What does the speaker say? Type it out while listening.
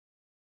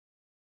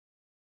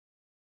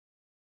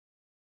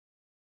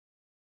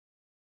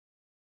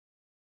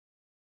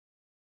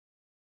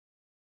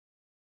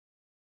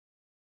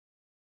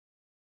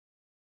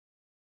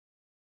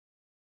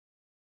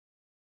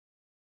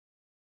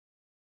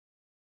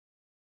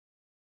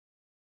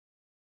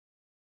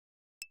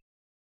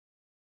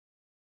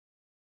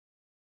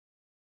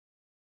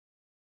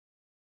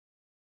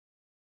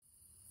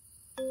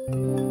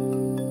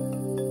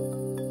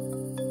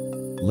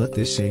Let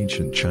this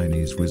ancient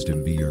Chinese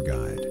wisdom be your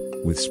guide.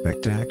 With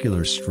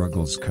spectacular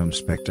struggles come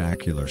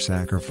spectacular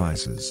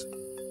sacrifices.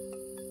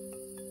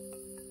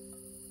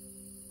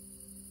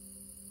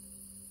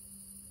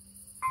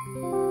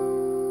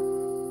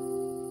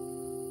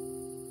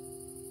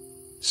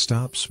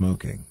 Stop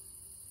smoking.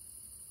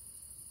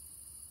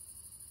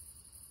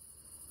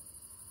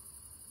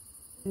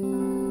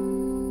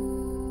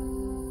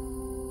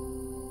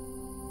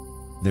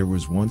 There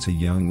was once a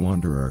young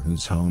wanderer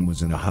whose home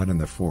was in a hut in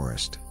the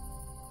forest.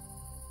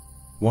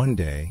 One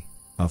day,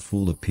 a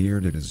fool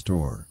appeared at his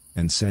door,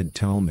 and said,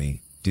 "Tell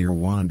me, dear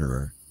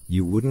wanderer,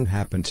 you wouldn't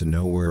happen to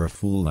know where a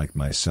fool like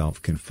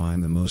myself can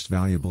find the most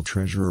valuable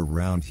treasure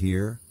around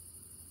here?"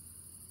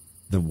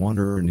 The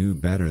wanderer knew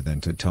better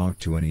than to talk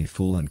to any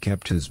fool and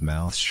kept his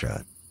mouth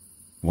shut.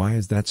 "Why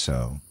is that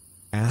so?"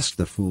 asked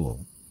the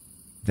fool.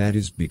 "That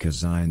is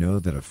because I know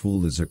that a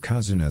fool is a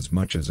cousin as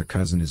much as a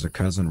cousin is a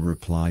cousin,"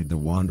 replied the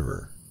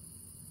wanderer.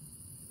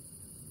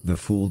 The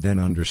fool then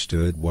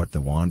understood what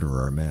the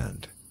wanderer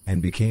meant,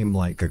 and became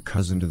like a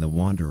cousin to the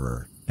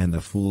wanderer, and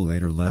the fool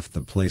later left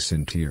the place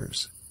in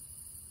tears.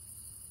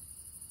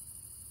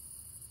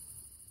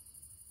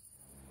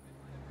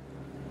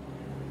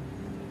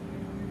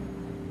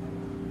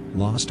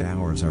 Lost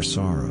hours are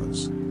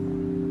sorrows.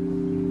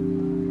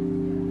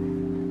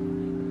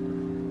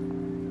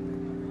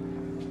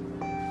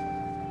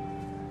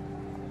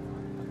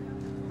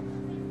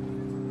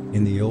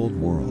 In the old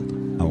world,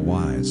 a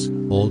wise,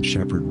 old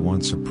shepherd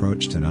once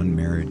approached an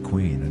unmarried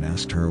queen and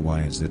asked her,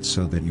 "Why is it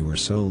so that you are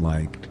so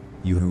liked,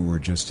 you who were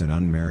just an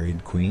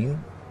unmarried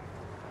queen?"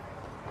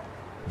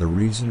 "The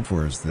reason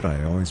for is that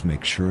I always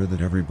make sure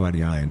that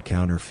everybody I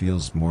encounter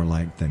feels more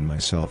liked than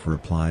myself,"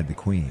 replied the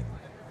queen.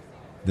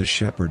 The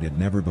shepherd had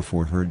never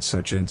before heard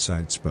such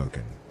insight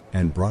spoken,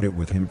 and brought it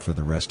with him for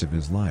the rest of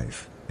his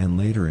life, and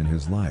later in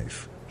his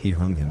life, he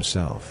hung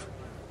himself.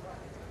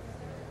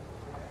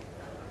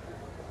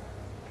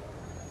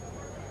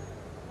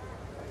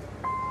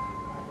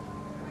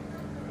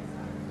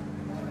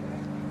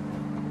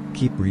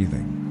 Keep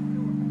breathing.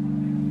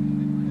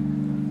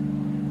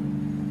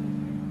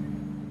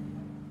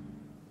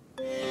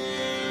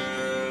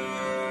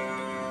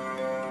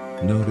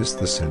 Notice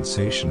the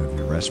sensation of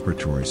your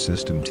respiratory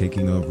system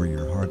taking over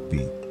your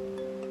heartbeat.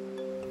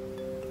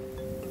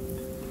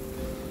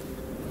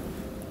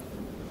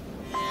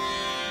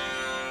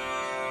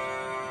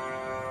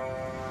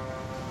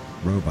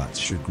 Robots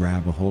should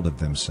grab a hold of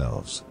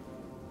themselves.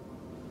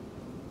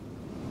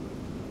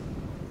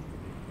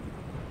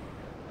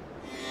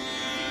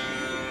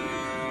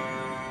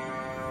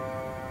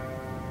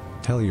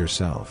 Tell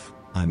yourself,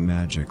 "I'm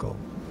magical."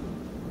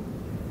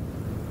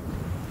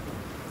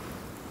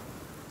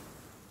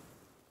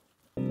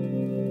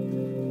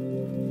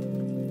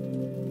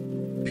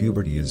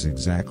 Puberty is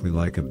exactly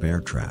like a bear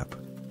trap.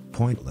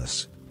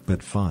 Pointless,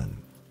 but fun.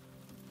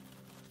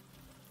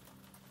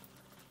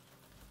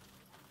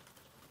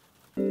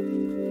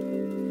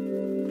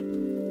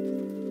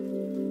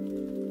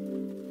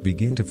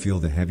 Begin to feel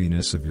the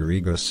heaviness of your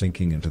ego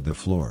sinking into the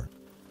floor.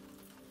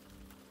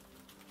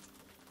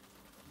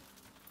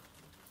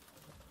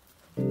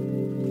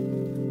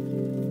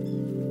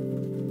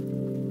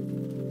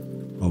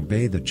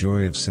 Obey the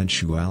joy of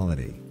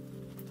sensuality.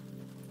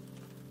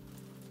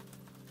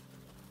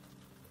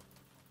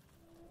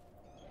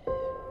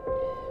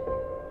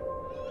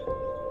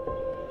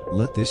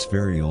 Let this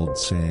very old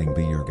saying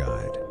be your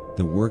guide: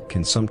 the work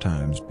can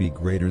sometimes be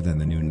greater than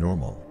the new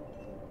normal.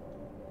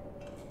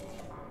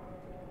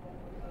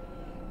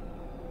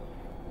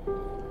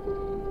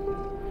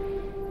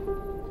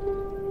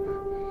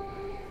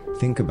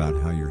 Think about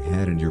how your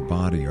head and your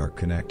body are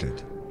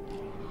connected.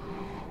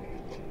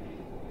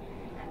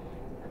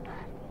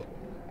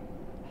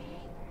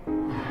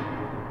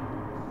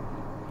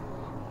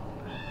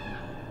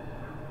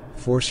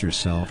 Force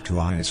yourself to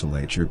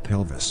isolate your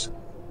pelvis.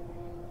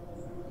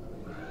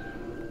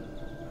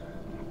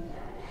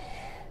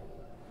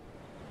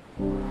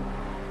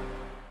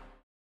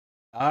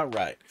 All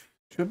right,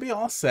 should be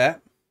all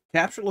set.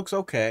 Capture looks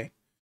okay.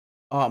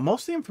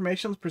 Most of the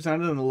information is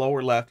presented in the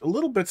lower left, a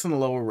little bits in the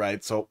lower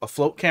right. So a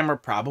float camera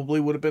probably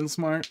would have been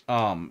smart.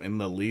 In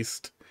the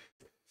least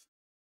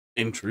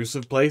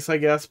intrusive place, I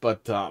guess.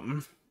 But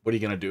what are you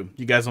gonna do?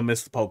 You guys will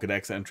miss the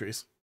Pokedex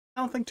entries.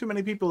 I don't think too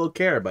many people will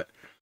care, but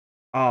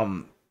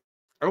I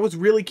was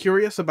really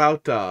curious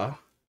about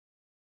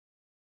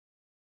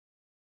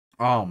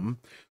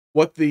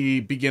what the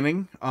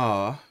beginning,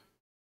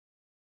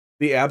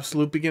 the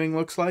absolute beginning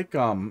looks like.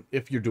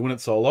 If you're doing it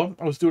solo.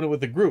 I was doing it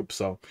with a group,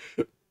 so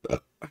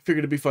I figured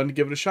it'd be fun to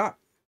give it a shot.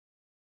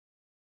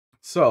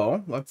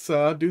 So let's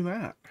do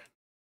that.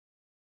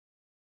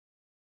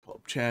 Pull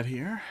up chat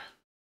here.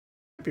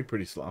 Might be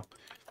pretty slow.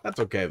 That's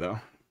okay though.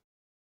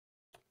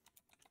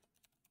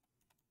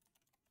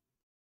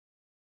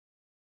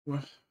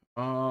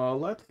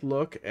 Let's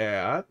look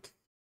at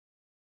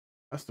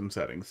custom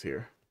settings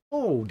here.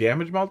 Oh,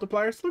 damage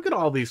multipliers. Look at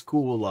all these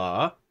cool,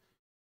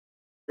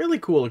 really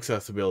cool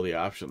accessibility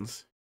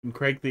options. And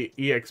crank the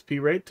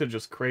EXP rate to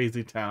just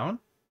crazy town.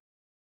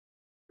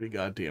 Pretty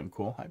goddamn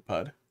cool. Hi,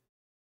 Pud.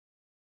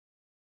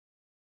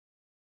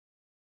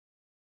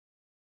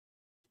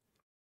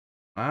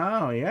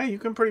 Oh, yeah, you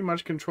can pretty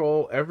much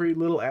control every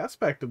little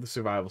aspect of the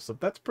survival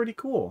stuff. That's pretty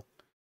cool.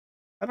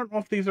 I don't know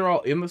if these are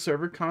all in the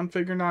server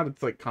config or not.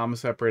 It's like comma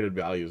separated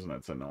values, and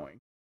it's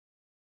annoying.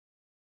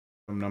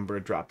 Some number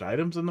of dropped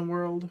items in the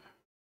world.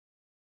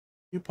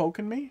 You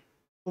poking me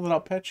so that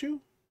I'll pet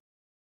you?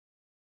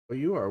 Well,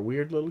 you are a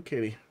weird little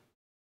kitty.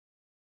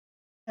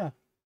 Yeah.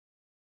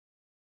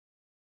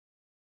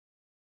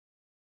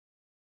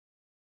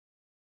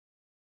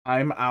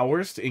 Time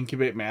hours to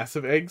incubate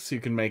massive eggs, so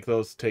you can make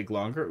those take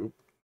longer. Oop.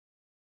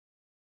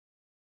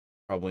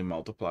 Probably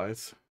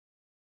multiplies.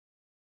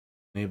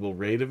 Enable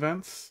raid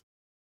events.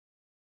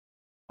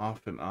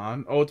 Off and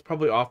on. Oh, it's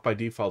probably off by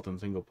default in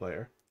single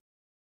player.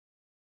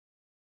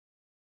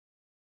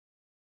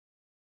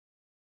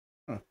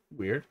 Huh,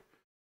 weird.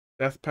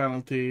 Death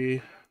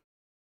penalty.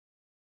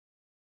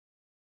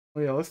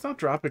 Oh yeah, let's not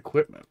drop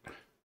equipment.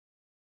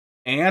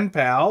 And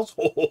pals.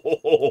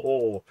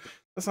 Oh,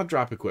 let's not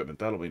drop equipment.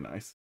 That'll be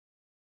nice.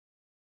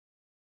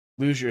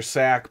 Lose your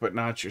sack, but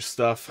not your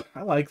stuff.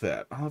 I like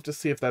that. I'll have to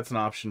see if that's an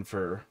option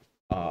for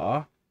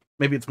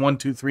maybe it's 1,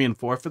 2, 3, and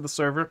 4 for the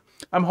server.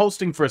 I'm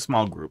hosting for a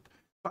small group.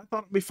 I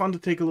thought it'd be fun to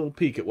take a little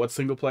peek at what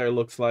single player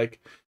looks like,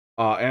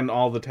 and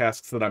all the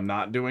tasks that I'm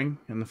not doing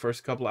in the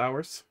first couple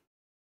hours.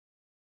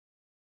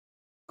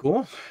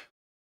 Cool.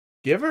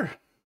 Give her.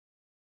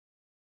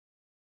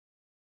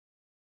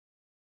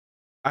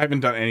 I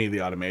haven't done any of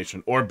the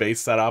automation or base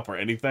setup or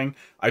anything.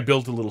 I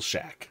built a little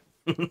shack.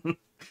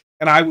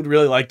 And I would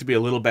really like to be a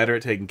little better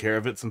at taking care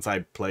of it since I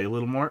play a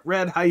little more.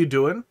 Red, how you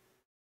doing?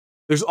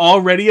 There's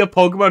already a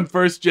Pokemon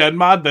First Gen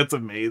mod? That's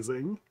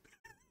amazing.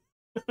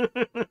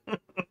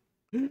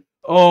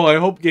 Oh, I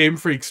hope Game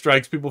Freak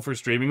strikes people for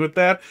streaming with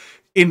that.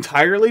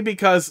 Entirely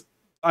because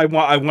I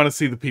want to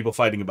see the people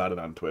fighting about it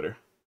on Twitter.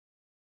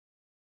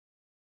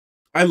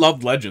 I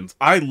loved Legends.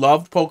 I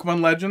loved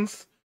Pokemon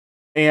Legends.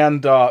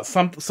 And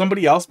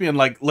somebody else being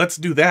like, let's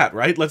do that,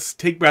 right? Let's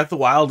take Breath of the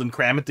Wild and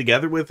cram it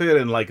together with it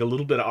and like a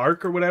little bit of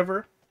Arc or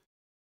whatever.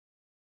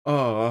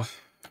 I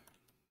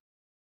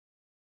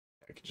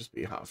could just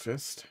be Hot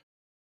Fist.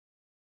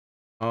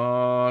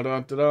 Da da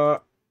da.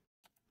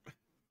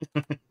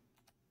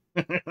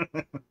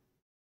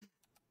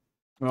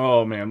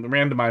 Oh man, the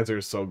randomizer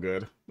is so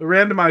good. The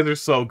randomizer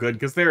is so good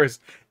because there is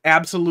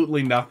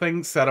absolutely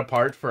nothing set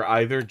apart for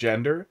either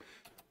gender.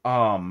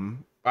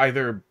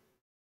 Either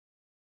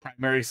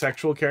primary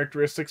sexual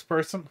characteristics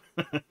person.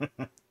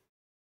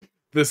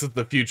 This is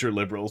the future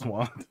liberals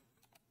want.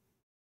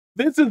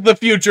 This is the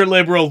future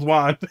liberals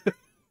want.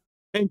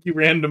 Thank you,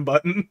 Random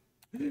Button.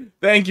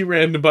 Thank you,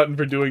 Random Button,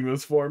 for doing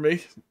this for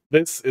me.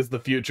 This is the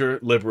future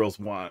liberals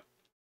want.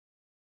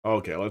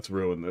 Okay, let's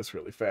ruin this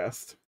really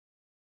fast.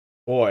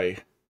 Boy.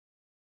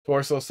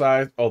 Torso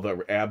size. Oh,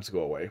 the abs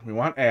go away. We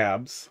want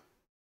abs.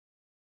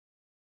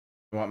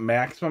 We want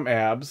maximum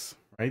abs.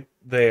 Right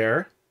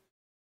there.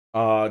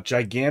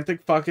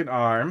 Gigantic fucking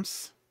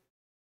arms.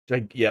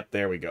 Yep,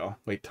 there we go.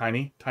 Wait,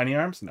 tiny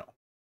arms? No.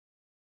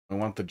 I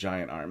want the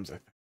giant arms, I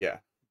think. Yeah.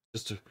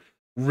 Just a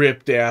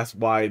ripped ass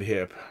wide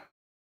hip.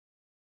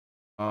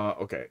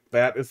 Okay.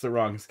 That is the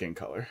wrong skin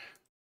color.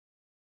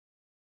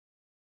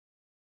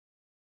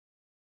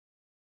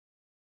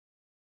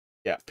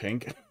 Yeah,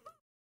 pink.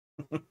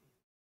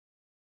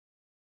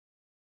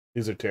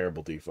 These are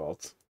terrible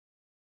defaults.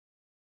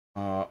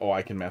 Oh,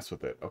 I can mess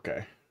with it.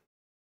 Okay.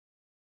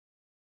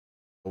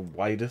 The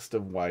whitest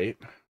of white.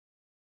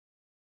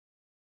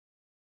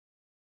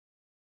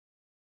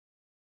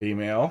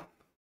 Female.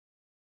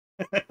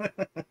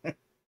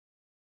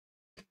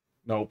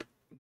 Nope.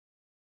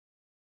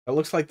 That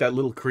looks like that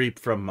little creep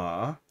from,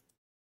 I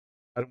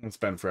don't want to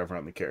spend forever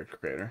on the character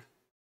creator.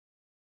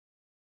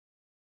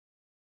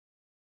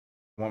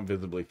 I want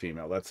visibly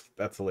female.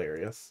 That's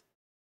hilarious.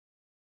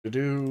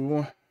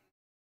 Karen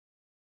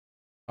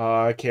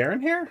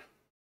hair?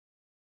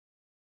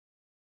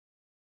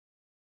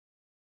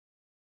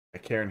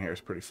 Karen hair is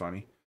pretty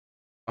funny.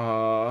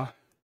 Oh,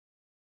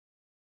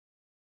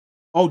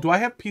 do I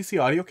have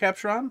PC audio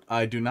capture on?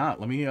 I do not.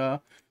 Let me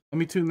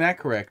tune that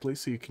correctly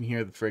so you can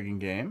hear the friggin'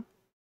 game.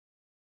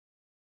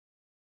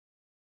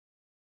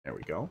 There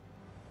we go.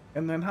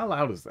 And then how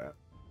loud is that?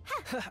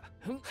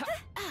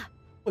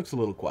 Looks a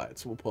little quiet,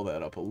 so we'll pull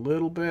that up a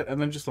little bit,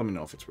 and then just let me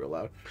know if it's real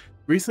loud.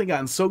 Recently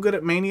gotten so good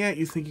at Mania,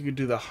 you think you could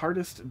do the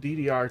hardest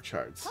DDR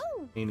charts.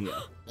 Oh.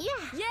 Mania. Yeah.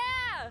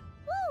 Yeah.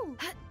 Woo.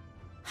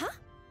 Huh?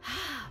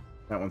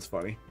 That one's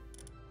funny.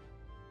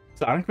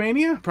 Sonic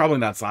Mania? Probably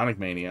not Sonic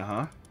Mania,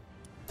 huh?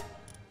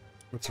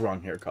 What's the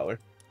wrong hair color?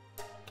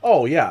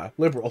 Oh, yeah.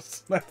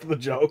 Liberals. That's the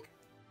joke.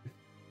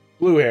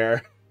 Blue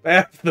hair.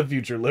 That's the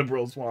future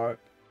liberals want.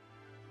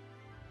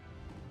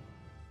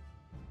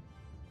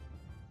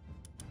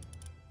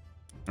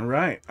 All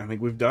right. I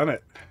think we've done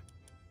it.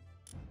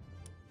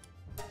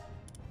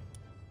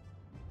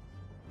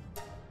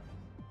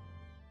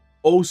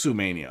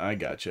 Osumania. I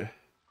gotcha.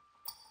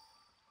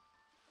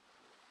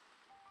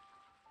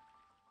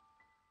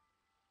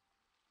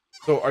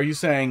 So are you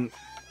saying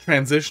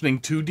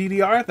transitioning to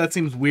DDR? That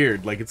seems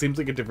weird. Like, it seems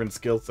like a different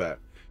skill set.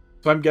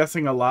 So I'm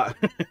guessing a lot.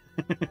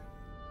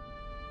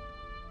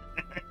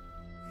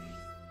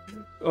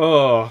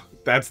 Oh,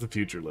 that's the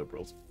future,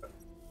 liberals.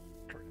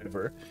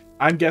 Forever.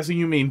 I'm guessing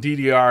you mean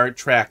DDR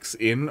tracks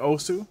in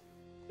Osu?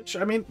 Which,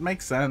 I mean,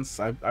 makes sense.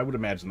 I would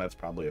imagine that's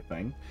probably a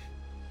thing.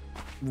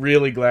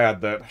 Really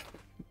glad that's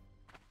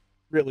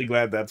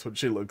what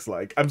she looks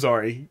like. I'm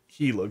sorry,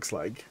 he looks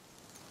like.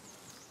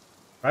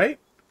 Right?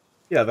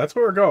 Yeah, that's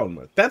what we're going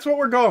with. That's what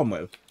we're going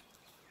with.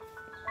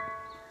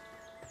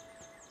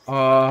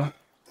 Oh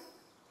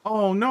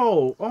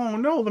no. Oh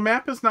no, the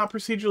map is not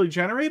procedurally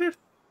generated?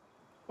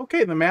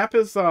 Okay, the map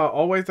is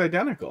always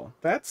identical.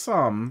 That's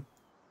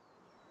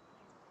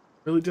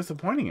really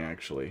disappointing,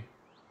 actually.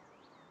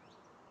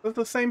 That's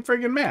the same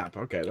friggin' map.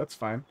 Okay, that's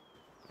fine.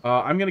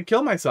 I'm gonna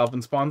kill myself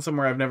and spawn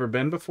somewhere I've never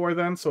been before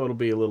then, so it'll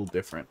be a little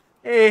different.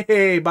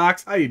 Hey,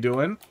 Box, how you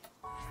doing?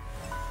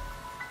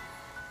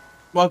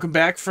 Welcome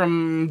back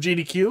from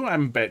GDQ. I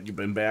bet you've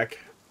been back.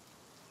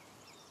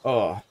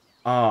 Oh,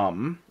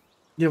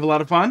 you have a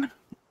lot of fun?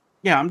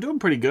 Yeah, I'm doing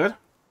pretty good.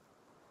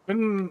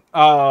 Been,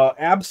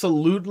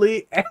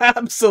 absolutely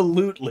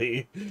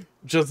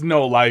just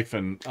no life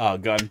in, gun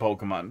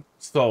Pokemon.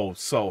 So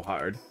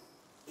hard.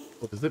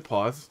 Oh, does it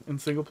pause in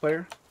single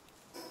player?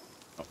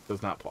 No, it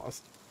does not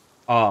pause.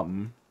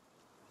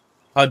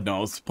 Pud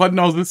knows. Pud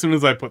knows as soon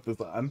as I put this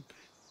on.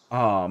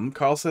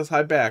 Carl says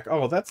hi back.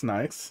 Oh, that's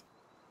nice.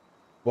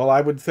 Well,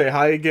 I would say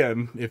hi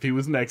again if he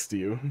was next to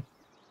you.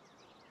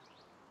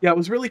 Yeah, it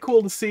was really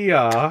cool to see,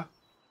 the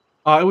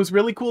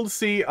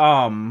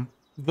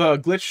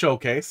glitch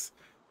showcase.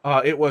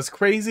 It was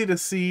crazy to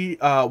see,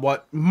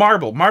 what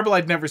Marble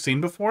I'd never seen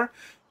before,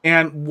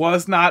 and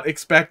was not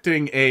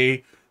expecting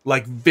a,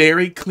 like,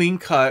 very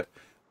clean-cut,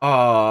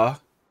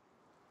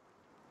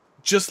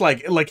 just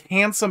like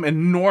handsome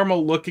and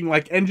normal looking,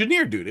 like,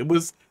 engineer dude. It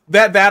was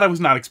that I was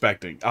not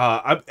expecting.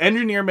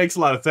 Engineer makes a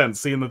lot of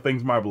sense, seeing the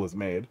things Marble has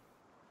made.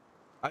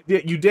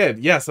 You did,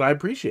 yes, and I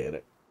appreciate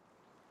it.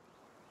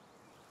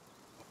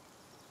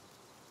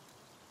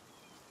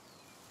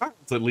 I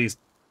was at least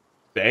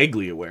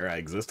vaguely aware I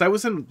exist. I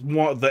was in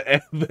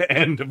the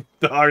end of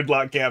the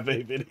Hardlock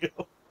Cafe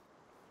video.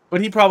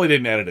 But he probably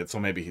didn't edit it, so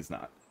maybe he's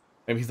not.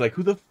 Maybe he's like,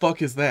 who the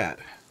fuck is that?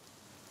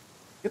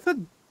 It's a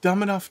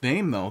dumb enough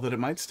name, though, that it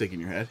might stick in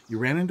your head. You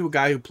ran into a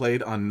guy who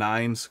played on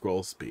 9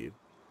 scroll speed.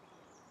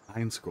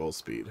 9 scroll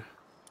speed.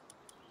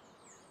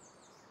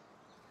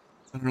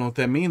 I don't know what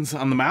that means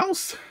on the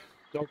mouse.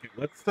 Okay,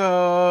 let's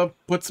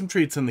put some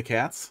treats in the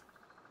cats.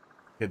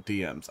 Hit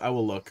DMs. I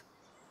will look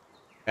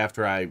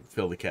after I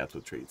fill the cats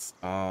with treats.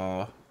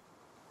 NDI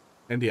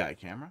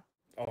camera.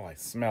 Oh, I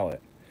smell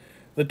it.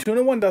 The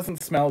tuna one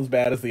doesn't smell as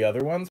bad as the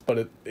other ones,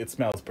 but it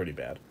smells pretty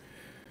bad.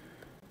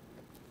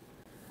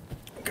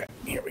 Okay,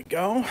 here we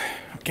go.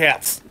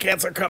 Cats.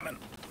 Cats are coming.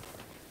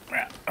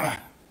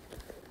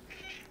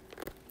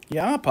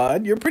 Yeah,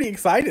 Pud, you're pretty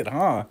excited,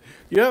 huh?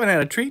 You haven't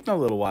had a treat in a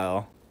little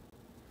while.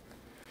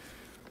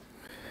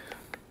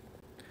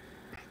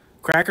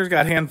 Crackers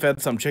got hand-fed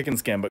some chicken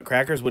skin, but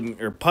Crackers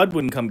wouldn't, or Pud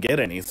wouldn't come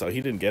get any, so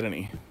he didn't get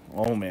any.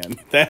 Oh, man.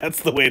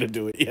 That's the way to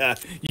do it. Yeah,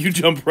 you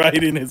jump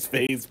right in his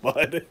face,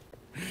 Bud.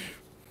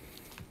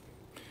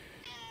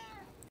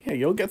 Yeah,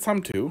 you'll get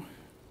some, too.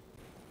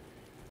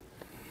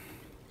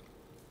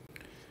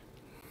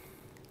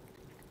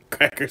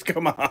 Crackers,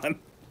 come on.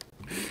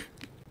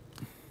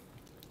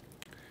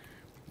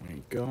 There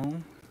you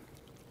go.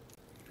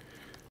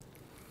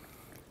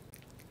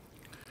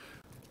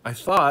 I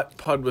thought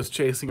Pud was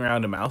chasing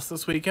around a mouse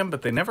this weekend,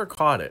 but they never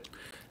caught it.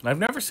 And I've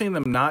never seen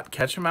them not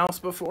catch a mouse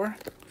before.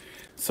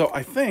 So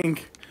I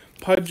think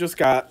Pud just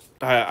got...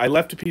 I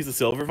left a piece of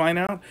Silvervine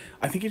out.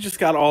 I think he just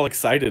got all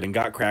excited and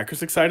got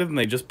Crackers excited, and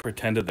they just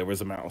pretended there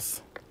was a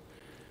mouse.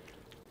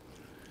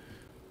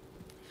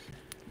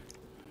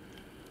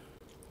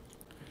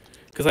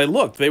 Because I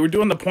looked. They were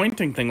doing the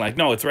pointing thing like,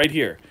 no, it's right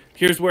here.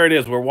 Here's where it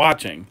is. We're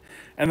watching.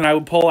 And then I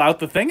would pull out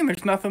the thing, and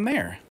there's nothing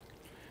there.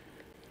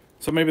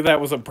 So maybe that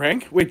was a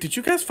prank? Wait, did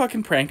you guys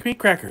fucking prank me?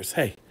 Crackers,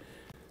 hey.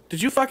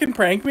 Did you fucking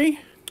prank me?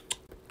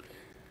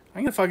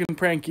 I'm gonna fucking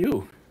prank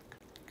you.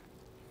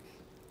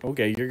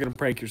 Okay, you're gonna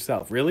prank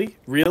yourself. Really?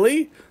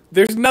 Really?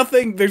 There's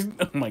nothing,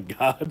 oh my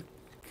god.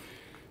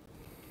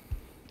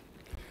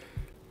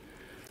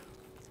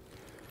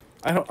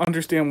 I don't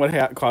understand what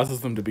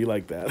causes them to be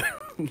like that.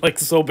 Like,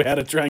 so bad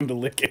at trying to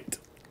lick it.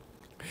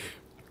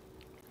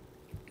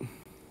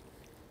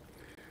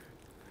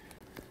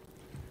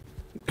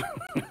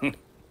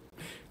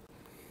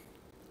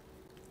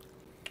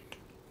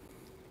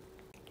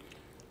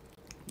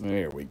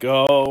 There we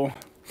go.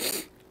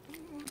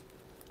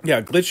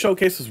 Yeah, Glitch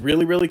Showcase was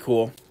really, really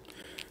cool.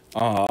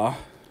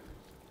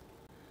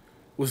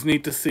 Was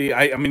neat to see.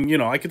 I mean, you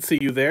know, I could see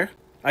you there.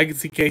 I could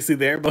see Casey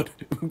there, but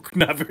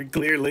not very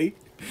clearly.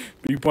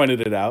 But you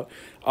pointed it out.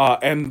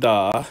 And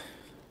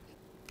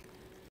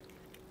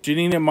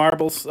Janine and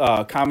Marble's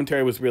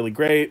commentary was really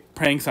great.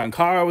 Pranks on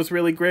Kara was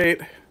really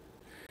great.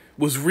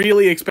 Was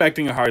really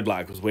expecting a hard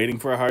lock. Was waiting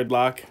for a hard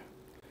lock.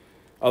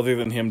 other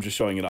than him just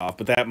showing it off.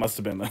 But that must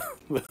have been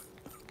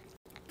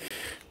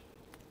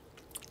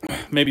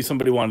maybe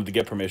somebody wanted to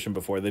get permission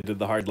before they did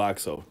the hard lock,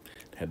 so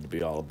it had to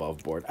be all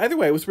above board. Either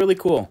way, it was really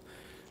cool.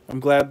 I'm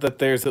glad that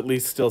there's at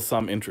least still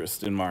some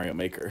interest in Mario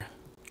Maker.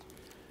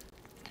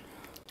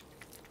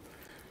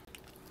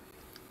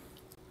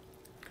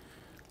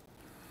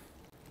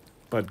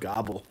 But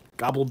gobble.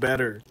 Gobble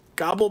better.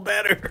 Gobble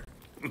better.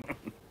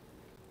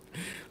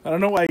 I don't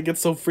know why he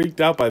gets so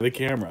freaked out by the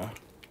camera.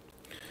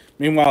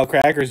 Meanwhile,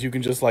 Crackers, you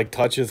can just, like,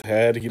 touch his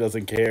head. He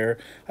doesn't care.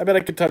 I bet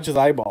I could touch his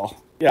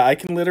eyeball. Yeah, I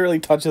can literally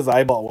touch his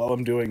eyeball while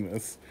I'm doing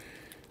this.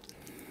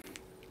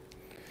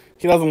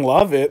 He doesn't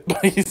love it,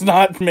 but he's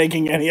not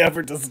making any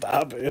effort to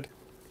stop it.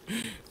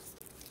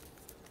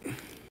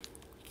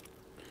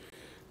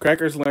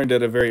 Crackers learned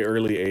at a very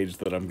early age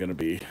that I'm going to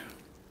be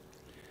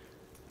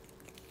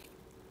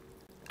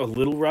a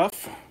little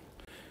rough,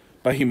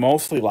 but he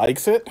mostly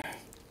likes it.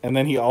 And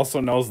then he also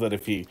knows that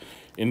if he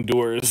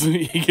endures,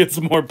 he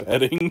gets more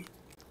petting.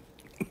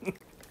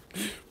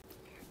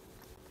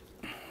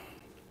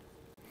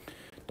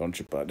 Don't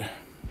you, Bud? A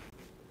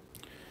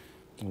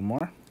little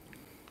more.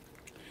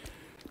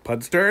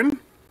 Pud's turn.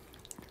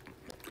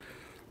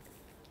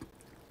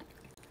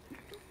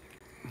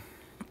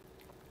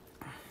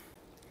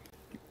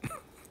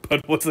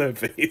 Bud, what's that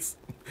face?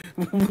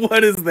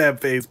 What is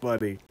that face,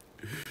 buddy?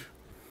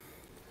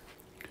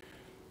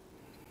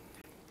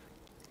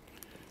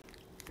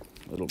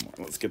 A little more.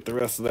 Let's get the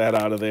rest of that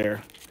out of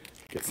there.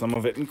 Get some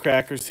of it in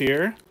Crackers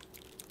here.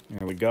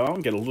 There we go.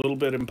 Get a little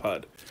bit in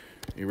Pud.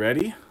 You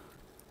ready?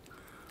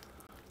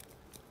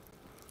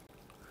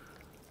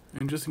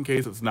 And just in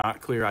case it's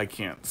not clear, I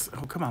can't.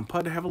 Oh, come on,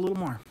 Pud, have a little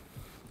more.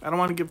 I don't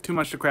want to give too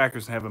much to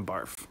Crackers and have him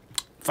barf.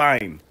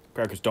 Fine.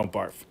 Crackers, don't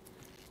barf.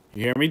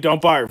 You hear me?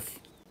 Don't barf.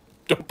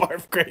 Don't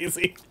barf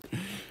crazy.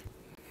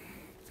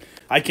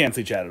 I can't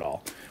see chat at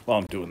all while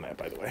I'm doing that,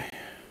 by the way.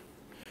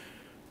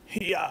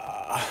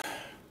 Yeah.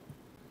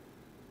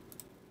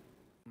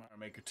 Mario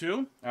Maker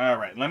 2. All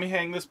right, let me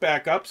hang this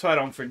back up so I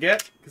don't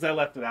forget, because I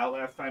left it out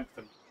last time.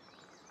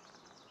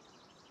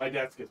 My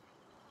desk is...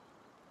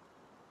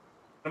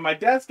 When my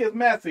desk is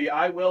messy,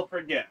 I will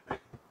forget. I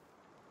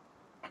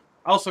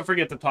also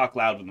forget to talk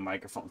loud when the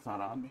microphone's not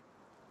on me.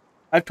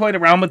 I've toyed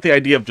around with the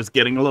idea of just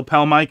getting a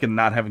lapel mic and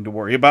not having to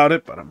worry about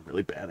it, but I'm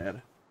really bad at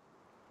it.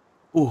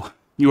 Ooh,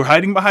 you were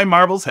hiding behind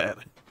Marble's head.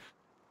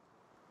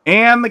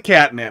 And the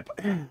catnip.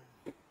 Did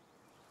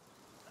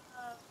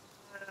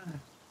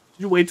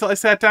you wait till I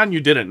sat down? You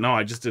didn't. No,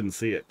 I just didn't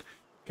see it.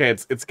 Okay,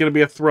 it's going to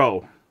be a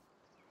throw.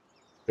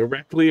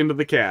 Directly into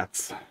the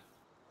cats.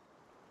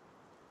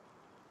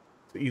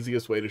 The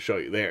easiest way to show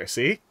you. There,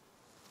 see?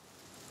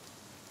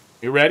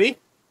 You ready?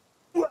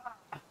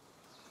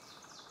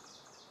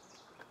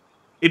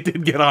 It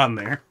did get on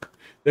there.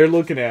 They're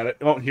looking at it.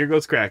 Oh, here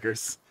goes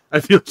Crackers. I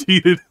feel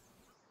cheated.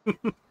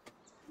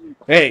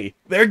 Hey,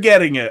 they're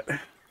getting it.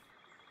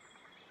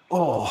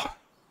 Oh.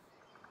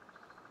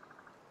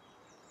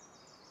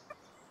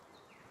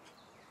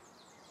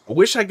 I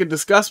wish I could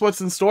discuss what's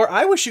in store.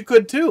 I wish you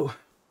could, too.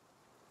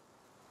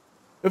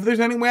 If there's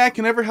any way I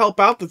can ever help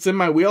out that's in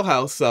my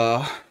wheelhouse,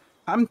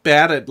 I'm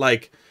bad at,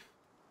 like,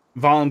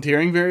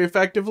 volunteering very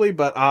effectively,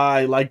 but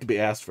I like to be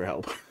asked for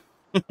help.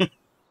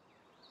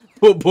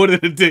 Put in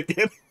a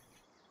ticket.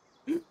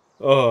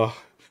 Oh,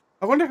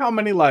 I wonder how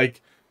many,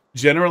 like,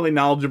 generally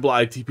knowledgeable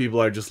IT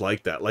people are just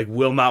like that. Like,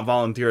 will not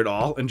volunteer at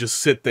all and just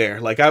sit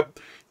there. Like,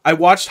 I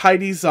watched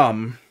Heidi's,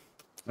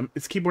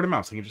 it's keyboard and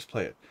mouse. I can just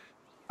play it.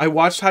 I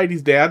watched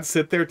Heidi's dad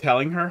sit there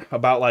telling her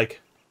about,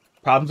 like,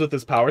 problems with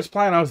his power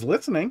supply, and I was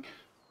listening.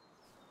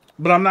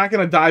 But I'm not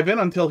going to dive in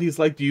until he's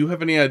like, do you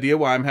have any idea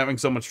why I'm having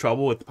so much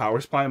trouble with the power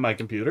supply in my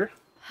computer?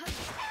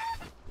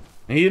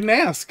 And he didn't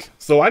ask,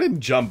 so I didn't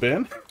jump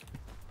in.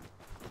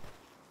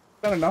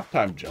 Got enough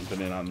time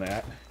jumping in on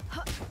that.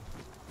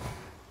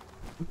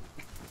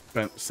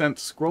 Sent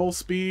scroll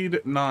speed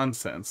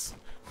nonsense.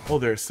 Oh,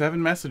 there are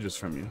 7 messages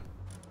from you.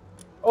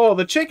 Oh,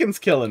 the chicken's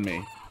killing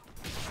me.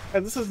 Hey,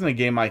 this isn't a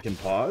game I can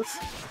pause.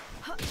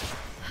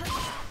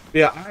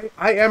 Yeah,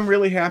 I am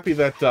really happy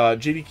that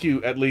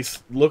GDQ at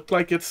least looked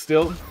like it's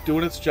still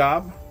doing its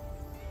job.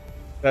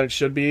 That it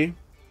should be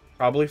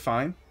probably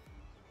fine.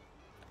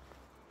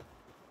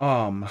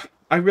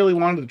 I really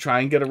wanted to try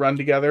and get a run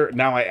together.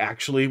 Now I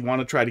actually want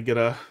to try to get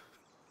a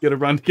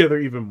run together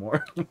even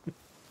more.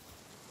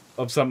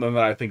 Of something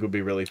that I think would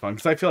be really fun.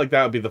 Because I feel like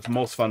that would be the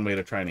most fun way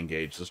to try and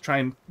engage. Just try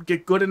and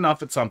get good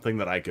enough at something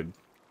that I could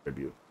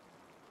contribute.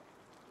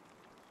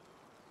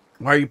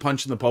 Why are you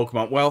punching the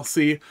Pokemon? Well,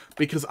 see,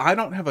 because I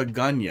don't have a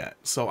gun yet,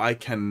 so I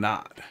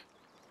cannot.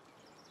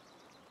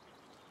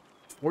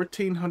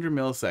 1400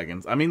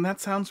 milliseconds. I mean, that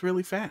sounds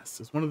really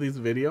fast. Is one of these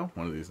a video?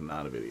 One of these is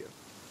not a video.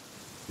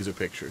 These are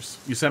pictures.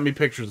 You sent me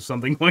pictures of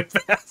something going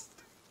fast.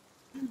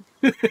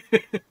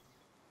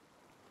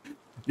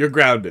 You're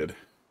grounded.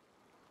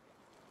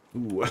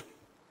 Ooh.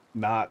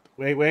 Not.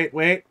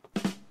 Wait.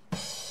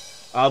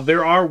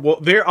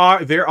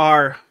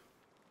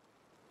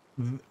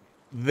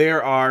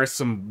 There are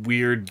some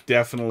weird,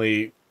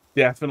 definitely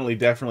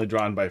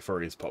drawn by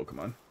furries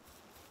Pokemon.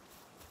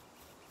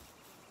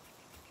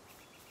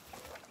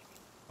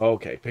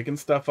 Okay, picking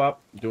stuff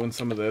up, doing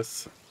some of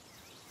this.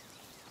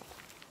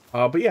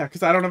 But yeah,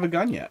 because I don't have a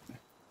gun yet.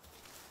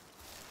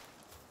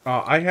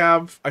 I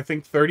have, I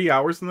think, 30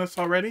 hours in this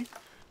already.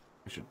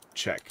 I should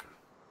check.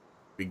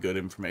 Be good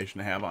information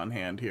to have on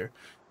hand here.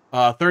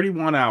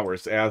 31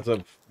 hours as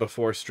of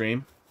before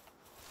stream.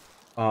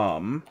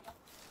 And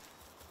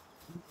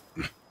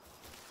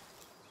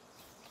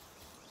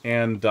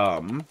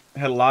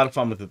had a lot of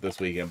fun with it this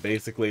weekend.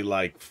 Basically,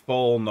 like,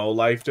 full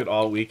no-lifed it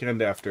all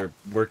weekend after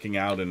working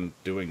out and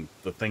doing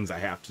the things I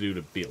have to do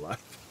to be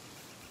alive.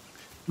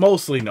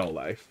 Mostly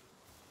no-life.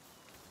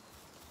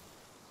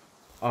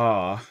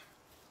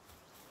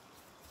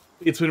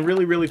 It's been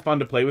really, really fun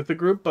to play with the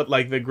group, but,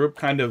 like, the group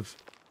kind of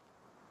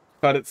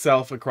cut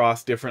itself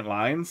across different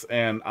lines,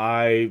 and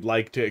I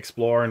like to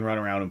explore and run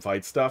around and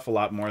fight stuff a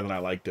lot more than I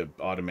like to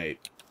automate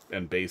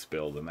and base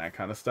build and that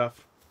kind of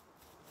stuff.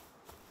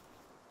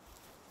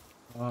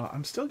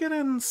 I'm still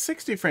getting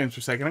 60 frames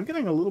per second. I'm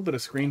getting a little bit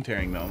of screen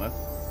tearing, though.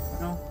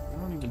 No, I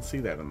don't even see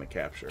that in the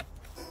capture.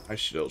 I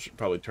should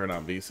probably turn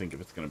on VSync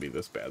if it's going to be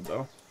this bad,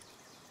 though.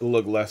 It'll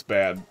look less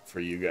bad for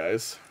you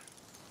guys.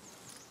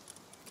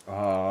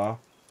 I'll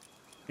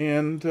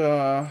turn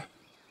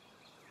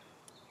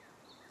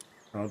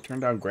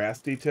down grass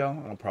detail.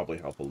 That'll probably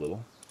help a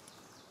little.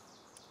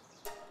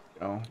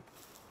 You know.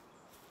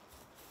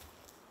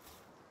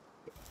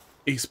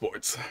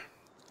 Esports.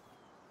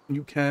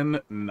 You can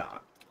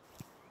not.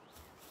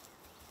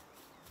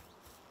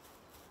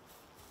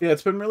 Yeah,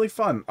 it's been really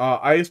fun.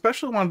 I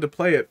especially wanted to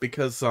play it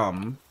because,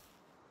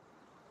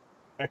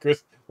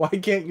 Chris, why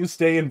can't you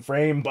stay in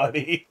frame,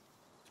 buddy?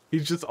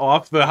 He's just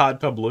off the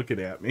hot tub looking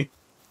at me.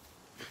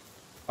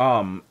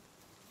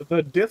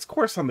 The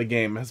discourse on the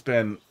game has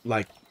been,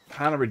 like,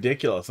 kind of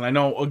ridiculous. And I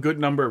know a good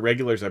number of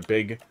regulars are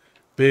big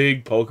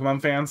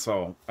Pokemon fans,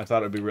 so I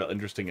thought it would be real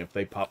interesting if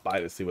they pop by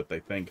to see what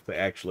they think, if they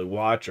actually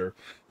watch, or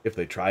if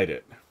they tried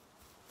it.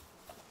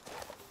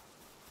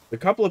 The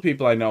couple of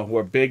people I know who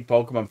are big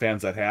Pokemon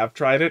fans that have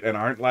tried it and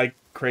aren't like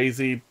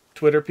crazy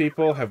Twitter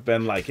people have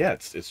been like, yeah,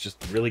 it's just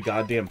really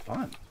goddamn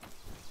fun.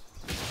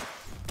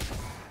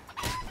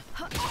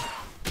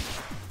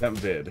 That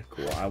vid.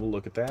 Cool. I will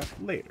look at that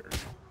later.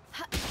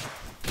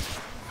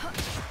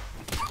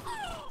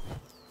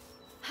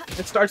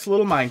 It starts a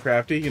little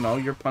Minecrafty, you know,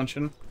 you're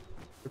punching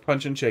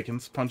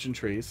chickens, punching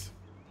trees.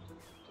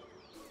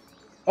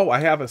 Oh, I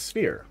have a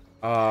sphere.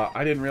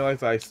 I didn't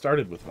realize I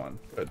started with one.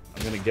 Good.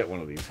 I'm gonna get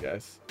one of these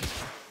guys.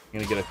 I'm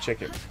gonna get a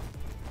chicken.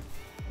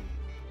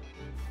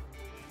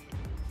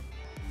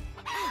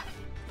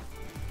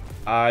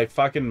 I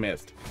fucking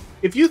missed.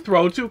 If you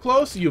throw too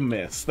close, you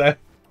miss. That's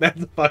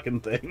the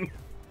fucking thing.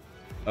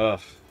 Ugh.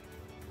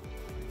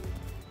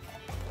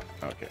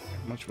 Okay,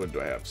 how much wood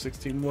do I have?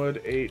 16 wood,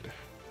 8.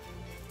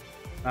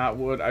 Not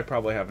wood. I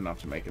probably have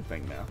enough to make a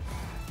thing now.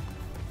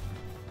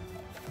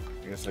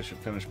 I guess I should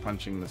finish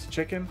punching this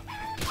chicken.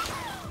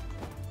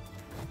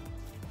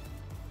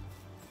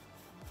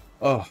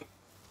 Oh,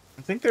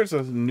 I think there's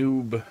a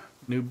noob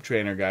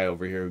trainer guy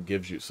over here who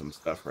gives you some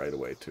stuff right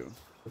away too.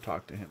 We'll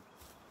talk to him.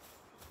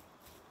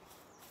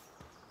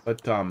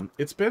 But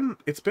it's been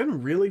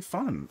really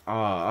fun.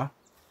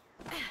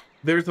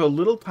 There's a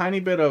little tiny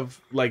bit of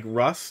like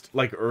Rust,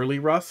 like early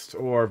Rust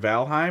or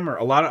Valheim, or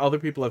a lot of other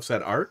people have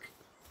said Ark.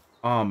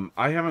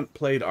 I haven't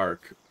played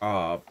Ark,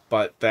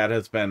 but that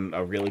has been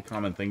a really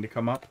common thing to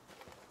come up.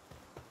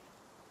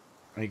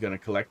 Are you going to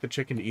collect the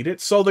chicken to eat it?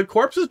 So the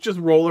corpses just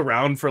roll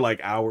around for like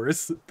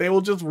hours. They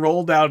will just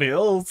roll down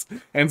hills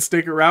and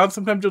stick around.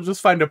 Sometimes you'll just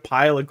find a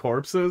pile of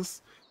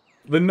corpses.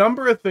 The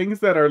number of things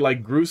that are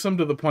like gruesome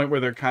to the point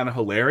where they're kind of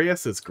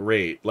hilarious is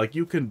great. Like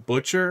you can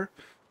butcher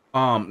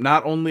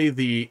not only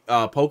the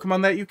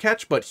Pokemon that you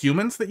catch, but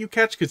humans that you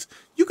catch. Because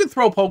you can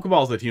throw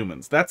Pokeballs at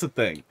humans. That's a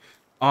thing.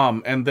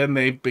 And then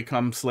they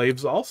become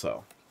slaves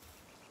also.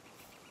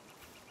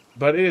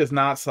 But it is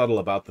not subtle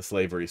about the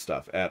slavery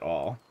stuff at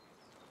all.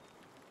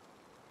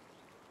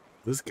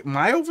 This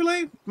my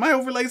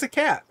overlay's a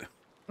cat.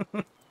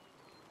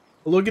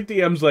 Look at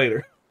DMs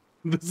later.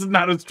 This is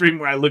not a stream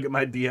where I look at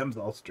my DMs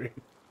all stream.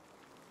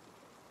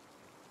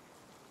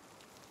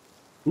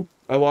 Oop,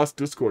 I lost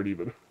Discord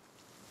even.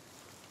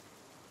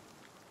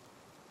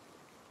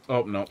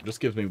 Oh no, just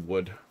gives me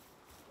wood.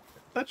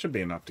 That should be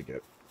enough to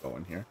get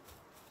going here.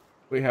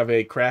 We have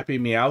a crappy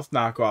Meowth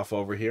knockoff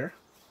over here.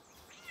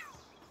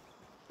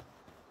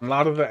 A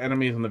lot of the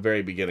enemies in the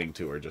very beginning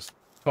too are just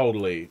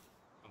totally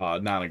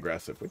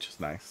non-aggressive, which is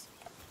nice.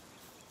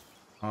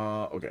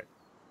 Okay.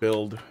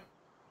 Build.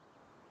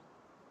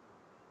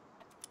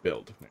 There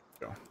we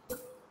go.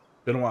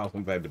 Been a while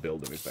since I had to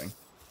build anything.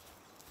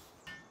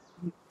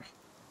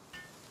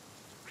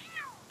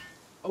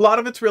 A lot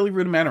of it's really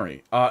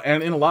rudimentary.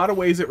 And in a lot of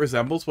ways it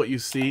resembles what you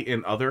see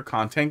in other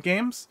content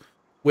games,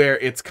 where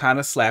it's kind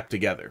of slapped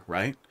together,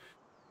 right?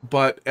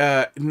 But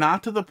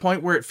not to the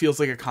point where it feels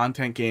like a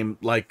content game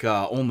like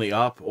Only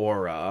Up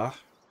or...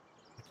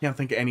 I can't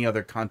think of any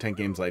other content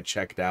games I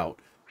checked out,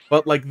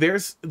 but like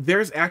there's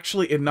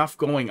actually enough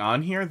going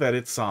on here that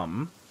it's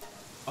a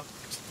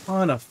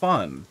ton of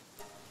fun.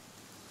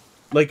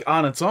 like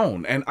on its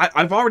own. And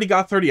I've already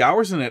got 30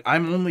 hours in it.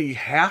 I'm only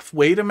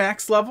halfway to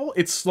max level.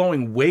 It's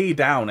slowing way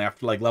down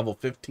after like level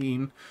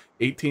 15,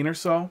 18 or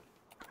so.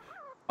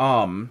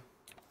 And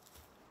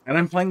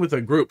I'm playing with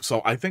a group,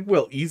 so I think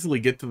we'll easily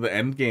get to the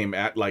end game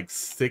at like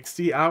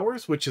 60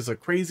 hours, which is a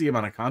crazy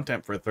amount of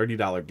content for a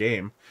 $30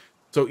 game.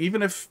 So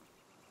even if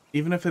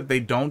they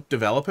don't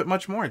develop it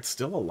much more, it's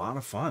still a lot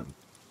of fun.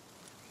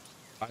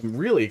 I'm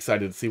really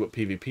excited to see what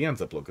PvP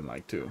ends up looking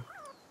like too.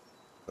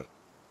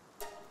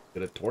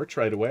 Get a torch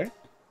right away.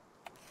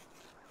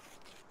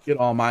 Get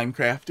all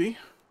Minecrafty.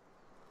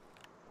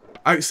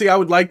 I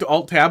would like to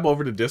alt-tab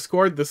over to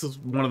Discord. This is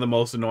one of the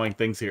most annoying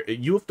things here.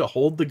 You have to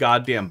hold the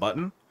goddamn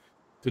button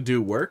to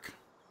do work,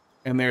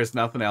 and there's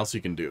nothing else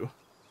you can do.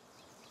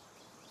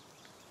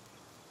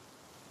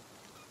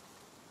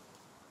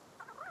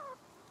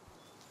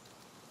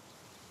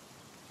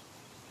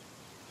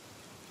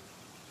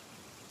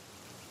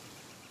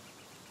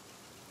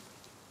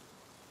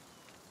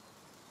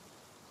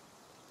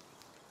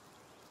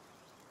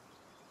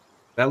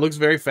 That looks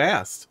very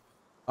fast.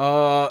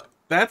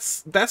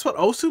 That's what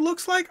Osu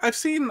looks like. I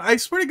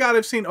swear to God,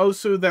 I've seen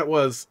Osu that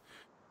was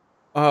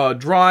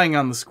drawing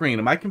on the screen.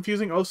 Am I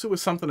confusing Osu with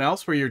something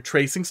else where you're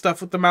tracing stuff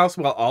with the mouse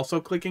while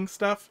also clicking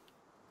stuff?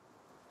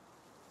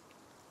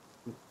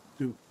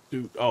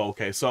 Oh,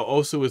 okay. So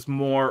Osu is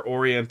more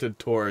oriented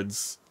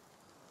towards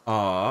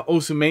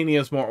Osu Mania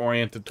is more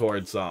oriented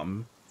towards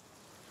DDR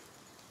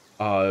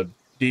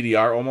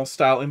almost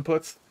style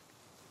inputs.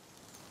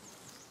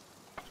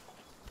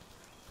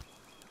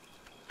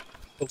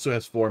 Also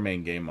has 4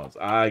 main game modes.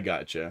 I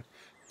gotcha.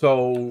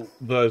 So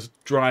the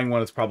drawing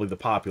one is probably the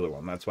popular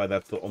one. That's why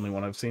that's the only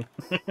one I've seen.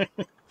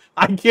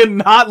 I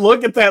cannot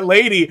look at that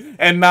lady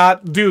and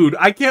not... Dude,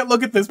 I can't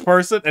look at this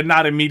person and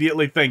not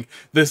immediately think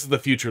this is the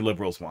future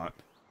liberals want.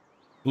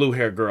 Blue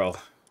hair girl.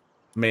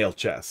 Male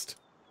chest.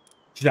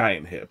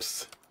 Giant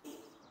hips.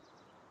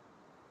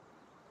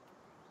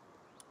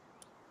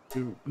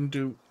 Dude.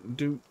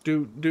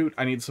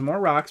 I need some more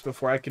rocks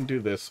before I can do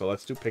this, so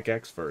let's do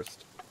pickaxe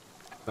first.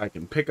 I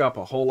can pick up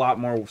a whole lot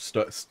more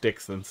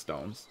sticks than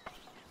stones.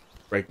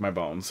 Break my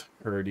bones.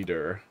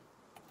 Hurdy-dur.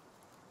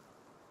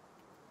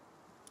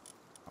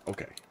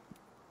 Okay.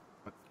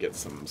 Let's get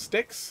some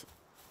sticks.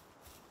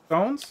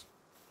 Stones.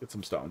 Get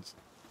some stones.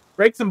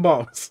 Break some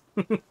bones.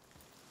 But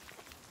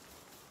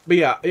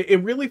yeah,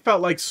 it really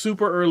felt like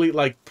super early,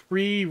 like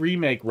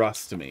pre-remake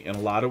Rust to me in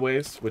a lot of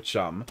ways, which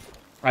I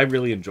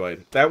really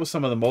enjoyed. That was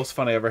some of the most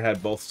fun I ever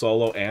had, both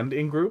solo and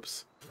in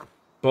groups.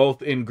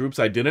 Both in groups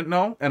I didn't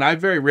know, and I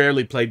very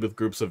rarely played with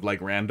groups of like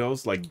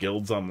randos, like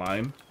guilds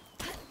online.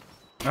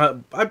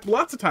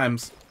 Lots of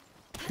times,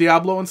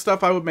 Diablo and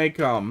stuff, I would make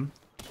a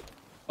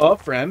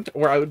friend,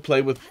 or I would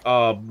play with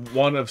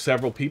one of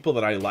several people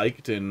that I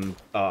liked in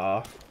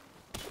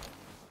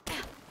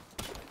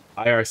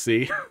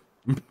IRC.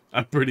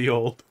 I'm pretty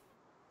old.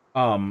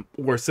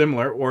 Or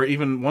similar, or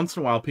even once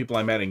in a while people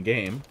I met in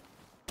game.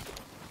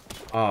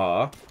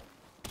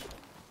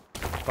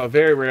 But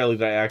very rarely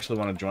did I actually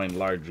want to join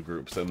large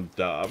groups, and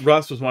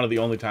Rust was one of the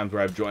only times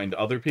where I've joined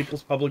other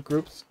people's public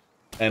groups,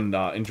 and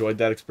enjoyed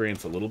that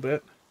experience a little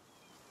bit.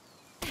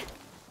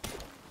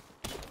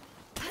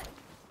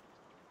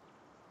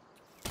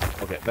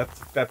 Okay,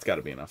 that's got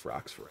to be enough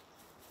rocks for it.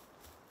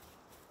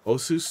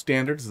 Osu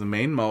Standard is the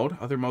main mode.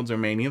 Other modes are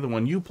Mania, the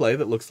one you play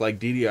that looks like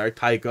DDR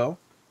Taiko,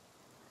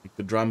 like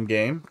the drum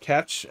game,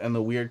 Catch, and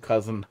the weird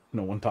cousin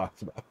no one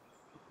talks about.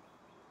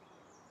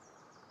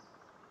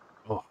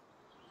 Oh.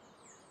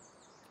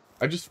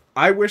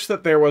 I wish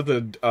that there was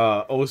a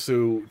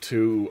Osu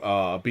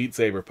to Beat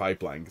Saber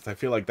pipeline, because I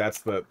feel like that's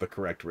the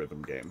correct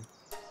rhythm game.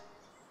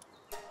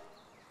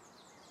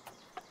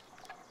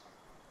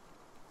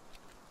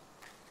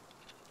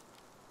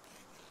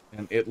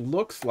 And it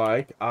looks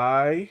like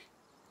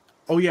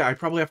oh yeah, I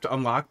probably have to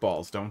unlock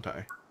balls, don't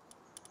I?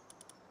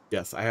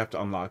 Yes, I have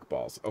to unlock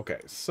balls. Okay,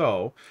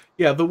 so,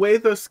 yeah, the way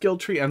the skill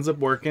tree ends up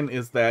working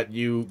is that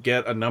you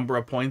get a number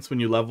of points when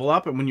you level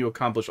up and when you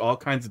accomplish all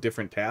kinds of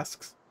different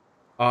tasks.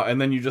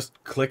 And then you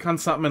just click on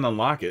something and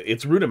unlock it.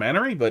 It's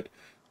rudimentary, but,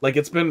 like,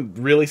 it's been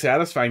really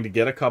satisfying to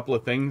get a couple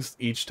of things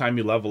each time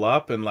you level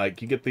up. And,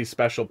 like, you get these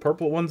special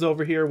purple ones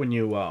over here when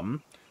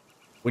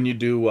you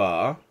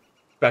do,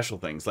 special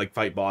things, like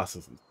fight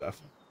bosses and stuff.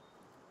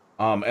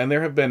 And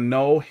there have been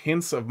no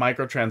hints of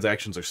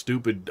microtransactions or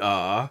stupid,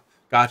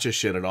 gotcha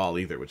shit at all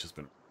either, which has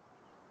been...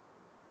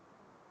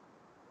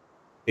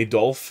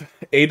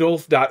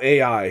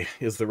 Adolf.ai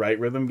is the right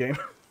rhythm game.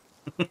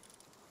 Is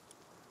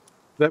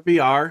that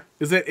VR?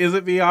 Is it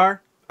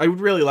VR? I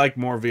would really like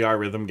more VR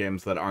rhythm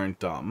games that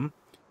aren't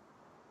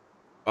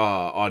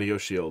Audio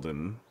Shield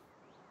and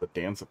the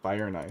Dance of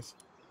Fire and Ice.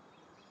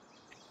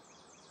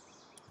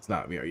 It's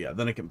not VR, yeah,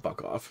 then it can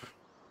fuck off.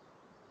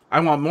 I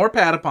want more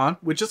Patapon,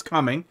 which is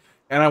coming,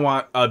 and I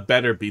want a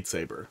better Beat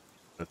Saber.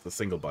 That's the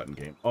single button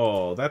game.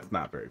 Oh, that's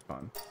not very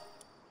fun.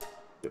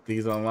 Get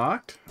these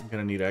unlocked. I'm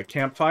gonna need a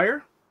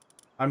campfire.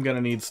 I'm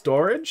gonna need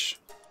storage.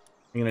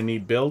 I'm gonna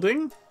need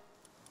building.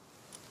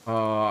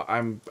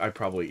 I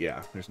probably,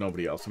 yeah, there's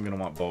nobody else. I'm gonna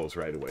want bows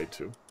right away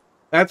too.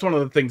 That's one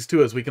of the things,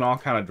 too, is we can all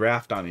kind of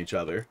draft on each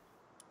other.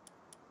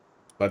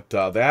 But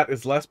that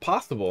is less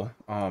possible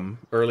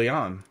early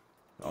on.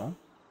 Oh,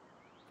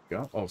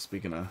 go. Oh,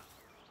 speaking of...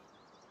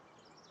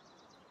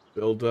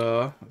 Build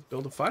a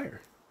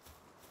fire.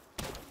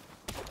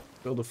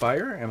 Build a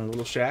fire and a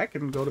little shack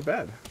and go to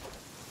bed.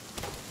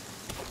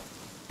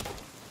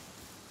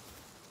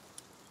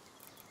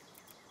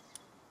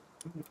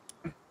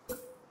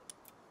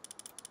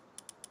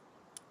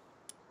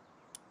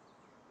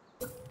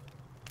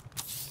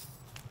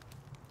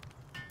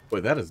 Boy,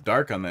 that is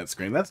dark on that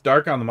screen. That's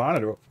dark on the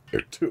monitor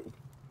here, too.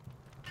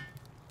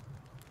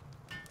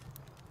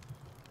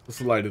 Let's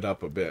light it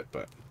up a bit,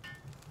 but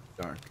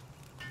dark.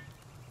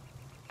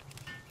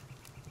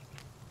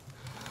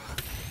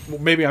 Well,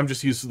 maybe I'm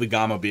just used to the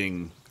gamma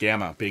being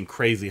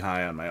crazy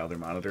high on my other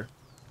monitor.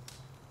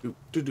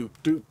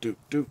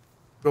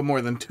 Go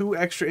more than 2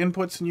 extra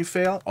inputs and you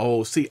fail.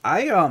 Oh, see,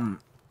 I'm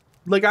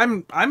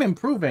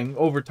improving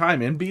over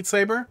time in Beat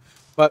Saber,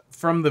 but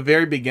from the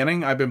very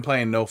beginning, I've been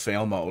playing no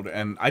fail mode,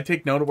 and I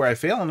take note of where I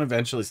fail and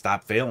eventually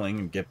stop failing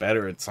and get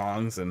better at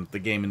songs and the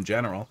game in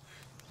general.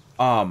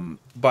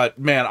 But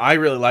man, I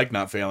really like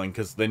not failing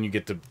because then you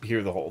get to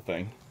hear the whole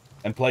thing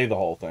and play the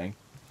whole thing.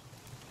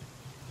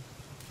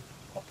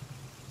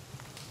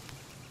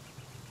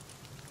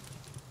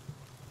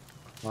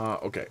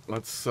 Okay,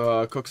 let's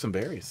cook some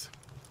berries.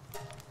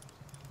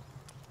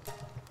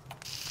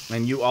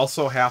 And you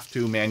also have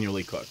to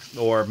manually cook,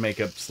 or make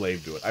a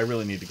slave do it. I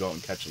really need to go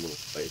and catch a little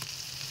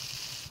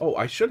slave. Oh,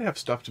 I should have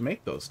stuff to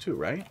make those too,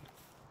 right?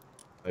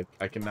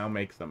 I can now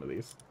make some of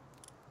these.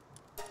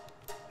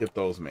 Get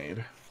those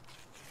made.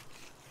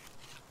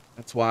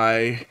 That's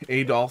why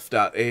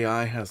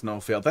Adolf.ai has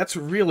no fail. That's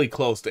really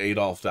close to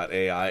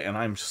Adolf.ai, and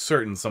I'm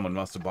certain someone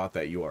must have bought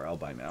that URL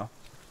by now.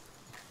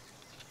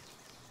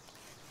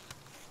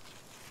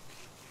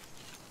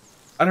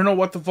 I don't know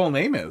what the full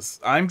name is.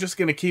 I'm just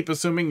going to keep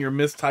assuming you're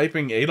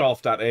mistyping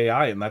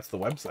Adolf.ai and that's the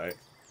website.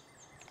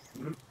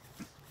 I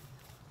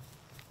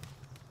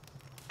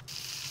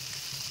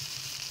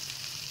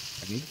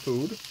need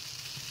food.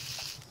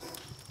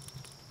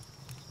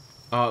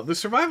 The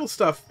survival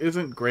stuff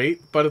isn't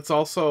great, but it's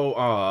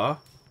also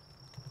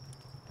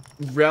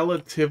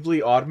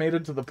relatively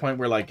automated to the point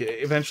where, like,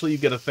 eventually you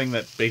get a thing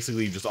that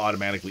basically you just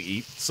automatically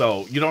eat.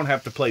 So you don't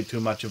have to play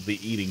too much of the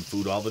eating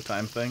food all the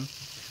time thing.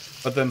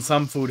 But then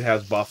some food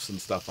has buffs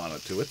and stuff on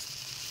it, too.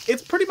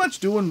 It's pretty much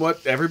doing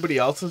what everybody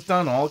else has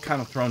done, all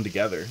kind of thrown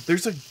together.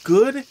 There's a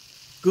good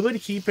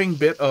heaping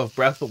bit of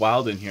Breath of the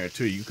Wild in here,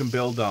 too. You can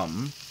build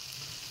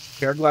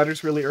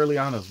paragliders really early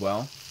on as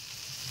well.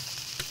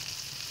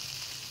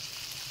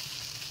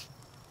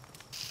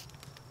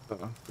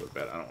 Go to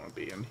bed. I don't want to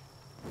be in.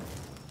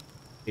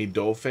 A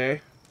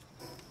Dofe.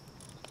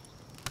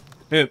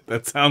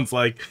 That sounds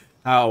like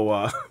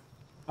how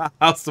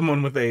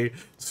someone with a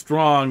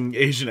strong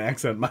Asian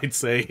accent might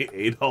say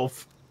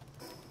Adolf.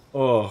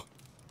 Oh.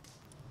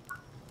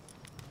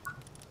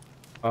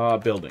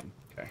 Building.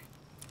 Okay.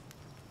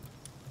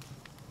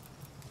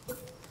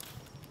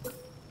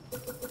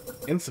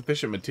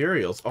 Insufficient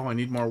materials. Oh, I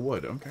need more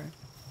wood. Okay.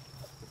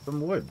 Get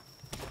some wood.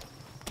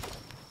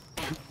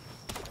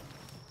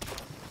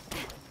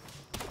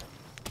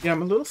 Yeah,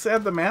 I'm a little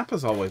sad the map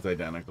is always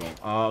identical.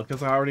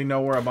 Because I already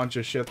know where a bunch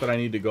of shit that I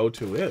need to go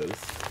to is.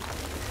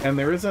 And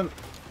there isn't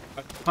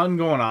a ton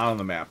going on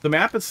the map. The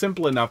map is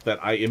simple enough that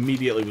I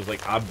immediately was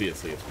like,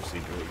 obviously it's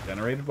procedurally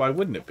generated. Why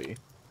wouldn't it be?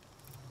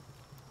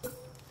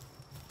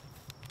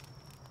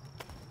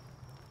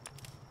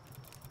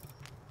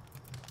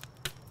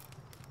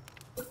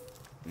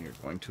 We're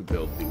going to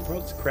build the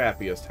world's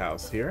crappiest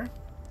house here.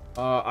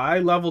 I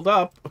leveled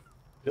up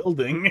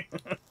building.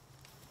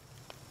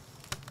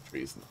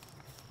 Trees.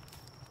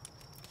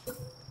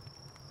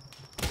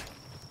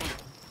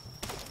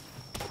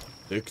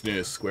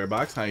 Thickness. Square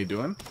box, how you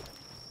doing?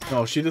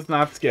 No, she does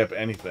not skip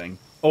anything.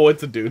 Oh,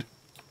 it's a dude.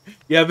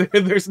 Yeah,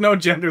 there's no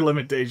gender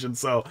limitation,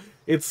 so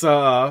it's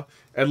at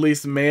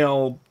least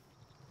male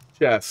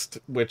chest,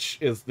 which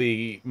is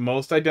the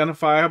most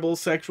identifiable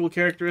sexual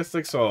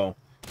characteristic, so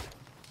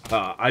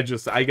I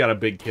got a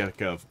big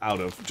kick out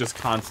of just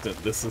constant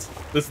this is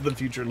the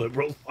future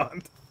liberal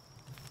font.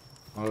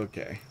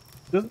 Okay.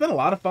 This has been a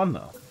lot of fun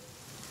though.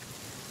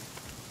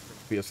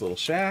 Be this little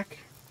shack.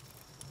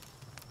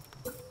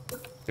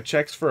 It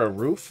checks for a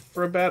roof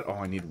for a bed. Oh,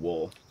 I need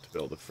wool to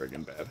build a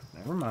friggin' bed.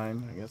 Never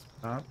mind. I guess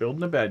I'm not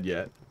building a bed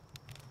yet.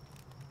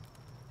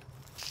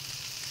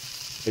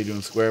 Are you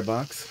doing square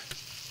box?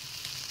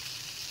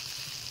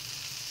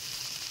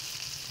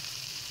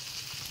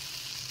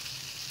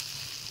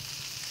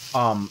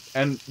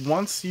 And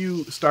once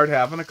you start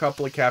having a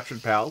couple of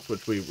captured pals,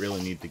 which we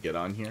really need to get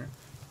on here,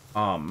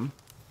 come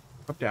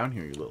down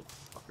here, you little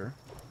fucker.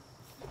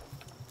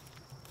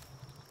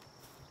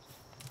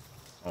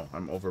 Oh,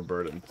 I'm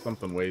overburdened.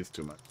 Something weighs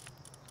too much.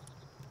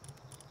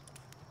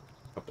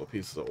 A couple of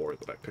pieces of ore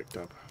that I picked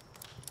up.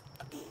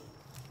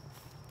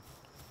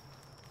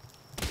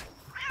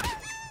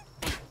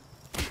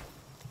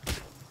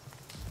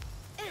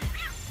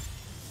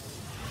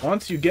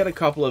 Once you get a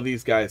couple of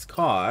these guys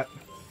caught,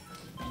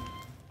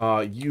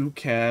 You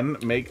can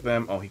make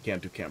them... Oh, he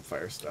can't do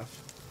campfire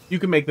stuff. You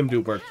can make them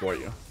do work for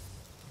you.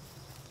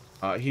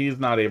 He's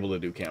not able to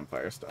do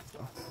campfire stuff,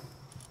 though.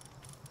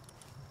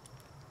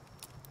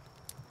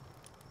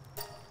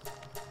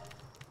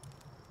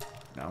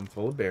 Now I'm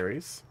full of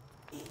berries.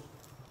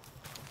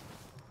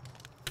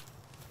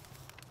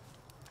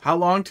 How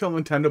long till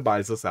Nintendo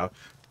buys us out?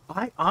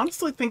 I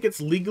honestly think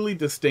it's legally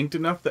distinct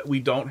enough that we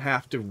don't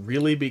have to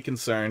really be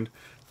concerned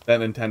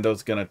that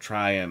Nintendo's going to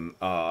try and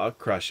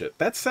crush it.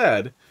 That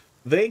said,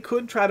 they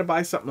could try to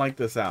buy something like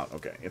this out.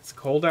 Okay, it's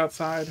cold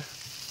outside.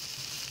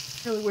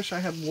 I really wish I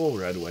had wool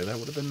right away. That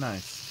would have been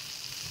nice.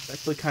 It's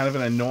actually kind of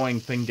an annoying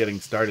thing getting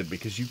started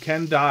because you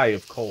can die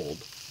of cold.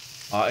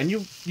 And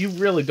you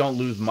really don't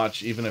lose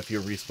much even if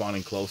you're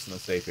respawning close in a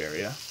safe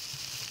area.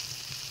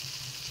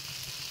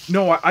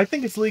 No, I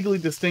think it's legally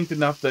distinct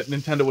enough that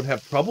Nintendo would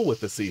have trouble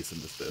with the cease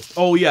and desist.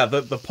 Oh yeah,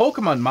 the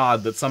Pokemon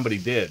mod that somebody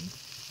did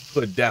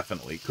could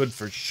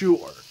for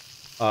sure.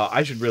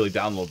 I should really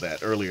download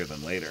that earlier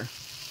than later,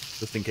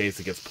 just in case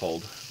it gets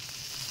pulled.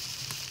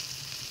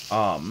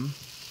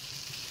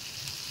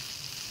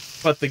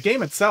 But the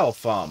game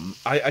itself,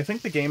 I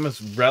think the game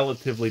is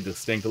relatively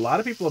distinct. A lot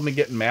of people have been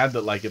getting mad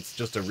that like it's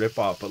just a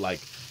ripoff, but like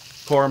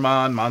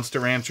Coromon, Monster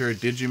Rancher,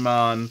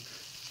 Digimon,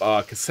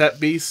 Cassette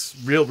Beasts,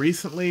 real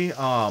recently. There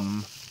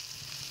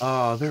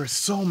are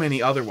so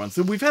many other ones.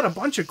 So we've had a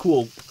bunch of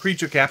cool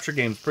creature capture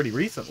games pretty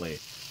recently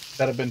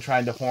that have been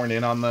trying to horn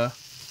in on the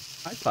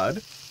iPod.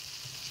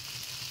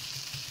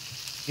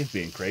 He's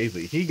being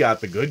crazy. He got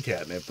the good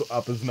catnip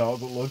up his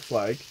nose, it looks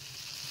like.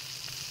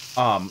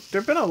 There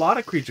have been a lot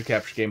of creature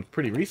capture games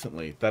pretty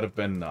recently that have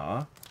been,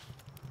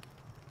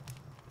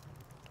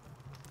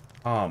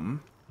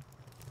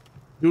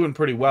 doing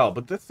pretty well,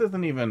 but this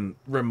isn't even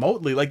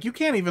remotely, like, you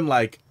can't even,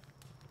 like,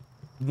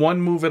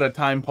 one move at a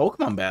time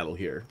Pokemon battle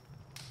here.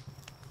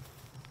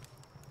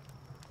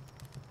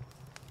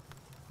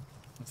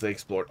 They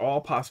explored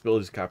all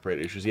possibilities of copyright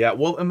issues. Yeah,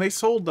 well, and they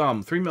sold,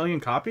 3 million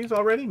copies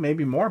already?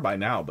 Maybe more by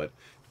now, but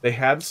they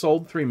had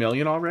sold 3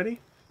 million already.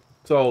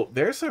 So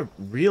there's a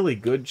really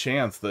good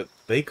chance that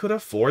they could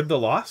afford the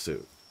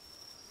lawsuit,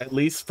 at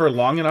least for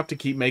long enough to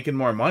keep making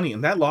more money.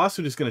 And that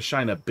lawsuit is going to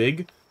shine a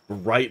big,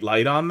 bright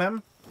light on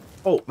them.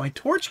 Oh, my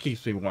torch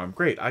keeps me warm.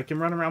 Great. I can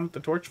run around with the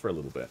torch for a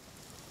little bit.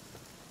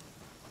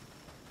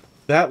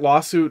 That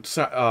lawsuit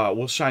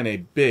will shine a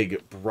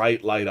big,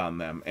 bright light on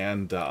them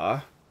and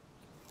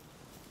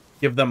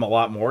give them a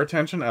lot more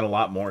attention and a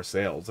lot more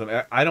sales.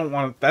 And I don't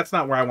want... That's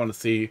not where I want to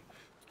see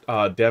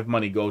dev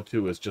money go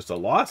to, is just a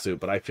lawsuit,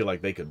 but I feel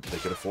like they could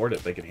afford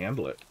it. They could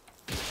handle it.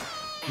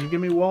 Can you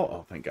give me wool?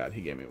 Oh, thank God,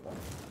 he gave me wool.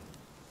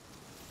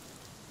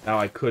 Now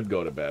I could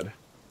go to bed.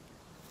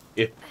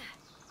 If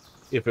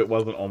it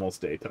wasn't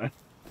almost daytime.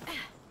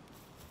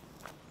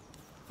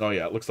 Oh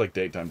yeah, it looks like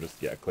daytime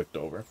just, yeah, clicked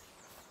over.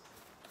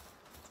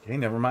 Okay,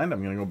 never mind.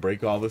 I'm gonna go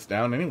break all this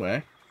down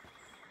anyway.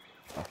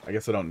 Oh, I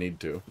guess I don't need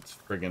to. It's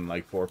friggin'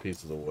 like 4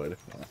 pieces of wood.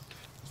 Yeah.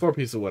 4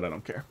 pieces of wood, I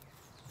don't care.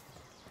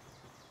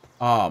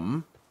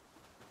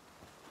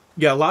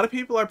 Yeah, a lot of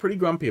people are pretty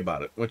grumpy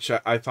about it, which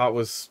I thought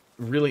was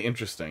really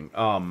interesting.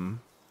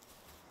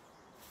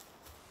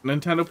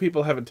 Nintendo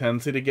people have a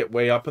tendency to get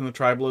way up in the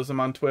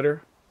tribalism on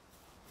Twitter,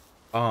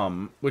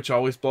 which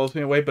always blows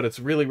me away, but it's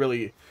really,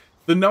 really...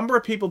 The number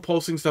of people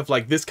posting stuff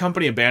like, this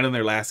company abandoned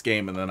their last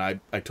game, and then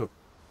I took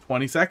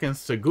 20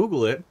 seconds to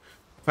Google it,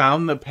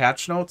 found the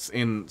patch notes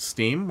in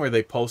Steam where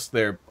they post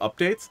their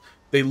updates.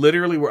 They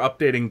literally were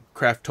updating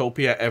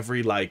Craftopia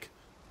every, like,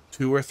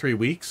 2 or 3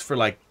 weeks for,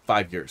 like,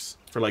 5 years.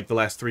 For, like, the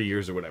last 3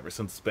 years or whatever,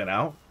 since it's been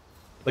out.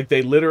 Like,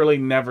 they literally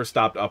never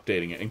stopped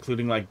updating it,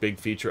 including, like, big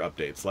feature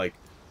updates. Like,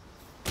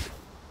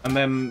 and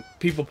then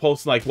people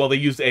post, like, well, they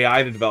used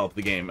AI to develop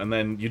the game. And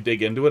then you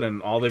dig into it,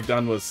 and all they've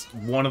done was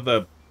one of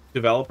the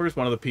developers,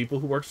 one of the people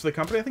who works for the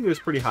company, I think it was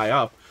pretty high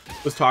up,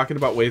 was talking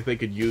about ways they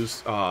could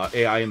use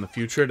AI in the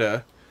future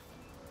to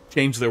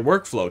change their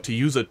workflow, to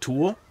use a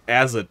tool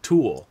as a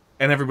tool.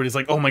 And everybody's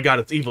like, oh my God,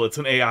 it's evil, it's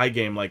an AI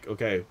game. Like,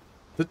 okay,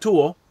 it's a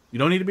tool. You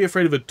don't need to be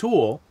afraid of a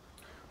tool.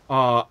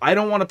 I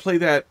don't want to play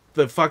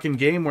the fucking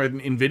game where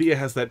NVIDIA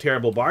has that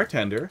terrible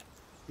bartender.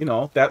 You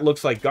know, that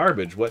looks like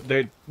garbage. What,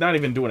 they're not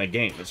even doing a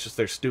game. It's just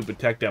their stupid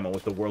tech demo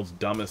with the world's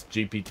dumbest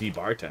GPT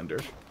bartender.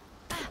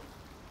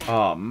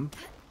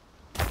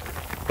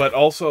 But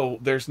also,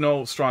 there's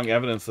no strong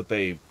evidence that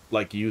they,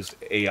 like, used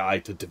AI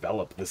to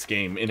develop this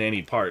game in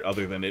any part,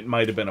 other than it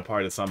might have been a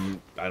part of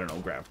some, I don't know,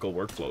 graphical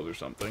workflows or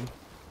something.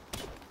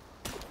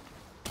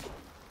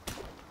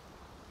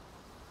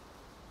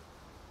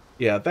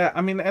 Yeah, that,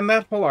 I mean, and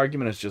that whole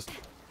argument is just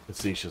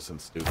facetious and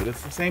stupid.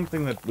 It's the same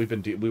thing that we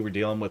were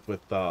dealing with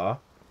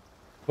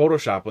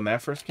Photoshop when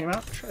that first came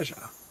out. Treasure.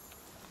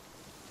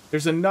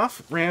 There's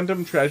enough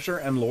random treasure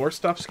and lore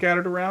stuff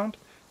scattered around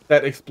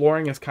that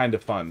exploring is kind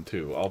of fun,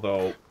 too.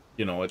 Although,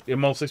 you know, it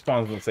mostly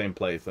spawns in the same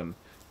place, and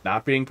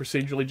not being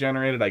procedurally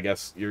generated, I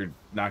guess you're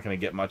not going to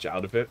get much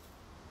out of it.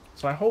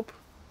 So I hope...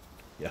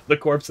 Yeah, the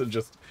corpses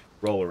just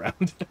roll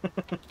around.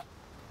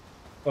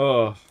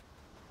 Oh.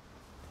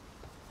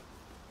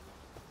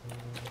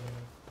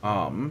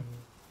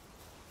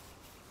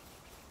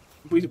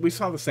 we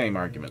saw the same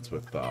arguments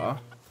with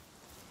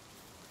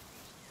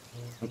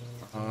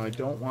I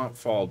don't want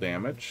fall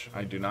damage.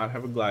 I do not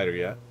have a glider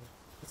yet.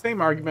 The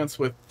same arguments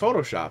with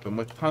Photoshop and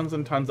with tons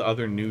and tons of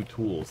other new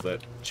tools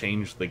that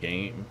change the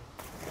game.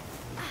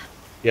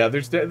 Yeah,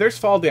 there's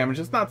fall damage.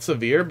 It's not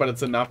severe, but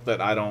it's enough that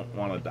I don't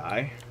want to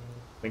die.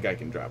 I think I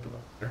can drop in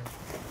the water.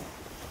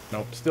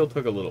 Nope, still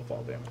took a little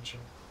fall damage.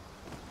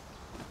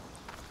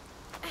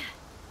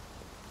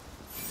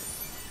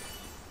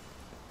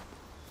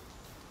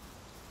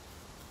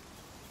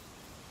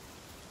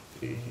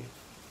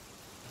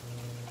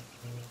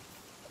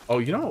 Oh,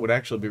 you know what would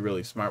actually be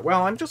really smart?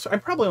 Well, I'm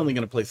probably only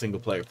going to play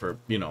single player for,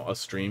 you know, a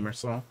stream or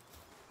so.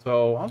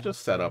 So I'll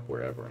just set up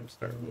wherever and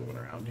start moving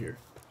around here.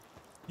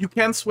 You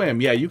can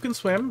swim. Yeah, you can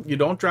swim. You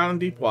don't drown in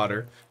deep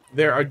water.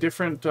 There are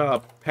different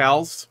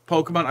pals,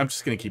 Pokemon. I'm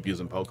just going to keep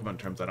using Pokemon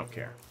terms. I don't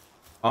care.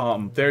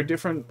 There are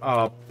different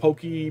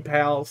Poke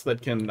pals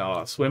that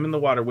can swim in the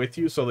water with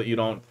you so that you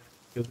don't...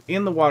 Because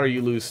in the water,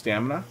 you lose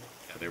stamina.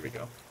 Yeah, there we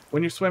go.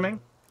 When you're swimming,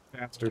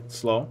 fast or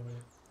slow,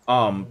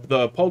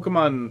 the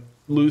Pokemon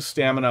lose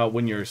stamina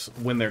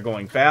when they're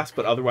going fast,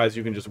 but otherwise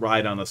you can just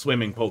ride on a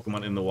swimming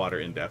Pokemon in the water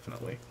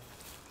indefinitely.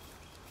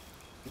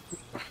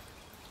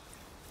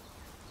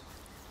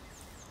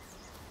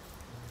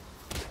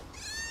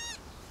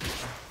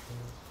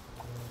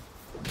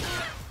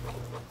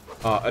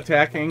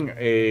 Attacking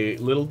a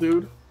little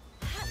dude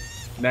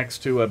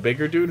next to a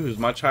bigger dude who's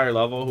much higher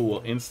level who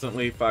will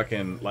instantly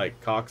fucking, like,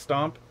 cock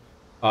stomp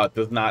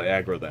does not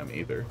aggro them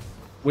either.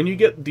 When you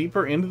get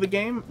deeper into the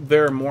game,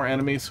 there are more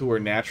enemies who are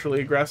naturally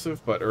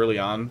aggressive, but early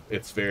on,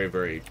 it's very,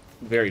 very,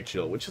 very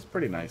chill, which is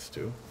pretty nice,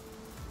 too.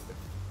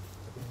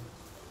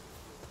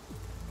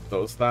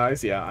 Those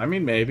thighs, yeah, I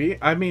mean, maybe.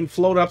 I mean,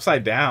 float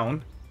upside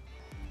down.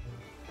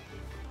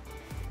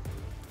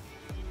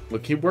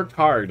 Look, he worked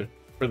hard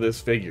for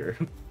this figure.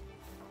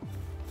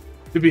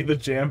 To be the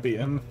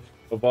champion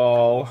of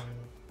all...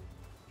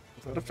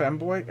 Is that a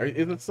femboy?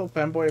 Is it still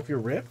femboy if you're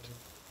ripped?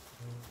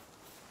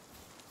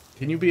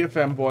 Can you be a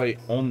femboy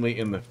only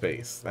in the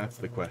face? That's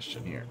the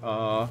question here.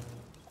 Let's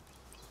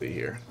see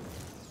here.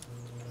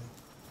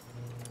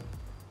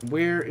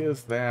 Where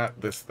is that?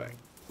 This thing.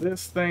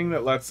 This thing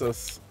that lets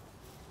us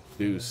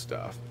do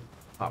stuff.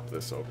 Pop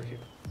this over here.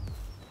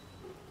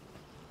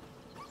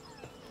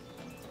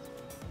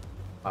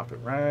 Pop it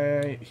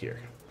right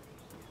here.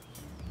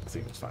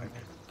 Seems fine.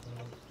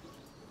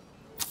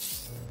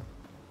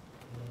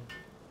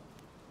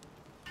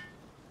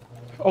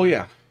 Oh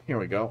yeah. Here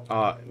we go.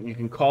 You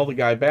can call the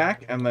guy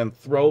back and then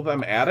throw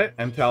them at it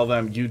and tell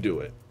them, you do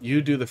it.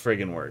 You do the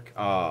friggin' work.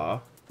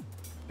 Are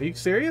you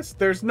serious?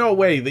 There's no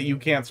way that you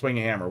can't swing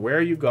a hammer. Where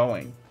are you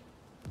going?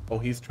 Oh,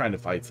 he's trying to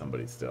fight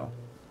somebody still.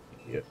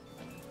 Idiot.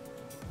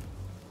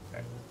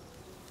 Okay.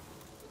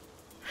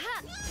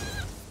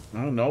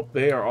 Oh, nope.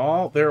 They're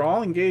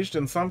all engaged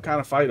in some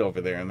kind of fight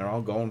over there and they're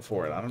all going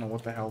for it. I don't know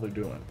what the hell they're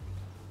doing.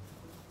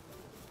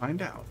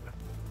 Find out.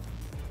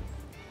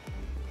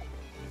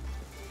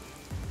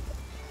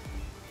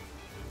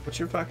 What's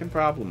your fucking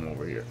problem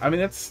over here? I mean,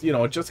 it's, you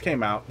know, it just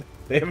came out.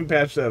 They haven't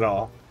patched it at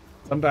all.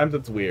 Sometimes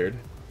it's weird.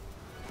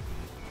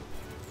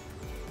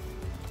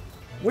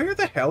 Where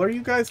the hell are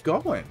you guys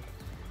going?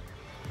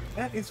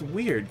 That is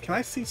weird. Can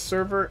I see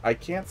server? I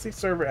can't see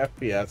server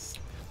FPS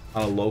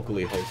on a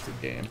locally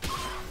hosted game.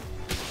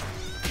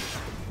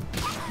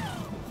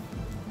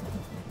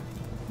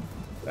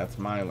 That's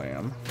my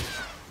lamb.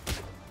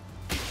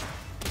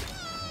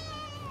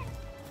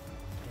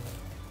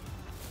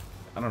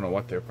 I don't know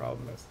what their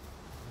problem is.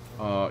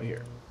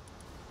 Here.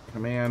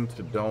 Command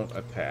to don't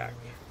attack.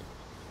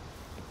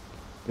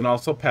 You can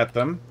also pet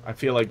them. I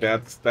feel like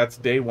that's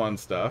day one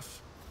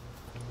stuff.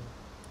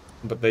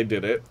 But they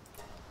did it.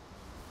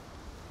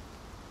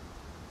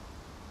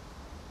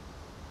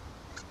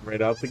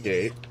 Right out the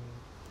gate.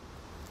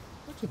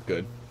 Which is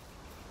good.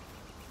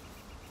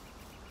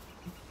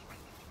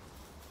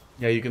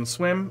 Yeah, you can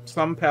swim.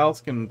 Some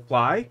pals can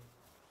fly.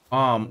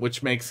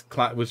 Which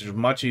is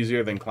much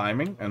easier than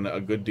climbing and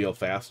a good deal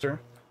faster.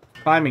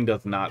 Climbing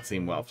does not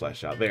seem well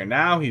fleshed out. There,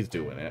 now he's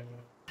doing it.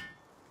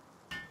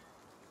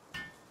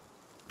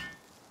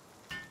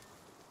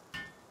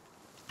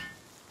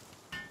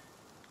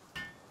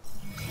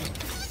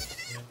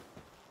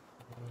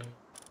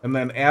 And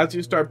then as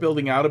you start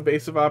building out a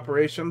base of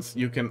operations,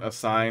 you can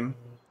assign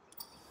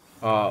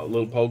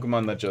little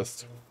Pokemon that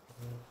just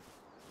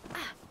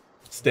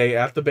stay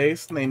at the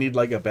base. And they need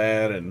like a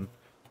bed and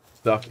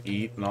stuff to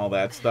eat and all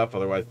that stuff.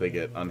 Otherwise they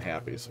get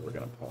unhappy. So we're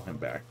going to pull him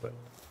back. But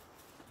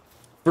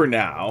for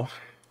now.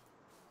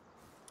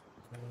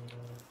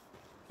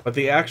 But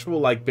the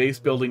actual like base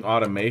building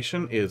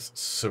automation is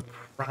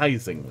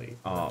surprisingly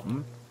well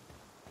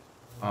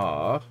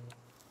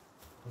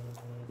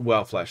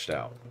fleshed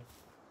out.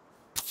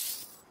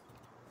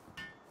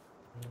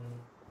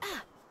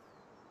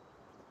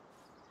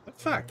 What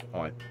the fuck?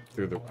 Oh,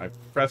 I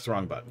pressed the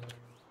wrong button.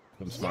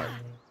 I'm smart.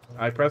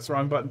 I pressed the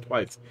wrong button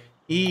twice.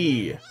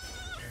 E.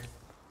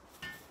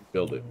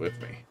 Build it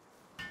with me.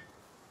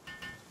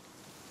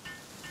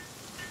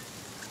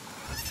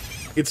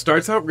 It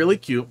starts out really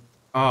cute.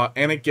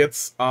 And it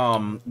gets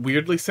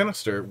weirdly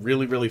sinister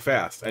really, really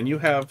fast. And you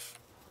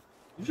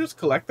just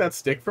collect that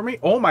stick for me?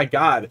 Oh my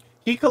god.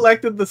 He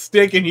collected the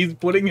stick and he's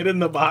putting it in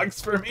the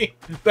box for me.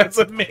 That's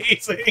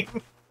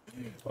amazing.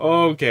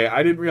 Okay,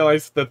 I didn't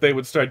realize that they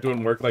would start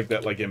doing work like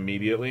that like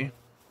immediately.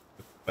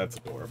 That's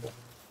adorable.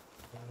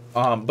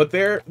 But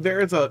there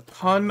is a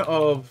ton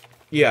of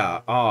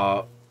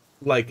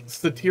like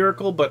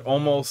satirical but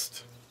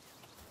almost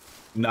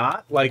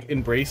not like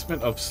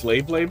embracement of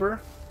slave labor.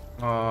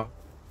 I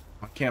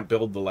can't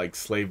build the like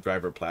slave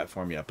driver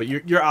platform yet, but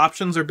your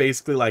options are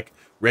basically like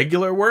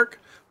regular work,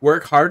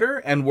 work harder,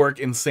 and work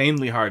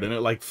insanely hard, and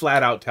it like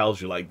flat out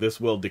tells you like this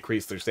will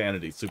decrease their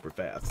sanity super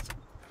fast,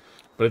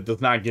 but it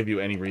does not give you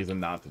any reason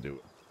not to do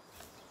it.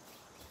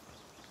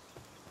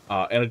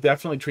 And it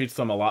definitely treats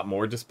them a lot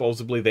more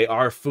disposably. They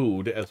are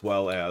food as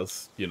well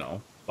as, you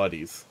know,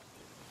 buddies.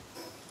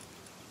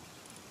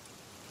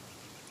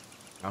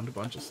 Found a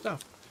bunch of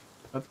stuff.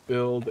 Let's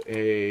build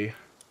a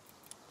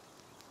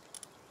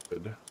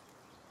good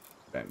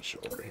bench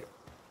over here.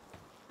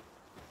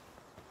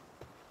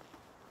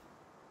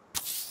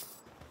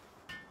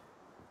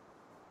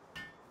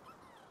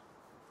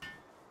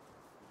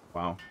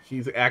 Wow,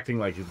 he's acting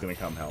like he's gonna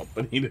come help,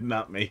 but he did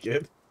not make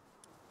it.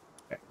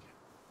 Okay.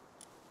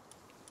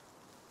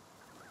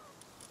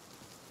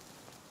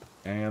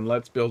 And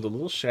let's build a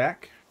little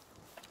shack.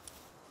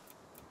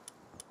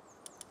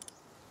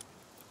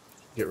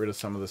 Get rid of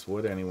some of this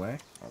wood anyway.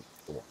 Oh,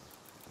 cool.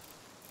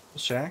 Little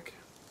shack.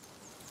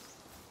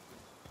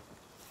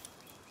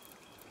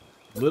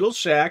 Little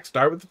shack.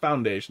 Start with the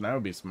foundation. That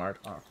would be smart,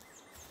 huh?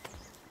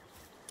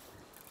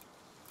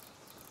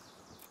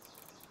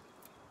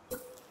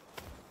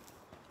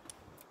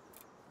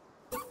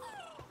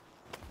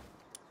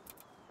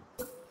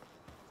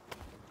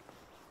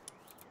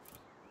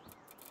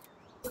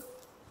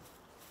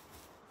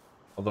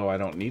 Although I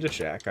don't need a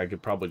shack, I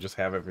could probably just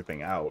have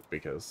everything out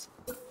because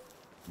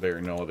there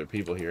are no other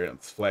people here.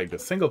 It's flagged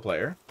as single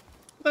player.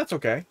 But that's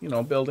okay. You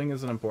know, building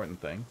is an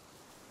important thing.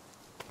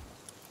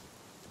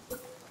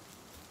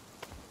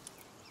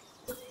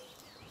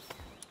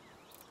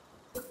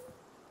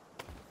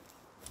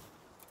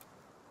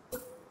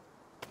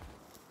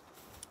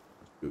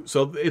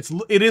 So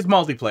it is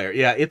multiplayer.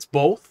 Yeah, it's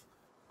both.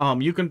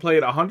 You can play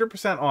it 100%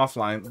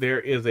 offline. There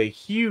is a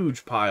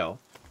huge pile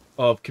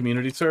of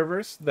community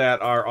servers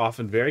that are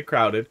often very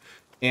crowded,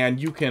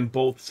 and you can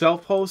both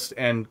self-host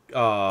and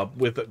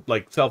with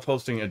like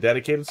self-hosting a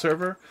dedicated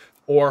server,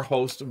 or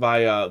host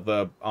via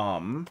the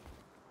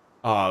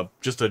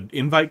just an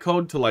invite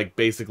code to like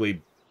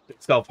basically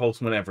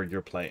self-host whenever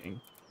you're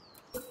playing.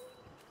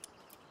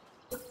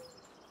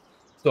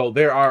 So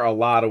there are a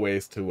lot of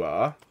ways to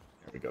there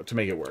we go, to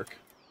make it work.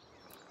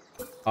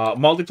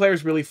 Multiplayer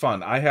is really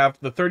fun. I have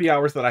the 30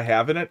 hours that I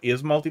have in it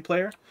is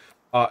multiplayer.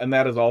 And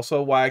that is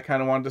also why I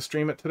kind of wanted to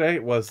stream it today,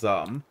 was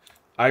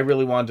I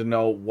really wanted to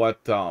know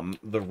what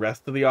the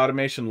rest of the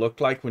automation looked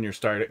like when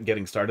you're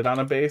getting started on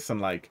a base, and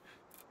like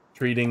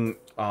treating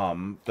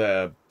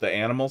the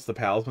animals, the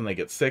pals, when they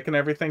get sick and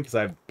everything, because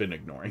I've been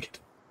ignoring it.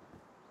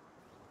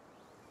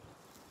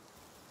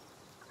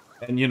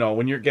 And you know,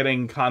 when you're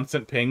getting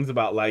constant pings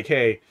about like,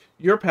 hey,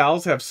 your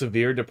pals have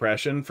severe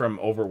depression from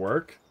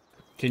overwork.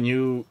 Can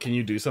you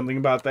do something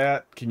about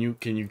that? Can you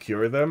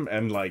cure them?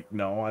 And like,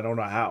 no, I don't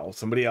know how.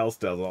 Somebody else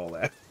does all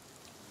that.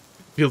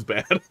 Feels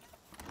bad.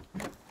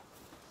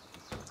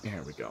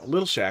 There we go.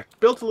 Little shack.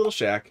 Built a little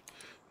shack.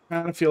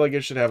 Kind of feel like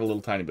it should have a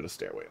little tiny bit of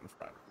stairway in the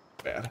front.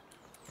 Bad.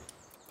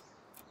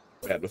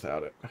 Bad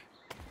without it.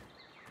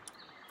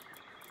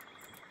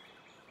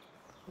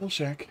 Little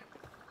shack.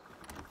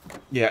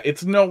 Yeah,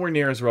 it's nowhere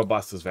near as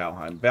robust as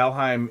Valheim.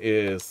 Valheim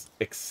is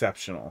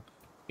exceptional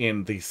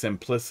in the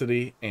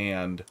simplicity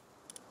and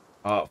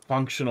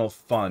functional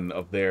fun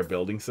of their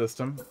building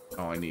system.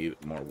 Oh, I need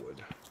more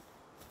wood.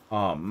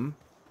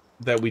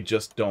 That we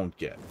just don't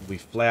get. We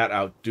flat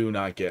out do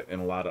not get in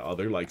a lot of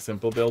other, like,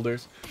 simple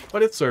builders.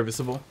 But it's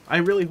serviceable. I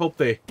really hope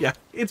yeah,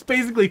 it's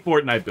basically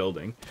Fortnite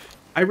building.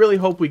 I really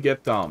hope we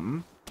get,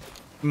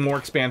 more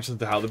expansions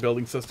to how the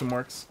building system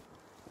works.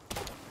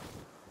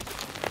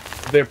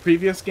 Their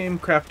previous game,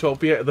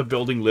 Craftopia, the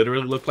building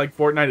literally looked like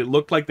Fortnite. It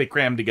looked like they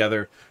crammed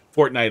together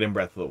Fortnite and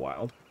Breath of the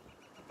Wild.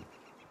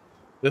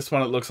 This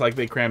one, it looks like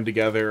they crammed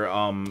together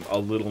a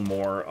little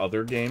more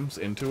other games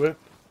into it.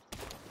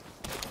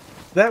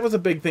 That was a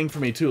big thing for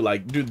me, too.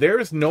 Like, dude, there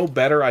is no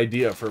better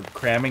idea for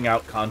cramming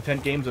out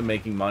content games and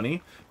making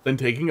money than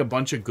taking a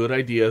bunch of good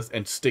ideas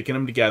and sticking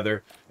them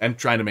together and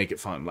trying to make it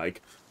fun.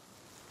 Like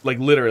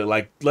literally,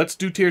 like, let's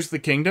do Tears of the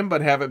Kingdom,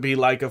 but have it be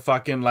like a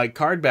fucking, like,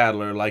 card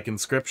battle or, like,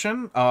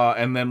 Inscription.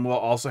 And then we'll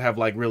also have,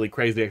 like, really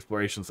crazy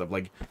exploration stuff.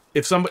 Like,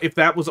 if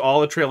that was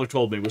all a trailer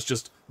told me, was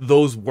just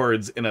those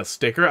words in a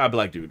sticker, I'd be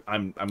like, dude,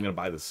 I'm gonna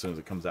buy this as soon as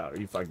it comes out. Are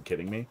you fucking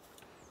kidding me?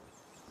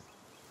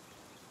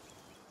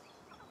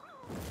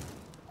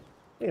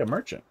 Hey, a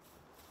merchant.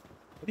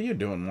 What are you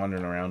doing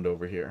wandering around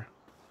over here?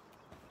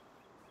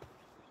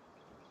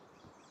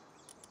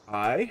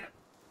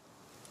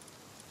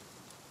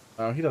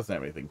 Oh, he doesn't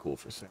have anything cool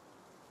for sale.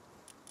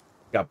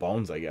 Got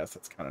bones, I guess.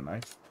 That's kind of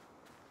nice.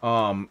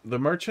 The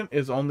merchant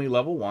is only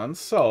level 1,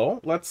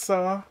 so let's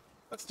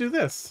do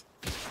this.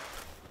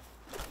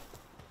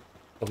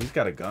 Oh, he's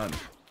got a gun.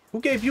 Who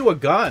gave you a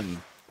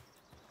gun?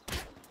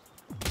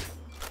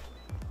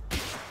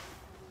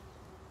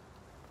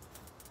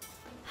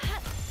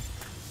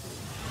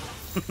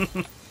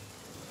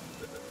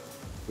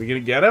 We gonna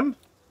get him?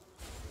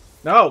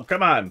 No,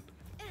 come on.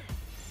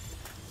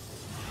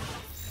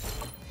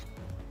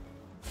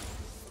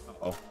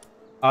 Uh-oh.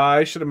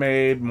 I should have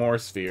made more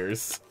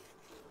spheres.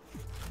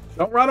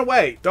 Don't run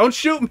away. Don't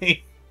shoot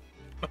me.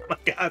 Oh my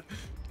god.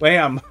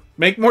 Lamb,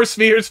 make more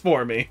spheres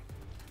for me.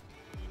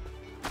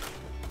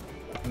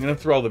 I'm gonna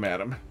throw them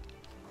at him.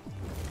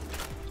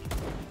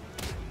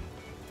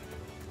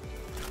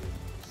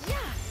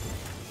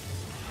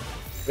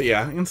 But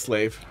yeah,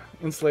 enslave.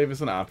 Enslave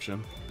is an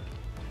option.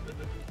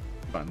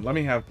 Come on, let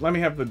me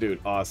have the dude.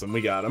 Awesome, we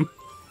got him.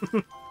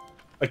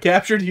 A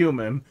captured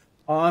human.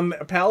 On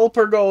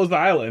Palworld's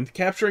island,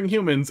 capturing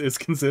humans is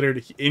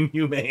considered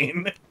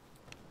inhumane.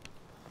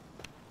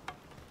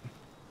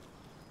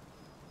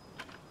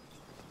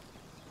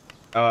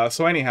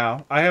 So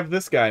anyhow, I have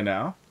this guy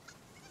now.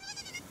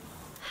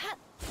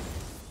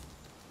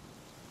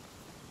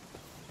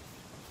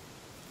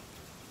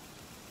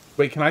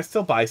 Wait, can I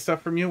still buy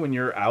stuff from you when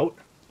you're out?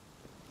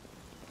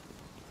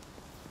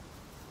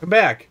 Come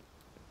back.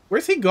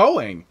 Where's he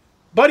going?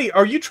 Buddy,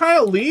 are you trying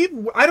to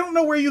leave? I don't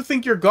know where you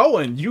think you're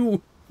going.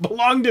 You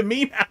belong to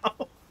me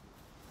now.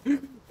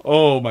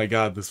 Oh my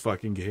god, this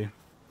fucking game.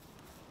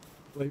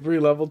 Slavery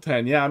level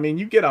 10. Yeah, I mean,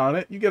 you get on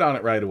it. You get on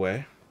it right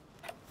away.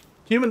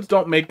 Humans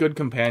don't make good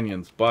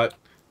companions, but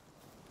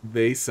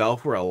they sell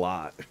for a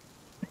lot.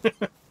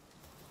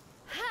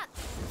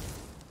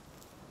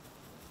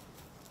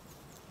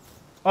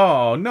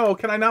 Oh, no.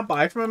 Can I not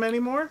buy from him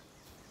anymore?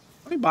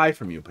 Let me buy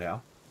from you,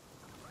 pal.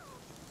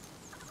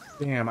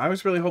 Damn, I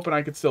was really hoping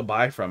I could still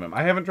buy from him.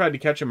 I haven't tried to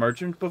catch a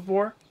merchant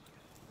before.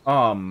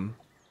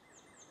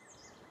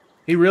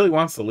 He really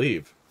wants to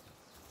leave.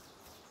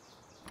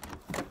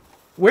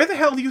 Where the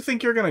hell do you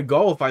think you're gonna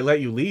go if I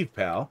let you leave,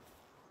 pal?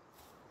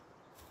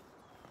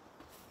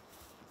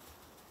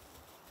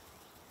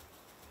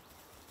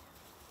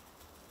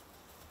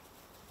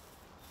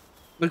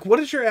 Like,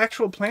 what is your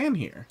actual plan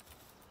here?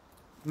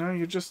 No,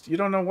 you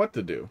don't know what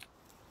to do.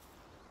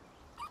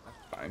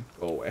 Fine,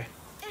 go away.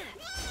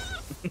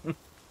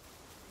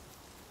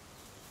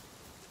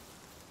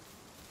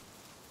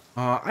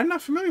 I'm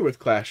not familiar with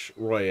Clash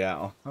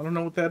Royale. I don't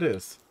know what that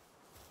is.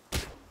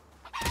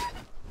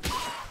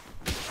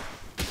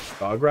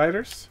 Dog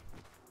riders?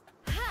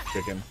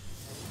 Chicken.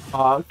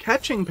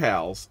 Catching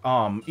pals.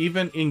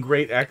 Even in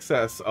great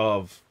excess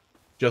of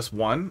just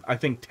one, I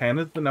think 10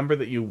 is the number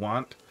that you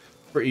want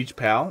for each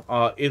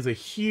pal, is a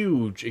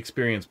huge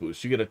experience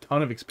boost. You get a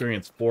ton of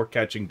experience for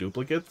catching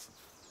duplicates,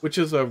 which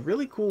is a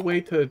really cool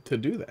way to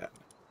do that.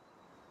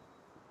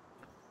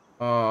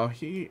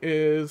 He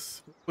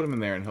is... Put him in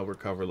there and he'll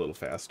recover a little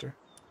faster.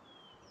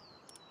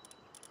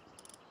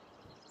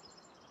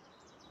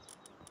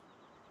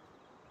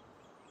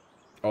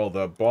 Oh,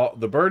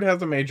 the bird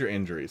has a major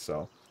injury,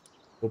 so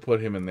we'll put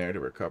him in there to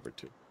recover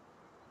too.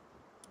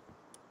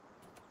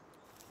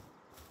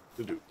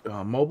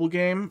 Mobile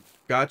game,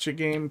 gacha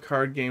game,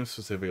 card game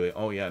specifically.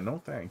 Oh yeah,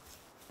 no thanks.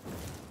 I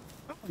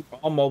don't think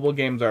all mobile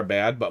games are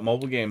bad, but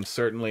mobile games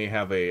certainly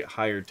have a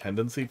higher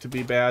tendency to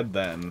be bad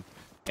than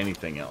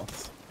anything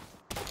else.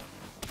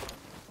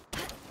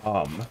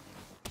 I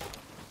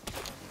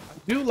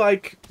do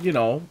like, you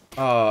know,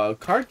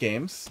 card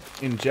games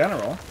in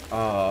general,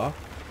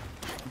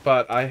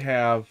 but I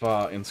have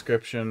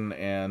Inscription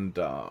and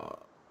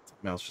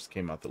something else just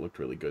came out that looked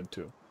really good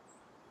too.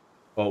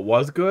 Well, it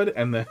was good,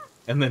 and then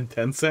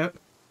Tencent.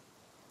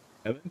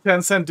 And then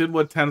Tencent did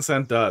what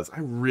Tencent does. I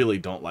really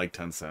don't like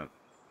Tencent.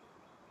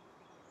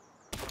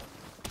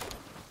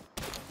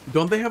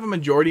 Don't they have a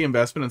majority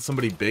investment in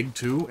somebody big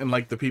too? In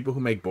like the people who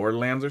make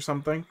Borderlands or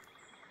something?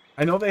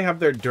 I know they have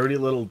their dirty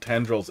little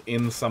tendrils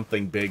in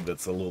something big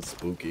that's a little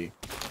spooky.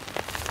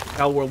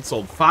 Palworld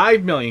sold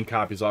 5 million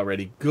copies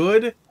already.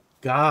 Good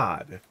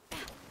God.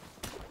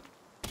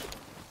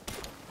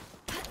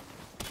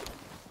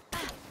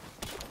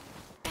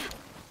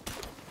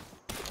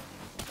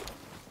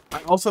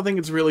 I also think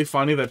it's really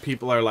funny that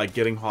people are like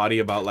getting haughty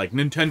about like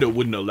Nintendo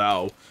wouldn't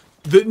allow.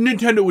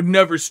 Nintendo would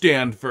never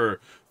stand for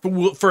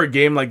a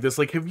game like this.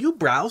 Like, have you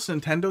browsed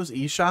Nintendo's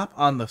eShop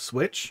on the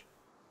Switch?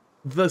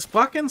 The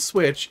fucking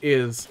Switch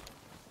is,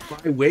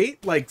 by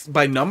weight, like,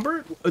 by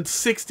number, it's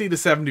 60 to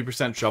 70%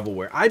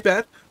 shovelware. I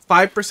bet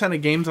 5%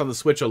 of games on the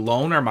Switch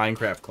alone are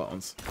Minecraft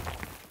clones.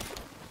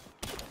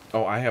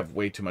 Oh, I have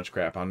way too much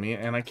crap on me,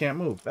 and I can't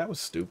move. That was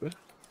stupid.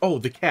 Oh,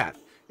 the cat.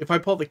 If I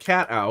pull the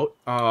cat out,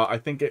 I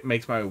think it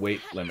makes my weight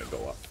limit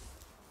go up.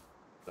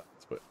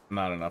 But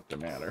not enough to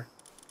matter.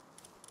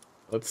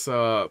 Let's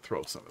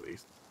throw some of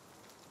these.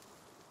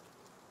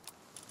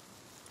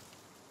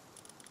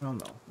 Oh,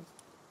 no.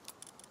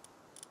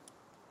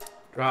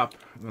 Drop,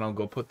 and then I'll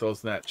go put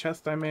those in that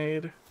chest I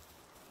made,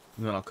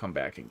 and then I'll come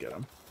back and get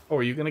them. Oh,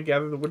 are you going to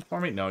gather the wood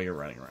for me? No, you're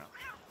running around.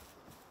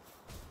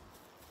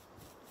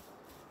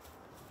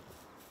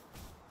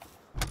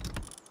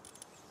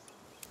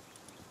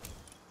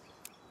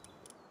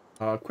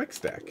 Quick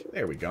stack.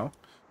 There we go.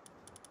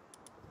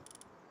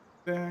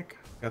 Stack.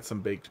 Got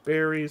some baked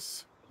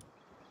berries.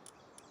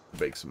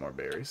 Bake some more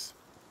berries.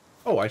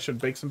 Oh, I should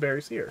bake some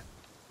berries here.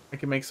 I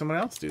can make someone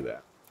else do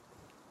that.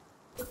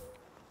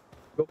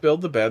 Go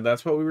build the bed.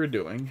 That's what we were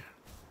doing.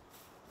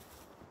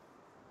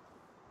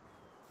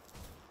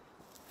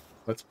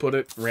 Let's put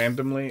it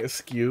randomly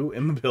askew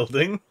in the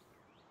building.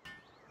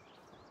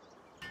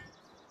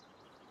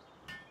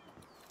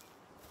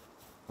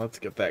 Let's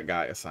get that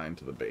guy assigned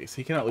to the base.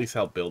 He can at least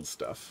help build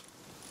stuff.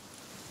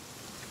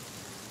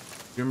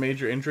 Your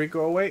major injury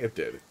go away? It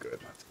did. Good.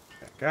 Let's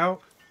get back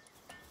out.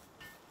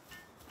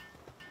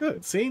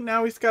 Good. See,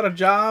 now he's got a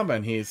job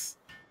and he's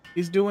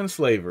doing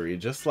slavery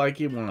just like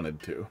he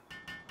wanted to.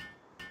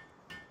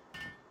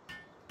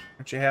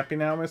 Aren't you happy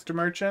now, Mr.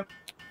 Merchant?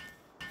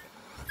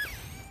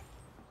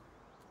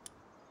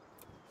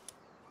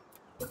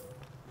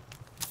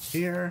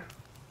 Here.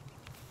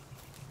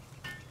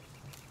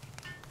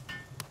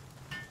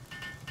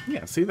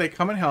 Yeah, see, they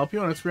come and help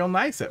you, and it's real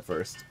nice at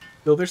first.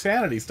 Till their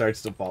sanity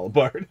starts to fall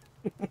apart.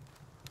 It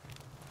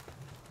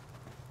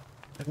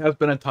has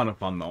been a ton of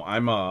fun, though.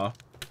 I've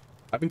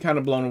been kind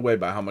of blown away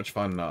by how much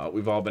fun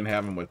we've all been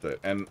having with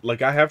it. And,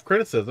 like, I have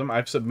criticism.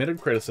 I've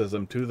submitted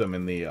criticism to them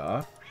in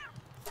the,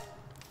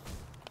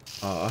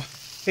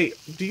 hey,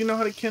 do you know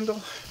how to Kindle?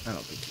 I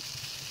don't think you do.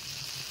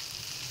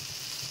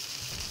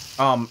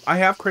 I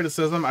have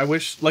criticism. I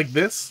wish, like,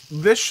 this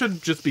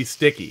should just be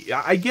sticky.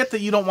 I get that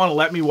you don't want to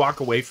let me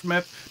walk away from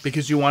it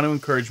because you want to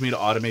encourage me to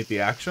automate the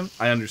action.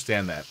 I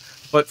understand that.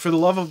 But for the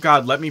love of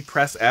God, let me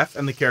press F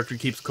and the character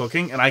keeps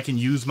cooking and I can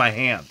use my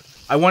hand.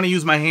 I want to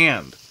use my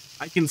hand.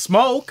 I can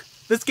smoke.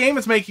 This game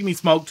is making me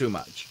smoke too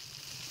much.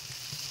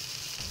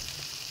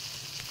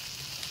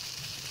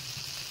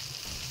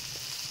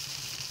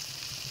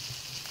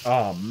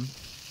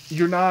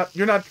 You're not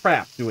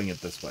trapped doing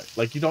it this way.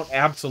 Like, you don't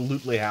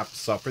absolutely have to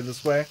suffer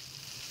this way.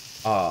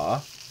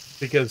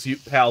 Because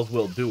pals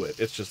will do it.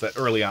 It's just that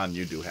early on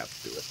you do have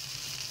to do it.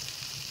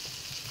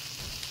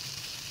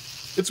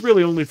 It's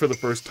really only for the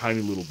first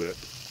tiny little bit.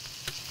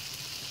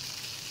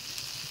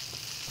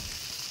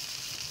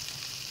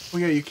 Oh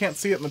yeah, you can't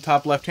see it in the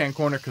top left-hand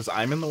corner because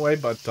I'm in the way,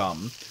 but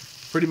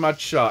pretty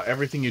much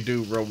everything you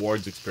do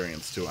rewards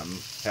experience too. I'm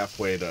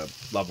halfway to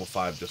level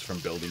 5 just from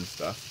building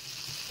stuff.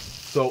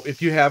 So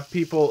if you have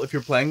people, if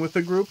you're playing with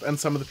a group and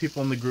some of the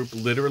people in the group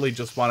literally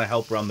just want to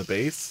help run the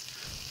base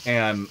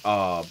and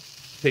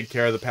take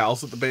care of the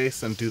pals at the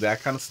base and do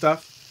that kind of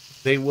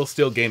stuff, they will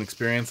still gain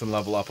experience and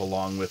level up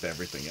along with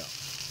everything else.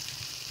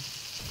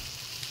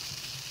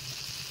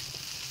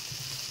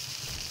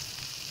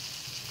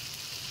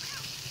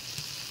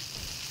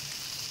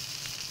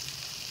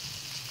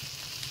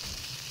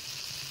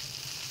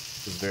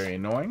 This is very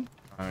annoying.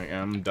 I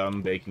am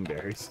done baking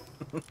berries.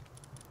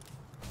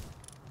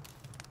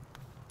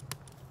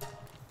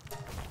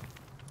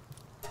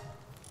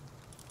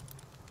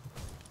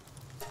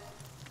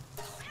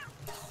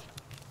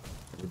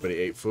 Everybody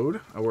ate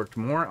food. I worked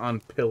more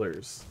on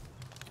pillars.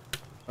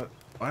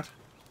 What?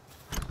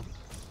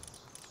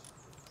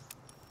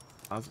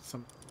 Deposit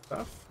some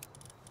stuff.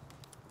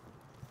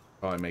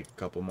 Probably make a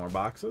couple more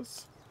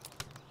boxes.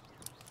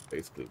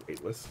 Basically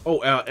weightless.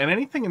 Oh, and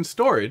anything in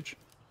storage,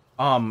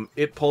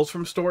 it pulls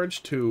from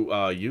storage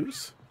to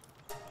use.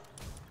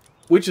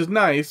 Which is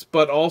nice,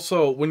 but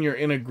also when you're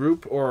in a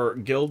group or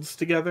guilds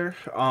together,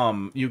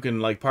 you can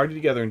like party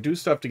together and do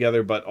stuff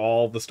together, but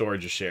all the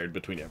storage is shared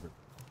between everyone.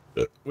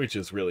 Which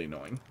is really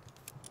annoying.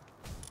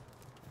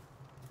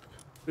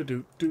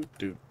 Okay,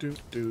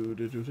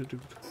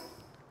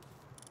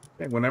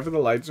 whenever the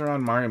lights are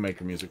on, Mario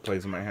Maker music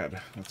plays in my head.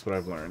 That's what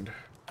I've learned.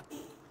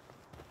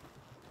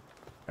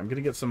 I'm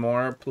gonna get some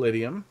more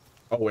palladium.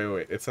 Oh,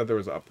 wait. It said there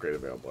was an upgrade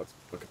available. Let's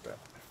look at that.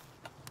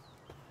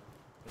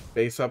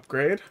 Base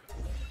upgrade.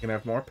 I can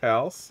have more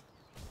pals.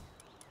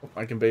 Oh,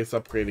 I can base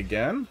upgrade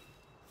again.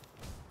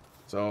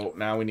 So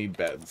now we need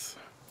beds.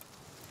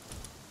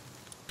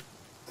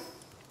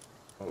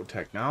 Oh,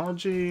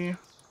 technology.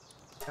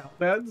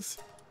 Beds.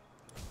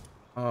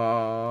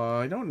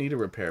 I don't need a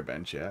repair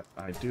bench yet.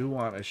 I do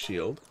want a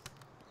shield.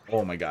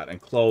 Oh my god,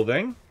 and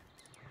clothing.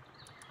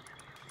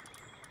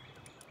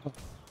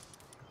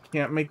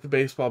 Can't make the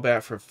baseball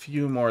bat for a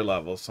few more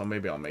levels, so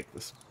maybe I'll make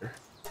this better.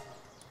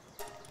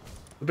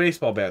 The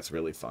baseball bat's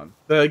really fun.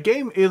 The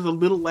game is a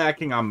little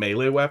lacking on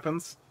melee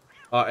weapons.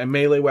 And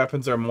melee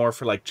weapons are more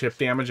for like chip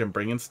damage and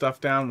bringing stuff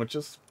down, which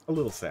is a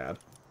little sad.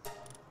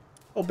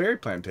 Oh, berry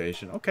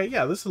plantation. Okay,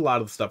 yeah, this is a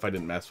lot of the stuff I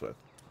didn't mess with.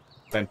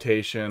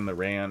 Plantation, the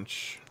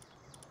ranch.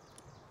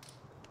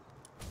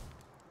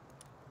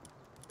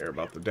 Care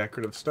about the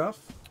decorative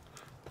stuff.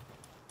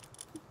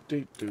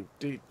 Okay,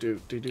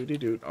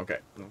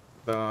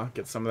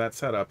 get some of that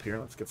set up here.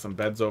 Let's get some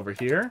beds over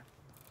here.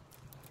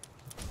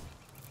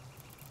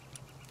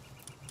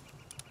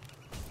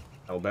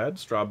 Hell bed,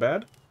 straw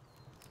bed.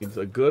 Needs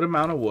a good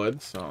amount of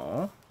wood,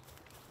 so...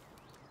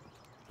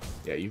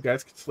 yeah, you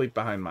guys can sleep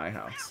behind my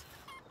house.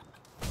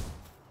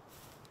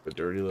 The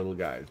dirty little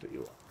guys that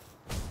you are.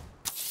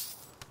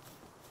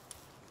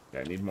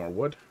 Yeah, I need more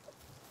wood.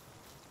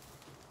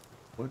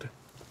 wood.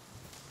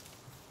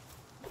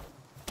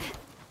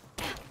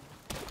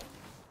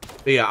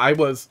 But yeah,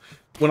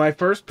 when I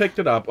first picked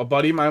it up, a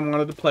buddy of mine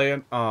wanted to play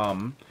it,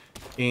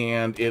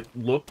 and it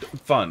looked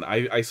fun.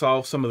 I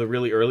saw some of the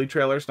really early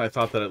trailers, and I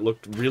thought that it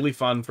looked really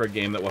fun for a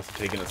game that wasn't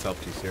taking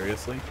itself too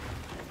seriously,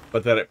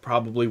 but that it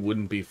probably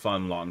wouldn't be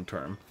fun long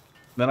term.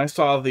 Then I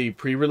saw the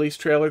pre-release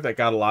trailer that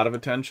got a lot of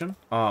attention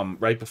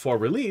right before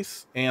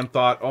release, and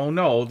thought, oh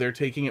no, they're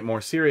taking it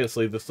more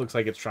seriously. This looks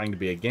like it's trying to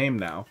be a game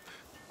now.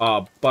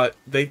 But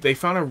they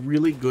found a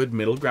really good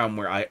middle ground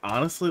where I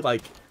honestly,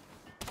 like,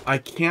 I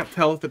can't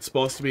tell if it's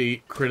supposed to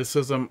be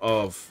criticism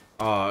of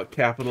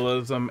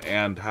capitalism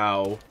and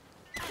how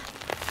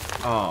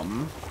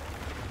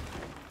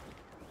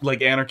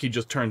like anarchy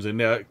just turns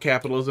into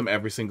capitalism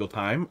every single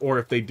time, or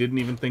if they didn't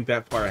even think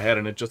that far ahead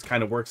and it just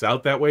kind of works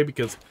out that way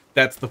because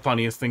that's the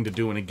funniest thing to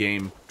do in a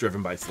game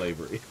driven by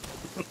slavery.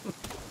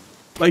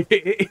 Like,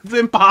 it's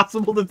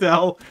impossible to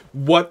tell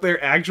what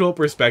their actual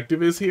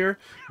perspective is here,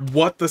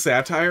 what the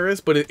satire is,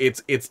 but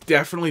it's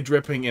definitely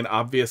dripping in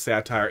obvious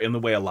satire in the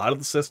way a lot of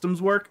the systems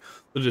work.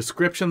 The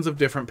descriptions of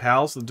different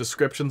pals, the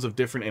descriptions of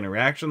different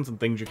interactions and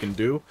things you can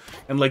do.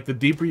 And, like, the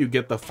deeper you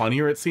get, the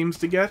funnier it seems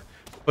to get,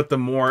 but the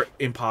more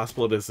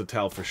impossible it is to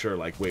tell for sure.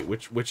 Like, wait,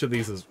 which of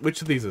these is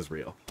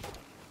real?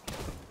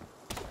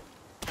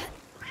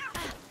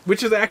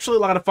 Which is actually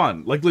a lot of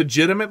fun. Like,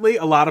 legitimately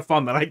a lot of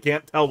fun that I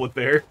can't tell what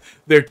their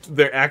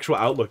actual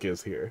outlook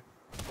is here.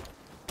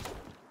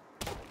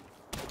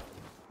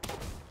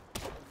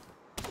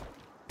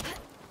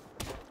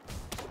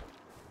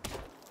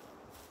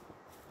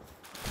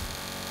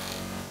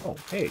 Oh,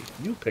 hey,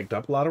 you picked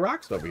up a lot of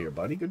rocks over here,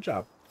 buddy. Good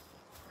job.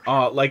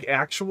 Like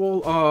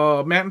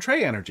actual Matt and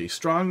Trey energy.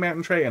 Strong Matt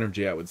and Trey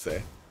energy, I would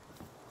say.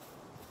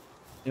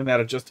 In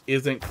that it just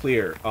isn't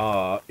clear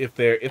if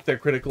they're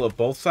critical of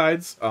both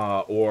sides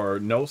or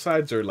no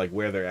sides, or like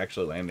where they're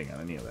actually landing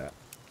on any of that.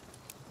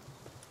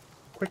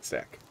 Quick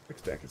stack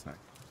is nice.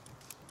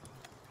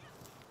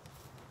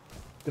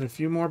 Get a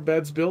few more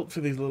beds built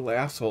for these little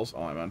assholes.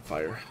 Oh, I'm on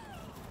fire.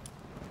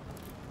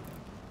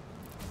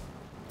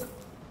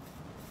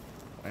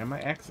 Why are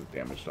my axes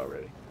damaged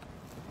already?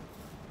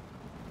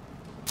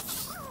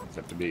 These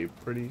have to be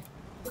pretty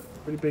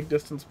big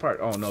distance apart.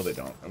 Oh no, they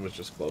don't. It was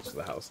just close to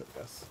the house, I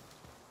guess.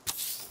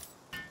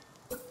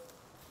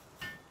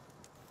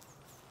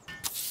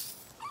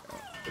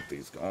 Get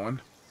these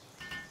going.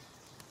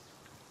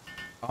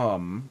 It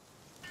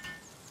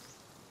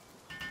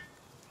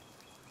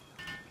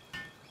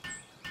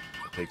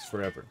takes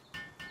forever.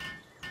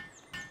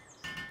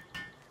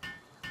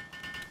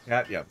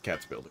 Cat, yeah, the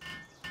cat's building.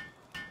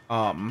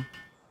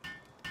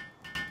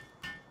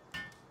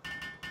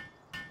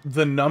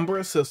 The number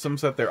of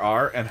systems that there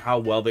are and how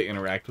well they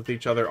interact with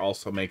each other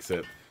also makes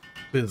it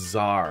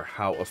bizarre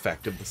how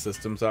effective the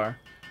systems are.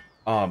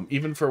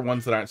 Even for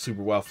ones that aren't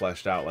super well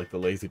fleshed out, like the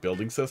lazy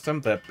building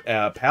system, that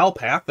pal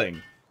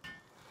pathing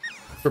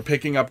for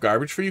picking up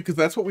garbage for you, because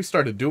that's what we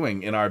started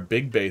doing in our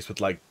big base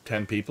with like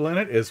 10 people in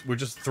it, is we're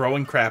just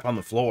throwing crap on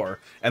the floor,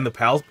 and the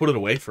pals put it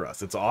away for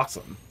us. It's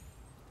awesome.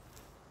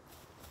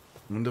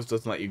 Windows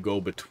doesn't let you go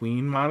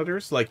between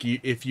monitors. Like,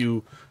 if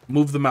you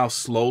move the mouse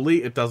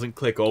slowly, it doesn't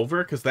click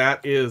over, because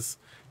that is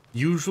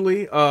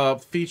usually a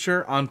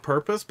feature on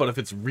purpose, but if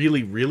it's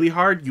really, really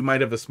hard, you might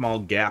have a small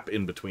gap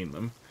in between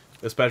them.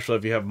 Especially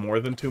if you have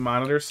more than 2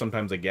 monitors,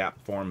 sometimes a gap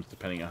forms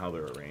depending on how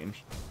they're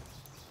arranged.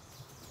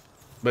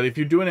 But if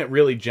you're doing it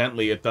really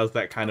gently, it does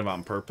that kind of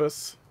on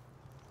purpose.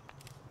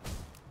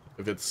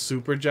 If it's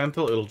super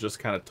gentle, it'll just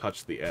kind of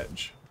touch the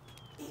edge.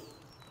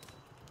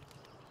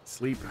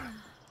 Sleep.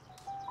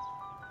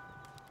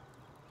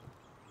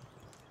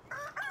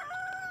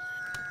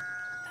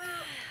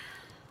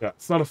 Yeah,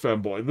 it's not a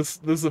femboy. This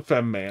is a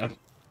femme man.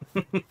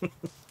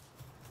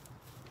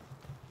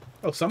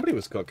 Oh, somebody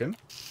was cooking.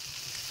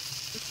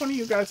 Which one of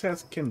you guys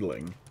has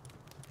kindling?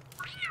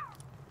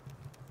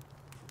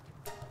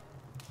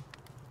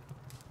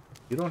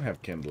 You don't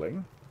have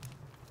kindling.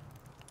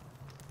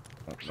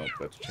 Oh, no,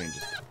 that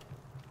changes.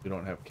 You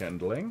don't have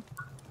kindling.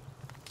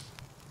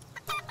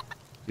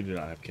 You do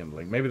not have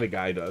kindling. Maybe the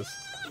guy does.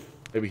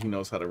 Maybe he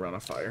knows how to run a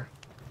fire.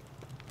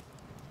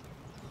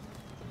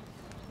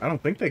 I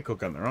don't think they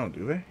cook on their own,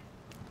 do they?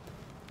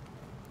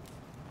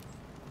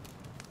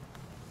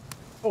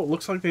 Oh, it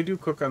looks like they do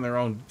cook on their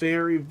own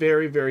very,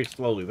 very, very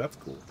slowly. That's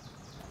cool.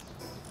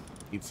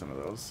 Eat some of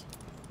those.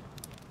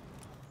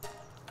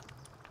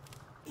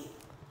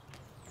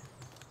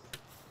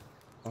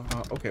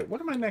 Okay,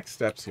 what are my next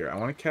steps here? I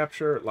want to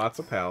capture lots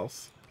of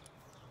pals.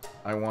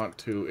 I want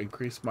to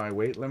increase my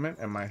weight limit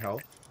and my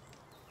health.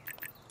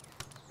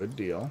 Good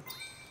deal.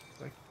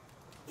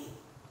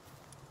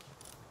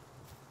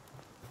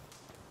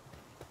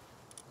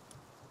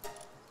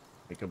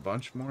 Make a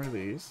bunch more of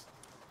these.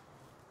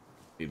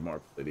 Need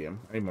more palladium.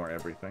 I need more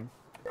everything.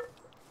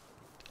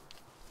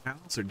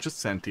 Pals are just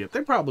sentient.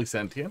 They're probably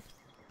sentient.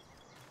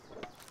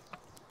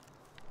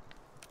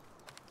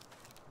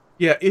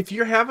 Yeah, if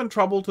you're having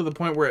trouble to the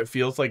point where it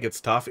feels like it's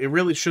tough, it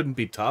really shouldn't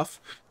be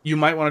tough. You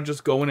might want to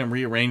just go in and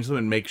rearrange them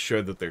and make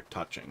sure that they're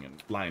touching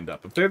and lined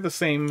up. If they're the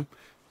same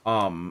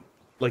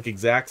like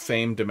exact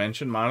same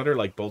dimension monitor,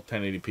 like both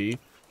 1080p,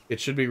 it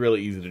should be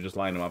really easy to just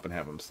line them up and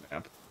have them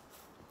snap.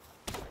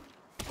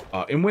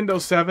 In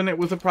Windows 7, it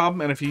was a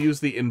problem, and if you use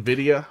the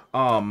NVIDIA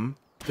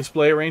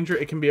display arranger,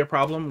 it can be a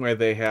problem where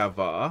they have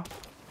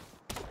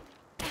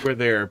if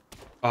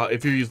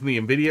you're using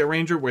the NVIDIA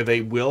arranger, where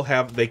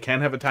they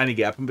can have a tiny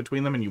gap in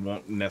between them, and you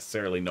won't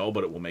necessarily know,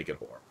 but it will make it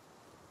warm.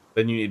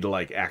 Then you need to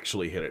like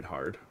actually hit it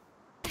hard.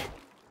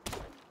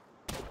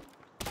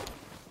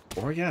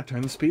 Or yeah,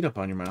 turn the speed up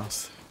on your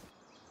mouse.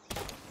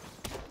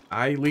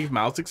 I leave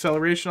mouse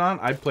acceleration on.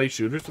 I play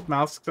shooters with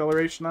mouse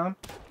acceleration on.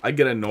 I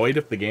get annoyed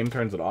if the game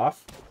turns it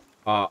off.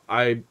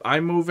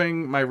 I'm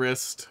moving my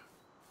wrist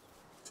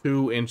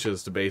 2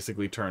 inches to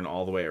basically turn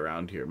all the way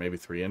around here. Maybe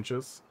 3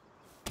 inches.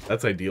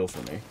 That's ideal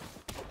for me.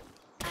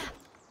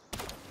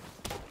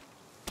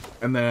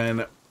 And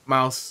then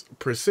mouse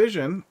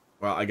precision.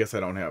 Well, I guess I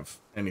don't have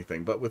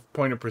anything. But with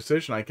point of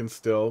precision, I can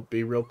still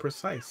be real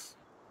precise.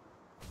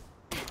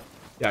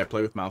 Yeah, I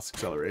play with mouse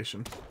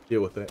acceleration.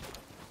 Deal with it.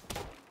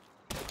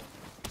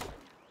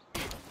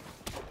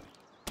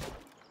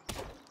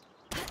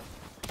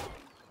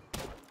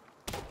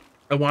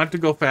 I want it to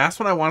go fast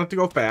when I want it to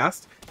go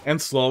fast,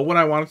 and slow when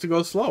I want it to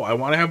go slow. I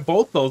want to have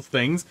both those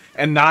things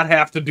and not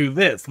have to do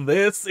this.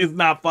 This is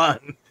not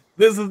fun.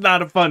 This is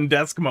not a fun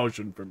desk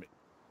motion for me.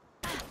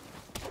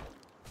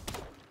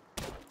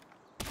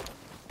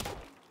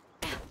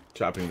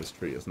 Chopping this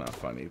tree is not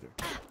fun either.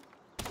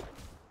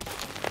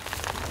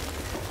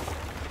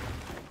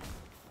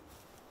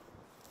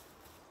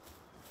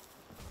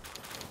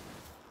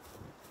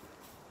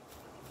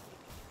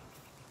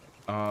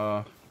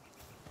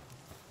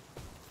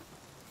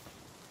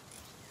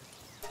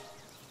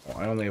 Well,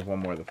 I only have one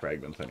more of the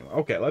fragments anyway.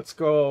 Okay, let's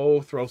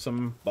go throw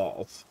some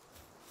balls.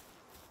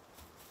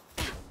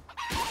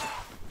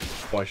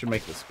 Oh, I should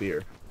make the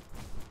spear.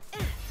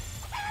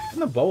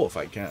 And the bow if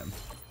I can.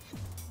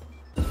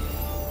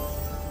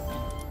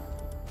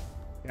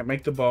 Can't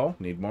make the bow.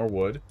 Need more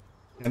wood.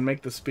 Can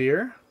make the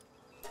spear.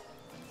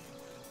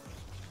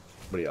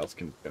 Somebody else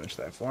can finish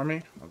that for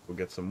me. I'll go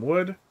get some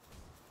wood.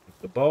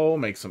 Make the bow.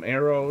 Make some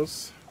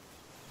arrows.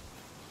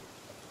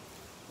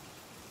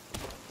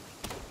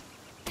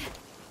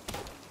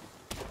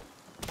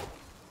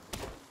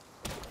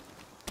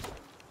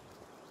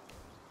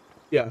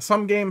 Yeah,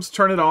 some games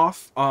turn it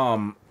off.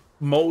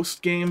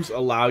 Most games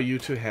allow you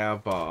to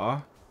have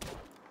allow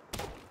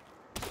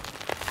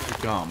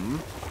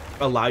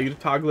you to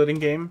toggle it in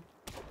game.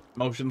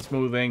 Motion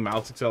smoothing,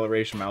 mouse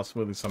acceleration, mouse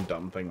smoothing, some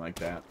dumb thing like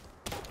that.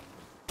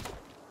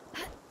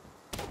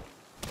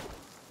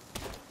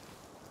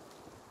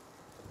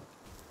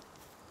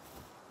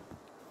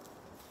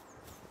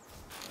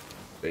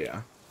 But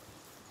yeah.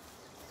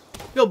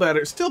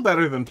 Still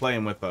better than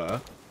playing with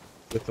a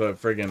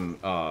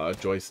friggin'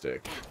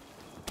 joystick.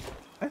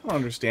 I don't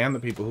understand the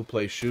people who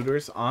play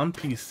shooters on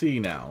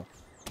PC now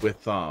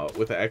with an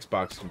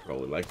Xbox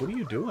controller. Like, what are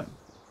you doing?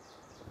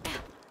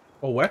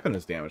 Oh, weapon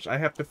is damaged. I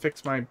have to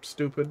fix my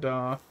stupid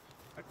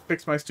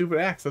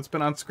axe that's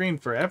been on screen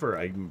forever,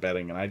 I'm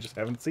betting, and I just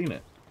haven't seen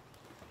it.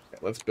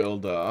 Okay, let's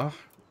build a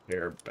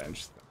repair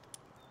bench.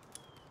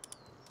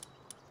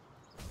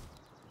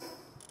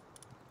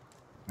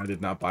 I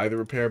did not buy the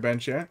repair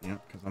bench yet. Yeah,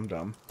 because I'm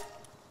dumb.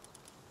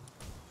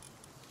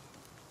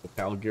 The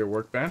Pal Gear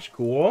workbench.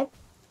 Cool.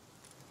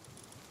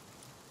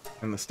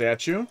 And the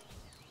statue.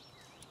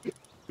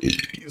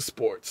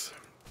 Sports.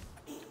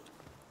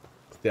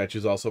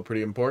 Statue's also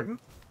pretty important.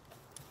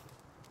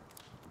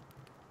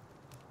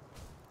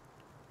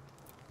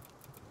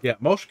 Yeah,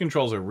 motion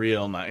controls are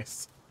real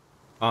nice.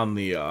 On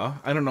the,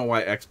 I don't know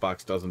why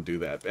Xbox doesn't do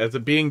that. As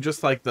it being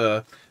just like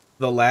the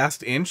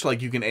last inch,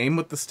 like you can aim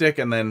with the stick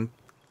and then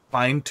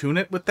fine-tune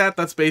it with that.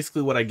 That's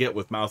basically what I get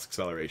with mouse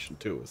acceleration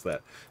too, is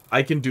that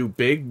I can do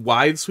big,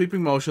 wide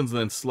sweeping motions and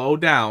then slow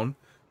down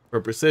for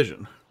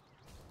precision.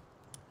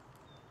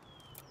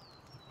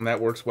 And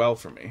that works well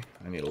for me.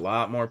 I need a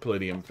lot more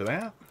palladium for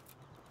that.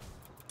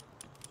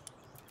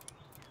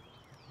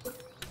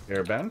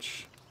 Air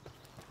bench.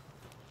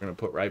 We're going to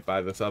put right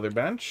by this other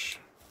bench.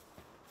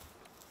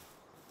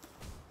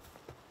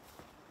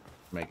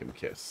 Make him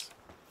kiss.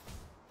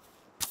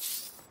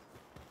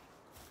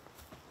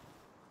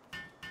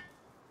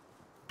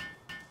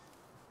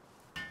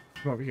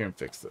 Come over here and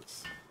fix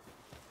this.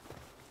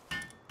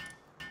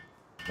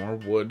 More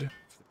wood.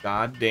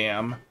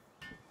 Goddamn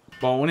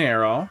bow and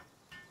arrow.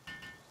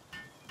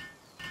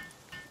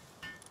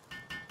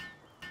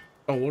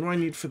 Oh, what do I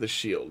need for the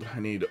shield? I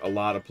need a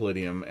lot of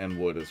palladium and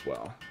wood as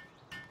well.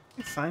 Can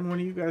I assign one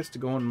of you guys to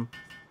go and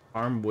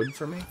farm wood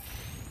for me?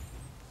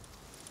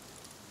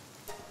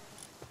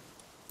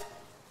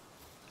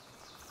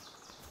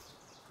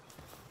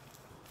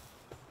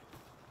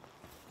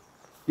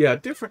 Yeah,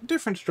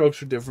 different strokes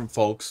for different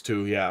folks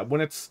too. Yeah, when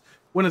it's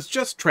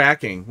just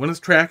tracking, when it's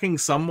tracking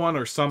someone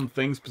or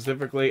something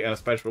specifically, and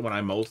especially when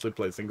I mostly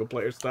play single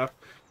player stuff,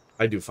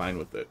 I do fine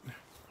with it.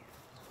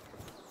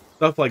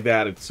 Stuff like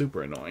that, it's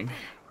super annoying.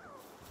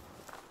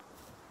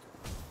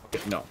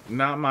 Okay, no,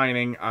 not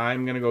mining.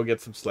 I'm gonna go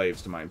get some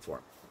slaves to mine for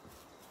me.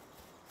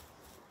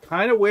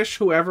 kind of wish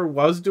whoever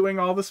was doing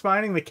all this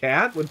mining, the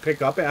cat, would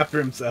pick up after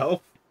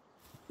himself.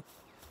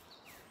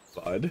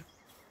 Bud.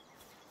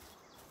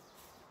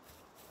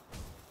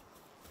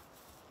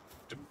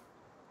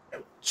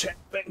 Chat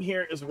thing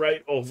here is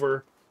right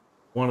over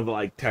one of the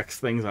like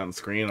text things on the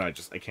screen. I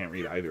can't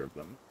read either of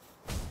them.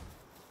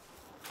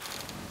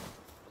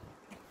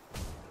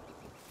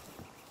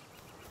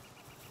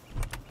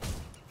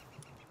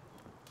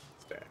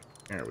 Stack.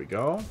 There we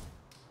go.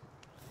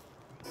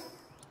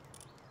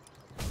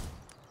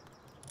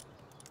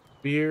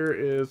 Spear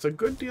is a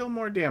good deal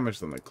more damage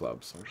than the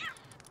club, so.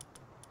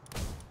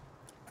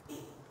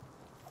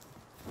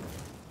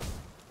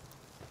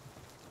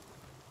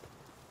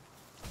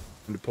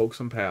 To poke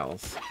some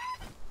pals.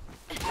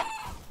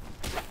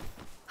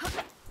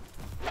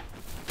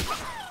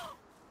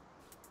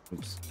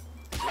 Oops.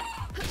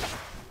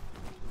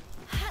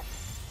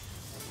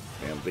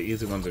 Damn, the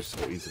easy ones are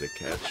so easy to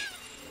catch.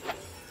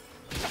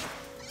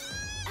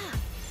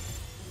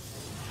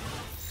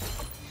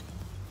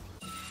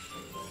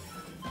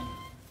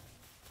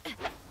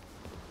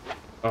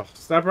 Oh,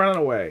 stop running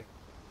away.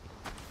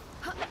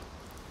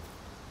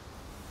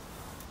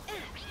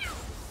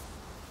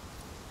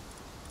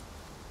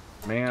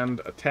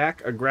 And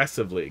attack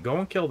aggressively. Go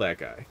and kill that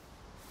guy.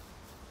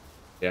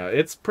 Yeah,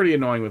 it's pretty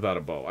annoying without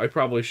a bow. I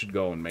probably should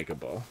go and make a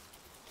bow.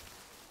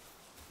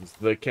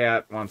 The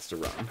cat wants to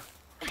run.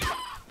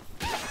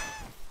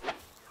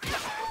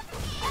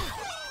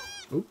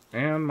 Oop,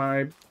 and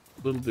my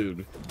little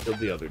dude killed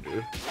the other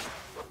dude.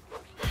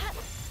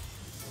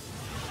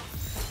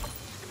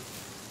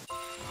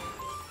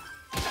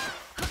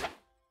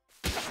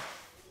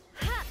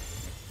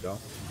 Go.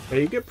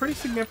 Hey, you get pretty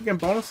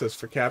significant bonuses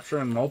for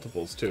capturing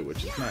multiples too,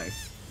 which is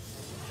nice.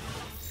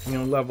 And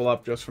you'll level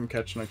up just from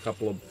catching a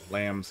couple of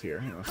lambs here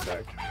in a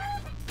sec.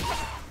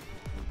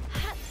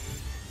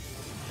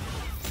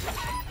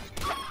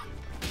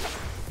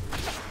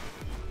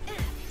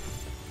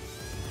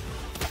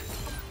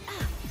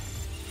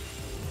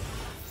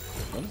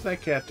 What is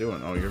that cat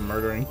doing? Oh, you're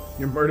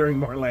murdering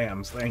more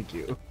lambs. Thank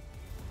you. There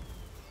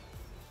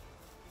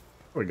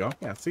we go.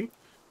 Yeah, see?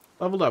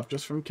 Leveled up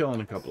just from killing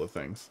a couple of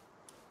things.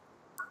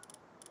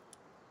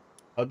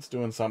 Pud's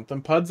doing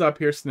something. Pud's up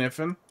here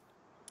sniffing.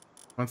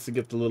 Wants to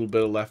get the little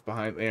bit of left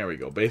behind. There we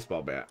go.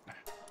 Baseball bat.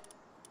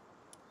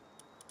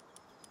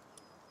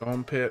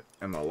 Stone pit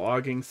and the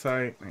logging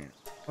site. There we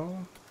go.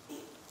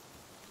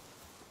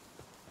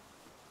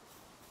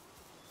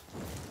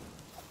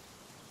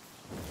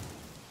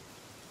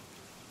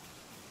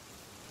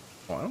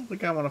 Oh, I don't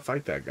think I want to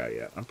fight that guy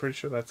yet. I'm pretty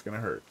sure that's going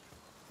to hurt.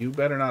 You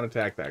better not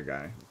attack that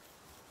guy.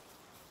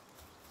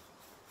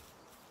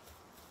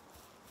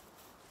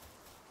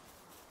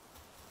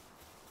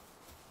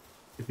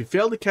 If you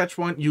fail to catch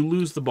one, you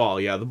lose the ball.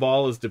 Yeah, the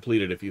ball is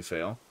depleted if you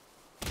fail.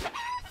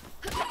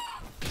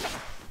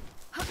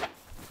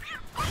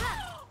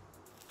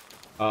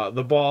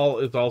 The ball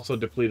is also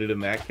depleted in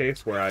that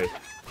case, where I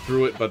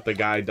threw it, but the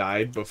guy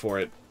died before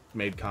it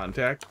made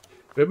contact.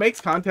 If it makes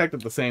contact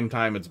at the same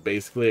time, it's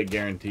basically a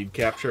guaranteed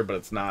capture, but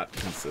it's not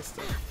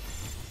consistent.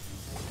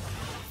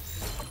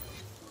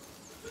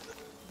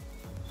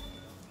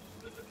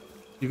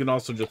 You can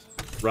also just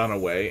run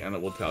away, and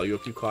it will tell you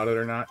if you caught it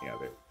or not. Yeah,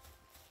 there.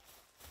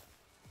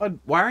 Bud,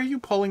 why are you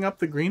pulling up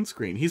the green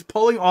screen? He's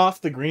pulling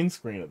off the green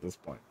screen at this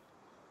point.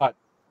 Bud,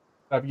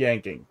 stop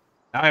yanking.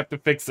 Now I have to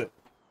fix it.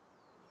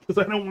 Because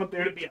I don't want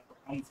there to be a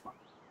brown spot.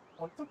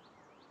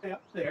 Stay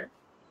up there.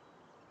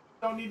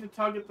 Don't need to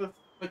tug at the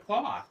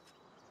cloth.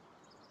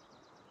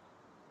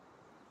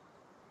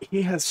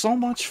 He has so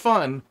much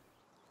fun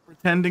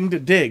pretending to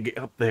dig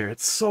up there.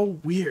 It's so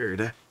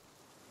weird.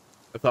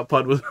 I thought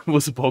Pud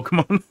was a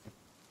Pokemon.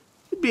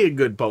 He'd be a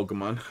good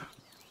Pokemon.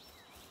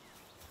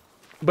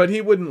 But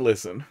he wouldn't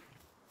listen.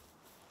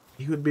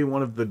 He would be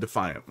one of the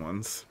defiant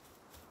ones.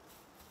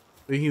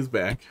 He's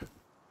back.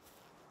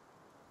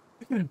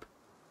 Look at him.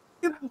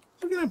 Look at him.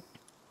 Look at him.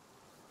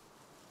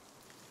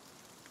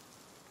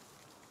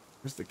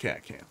 Where's the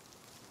cat can?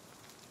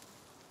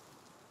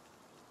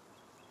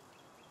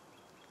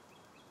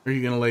 Are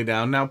you gonna lay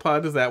down now,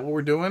 Pud? Is that what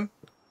we're doing?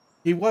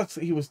 He was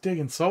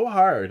digging so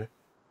hard.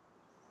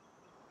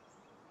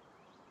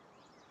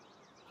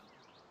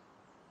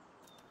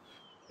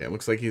 Yeah, it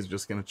looks like he's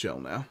just gonna chill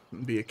now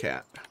and be a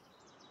cat. It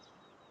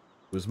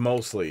was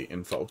mostly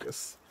in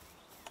focus.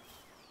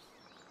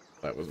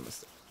 That was a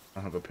mistake.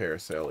 I don't have a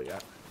parasail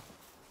yet.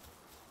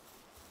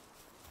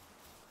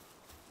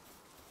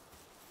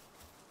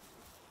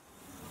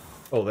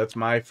 Oh, that's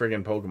my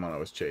friggin' Pokemon I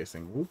was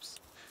chasing. Whoops.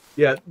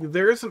 Yeah,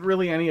 there isn't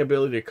really any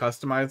ability to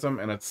customize them,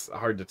 and it's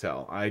hard to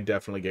tell. I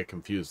definitely get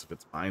confused if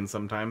it's mine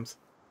sometimes.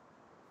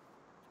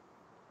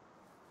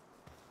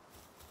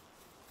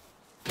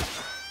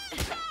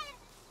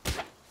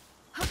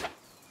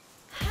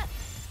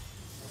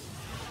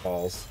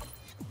 Balls.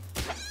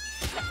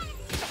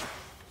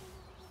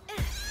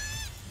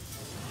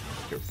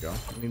 Here we go.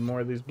 I need more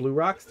of these blue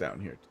rocks down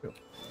here, too.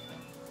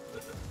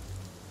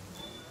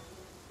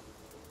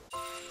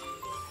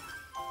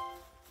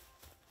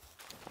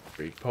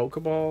 3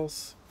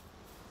 Pokeballs.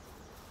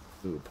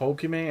 Ooh,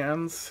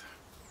 Pokemans.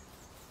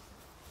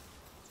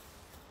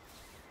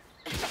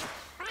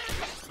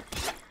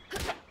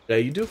 Yeah,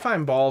 you do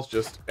find balls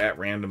just at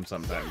random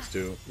sometimes,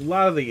 too. A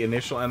lot of the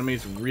initial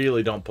enemies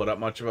really don't put up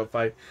much of a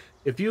fight.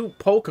 If you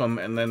poke them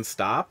and then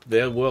stop,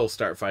 they will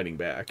start fighting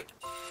back.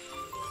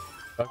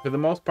 But for the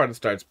most part, it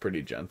starts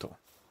pretty gentle.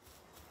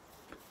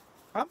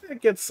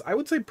 Combat gets, I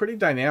would say, pretty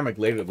dynamic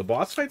later. The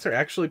boss fights are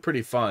actually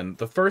pretty fun.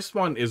 The first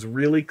one is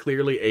really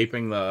clearly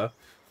aping the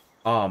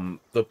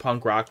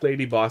Punk Rock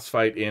Lady boss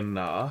fight in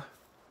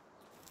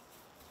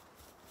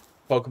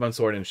Pokemon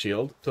Sword and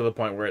Shield, to the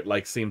point where it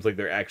like seems like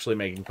they're actually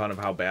making fun of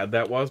how bad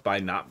that was by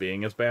not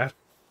being as bad.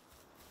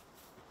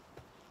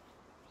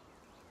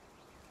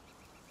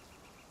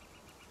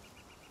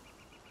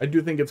 I do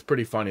think it's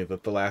pretty funny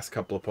that the last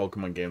couple of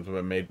Pokemon games have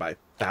been made by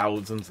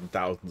thousands and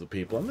thousands of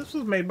people, and this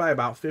was made by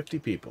about 50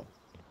 people.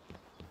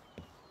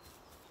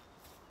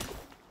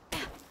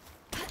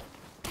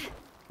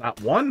 Not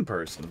one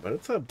person, but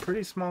it's a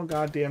pretty small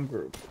goddamn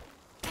group.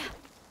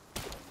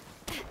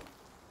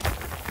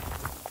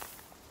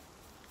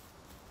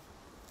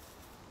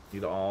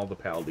 Need all the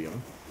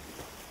Paldium.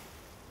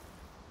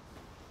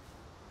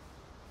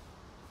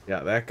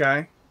 Yeah, that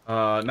guy.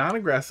 Not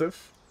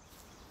aggressive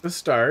to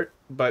start,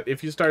 but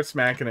if you start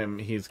smacking him,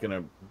 he's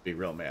gonna be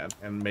real mad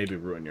and maybe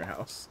ruin your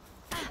house.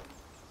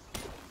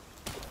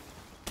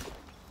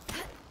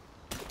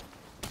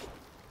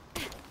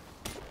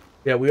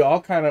 Yeah, we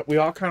all kind of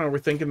were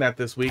thinking that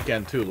this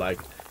weekend too. Like,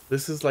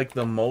 this is like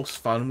the most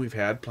fun we've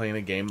had playing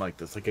a game like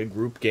this, like a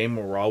group game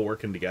where we're all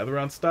working together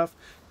on stuff,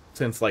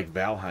 since like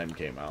Valheim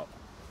came out.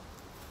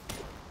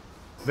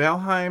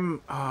 Valheim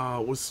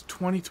was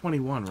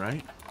 2021,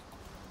 right?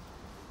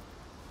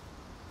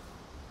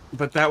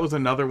 But that was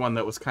another one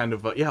that was kind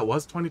of yeah, it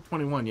was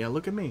 2021. Yeah,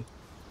 look at me,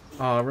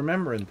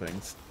 remembering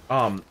things.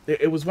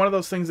 It was one of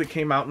those things that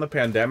came out in the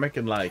pandemic,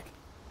 and like,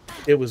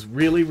 it was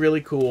really,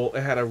 really cool.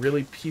 It had a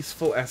really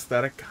peaceful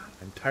aesthetic. God,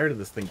 I'm tired of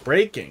this thing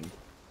breaking.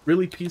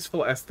 Really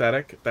peaceful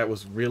aesthetic that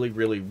was really,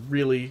 really,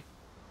 really,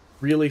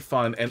 really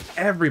fun, and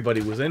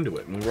everybody was into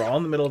it. And we were all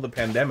in the middle of the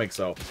pandemic,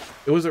 so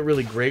it was a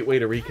really great way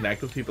to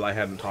reconnect with people I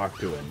hadn't talked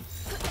to in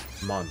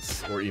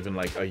months, or even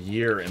like a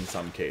year in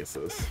some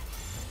cases.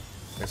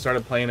 I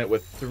started playing it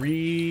with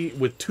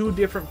two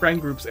different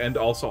friend groups, and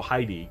also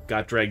Heidi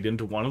got dragged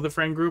into one of the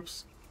friend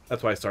groups.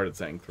 That's why I started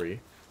saying 3.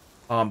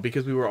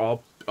 Because we were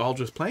all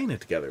just playing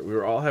it together. We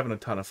were all having a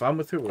ton of fun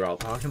with it. We were all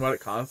talking about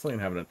it constantly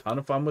and having a ton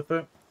of fun with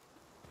it.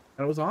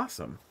 And it was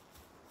awesome.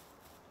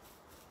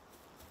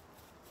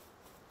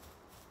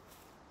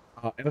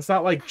 And it's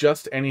not like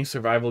just any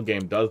survival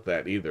game does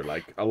that either.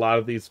 Like, a lot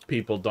of these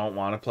people don't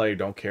want to play or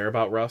don't care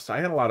about Rust.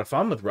 I had a lot of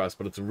fun with Rust,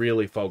 but it's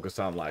really focused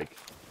on, like,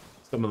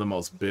 some of the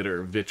most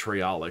bitter,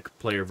 vitriolic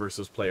player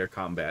versus player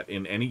combat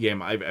in any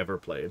game I've ever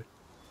played.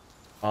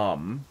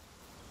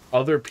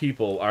 Other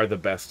people are the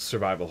best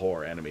survival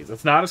horror enemies.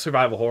 It's not a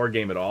survival horror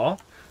game at all,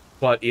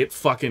 but it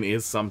fucking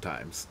is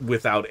sometimes.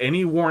 Without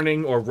any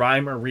warning or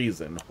rhyme or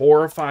reason,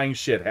 horrifying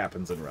shit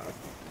happens in Rust.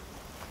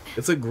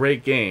 It's a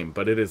great game,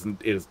 but it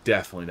is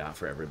definitely not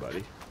for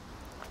everybody.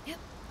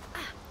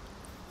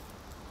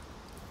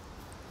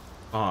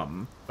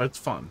 But it's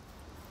fun.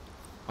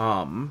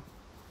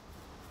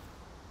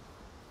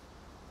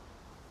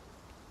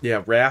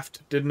 Yeah,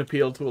 Raft didn't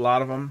appeal to a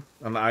lot of them,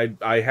 and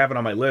I have it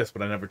on my list,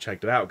 but I never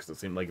checked it out because it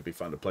seemed like it'd be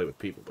fun to play with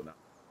people, but no.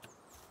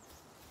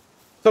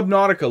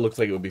 Subnautica looks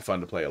like it would be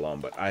fun to play alone,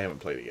 but I haven't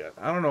played it yet.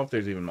 I don't know if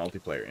there's even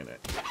multiplayer in it.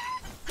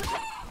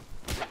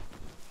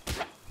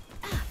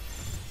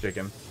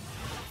 Chicken.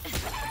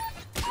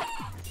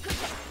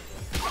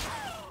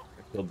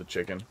 I killed the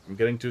chicken. I'm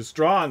getting too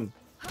strong.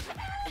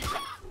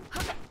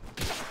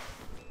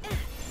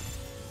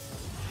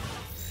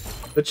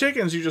 The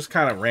chickens you just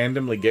kind of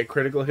randomly get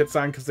critical hits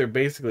on because they're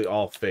basically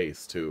all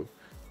face, too.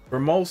 For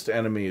most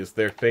enemies,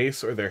 their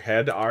face or their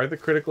head are the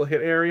critical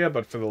hit area,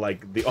 but for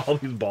all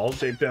these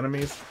ball-shaped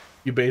enemies,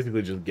 you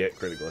basically just get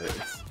critical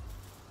hits.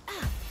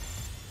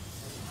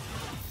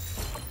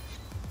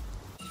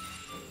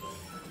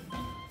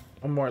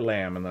 One more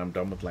lamb, and then I'm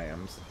done with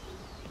lambs.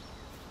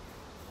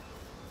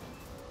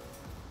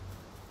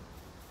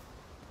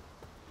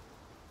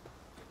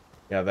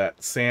 Yeah,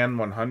 that San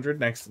 100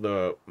 next to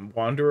the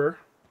Wanderer.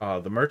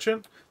 The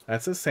merchant,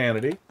 that's his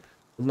sanity.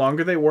 The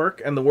longer they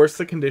work and the worse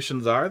the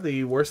conditions are,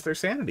 the worse their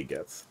sanity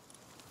gets.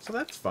 So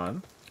that's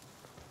fun.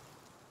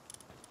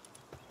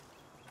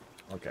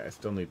 Okay, I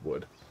still need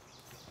wood.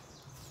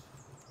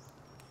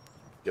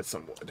 Get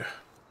some wood.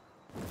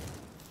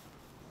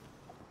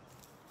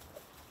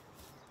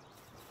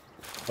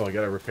 Oh, I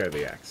gotta repair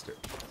the axe too.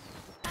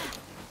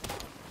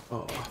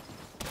 Oh.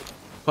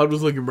 Pud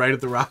was looking right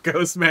at the rock I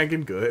was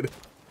smacking. Good.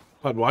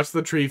 Pud, watch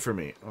the tree for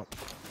me. Oh,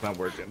 it's not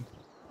working.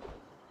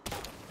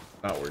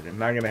 Not working.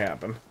 Not gonna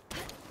happen.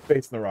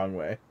 Facing the wrong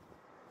way.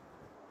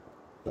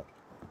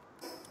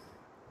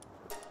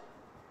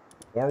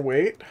 More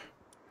weight.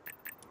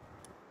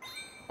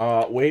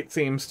 Weight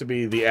seems to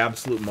be the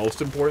absolute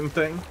most important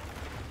thing.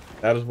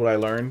 That is what I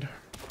learned.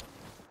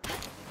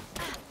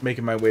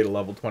 Making my way to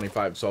level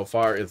 25 so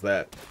far is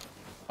that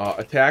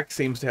Attack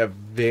seems to have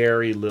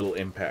very little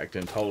impact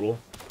in total.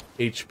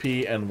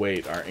 HP and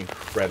weight are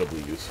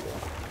incredibly useful.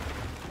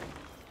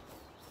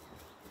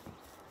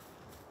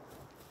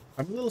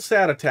 I'm a little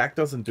sad attack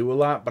doesn't do a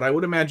lot, but I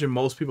would imagine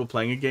most people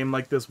playing a game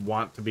like this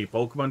want to be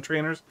Pokemon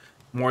trainers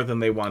more than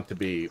they want to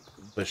be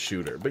the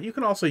shooter. But you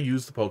can also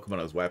use the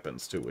Pokemon as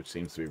weapons too, which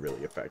seems to be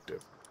really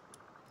effective.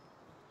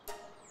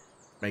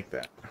 Make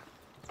that.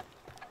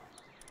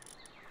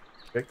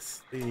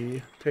 Fix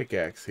the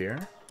pickaxe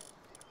here.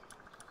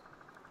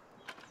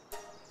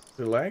 Is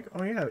it lag?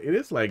 Oh yeah, it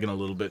is lagging a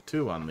little bit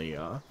too on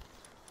the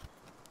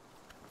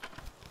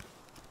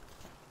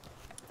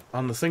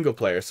single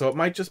player, so it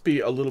might just be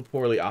a little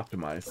poorly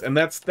optimized. And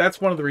that's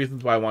one of the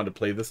reasons why I wanted to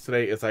play this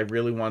today, is I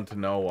really want to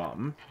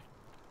know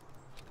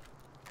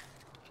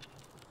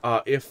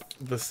if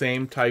the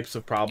same types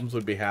of problems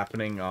would be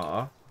happening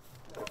online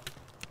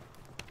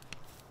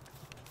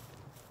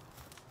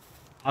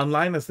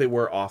as they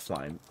were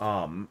offline.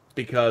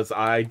 Because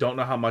I don't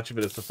know how much of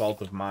it is the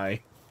fault of my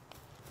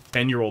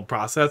 10-year-old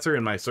processor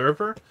in my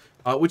server,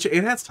 which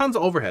it has tons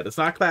of overhead. It's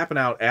not clapping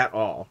out at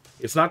all.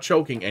 It's not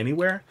choking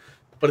anywhere,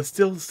 but it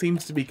still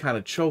seems to be kind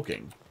of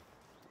choking.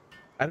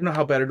 I don't know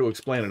how better to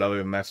explain it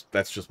other than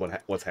that's just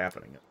what's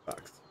happening. It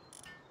sucks.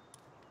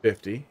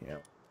 50, yeah.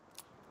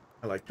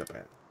 I like the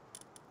pad.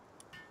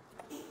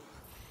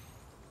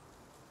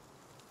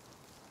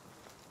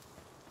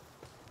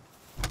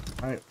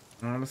 Alright,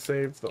 I'm gonna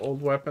save the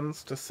old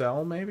weapons to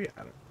sell, maybe? I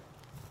don't know.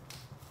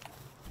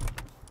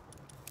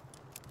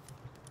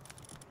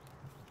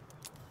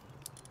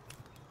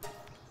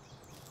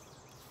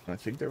 I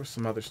think there was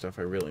some other stuff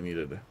I really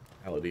needed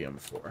Palladium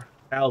for.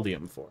 Okay,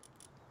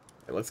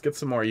 let's get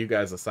some more of you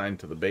guys assigned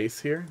to the base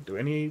here. Do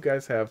any of you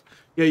guys have...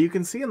 Yeah, you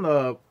can see in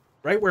the...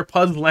 Right where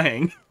Pud's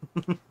laying.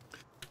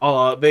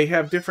 They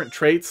have different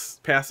traits,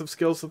 passive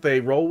skills that they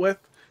roll with.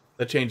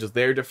 That changes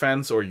their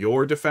defense or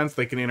your defense.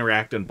 They can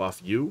interact and buff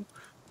you.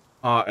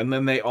 And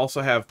then they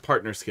also have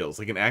partner skills.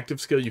 Like an active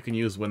skill you can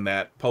use when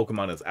that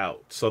Pokemon is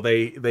out. So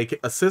they can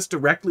assist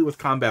directly with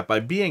combat by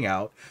being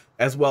out,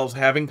 as well as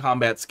having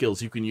combat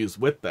skills you can use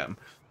with them.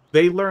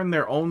 They learn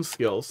their own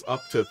skills, up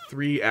to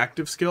 3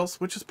 active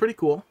skills, which is pretty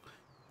cool,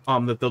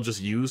 that they'll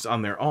just use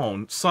on their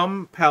own.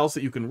 Some pals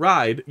that you can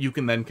ride, you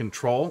can then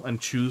control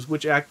and choose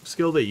which active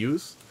skill they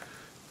use,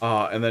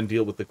 and then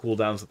deal with the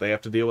cooldowns that they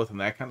have to deal with and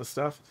that kind of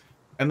stuff.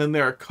 And then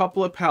there are a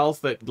couple of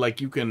pals that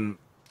like you can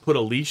put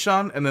a leash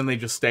on, and then they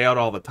just stay out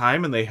all the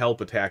time, and they help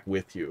attack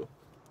with you.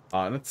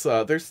 And it's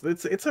a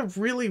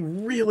really,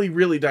 really,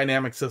 really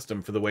dynamic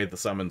system for the way the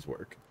summons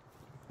work.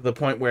 To the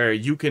point where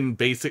you can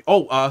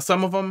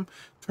some of them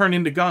turn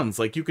into guns.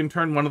 Like, you can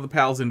turn one of the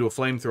pals into a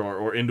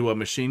flamethrower, or into a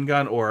machine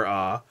gun, or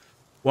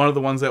one of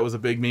the ones that was a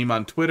big meme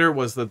on Twitter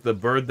was that the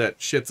bird that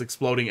shits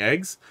exploding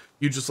eggs,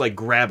 you just, like,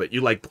 grab it.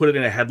 You, like, put it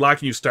in a headlock,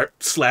 and you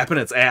start slapping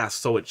its ass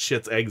so it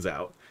shits eggs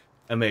out.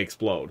 And they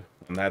explode.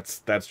 And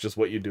that's just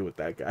what you do with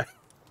that guy.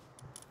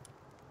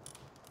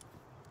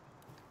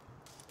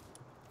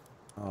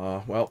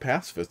 Well,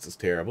 pacifist is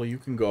terrible. You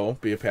can go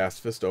be a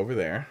pacifist over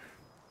there.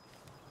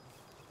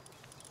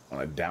 I don't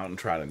want a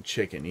downtrodden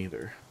chicken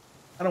either.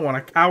 I don't want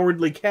a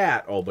cowardly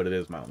cat. Oh, but it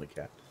is my only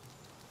cat.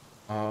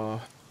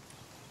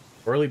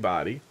 Burly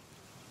body.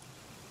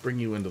 Bring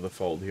you into the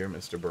fold here,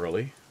 Mr.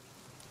 Burly.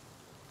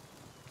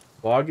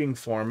 Logging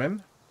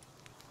foreman.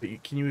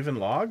 Can you even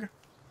log?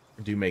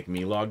 Or do you make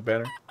me log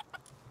better?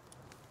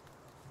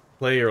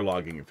 Player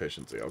logging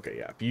efficiency. Okay,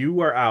 yeah. If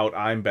you are out,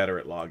 I'm better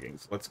at logging.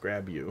 So let's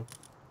grab you.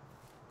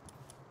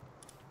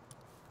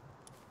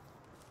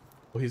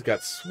 Well, he's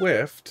got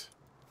Swift.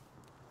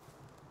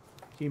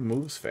 He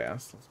moves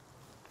fast.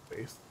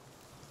 Let's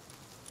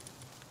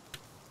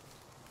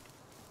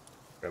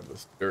grab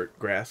this dirt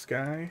grass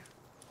guy.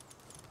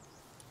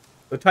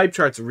 The type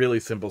chart's really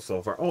simple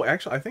so far. Oh,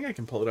 actually, I think I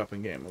can pull it up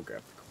in game. We'll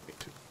grab the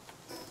too.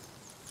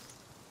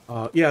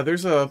 Yeah,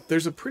 there's a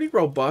pretty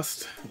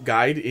robust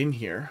guide in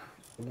here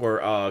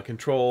for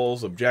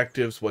controls,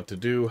 objectives, what to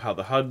do, how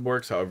the HUD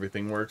works, how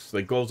everything works.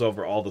 It goes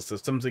over all the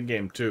systems in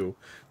game too.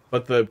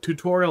 But the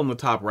tutorial in the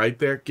top right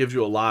there gives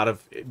you a lot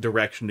of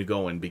direction to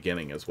go in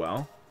beginning as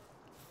well.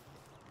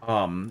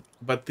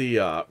 But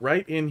the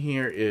right in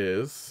here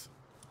is...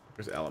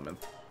 There's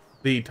elements.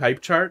 The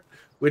type chart,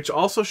 which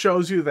also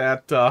shows you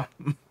that,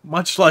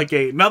 much like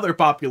another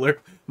popular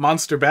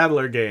Monster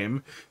Battler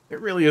game,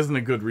 it really isn't a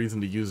good reason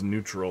to use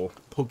neutral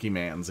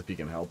Pokemans if you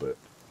can help it.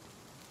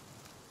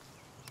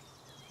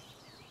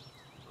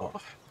 Oh.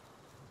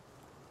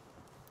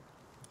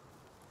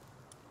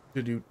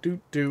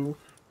 Do-do-do-do.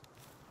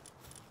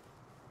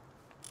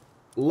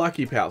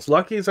 Lucky Pals.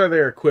 Luckies are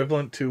their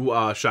equivalent to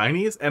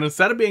Shinies, and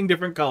instead of being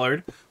different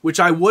colored, which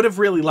I would have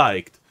really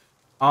liked,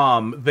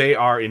 they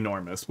are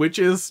enormous, which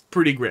is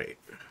pretty great.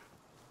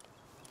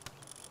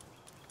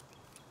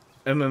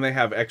 And then they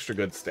have extra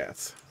good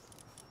stats.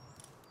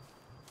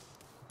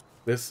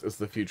 This is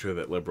the future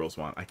that liberals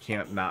want. I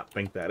can't not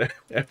think that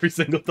every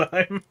single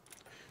time.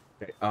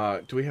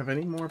 Okay, do we have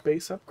any more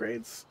base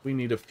upgrades? We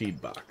need a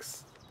feed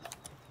box.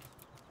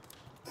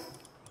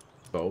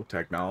 So,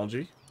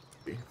 technology.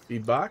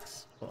 Feed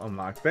box. We'll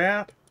unlock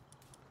that.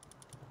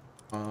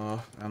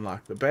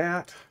 Unlock the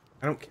bat.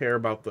 I don't care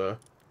about the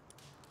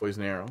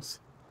poison arrows.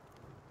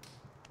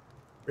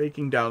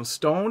 Breaking down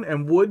stone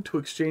and wood to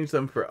exchange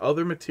them for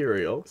other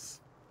materials.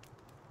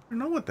 I don't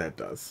know what that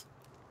does.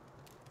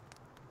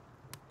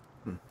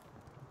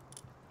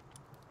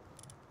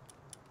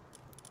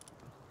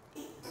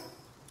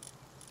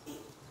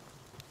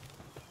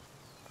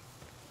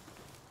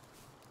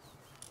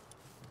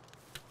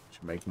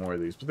 Should make more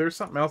of these, but there's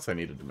something else I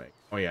needed to make.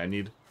 Oh yeah, I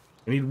need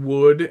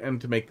wood and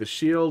to make the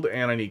shield,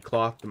 and I need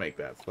cloth to make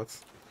that. So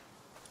let's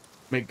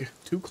make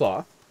 2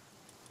 cloth.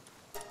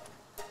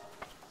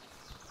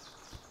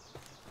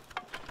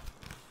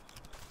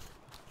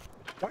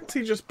 Why is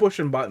he just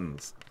pushing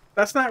buttons?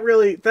 That's not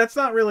really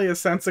a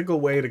sensible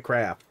way to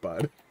craft,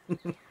 bud.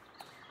 Okay,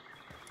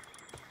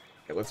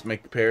 let's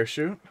make the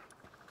parachute.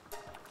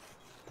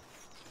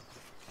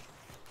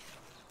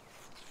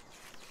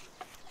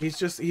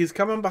 He's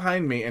coming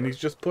behind me and he's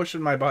just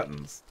pushing my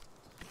buttons.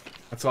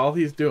 That's all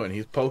he's doing.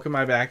 He's poking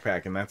my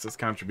backpack, and that's his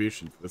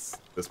contribution to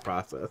this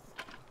process.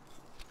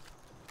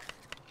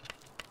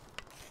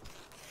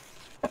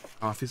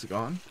 Off he's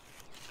gone.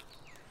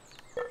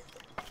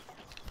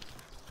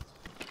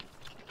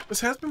 This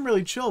has been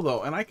really chill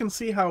though, and I can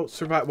see how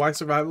why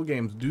survival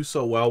games do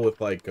so well with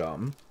like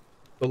the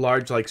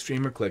large like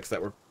streamer clicks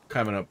that were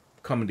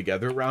coming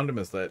together around him,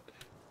 is that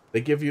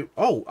they give you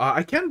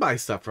I can buy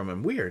stuff from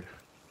him. Weird.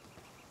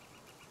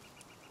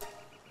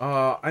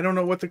 I don't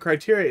know what the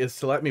criteria is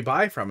to let me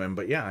buy from him,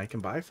 but yeah, I can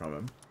buy from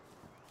him.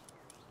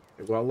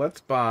 Okay, well, let's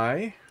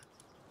buy.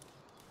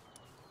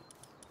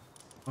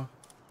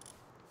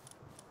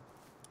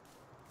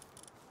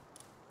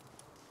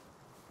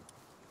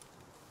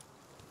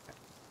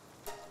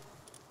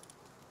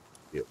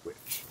 Be a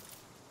witch.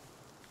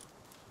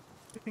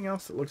 Anything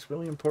else that looks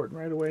really important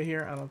right away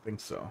here? I don't think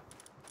so.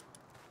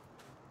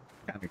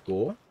 Kind of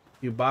cool.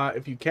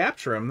 If you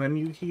capture him, then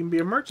he can be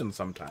a merchant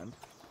sometimes.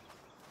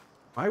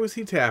 Why was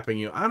he tapping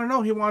you? I don't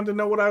know. He wanted to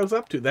know what I was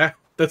up to.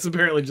 That's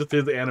apparently just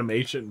his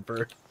animation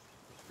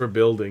for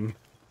building,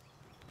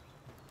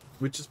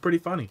 which is pretty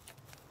funny.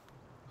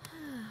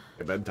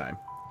 Okay, bedtime.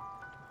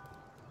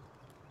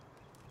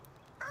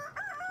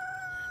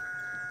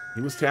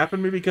 He was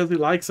tapping me because he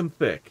likes him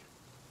thick.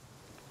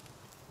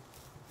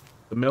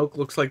 The milk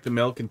looks like the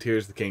milk in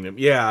Tears of the Kingdom.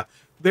 Yeah,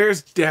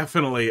 there's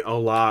definitely a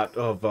lot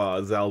of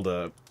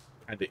Zelda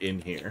kind of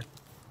in here.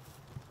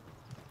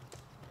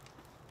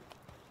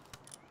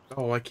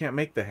 Oh, I can't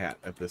make the hat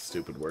at this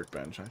stupid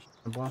workbench. I should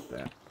have bought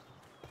that.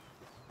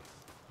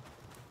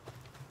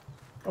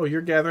 Oh,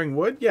 you're gathering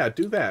wood? Yeah,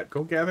 do that.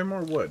 Go gather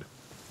more wood.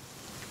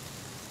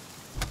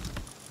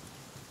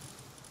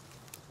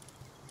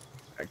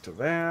 Back to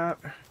that.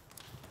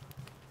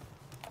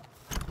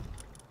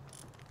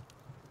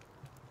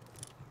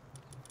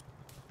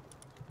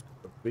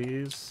 Put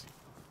these.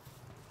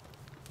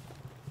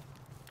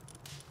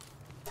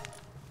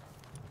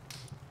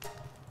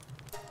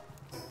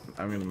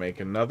 I'm going to make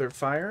another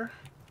fire.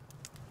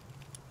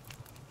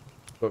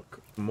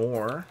 Cook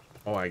more.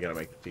 Oh, I got to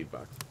make the feed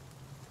box.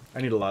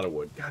 I need a lot of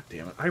wood. God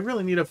damn it. I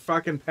really need a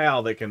fucking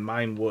pal that can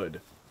mine wood.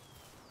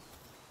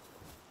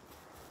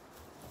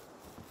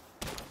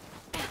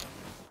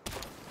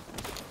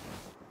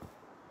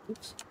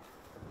 Oops.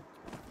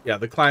 Yeah,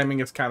 the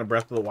climbing is kind of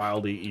Breath of the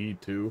Wild EE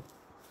too.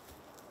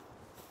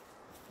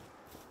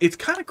 It's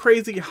kind of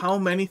crazy how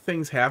many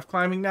things have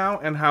climbing now,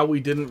 and how we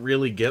didn't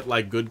really get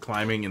like good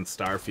climbing in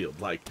Starfield.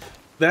 Like,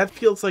 that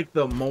feels like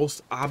the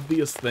most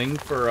obvious thing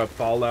for a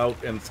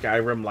Fallout and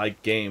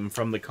Skyrim-like game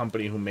from the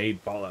company who made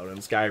Fallout and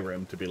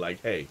Skyrim to be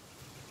like, hey,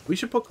 we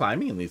should put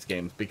climbing in these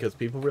games because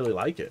people really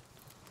like it.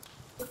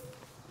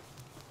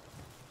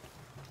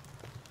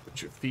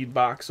 Put your feed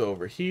box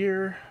over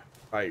here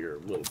by your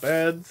little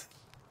beds.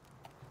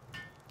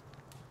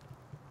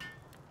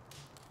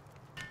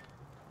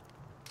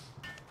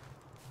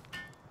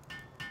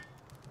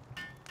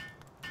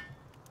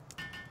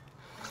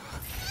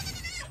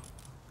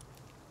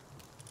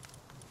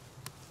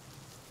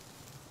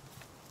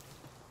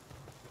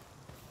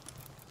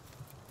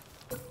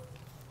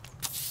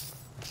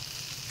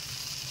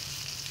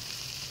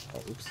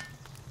 Oops.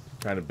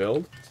 Trying to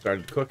build.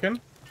 Started cooking.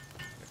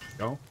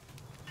 There we go.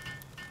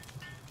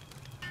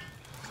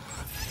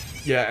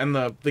 Yeah, and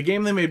the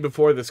game they made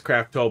before this,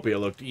 Craftopia,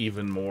 looked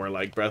even more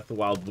like Breath of the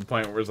Wild, to the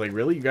point where it's like,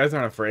 really, you guys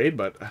aren't afraid?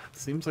 But it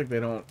seems like they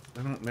don't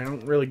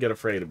really get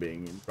afraid of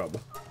being in trouble.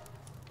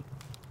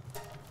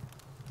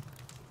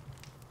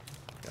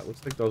 Yeah,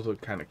 looks like those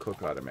would kind of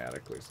cook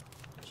automatically. So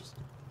just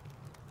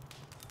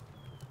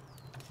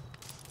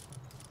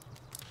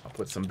I'll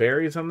put some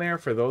berries on there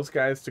for those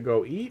guys to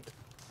go eat.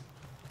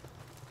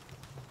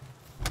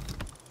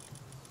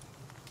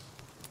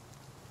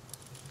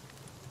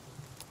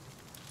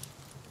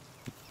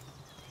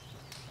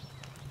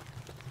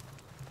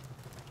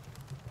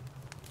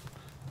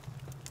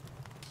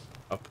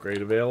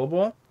 Upgrade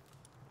available.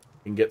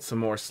 Can get some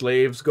more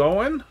slaves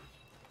going.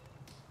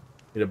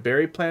 Need a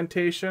berry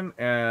plantation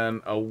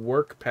and a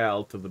work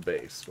pal to the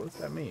base. What does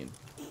that mean?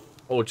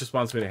 Oh, it just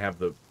wants me to have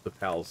the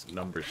pal's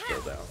numbers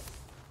filled out.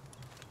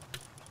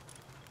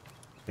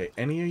 Okay,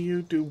 any of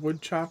you do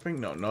wood chopping?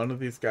 No, none of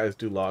these guys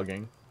do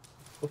logging.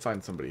 We'll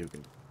find somebody who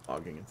can do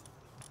logging.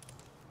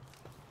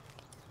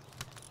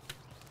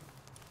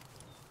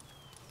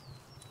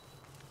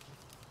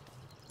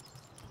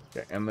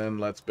 Okay, and then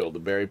let's build a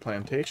berry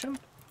plantation.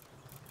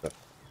 I'm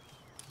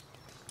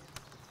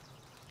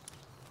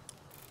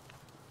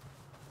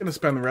gonna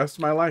spend the rest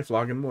of my life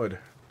logging wood.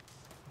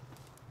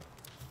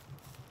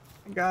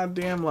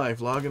 Goddamn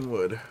life logging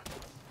wood.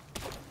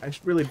 I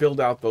should really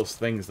build out those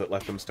things that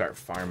let them start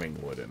farming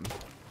wood and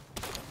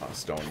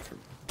stone for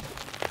me.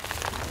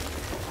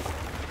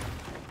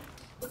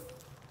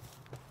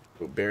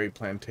 So berry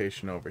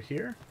plantation over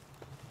here.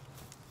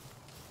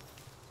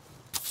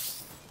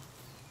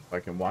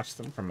 I can watch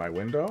them from my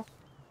window.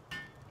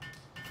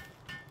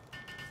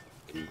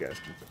 Okay, you guys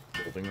can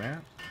keep building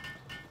that.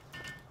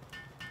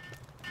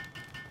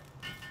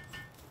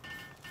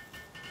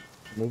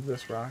 Move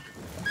this rock.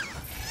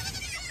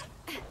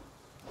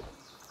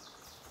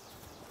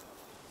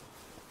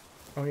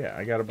 Oh yeah,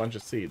 I got a bunch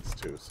of seeds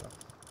too, so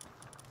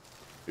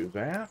do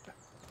that.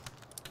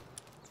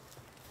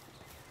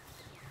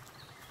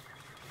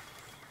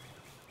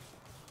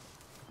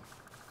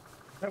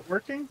 Is that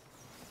working?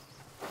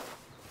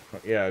 Oh,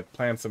 yeah, it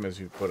plants them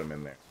as you put them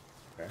in there.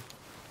 Okay,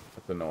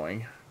 that's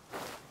annoying.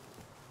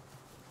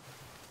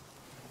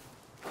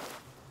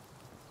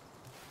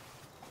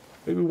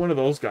 Maybe one of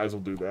those guys will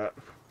do that.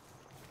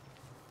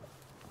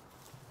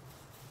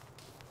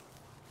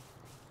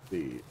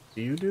 See,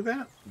 do you do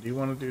that? Do you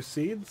want to do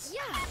seeds?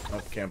 Yeah.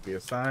 Nope, can't be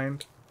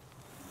assigned.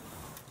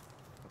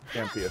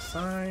 Can't be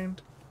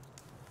assigned.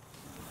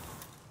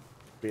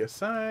 Be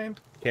assigned.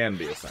 Can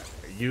be assigned.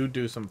 You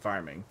do some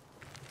farming,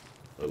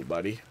 little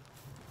buddy.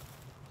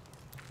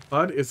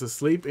 Bud is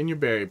asleep in your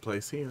berry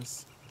place. He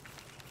is.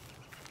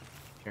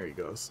 There he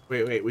goes.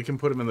 Wait, wait. We can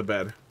put him in the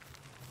bed.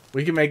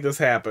 We can make this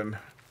happen.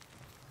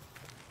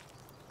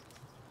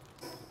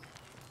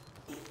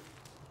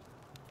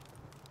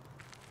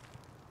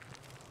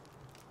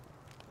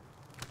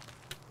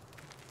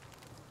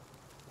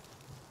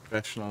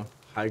 Professional,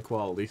 high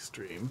quality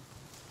stream.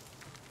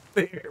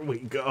 There we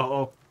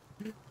go.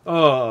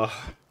 Oh,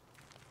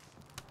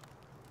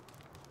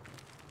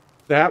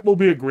 that will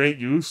be a great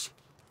use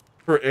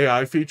for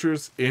AI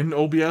features in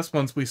OBS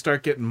once we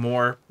start getting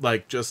more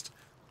like just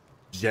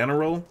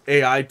general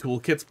AI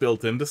toolkits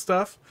built into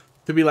stuff.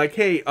 To be like,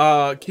 hey,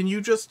 can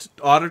you just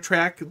auto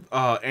track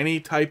any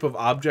type of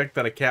object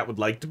that a cat would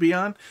like to be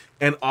on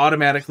and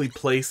automatically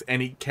place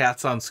any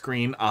cats on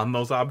screen on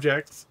those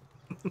objects?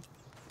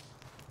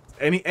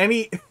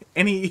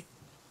 Any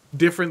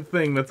different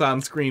thing that's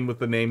on screen with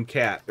the name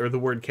cat or the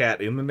word cat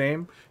in the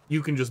name,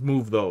 you can just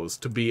move those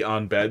to be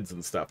on beds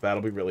and stuff.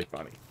 That'll be really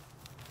funny.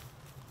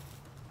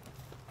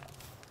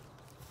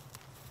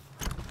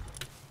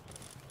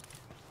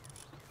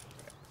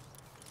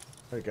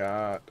 I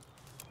got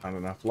not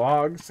enough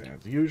logs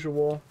as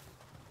usual.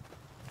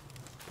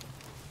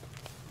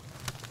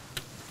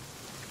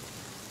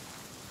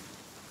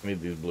 I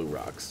need these blue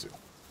rocks too.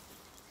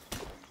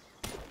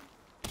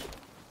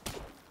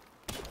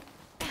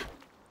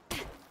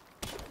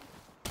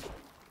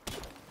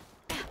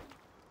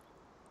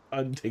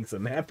 Bud takes a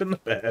nap in the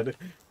bed.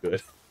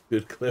 Good.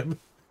 Good clip.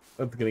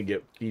 That's gonna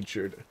get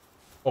featured.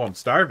 Oh, I'm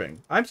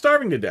starving. I'm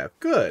starving to death.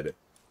 Good.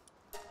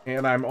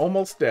 And I'm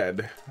almost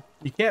dead.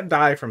 You can't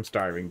die from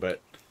starving,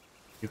 but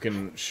you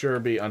can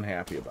sure be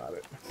unhappy about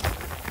it.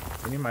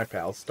 Any of my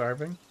pals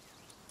starving?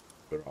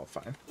 They're all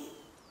fine.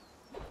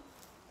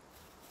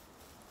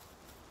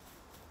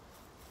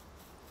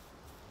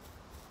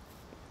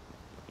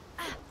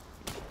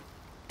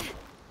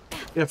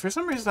 Yeah, for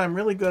some reason I'm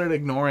really good at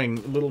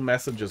ignoring little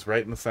messages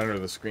right in the center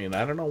of the screen.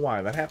 I don't know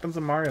why. That happens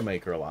in Mario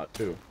Maker a lot,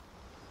 too.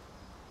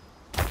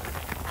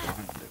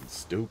 It's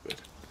stupid.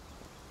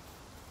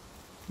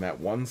 In that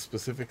one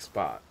specific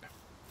spot.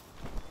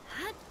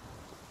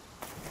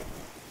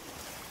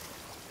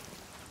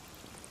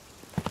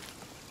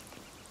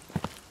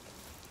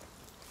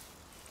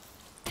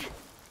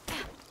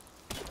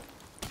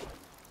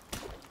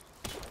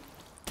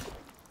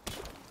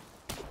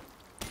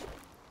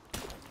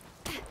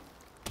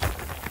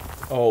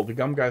 Oh, the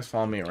gum guy's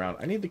following me around.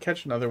 I need to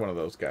catch another one of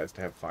those guys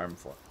to have farm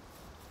for.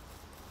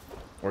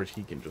 Or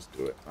he can just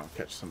do it. I'll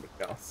catch somebody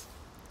else.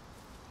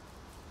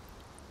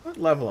 What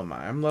level am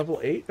I? I'm level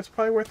 8. It's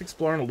probably worth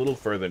exploring a little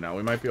further now.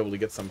 We might be able to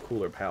get some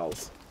cooler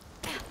pals.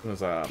 As soon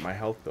as my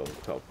health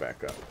built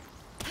back up.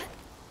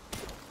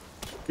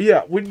 But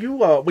yeah, when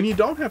you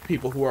don't have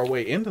people who are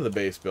way into the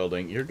base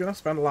building, you're gonna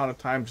spend a lot of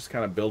time just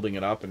kind of building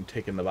it up and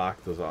taking the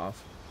boxes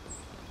off.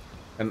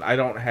 And I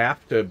don't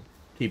have to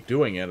keep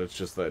doing it. It's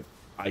just that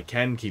I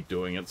can keep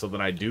doing it, so then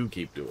I do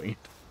keep doing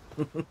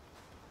it. It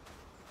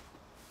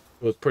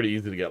was pretty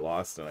easy to get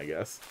lost in, I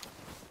guess.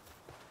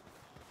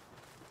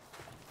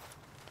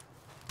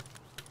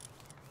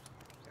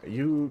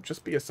 You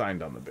just be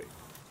assigned on the base.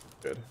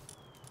 Good.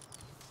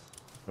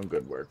 Some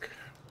good work.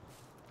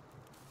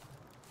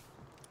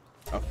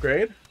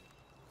 Upgrade.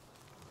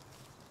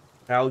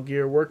 Pal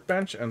Gear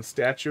Workbench and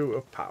Statue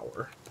of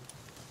Power.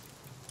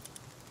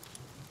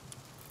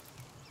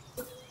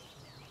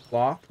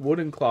 Cloth, wood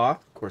and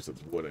cloth. Of course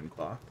it's wood and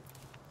cloth.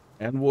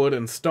 And wood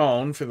and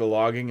stone for the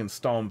logging and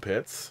stone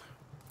pits.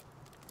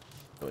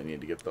 Really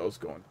need to get those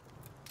going.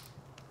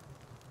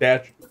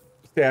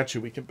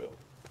 Statue we can build.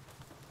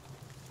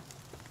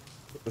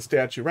 Put the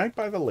statue right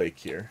by the lake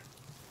here.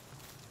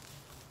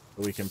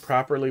 So we can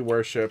properly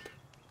worship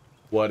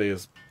what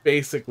is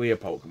basically a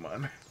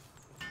Pokemon.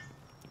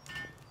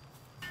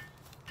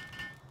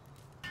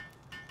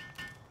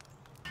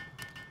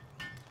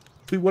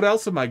 See, what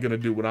else am I going to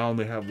do when I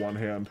only have one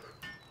hand?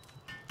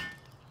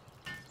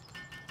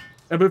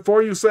 And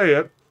before you say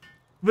it,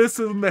 this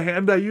isn't the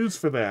hand I use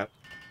for that.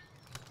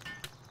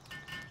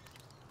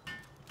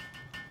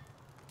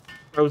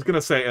 I was going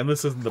to say, and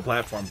this isn't the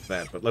platform for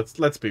that, but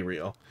let's be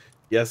real.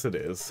 Yes, it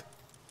is.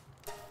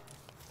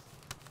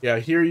 Yeah,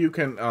 here you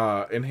can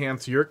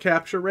enhance your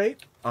capture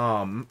rate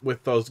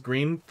with those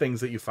green things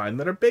that you find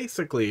that are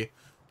basically,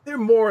 they're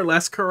more or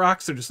less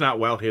Koroks. They're just not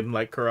well hidden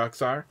like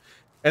Koroks are.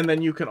 And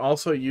then you can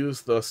also use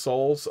the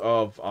souls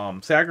of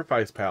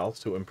sacrifice pals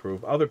to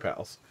improve other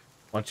pals.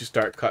 Once you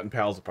start cutting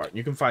pals apart.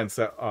 You can find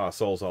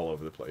souls all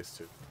over the place,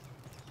 too.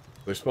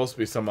 There's supposed to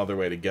be some other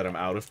way to get them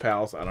out of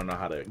pals. I don't know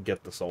how to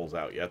get the souls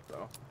out yet,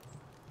 though.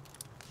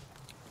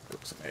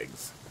 Cook some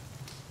eggs.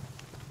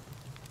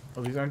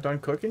 Oh, these aren't done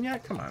cooking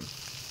yet? Come on.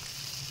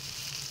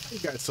 You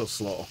guys so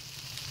slow.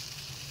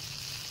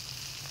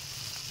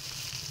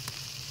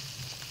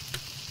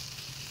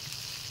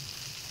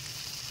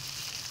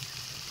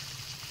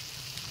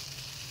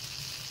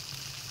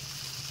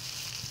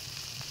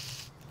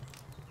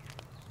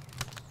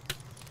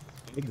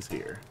 Eggs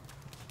here.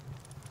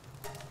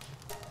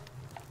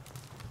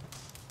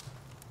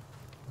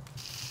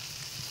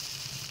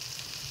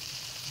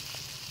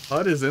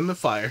 Bud is in the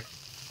fire.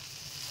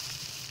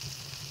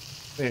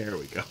 There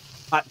we go.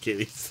 Hot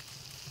kitties.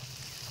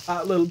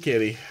 Hot little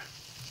kitty.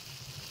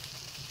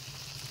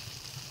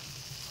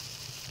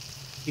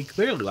 He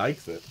clearly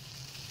likes it.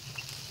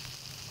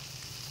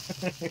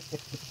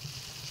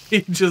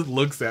 He just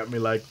looks at me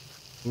like,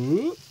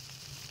 ooh.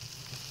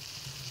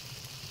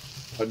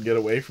 Bud, get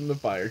away from the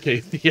fire.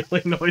 Casey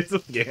yelling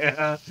noises.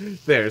 Yeah.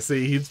 There,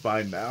 see, he's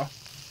fine now.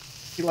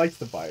 He likes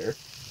the fire.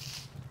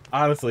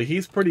 Honestly,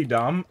 he's pretty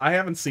dumb. I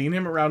haven't seen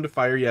him around a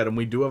fire yet, and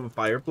we do have a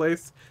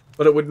fireplace,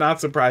 but it would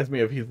not surprise me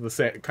if he's the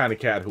same kind of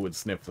cat who would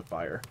sniff the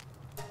fire.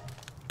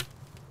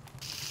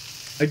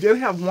 I did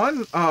have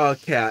one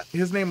cat.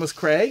 His name was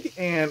Craig,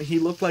 and he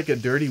looked like a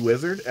dirty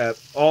wizard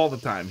all the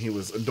time. He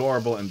was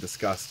adorable and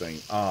disgusting.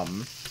 I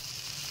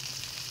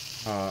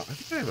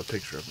think I have a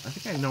picture of him. I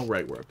think I know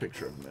right where a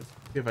picture of him is.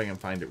 See if I can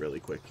find it really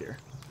quick here.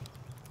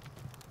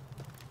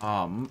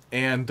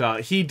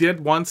 He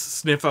did once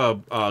sniff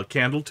a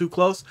candle too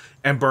close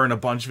and burn a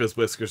bunch of his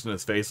whiskers and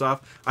his face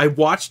off. I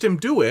watched him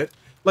do it.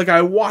 Like,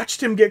 I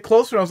watched him get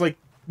closer, and I was like,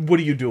 what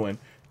are you doing?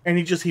 And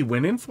he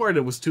went in for it.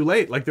 It was too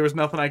late. Like, there was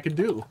nothing I could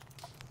do.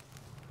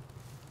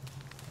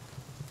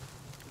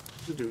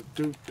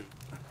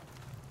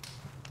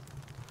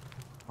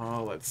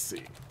 Oh, let's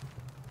see.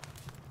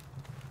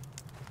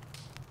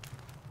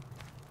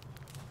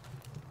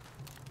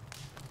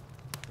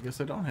 I guess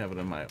I don't have it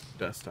on my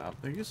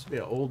desktop. There used to be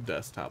an old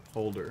desktop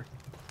folder.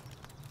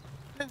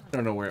 I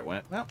don't know where it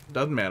went. Well,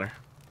 doesn't matter.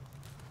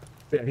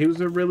 Yeah, he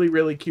was a really,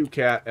 really cute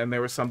cat, and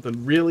there was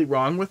something really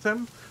wrong with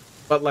him,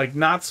 but, like,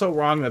 not so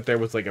wrong that there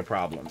was, like, a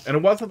problem. And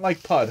it wasn't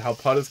like Pud, how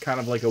Pud is kind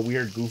of like a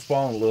weird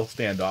goofball and a little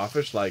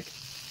standoffish. Like,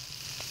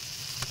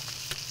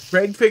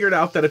 Greg figured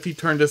out that if he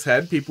turned his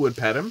head, people would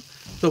pet him,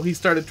 so he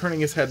started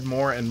turning his head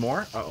more and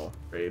more. Uh-oh,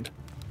 raid.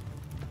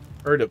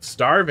 Heard of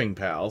starving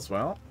pals.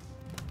 Well,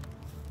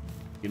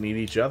 you need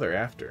each other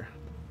after.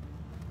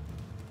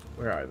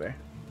 Where are they?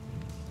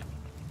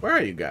 Where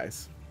are you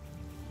guys?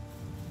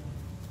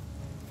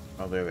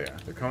 Oh, there they are.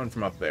 They're coming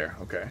from up there.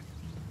 Okay.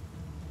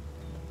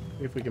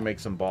 See if we can make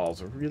some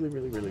balls really,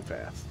 really, really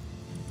fast.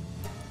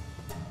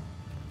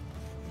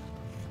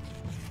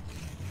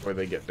 Before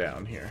they get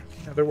down here.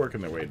 Yeah, they're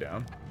working their way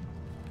down.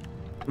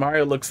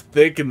 Mario looks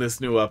thick in this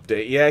new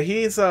update. Yeah,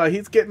 he's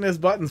getting his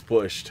buttons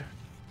pushed.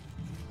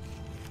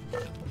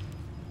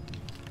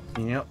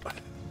 Yep.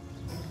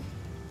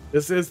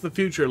 This is the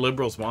future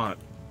liberals want.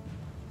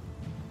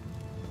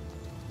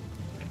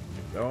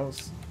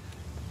 Those.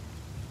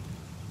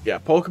 Yeah,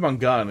 Pokemon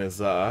Gun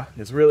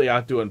is really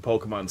outdoing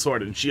Pokemon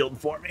Sword and Shield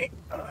for me.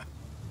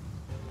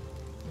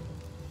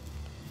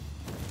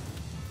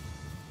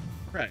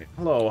 Right.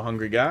 Hello,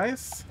 hungry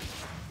guys.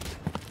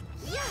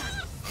 Yeah.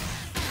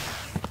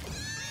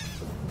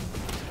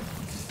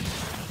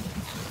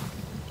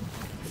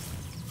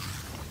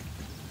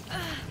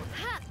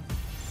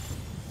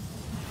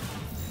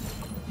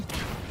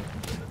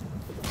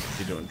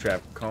 You doing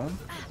trap cone?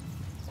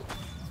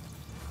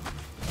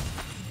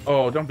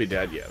 Oh, don't be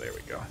dead. Yeah, there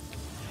we go.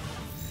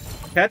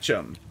 Catch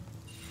him.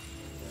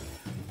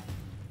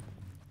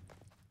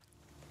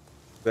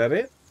 Is that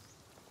it?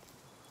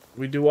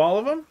 We do all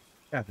of them?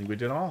 Yeah, I think we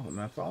did all of them.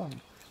 That's all of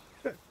them.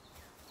 Good.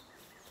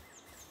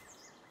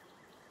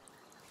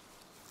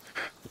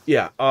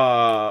 Yeah,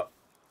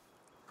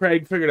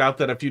 Craig figured out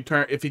that if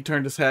he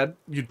turned his head,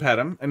 you'd pet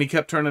him, and he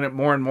kept turning it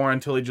more and more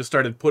until he just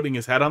started putting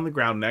his head on the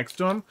ground next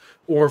to him,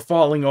 or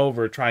falling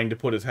over trying to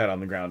put his head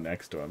on the ground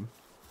next to him.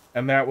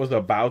 And that was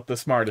about the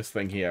smartest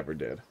thing he ever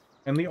did.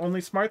 And the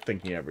only smart thing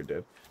he ever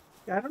did.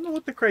 Yeah, I don't know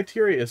what the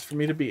criteria is for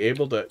me to be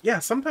able to... Yeah,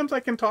 sometimes I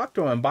can talk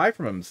to him and buy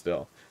from him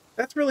still.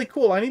 That's really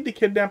cool. I need to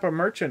kidnap a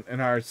merchant in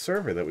our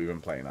server that we've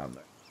been playing on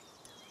there.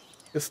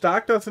 The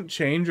stock doesn't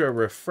change or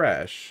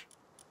refresh.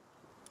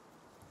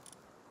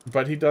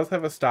 But he does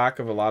have a stock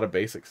of a lot of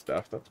basic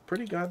stuff. That's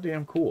pretty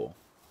goddamn cool.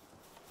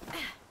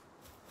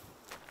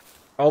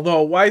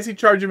 Although, why is he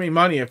charging me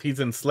money if he's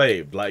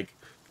enslaved? Like,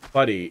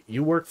 buddy,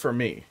 you work for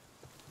me.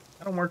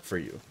 I don't work for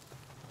you.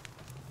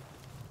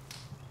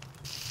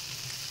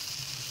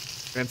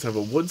 Parents have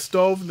a wood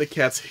stove. The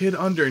cats hid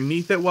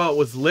underneath it while it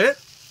was lit.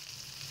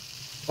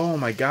 Oh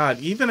my god.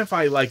 Even if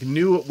I, like,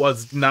 knew it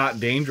was not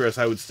dangerous,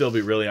 I would still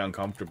be really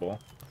uncomfortable.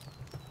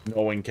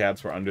 Knowing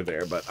cats were under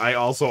there, but I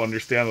also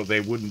understand that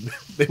they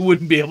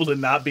wouldn't be able to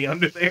not be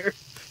under there.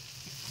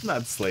 It's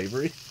not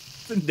slavery.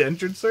 It's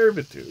indentured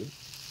servitude.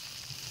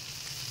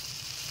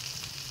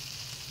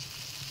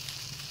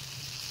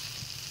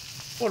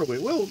 What are we?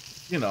 Well,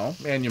 you know,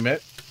 manumit.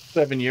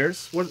 7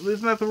 years. What,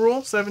 isn't that the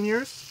rule? 7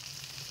 years?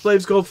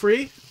 Slaves go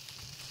free?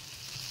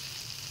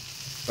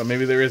 But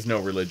maybe there is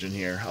no religion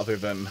here other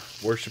than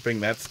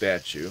worshipping that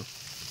statue.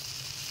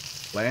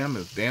 Lamb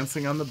is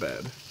dancing on the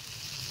bed.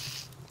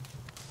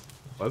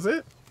 Was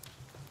it?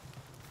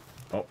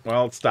 Oh,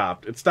 well, it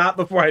stopped. It stopped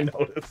before I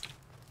noticed.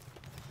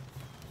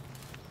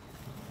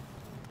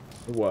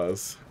 It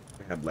was.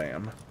 They had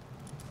lamb.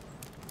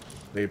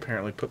 They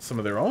apparently put some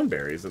of their own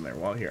berries in there.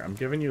 Well, here, I'm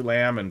giving you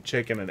lamb and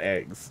chicken and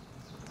eggs.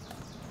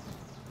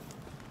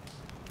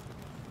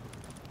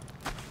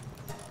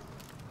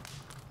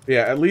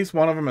 Yeah, at least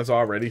one of them has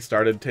already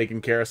started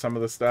taking care of some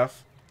of the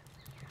stuff.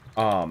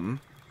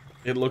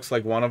 It looks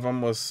like one of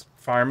them was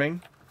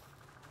farming,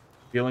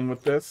 dealing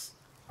with this.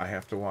 I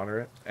have to water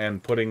it,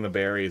 and putting the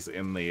berries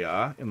in the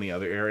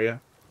other area.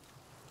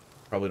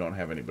 Probably don't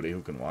have anybody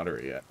who can water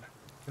it yet.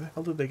 Where the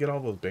hell did they get all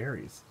those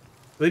berries?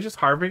 Were they just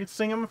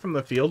harvesting them from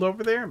the field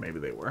over there? Maybe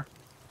they were.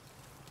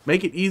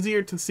 Make it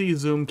easier to see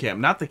zoom cam.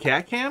 Not the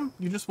cat cam?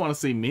 You just want to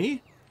see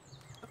me?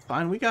 That's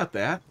fine, we got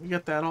that. We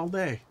got that all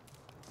day.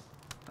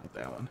 Not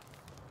that one.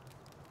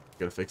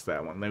 Gotta fix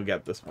that one. Then we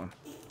got this one.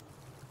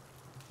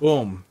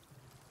 Boom.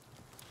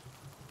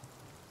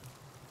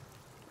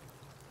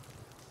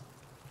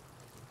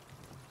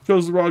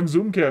 Chose the wrong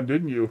zoom cam,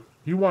 didn't you?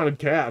 You wanted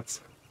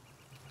cats.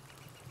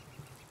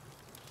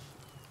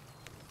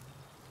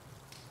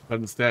 But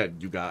instead,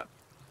 you got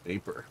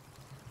vapor.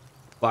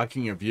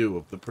 Blocking your view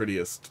of the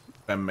prettiest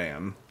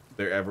femme-man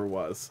there ever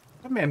was.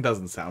 That man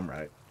doesn't sound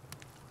right.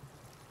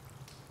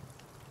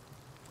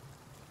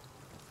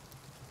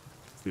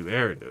 See,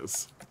 there it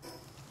is.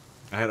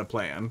 I had a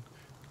plan.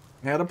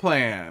 I had a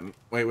plan.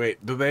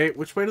 Wait. Do they...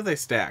 Which way do they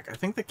stack? I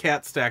think the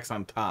cat stacks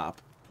on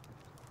top.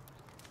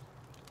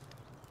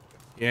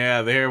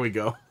 Yeah, there we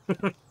go.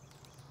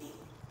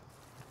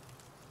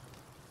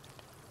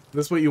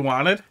 This what you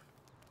wanted?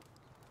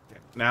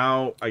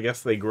 Now, I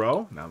guess they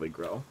grow? Now they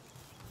grow.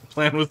 The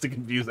plan was to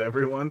confuse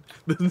everyone.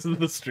 This is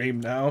the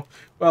stream now.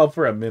 Well,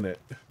 for a minute.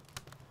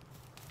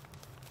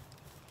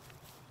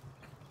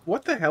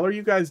 What the hell are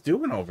you guys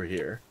doing over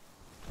here?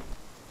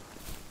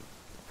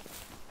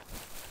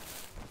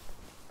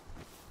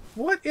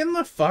 What in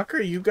the fuck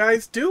are you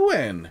guys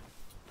doing?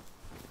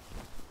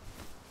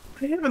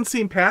 I haven't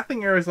seen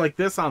pathing errors like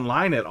this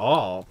online at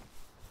all.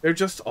 They're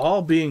just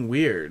all being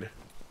weird.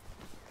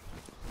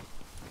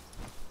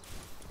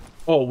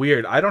 Oh,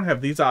 weird. I don't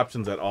have these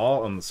options at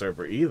all on the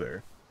server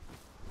either.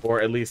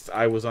 Or at least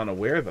I was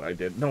unaware that I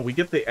did. No, we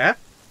get the F,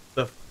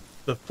 the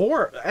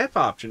 4 F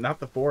option, not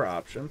the 4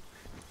 option.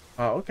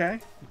 Oh,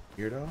 okay.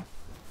 Weirdo.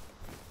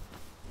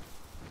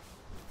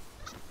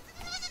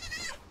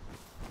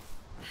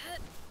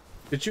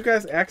 Did you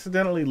guys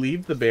accidentally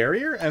leave the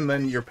barrier and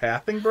then your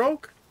pathing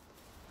broke?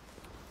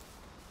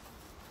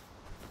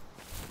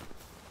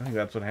 I think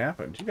that's what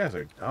happened. You guys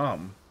are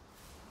dumb.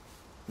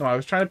 No, I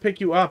was trying to pick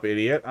you up,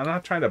 idiot. I'm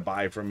not trying to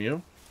buy from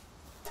you.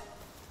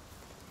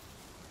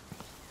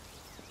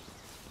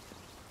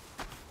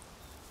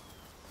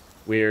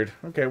 Weird.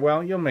 Okay,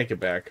 well, you'll make it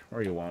back.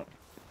 Or you won't.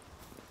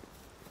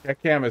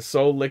 That cam is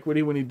so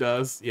liquidy when he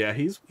does. Yeah,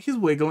 he's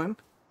wiggling.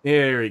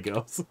 There he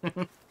goes.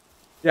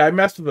 Yeah, I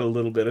messed with it a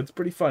little bit. It's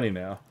pretty funny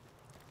now.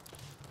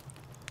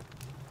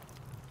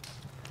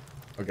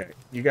 Okay,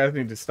 you guys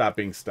need to stop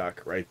being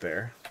stuck right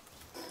there.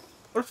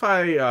 What if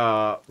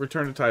I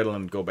return to title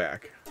and go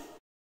back?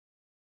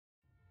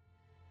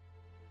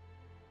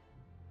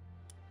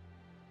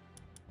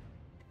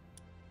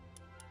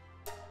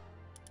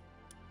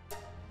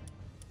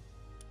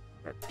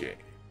 Okay.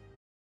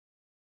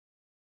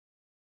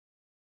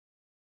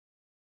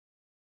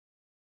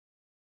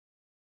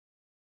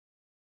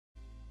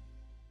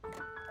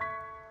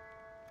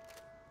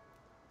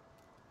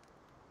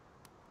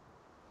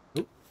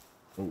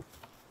 Ooh.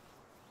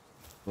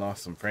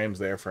 Lost some frames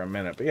there for a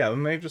minute. But yeah,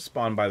 then they just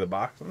spawn by the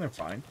box and they're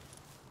fine.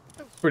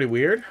 That's pretty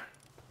weird.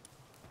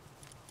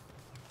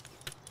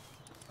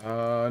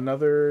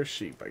 Another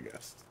sheep, I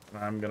guess.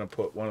 I'm gonna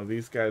put one of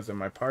these guys in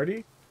my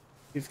party.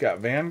 He's got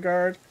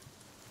Vanguard.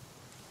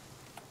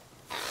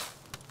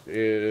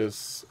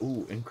 Is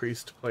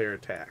increased player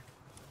attack.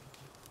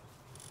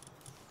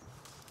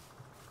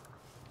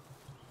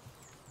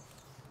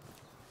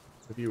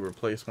 If you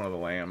replace one of the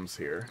lambs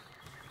here.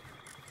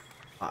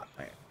 Hot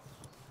lamb.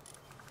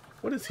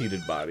 What is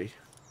heated body?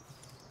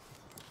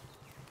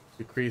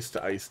 Decreased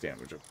ice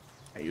damage.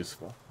 Okay,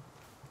 useful.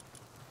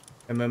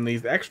 And then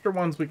these extra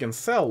ones we can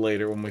sell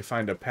later when we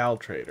find a pal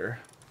trader.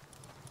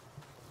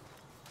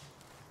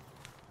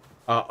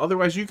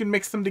 Otherwise, you can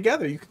mix them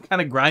together. You can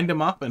kind of grind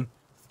them up and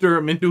stir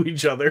them into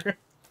each other.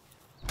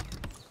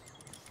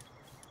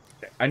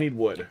 Okay, I need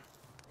wood.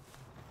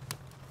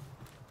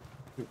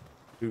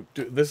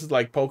 This is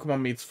like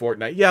Pokemon meets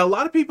Fortnite. Yeah, a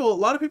lot of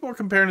people are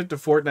comparing it to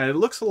Fortnite. It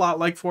looks a lot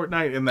like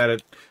Fortnite in that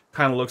it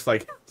kind of looks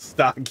like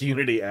stock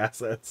Unity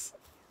assets.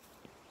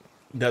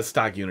 That's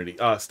stock Unity.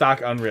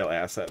 Stock Unreal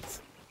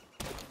assets.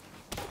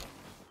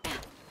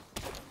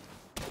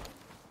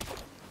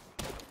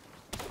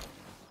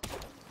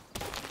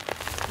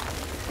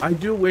 I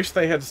do wish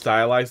they had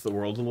stylized the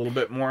world a little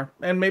bit more,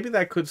 and maybe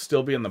that could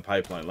still be in the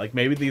pipeline. Like,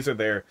 maybe these are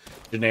their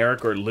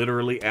generic or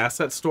literally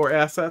asset store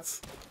assets.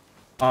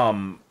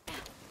 I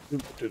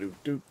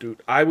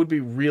would be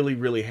really,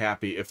 really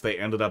happy if they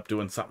ended up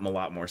doing something a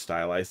lot more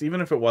stylized,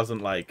 even if it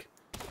wasn't like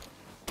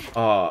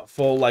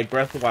full like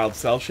Breath of the Wild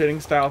cell shading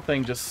style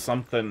thing, just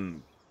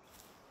something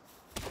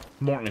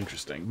more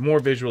interesting, more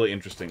visually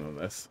interesting than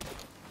this.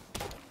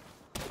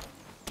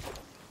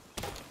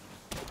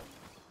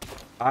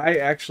 I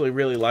actually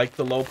really like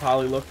the low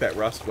poly look that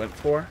Rust went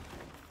for.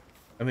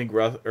 I think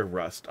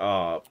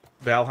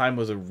Valheim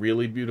was a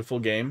really beautiful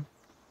game,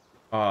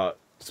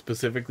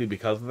 specifically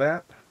because of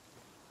that.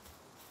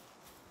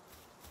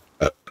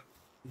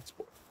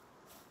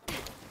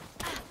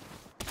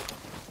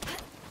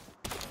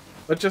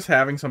 But just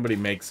having somebody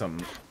make some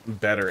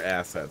better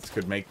assets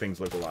could make things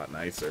look a lot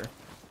nicer.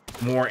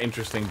 More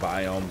interesting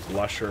biomes,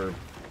 lusher,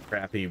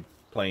 crappy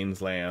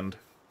plains land,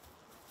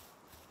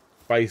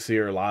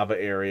 spicier lava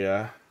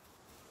area.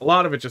 A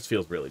lot of it just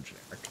feels really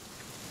generic.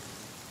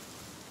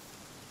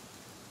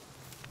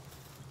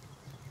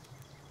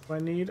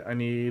 What do I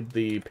need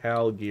the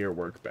PAL gear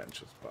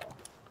workbench as well.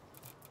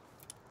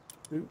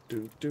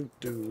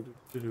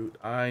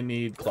 I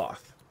need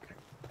cloth. Okay,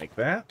 make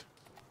that.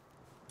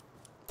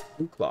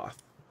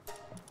 Cloth.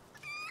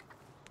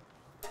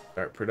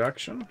 Start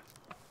production.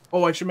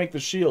 Oh, I should make the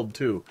shield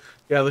too.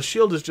 Yeah, the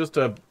shield is just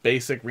a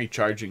basic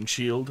recharging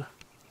shield.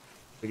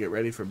 To get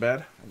ready for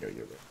bed. I gotta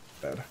get ready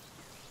for bed.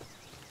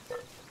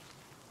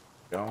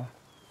 Go.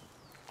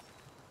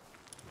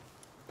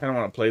 I don't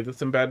want to play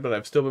this in bed, but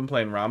I've still been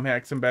playing ROM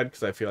hacks in bed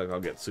because I feel like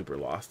I'll get super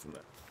lost in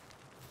it.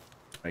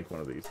 Make one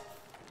of these.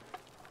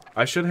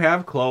 I should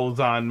have clothes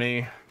on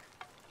me.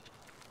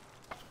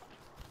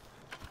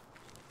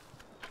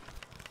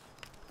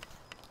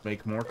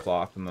 Make more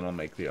cloth, and then I'll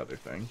make the other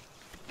thing.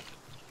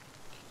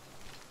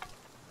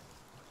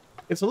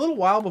 It's a little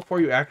while before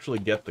you actually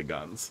get the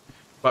guns,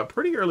 but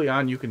pretty early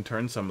on you can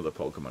turn some of the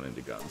Pokemon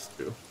into guns,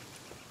 too.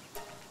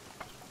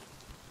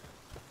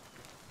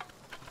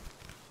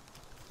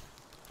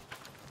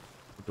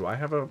 Do I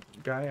have a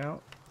guy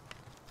out?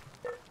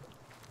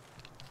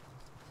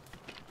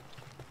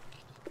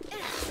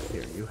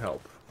 Here, you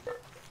help.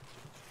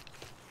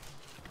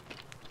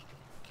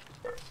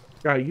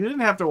 Guy, you didn't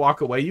have to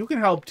walk away. You can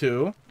help,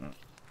 too.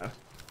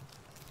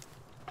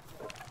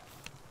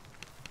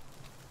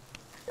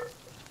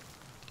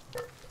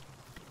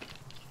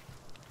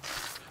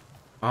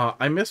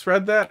 I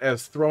misread that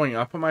as throwing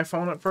up on my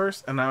phone at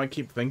first, and now I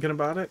keep thinking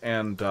about it,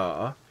 and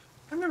I've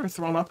never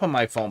thrown up on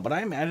my phone, but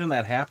I imagine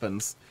that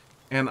happens.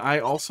 And I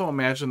also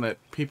imagine that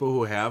people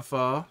who have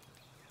thrown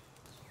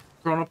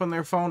up on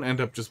their phone end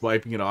up just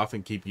wiping it off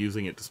and keep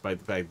using it, despite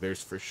the fact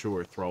there's for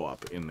sure throw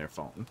up in their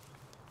phone.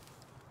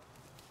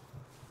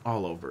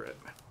 All over it.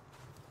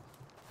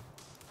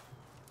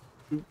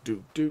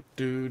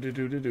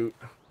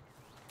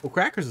 Well,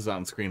 Crackers is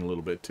on screen a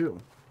little bit, too.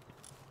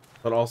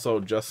 But also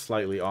just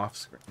slightly off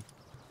screen.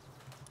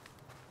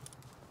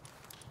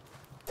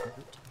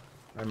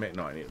 I need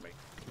to make.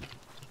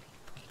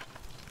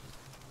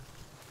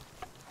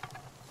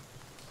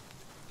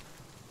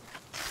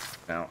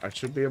 Now, I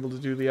should be able to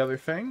do the other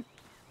thing.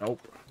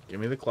 Nope.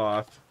 Give me the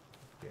cloth.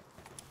 The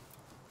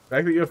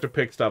fact that you have to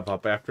pick stuff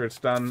up after it's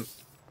done,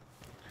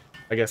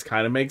 I guess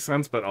kind of makes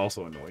sense, but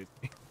also annoys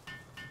me.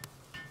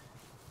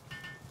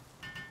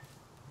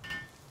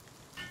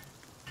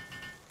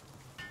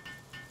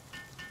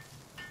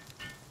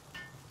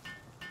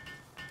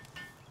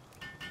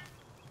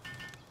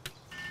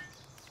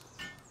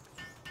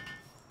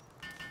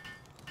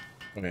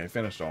 Okay, I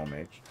finished all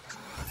mage.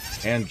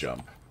 And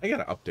jump. I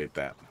gotta update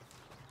that.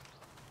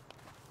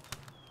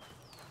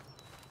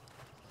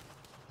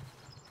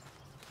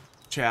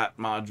 Chat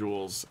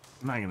modules.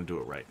 I'm not gonna do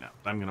it right now.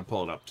 I'm gonna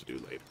pull it up to do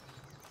later.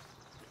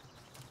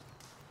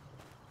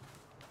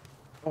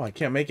 Oh, I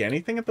can't make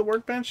anything at the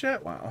workbench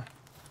yet? Wow.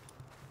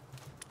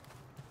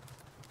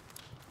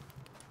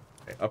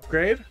 Okay,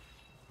 Upgrade.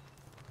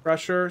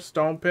 Crusher,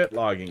 stone pit,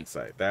 logging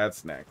site.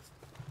 That's next.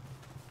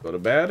 Go to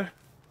bed.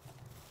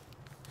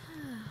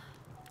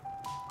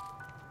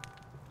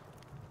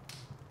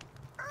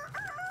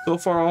 So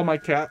far, all my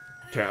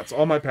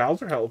all my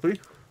pals are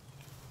healthy.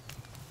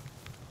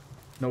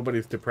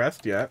 Nobody's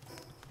depressed yet.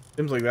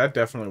 Seems like that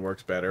definitely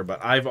works better, but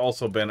I've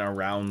also been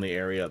around the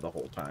area the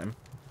whole time.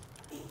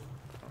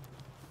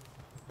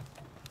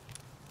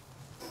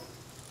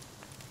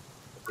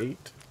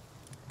 8.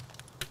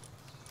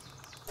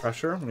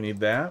 Crusher, we need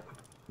that.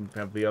 We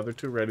have the other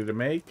 2 ready to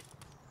make.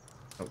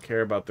 Don't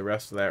care about the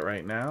rest of that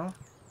right now.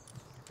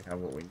 We have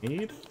what we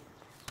need.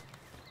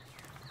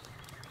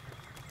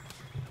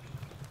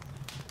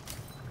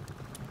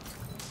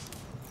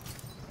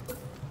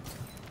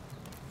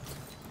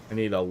 I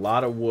need a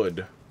lot of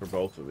wood for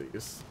both of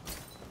these.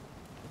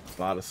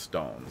 A lot of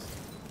stones.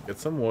 Get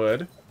some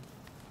wood.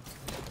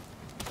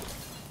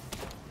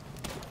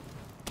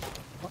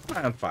 Why am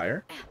I on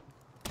fire?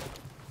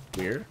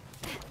 Weird.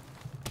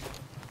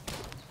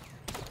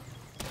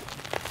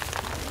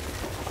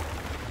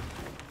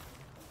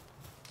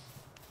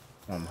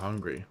 Oh, I'm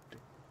hungry.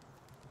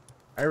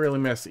 I really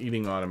miss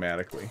eating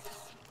automatically.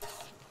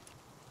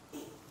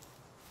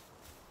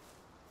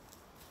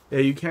 Yeah,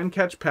 you can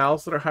catch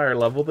pals that are higher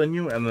level than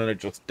you, and then it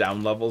just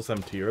down levels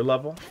them to your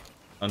level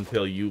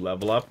until you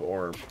level up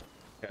or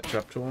catch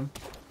up to them.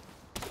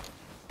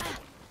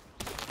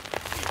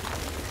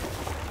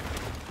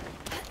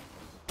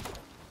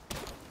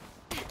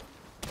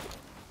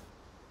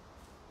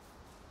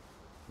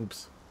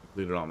 Oops,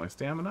 depleted all my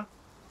stamina.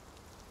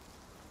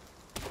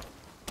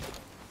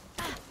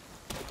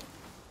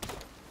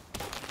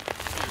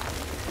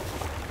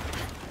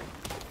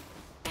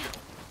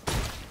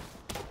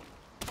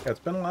 Yeah, it's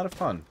been a lot of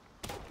fun.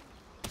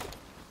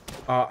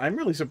 I'm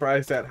really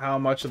surprised at how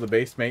much of the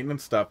base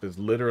maintenance stuff is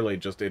literally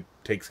just it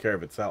takes care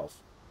of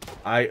itself.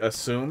 I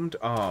assumed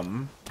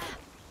one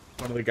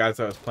of the guys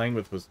I was playing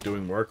with was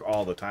doing work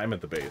all the time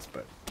at the base,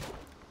 but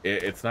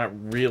it's not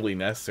really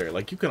necessary.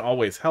 Like, you can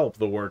always help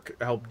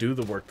do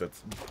the work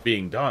that's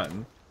being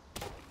done,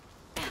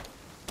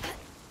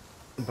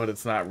 but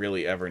it's not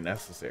really ever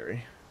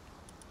necessary.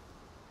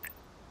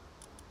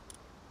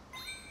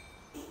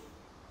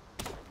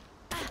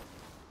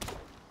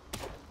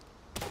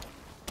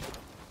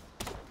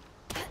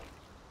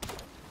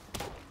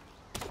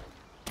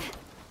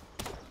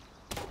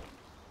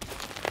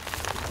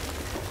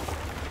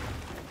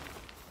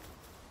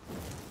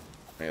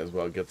 May as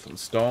well get some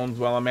stones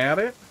while I'm at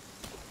it.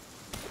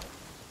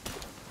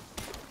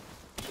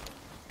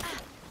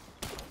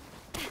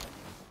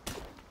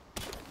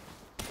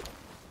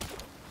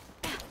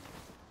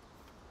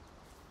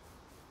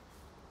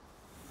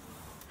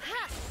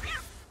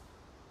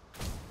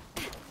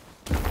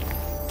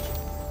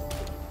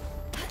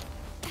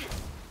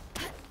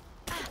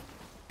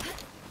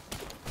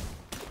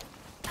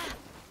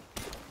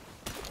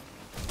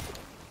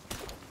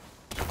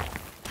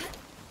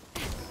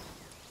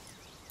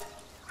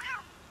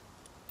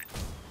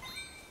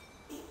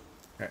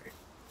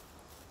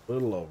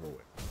 Little overweight.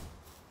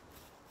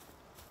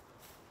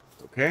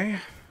 Okay,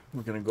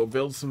 we're gonna go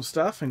build some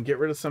stuff and get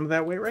rid of some of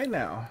that weight right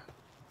now.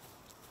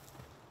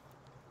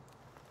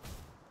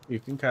 You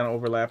can kind of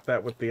overlap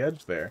that with the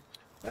edge there.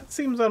 That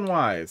seems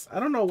unwise. I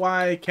don't know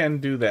why I can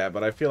do that,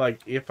 but I feel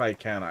like if I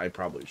can, I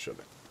probably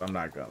shouldn't. I'm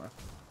not gonna.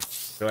 I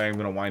feel like I'm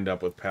gonna wind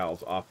up with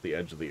pals off the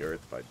edge of the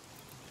earth.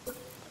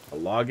 A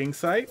logging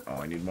site. Oh,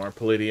 I need more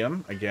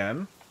palladium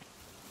again.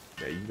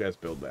 Yeah, you guys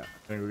build that.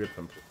 I'm gonna go get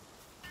some.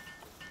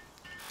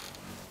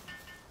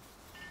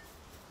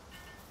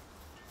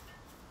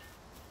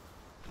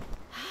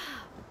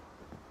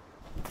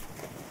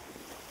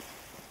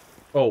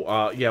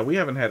 Oh, yeah, we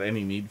haven't had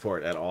any need for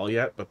it at all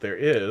yet, but there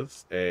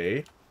is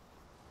a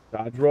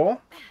dodge roll,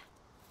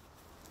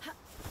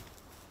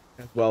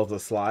 as well as a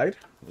slide.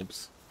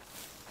 Oops.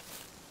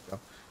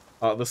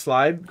 The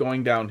slide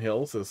going down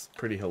hills is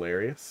pretty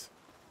hilarious.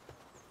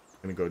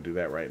 I'm gonna go do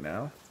that right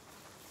now.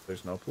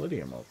 There's no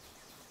palladium open.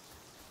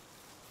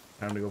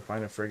 Time to go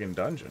find a friggin'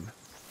 dungeon.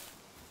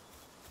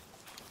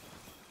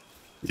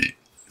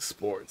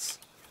 Sports.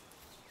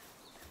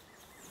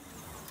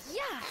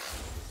 Yeah.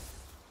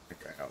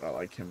 I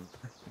like him.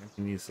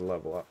 He needs to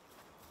level up.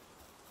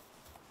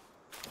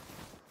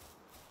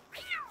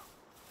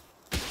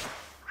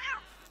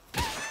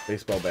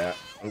 Baseball bat.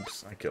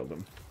 Oops, I killed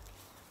him.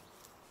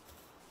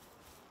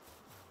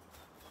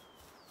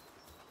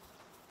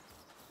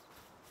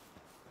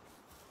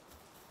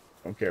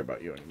 Don't care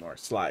about you anymore.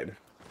 Slide.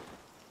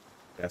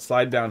 Yeah,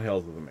 slide down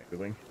hills is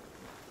amazing.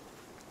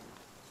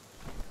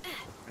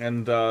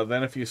 And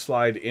then if you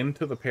slide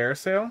into the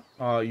parasail,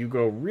 you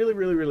go really,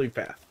 really, really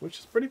fast, which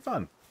is pretty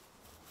fun.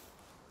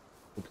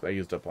 Oops, I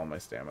used up all my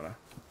stamina.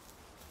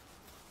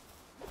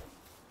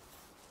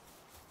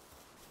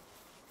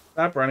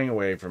 Stop running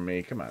away from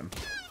me. Come on.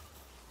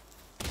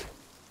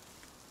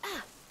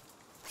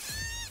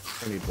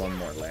 I need one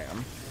more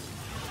lamb.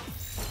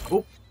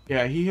 Oh,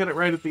 yeah, he hit it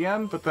right at the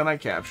end, but then I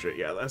captured it.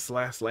 Yeah, that's the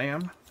last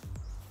lamb.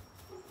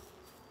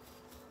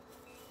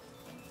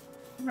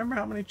 Remember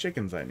how many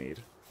chickens I need.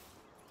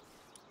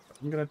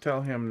 I'm gonna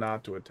tell him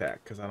not to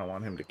attack because I don't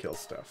want him to kill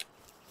stuff.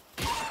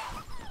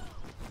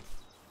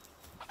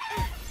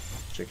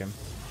 Chicken.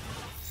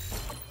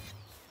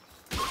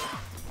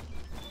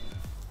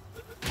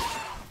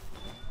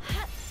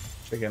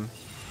 Chicken.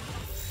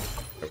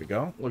 There we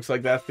go. Looks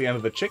like that's the end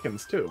of the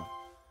chickens too.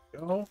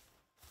 Go.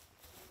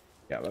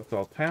 Yeah, that's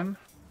all 10.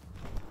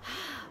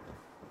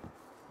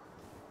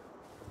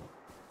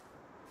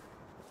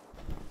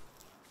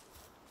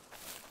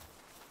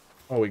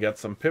 Oh, we got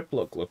some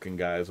Pipluck looking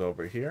guys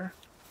over here.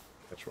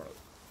 That's right.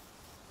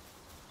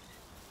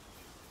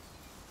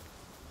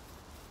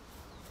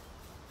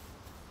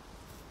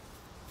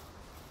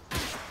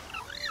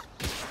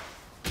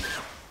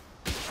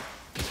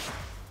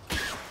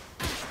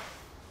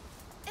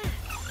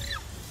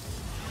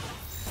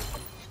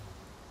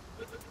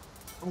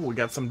 Oh, we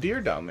got some deer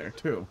down there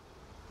too.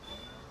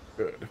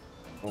 Good.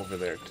 Over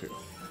there too.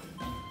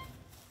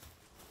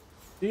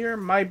 Deer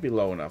might be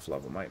low enough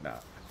level, might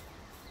not.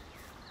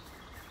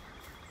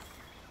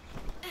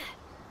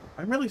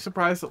 I'm really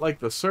surprised that, like,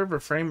 the server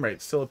frame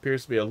rate still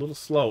appears to be a little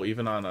slow,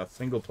 even on a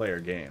single-player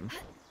game.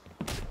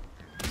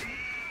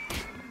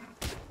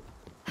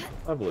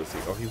 Level is he?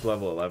 Oh, he's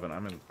level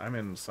 11. I'm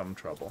in some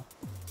trouble.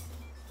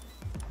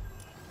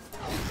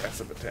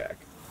 Aggressive attack.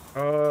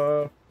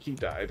 He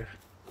died.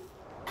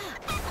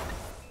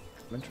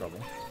 I'm in trouble.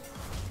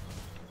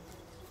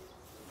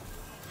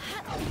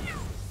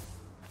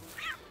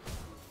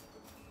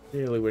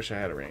 Really wish I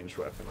had a ranged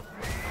weapon.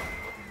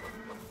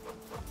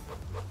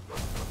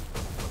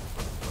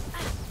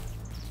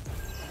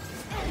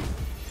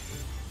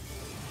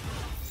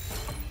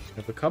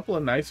 There's a couple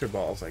of nicer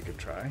balls I could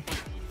try.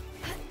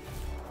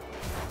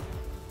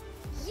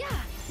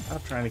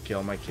 Stop trying to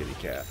kill my kitty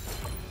cat.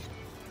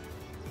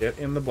 Get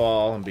in the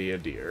ball and be a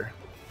deer.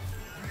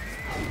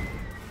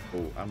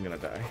 Oh, I'm gonna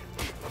die.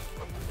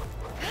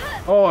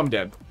 Oh, I'm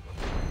dead.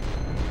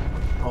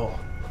 Oh.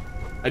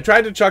 I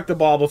tried to chuck the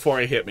ball before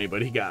he hit me,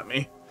 but he got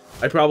me.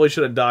 I probably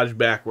should have dodged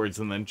backwards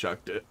and then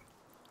chucked it.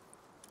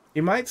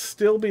 He might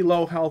still be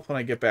low health when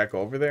I get back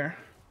over there.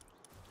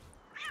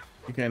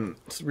 You can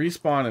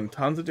respawn in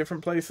tons of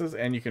different places,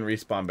 and you can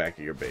respawn back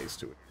at your base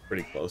to it.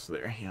 Pretty close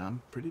there. Yeah,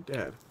 I'm pretty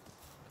dead.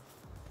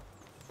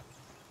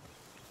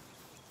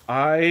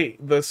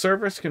 The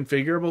server's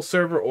configurable.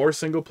 Server or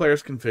single player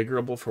is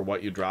configurable for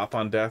what you drop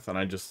on death, and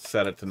I just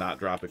set it to not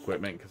drop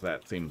equipment because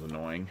that seems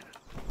annoying.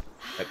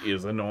 That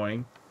is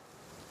annoying.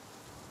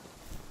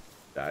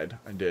 Died.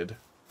 I did.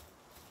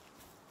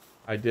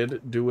 I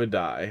did do a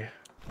die.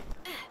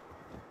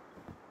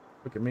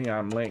 Look at me,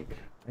 I'm Link.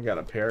 I got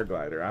a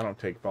paraglider. I don't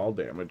take fall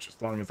damage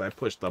as long as I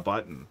push the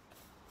button.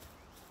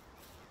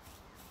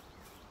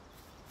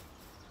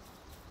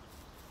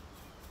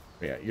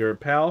 Yeah, your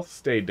pals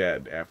stay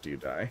dead after you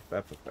die.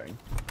 That's a thing.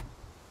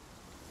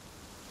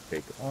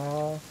 Take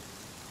all.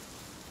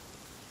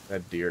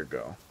 That deer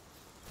go.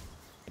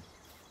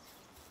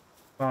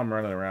 Saw him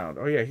running around.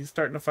 Oh yeah, he's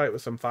starting to fight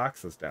with some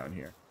foxes down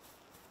here.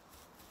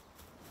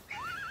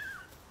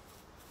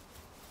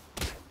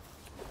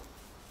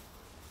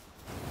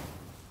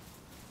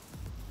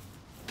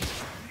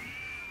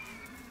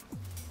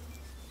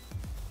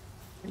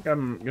 I think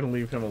I'm gonna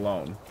leave him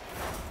alone.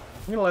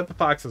 I'm gonna let the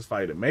foxes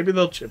fight him. Maybe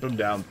they'll chip him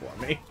down for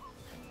me.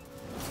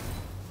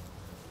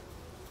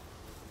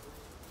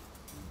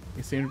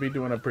 He seemed to be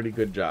doing a pretty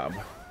good job.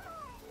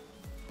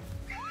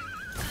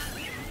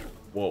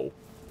 Whoa.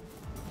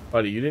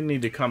 Buddy, you didn't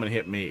need to come and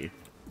hit me.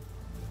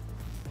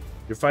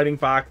 You're fighting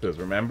foxes,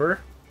 remember?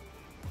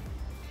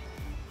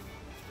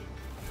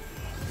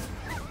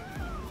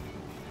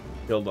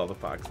 Killed all the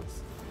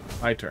foxes.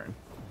 My turn.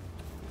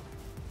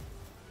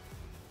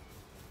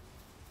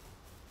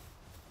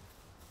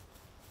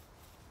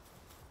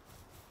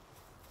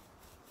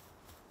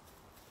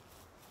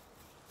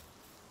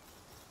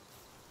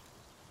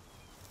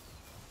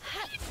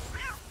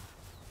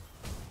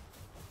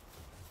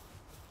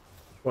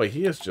 Boy,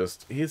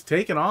 he's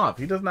taken off.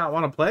 He does not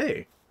want to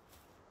play.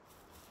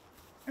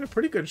 I had a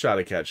pretty good shot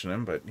at catching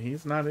him, but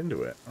he's not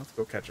into it. Let's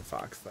go catch a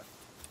fox then.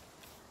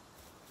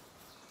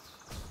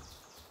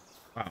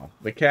 Wow,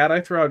 the cat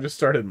I threw out just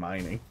started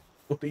mining.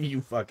 What are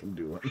you fucking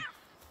doing?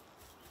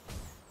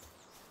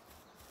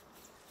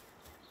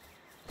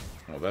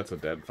 Oh, that's a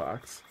dead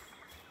fox.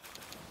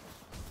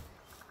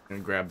 I'm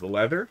gonna grab the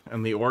leather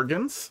and the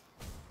organs.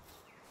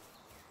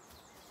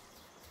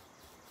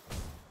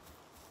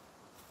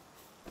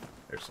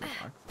 There's some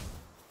fox.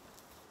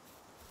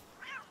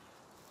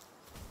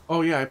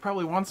 Oh yeah, I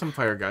probably want some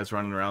fire guys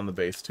running around the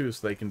base too,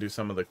 so they can do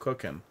some of the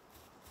cooking.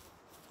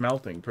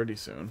 Melting pretty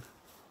soon.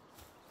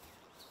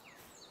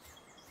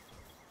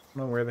 I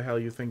don't know where the hell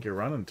you think you're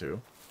running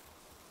to.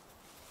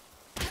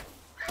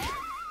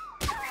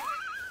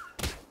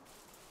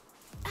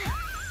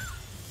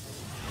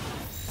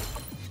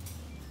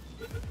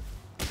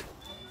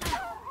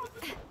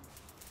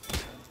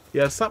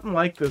 Yeah, something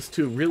like this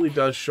too really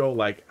does show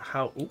like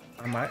how. Oop,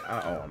 am I?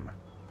 I'm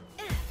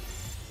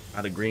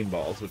out of green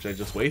balls, which I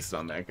just wasted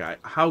on that guy.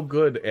 How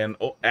good an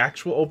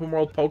actual open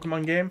world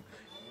Pokemon game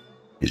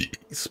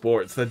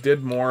sports that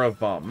did more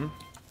of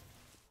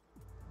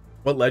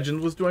what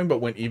Legend was doing, but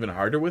went even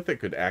harder with it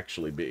could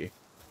actually be.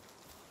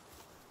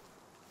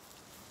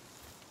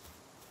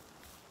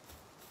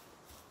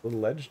 Little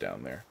ledge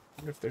down there.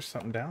 I wonder if there's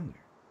something down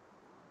there.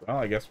 Well,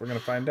 I guess we're gonna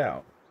find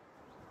out.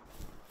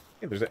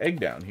 Hey, there's an egg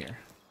down here.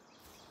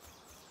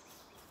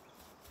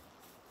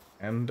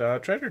 And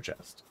treasure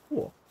chest.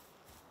 Cool.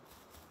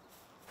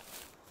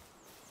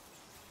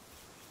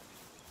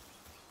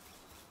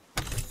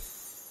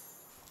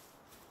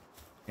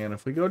 And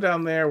if we go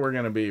down there, we're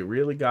going to be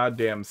really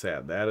goddamn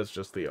sad. That is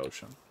just the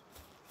ocean.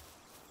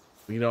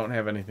 We don't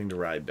have anything to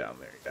ride down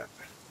there yet.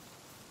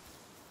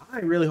 I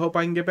really hope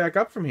I can get back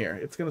up from here.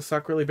 It's going to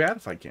suck really bad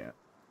if I can't.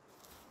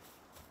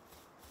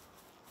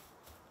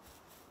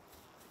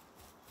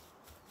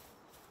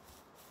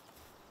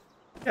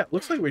 Yeah, it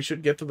looks like we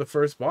should get to the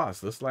first boss.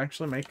 This will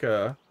actually make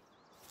a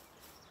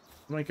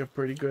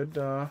pretty good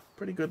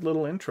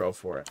little intro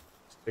for it.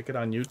 Stick it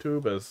on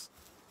YouTube as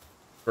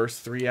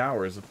first 3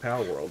 hours of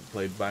Palworld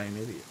played by an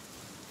idiot.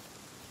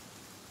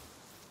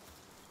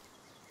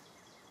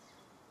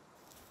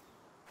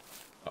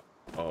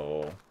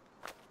 Uh-oh.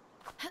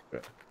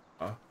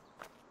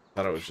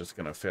 Thought I was just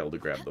gonna fail to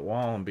grab the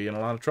wall and be in a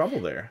lot of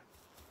trouble there.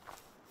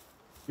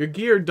 Your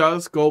gear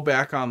does go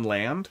back on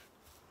land,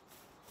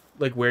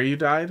 like where you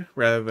died,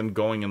 rather than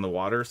going in the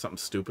water, something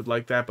stupid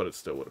like that, but it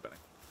still would have been.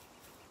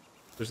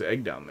 There's an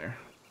egg down there.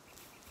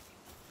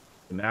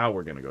 And now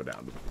we're gonna go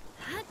down to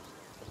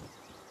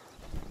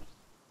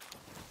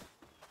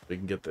we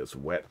can get this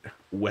wet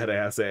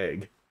ass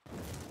egg.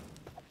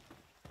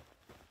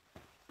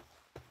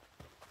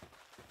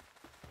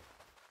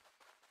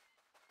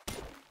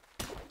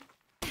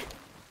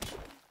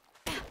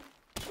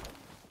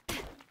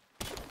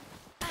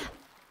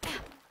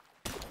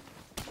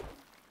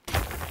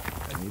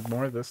 I need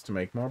more of this to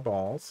make more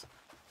balls.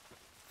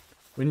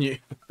 When you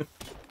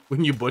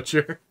when you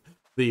butcher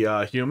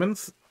the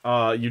humans,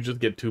 you just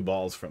get 2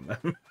 balls from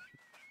them.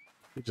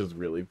 Which is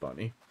really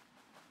funny.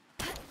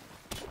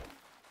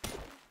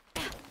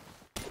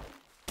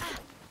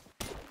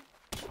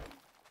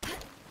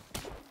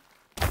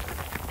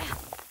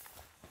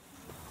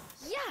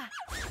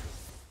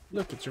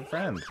 Look, it's your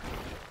friend.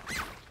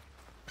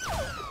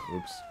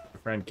 Oops,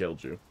 your friend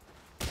killed you.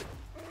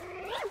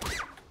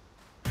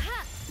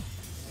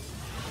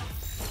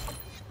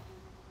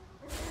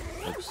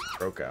 Oops,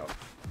 broke out.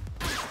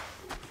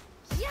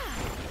 There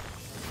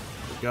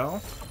we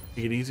go.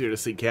 Make it easier to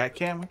see cat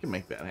cam. We can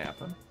make that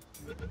happen.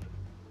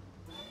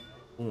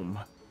 Boom.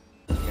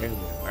 There we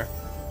are.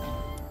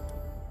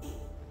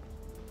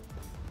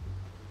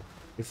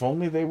 If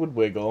only they would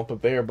wiggle,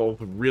 but they are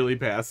both really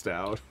passed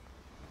out.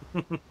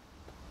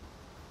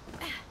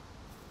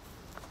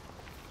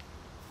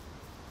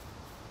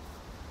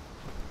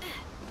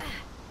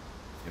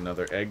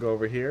 Another egg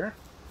over here.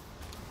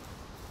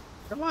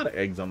 There are a lot of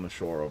eggs on the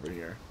shore over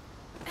here.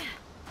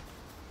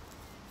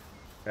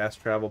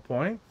 Fast travel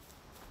point,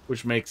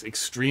 which makes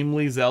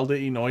extremely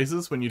Zelda-y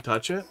noises when you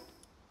touch it.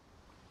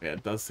 Yeah,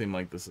 it does seem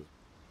like this is...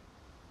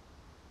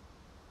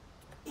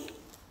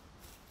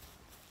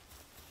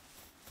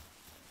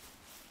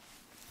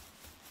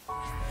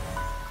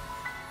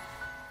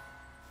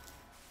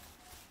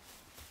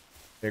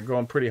 They're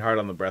going pretty hard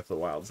on the Breath of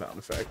the Wild sound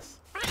effects.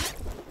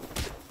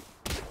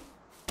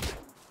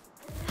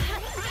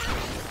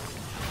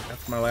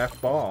 That's my last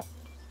ball.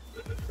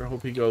 I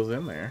hope he goes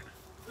in there.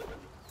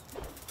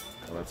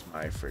 Oh, that's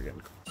my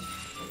friggin'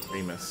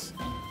 Remus.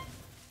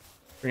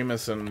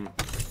 Remus and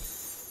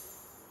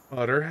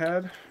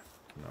Butterhead?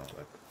 No,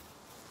 that...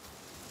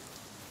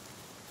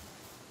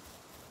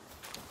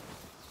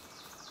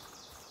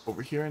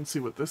 Over here and see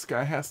what this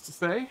guy has to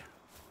say.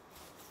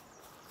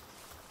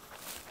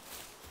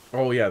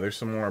 Oh yeah, there's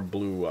some more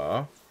blue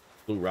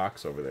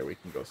rocks over there we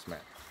can go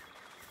smack.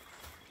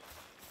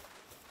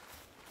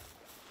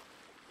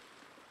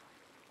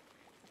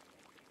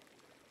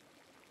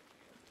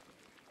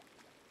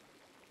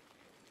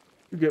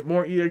 You get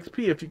more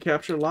EXP if you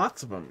capture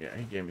lots of them. Yeah,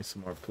 he gave me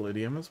some more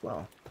palladium as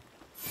well.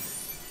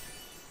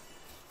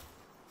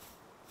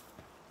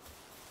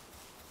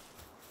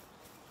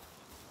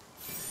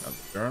 Another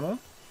journal.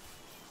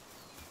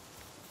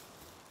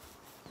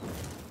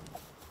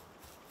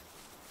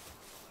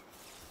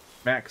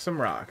 Max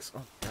some rocks.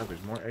 Oh god,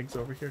 there's more eggs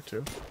over here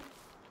too.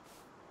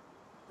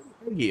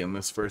 Eggy in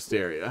this first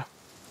area.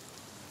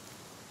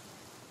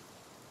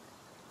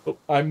 Oh,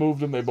 I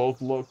moved and they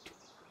both looked.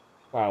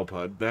 Wow,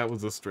 Pud, that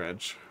was a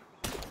stretch.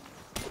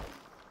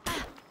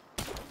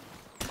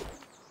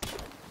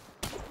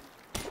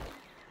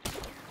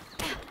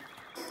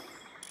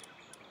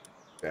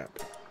 Yep.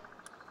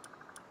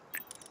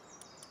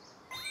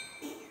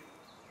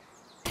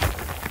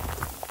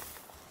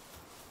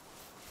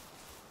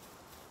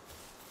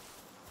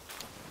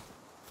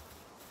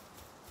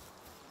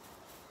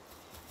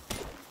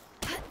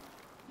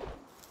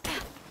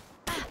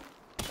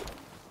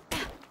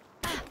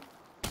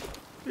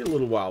 Be a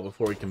little while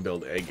before we can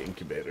build egg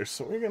incubators,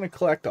 so we're going to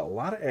collect a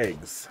lot of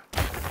eggs.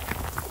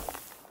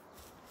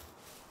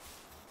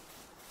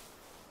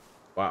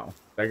 Wow,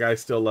 That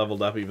guy's still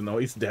leveled up even though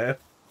he's dead.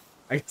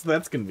 I guess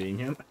that's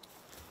convenient.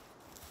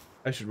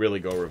 I should really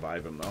go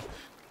revive him,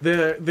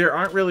 though. There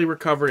aren't really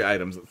recovery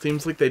items. It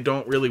seems like they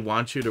don't really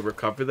want you to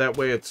recover that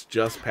way. It's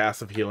just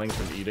passive healing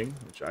from eating,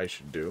 which I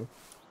should do.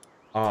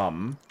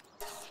 And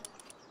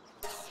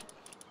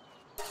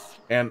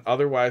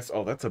otherwise...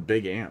 Oh, that's a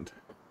big ant.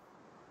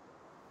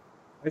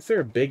 Why is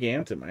there a big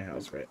ant in my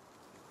house, right?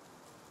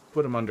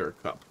 Put him under a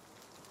cup.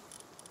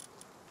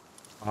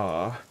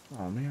 Oh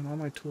man, all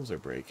my tools are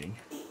breaking.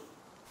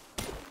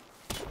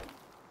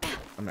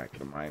 I'm not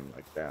gonna mine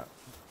like that.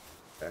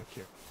 Back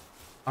here.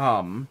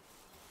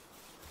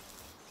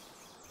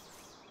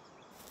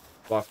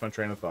 Lost my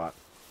train of thought.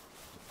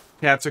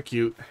 Cats are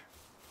cute.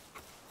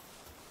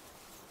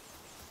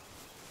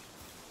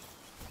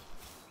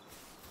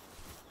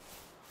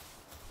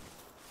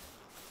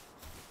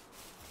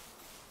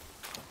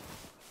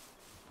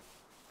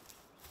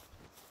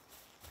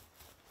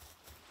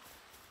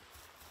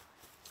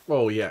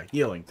 Oh yeah,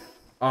 healing.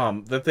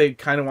 That they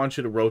kind of want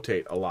you to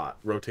rotate a lot.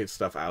 Rotate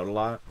stuff out a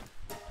lot.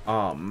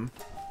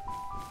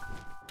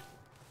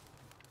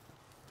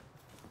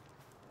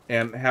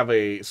 And have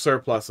a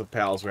surplus of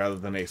pals rather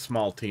than a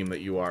small team that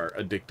you are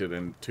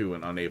addicted to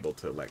and unable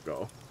to let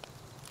go.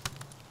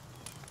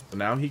 So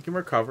now he can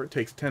recover. It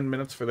takes 10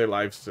 minutes for their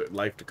life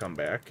to come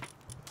back.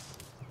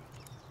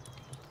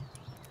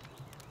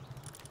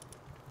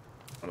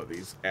 One of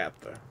these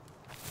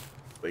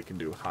they can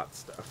do hot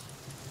stuff.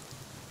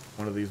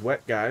 One of these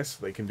wet guys,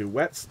 they can do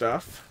wet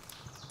stuff.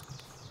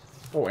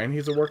 Oh, and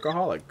he's a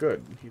workaholic.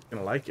 Good. He's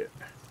gonna like it.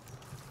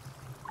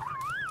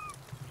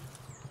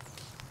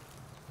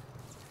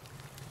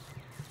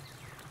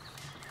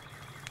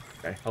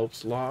 Guy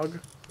helps log,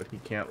 but he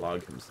can't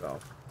log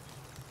himself.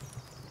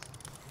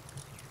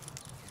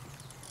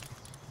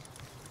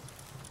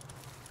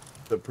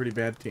 It's a pretty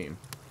bad team.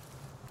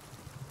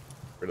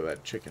 Get rid of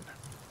that chicken.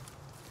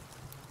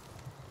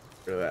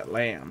 Get rid of that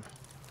lamb.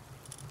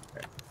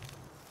 Okay.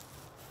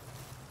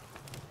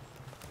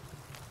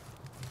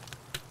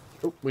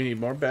 Oh, we need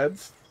more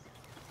beds.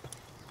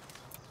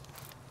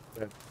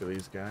 Beds for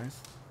these guys.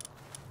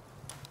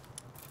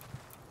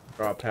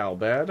 Draw a pal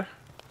bed.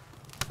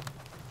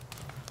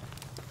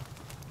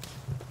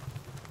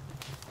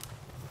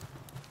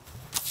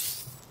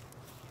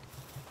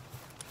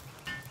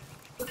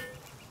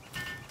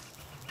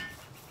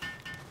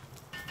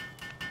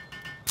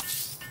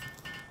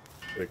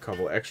 Get a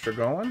couple extra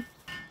going.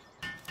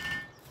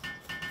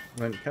 And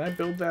then can I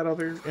build that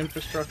other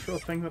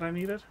infrastructural thing that I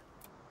needed?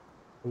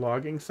 A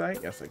logging site?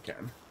 Yes, I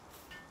can.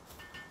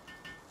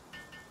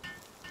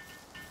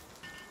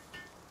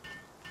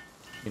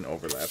 In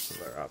overlaps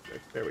with our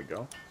object. There we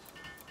go.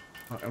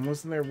 And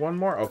wasn't there one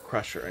more? Oh,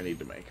 crusher I need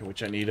to make,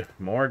 which I need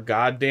more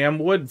goddamn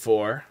wood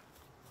for.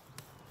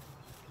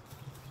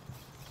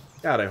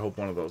 God, I hope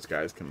one of those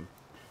guys can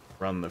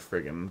run the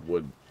friggin'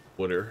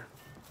 wooder.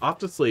 Off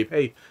to sleep.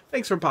 Hey,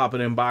 thanks for popping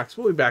in, Box.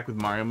 We'll be back with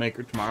Mario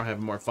Maker tomorrow,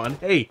 having more fun.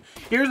 Hey,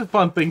 here's a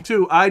fun thing,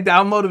 too. I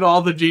downloaded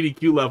all the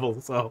GDQ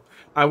levels, so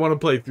I want to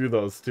play through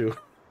those, too.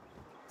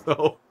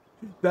 So,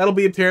 that'll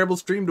be a terrible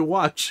stream to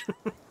watch.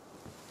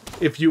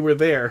 If you were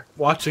there,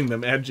 watching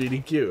them at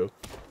GDQ.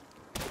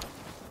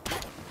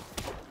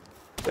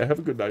 Yeah, have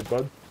a good night,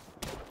 bud.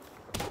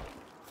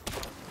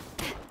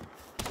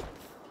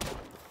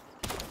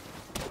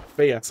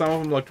 But yeah, some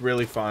of them looked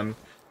really fun.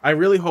 I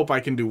really hope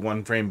I can do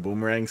one-frame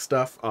boomerang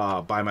stuff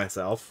by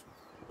myself.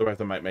 Otherwise,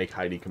 I might make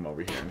Heidi come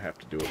over here and have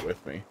to do it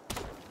with me.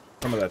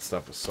 Some of that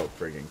stuff is so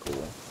friggin'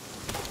 cool.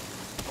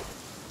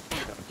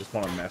 I just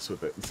want to mess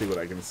with it and see what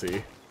I can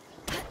see.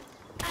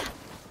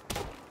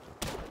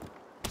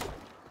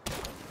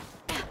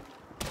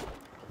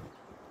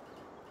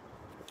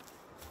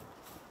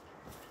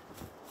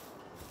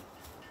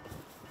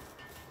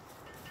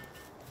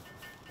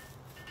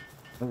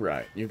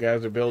 Alright, you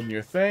guys are building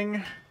your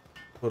thing.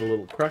 Put a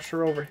little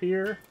crusher over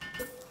here.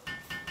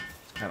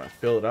 Just kind of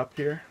fill it up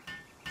here.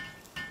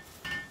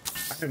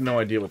 I have no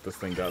idea what this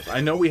thing does. I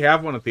know we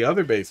have one at the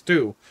other base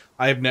too.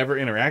 I have never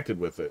interacted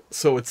with it.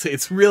 So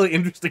it's really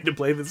interesting to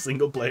play this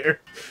single player.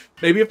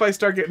 Maybe if I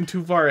start getting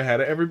too far ahead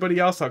of everybody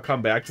else, I'll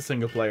come back to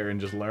single player and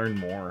just learn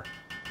more.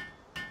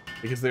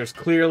 Because there's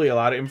clearly a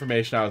lot of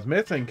information I was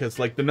missing. Because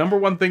like the number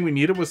one thing we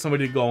needed was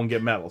somebody to go and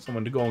get metal.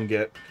 Someone to go and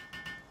get...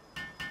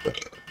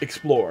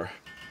 explore.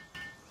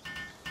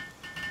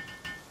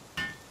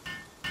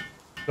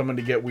 Someone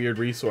to get weird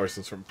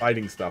resources from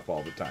fighting stuff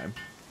all the time.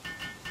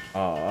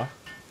 So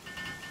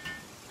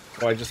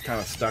I just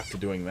kind of stuck to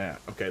doing that.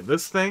 Okay,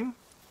 this thing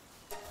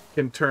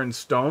can turn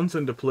stones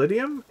into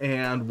palladium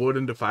and wood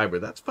into fiber.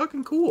 That's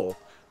fucking cool.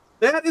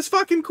 That is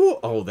fucking cool.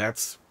 Oh,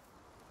 that's...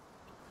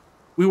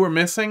 We were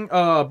missing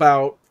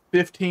about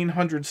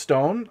 1,500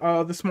 stone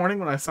this morning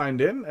when I signed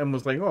in and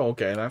was like, oh,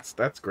 okay,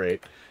 that's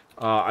great.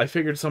 I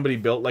figured somebody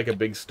built like a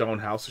big stone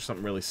house or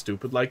something really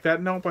stupid like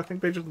that. Nope, I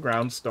think they just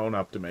ground stone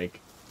up to make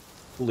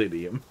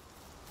palladium.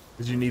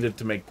 Because you need it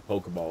to make the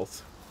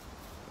Pokeballs.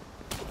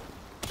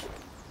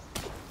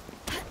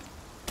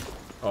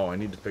 Oh, I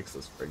need to fix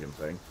this friggin'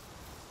 thing.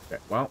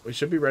 Okay, well, we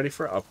should be ready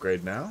for an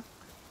upgrade now.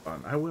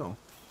 Fun, I will.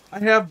 I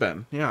have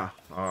been, yeah.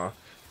 I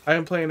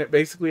am playing it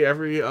basically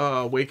every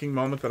waking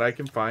moment that I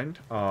can find.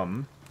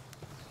 And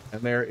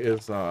there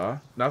is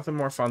nothing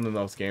more fun than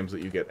those games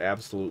that you get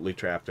absolutely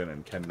trapped in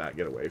and cannot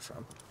get away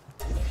from.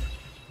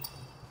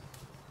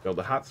 Build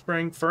a hot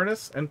spring,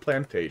 furnace, and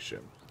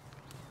plantation.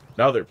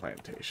 Another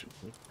plantation.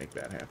 We can make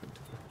that happen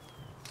too.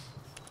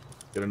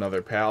 Get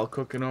another pal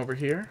cooking over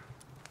here.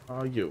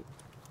 You.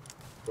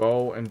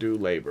 Go and do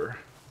labor.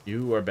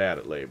 You are bad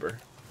at labor.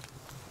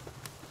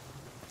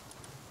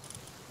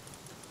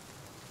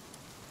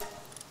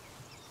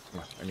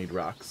 Oh, I need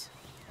rocks.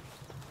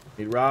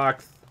 Need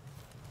rocks.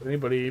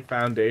 Anybody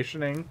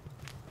foundationing?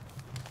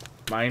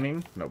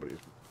 Mining? Nobody's.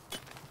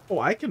 Oh,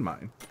 I can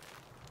mine.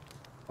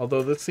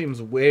 Although this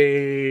seems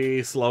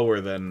way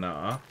slower than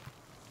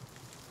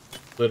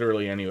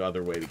literally any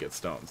other way to get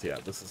stones. Yeah,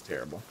 this is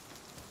terrible.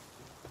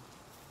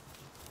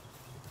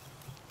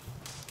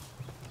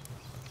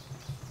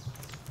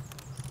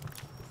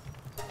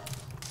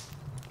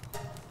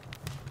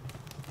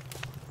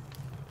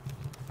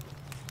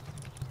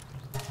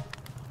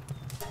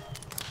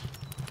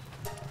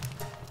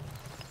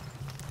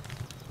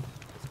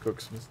 Cook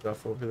some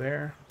stuff over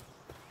there.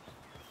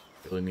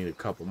 Really need a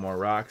couple more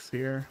rocks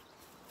here.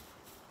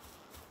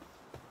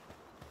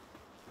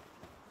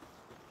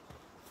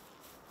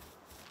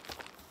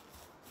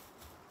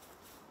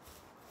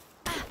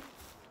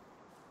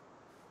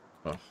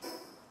 Oh. I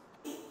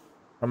don't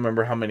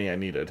remember how many I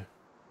needed,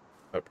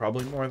 but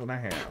probably more than I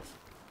have.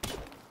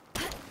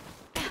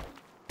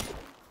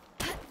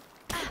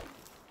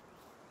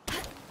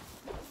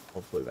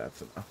 Hopefully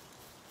that's enough.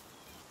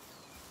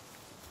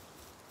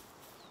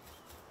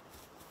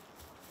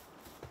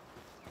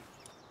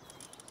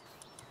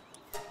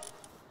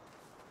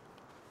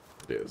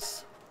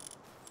 Is.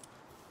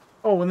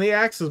 Oh, and the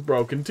axe is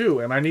broken too,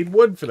 and I need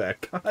wood for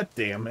that. God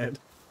damn it.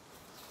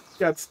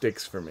 Got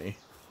sticks for me.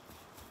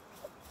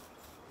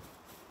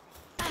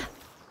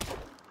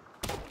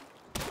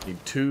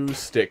 Need 2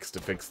 sticks to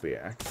fix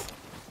the axe.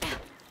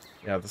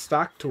 Yeah, the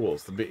stock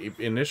tools, the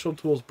initial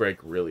tools break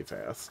really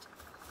fast.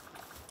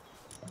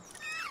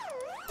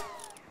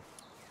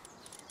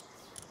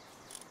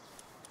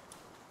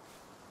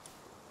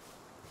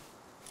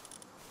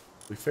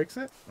 We fix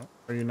it? Oh,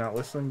 are you not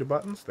listening to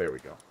buttons? There we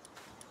go.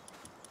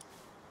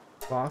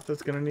 Cloth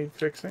is going to need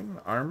fixing.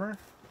 Armor.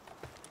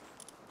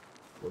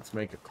 Let's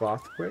make a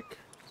cloth quick.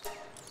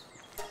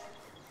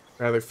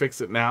 Rather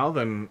fix it now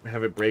than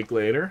have it break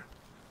later.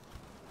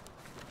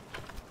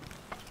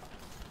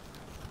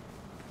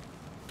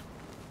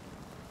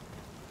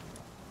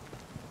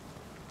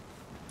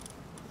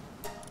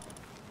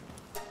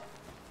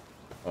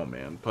 Oh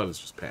man, Pud is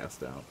just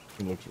passed out.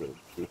 He looks really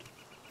cute.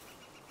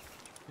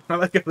 I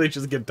like how they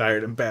just get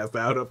tired and pass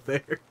out up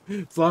there.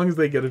 As long as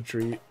they get a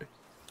treat.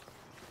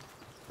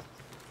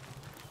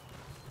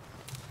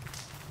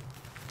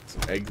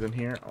 Some eggs in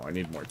here. Oh, I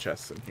need more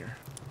chests in here.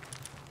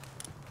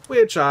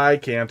 Which I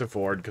can't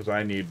afford because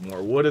I need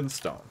more wood and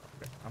stone.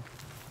 Okay,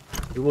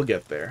 we will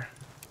get there.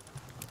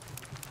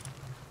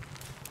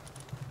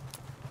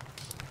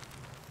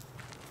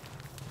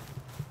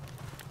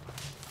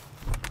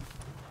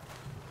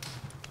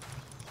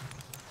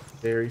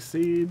 Berry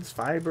seeds,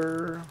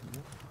 fiber.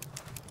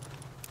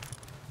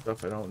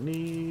 Stuff I don't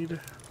need.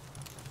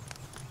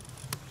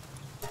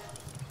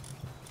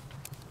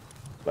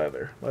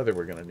 Leather. Leather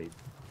we're gonna need.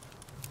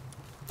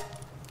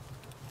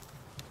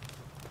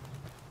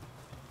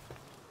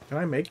 Can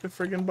I make the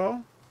friggin'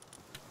 bow?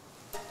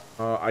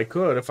 I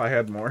could if I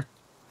had more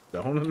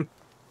stone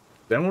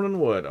and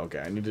wood.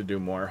 Okay, I need to do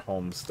more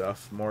home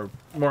stuff. More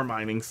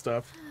mining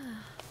stuff.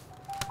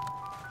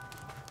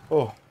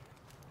 Oh.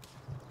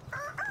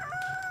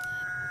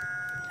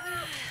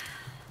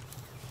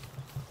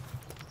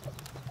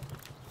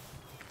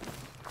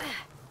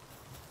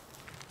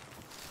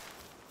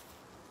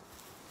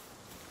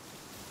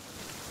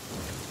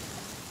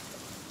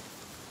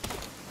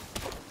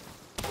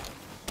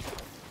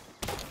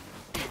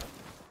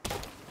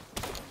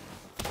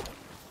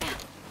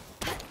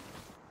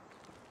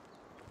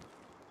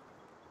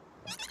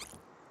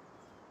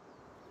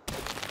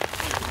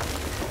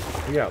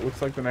 Yeah, it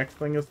looks like the next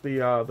thing is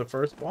the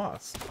first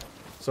boss.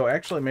 So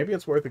actually, maybe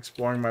it's worth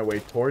exploring my way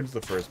towards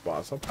the first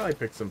boss. I'll probably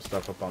pick some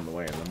stuff up on the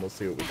way, and then we'll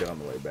see what we get on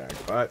the way back.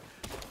 But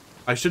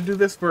I should do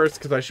this first,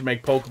 because I should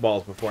make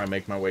Pokeballs before I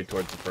make my way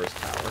towards the first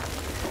tower.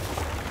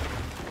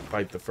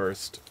 Fight the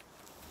first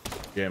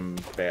gym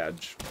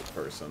badge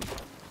person.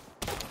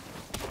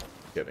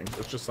 Kidding.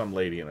 It's just some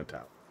lady in a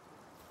tower.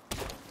 I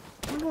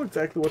don't know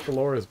exactly what the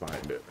lore is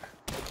behind it.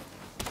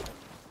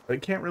 But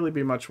it can't really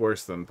be much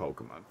worse than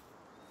Pokemon.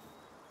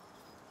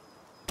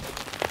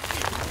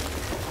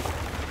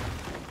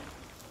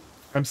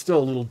 I'm still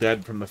a little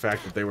dead from the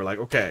fact that they were like,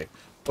 okay,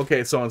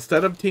 so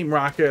instead of Team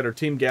Rocket or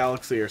Team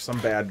Galaxy or some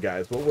bad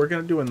guys, what we're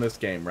going to do in this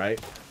game, right,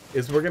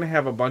 is we're going to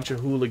have a bunch of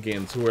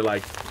hooligans who are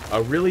like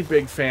a really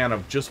big fan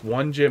of just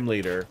one gym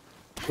leader,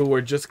 who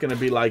are just going to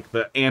be like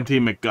the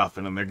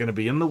anti-MacGuffin, and they're going to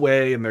be in the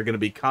way, and they're going to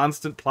be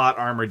constant plot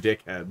armor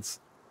dickheads,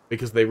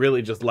 because they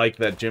really just like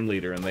that gym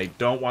leader, and they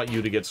don't want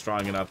you to get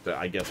strong enough to,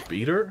 I guess,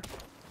 beat her?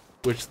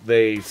 which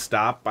they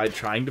stop by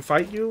trying to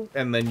fight you,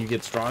 and then you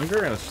get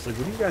stronger, and it's just like,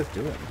 what are you guys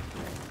doing?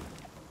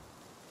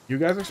 You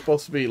guys are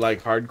supposed to be,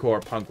 like,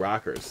 hardcore punk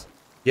rockers.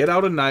 Get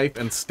out a knife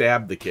and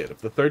stab the kid. If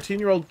the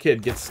 13-year-old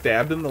kid gets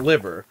stabbed in the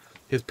liver,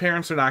 his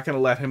parents are not going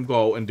to let him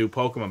go and do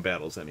Pokemon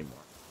battles anymore.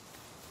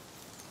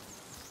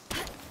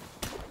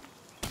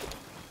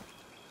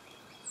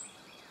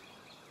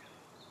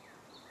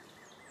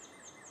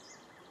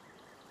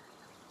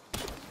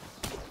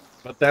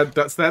 But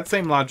that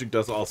same logic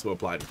does also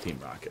apply to Team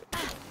Rocket.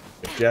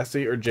 If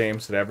Jesse or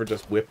James had ever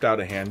just whipped out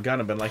a handgun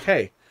and been like,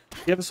 hey,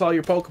 give us all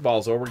your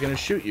Pokeballs or we're going to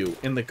shoot you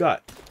in the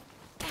gut.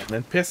 And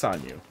then piss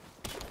on you.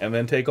 And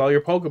then take all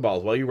your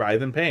Pokeballs while you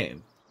writhe in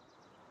pain.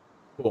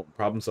 Cool,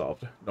 problem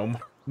solved. No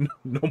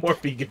more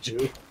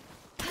Pikachu.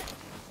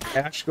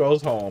 Ash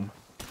goes home.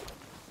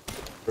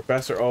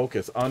 Professor Oak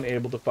is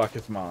unable to fuck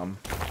his mom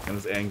and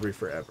is angry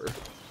forever.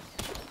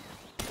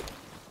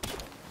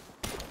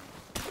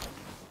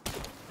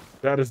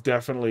 That is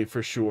definitely,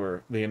 for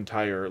sure, the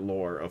entire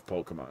lore of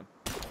Pokemon.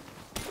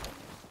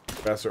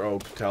 Professor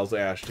Oak tells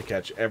Ash to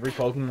catch every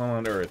Pokemon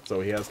on Earth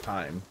so he has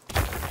time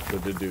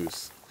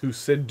to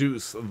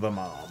seduce the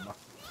mom.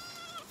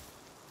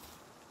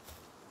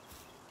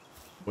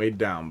 Way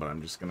down, but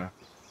I'm just gonna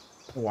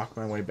walk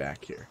my way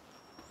back here.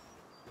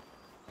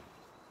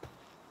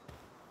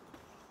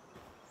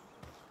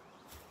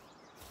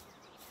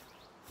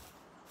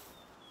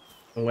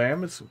 The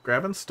lamb is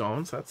grabbing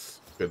stones. That's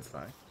a good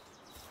thing.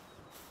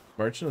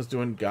 Merchant is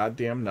doing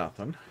goddamn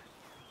nothing.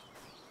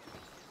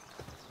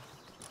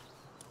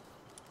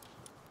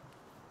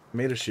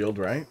 Made a shield,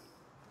 right?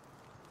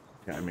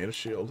 Yeah, I made a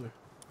shield.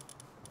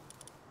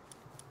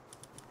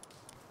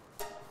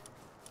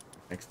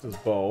 Next is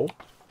bow.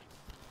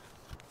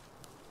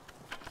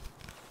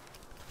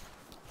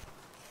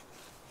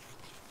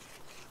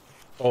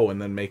 Oh, and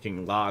then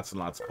making lots and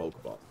lots of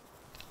Pokeballs.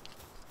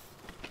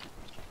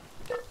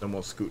 Then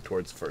we'll scoot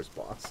towards the first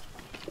boss.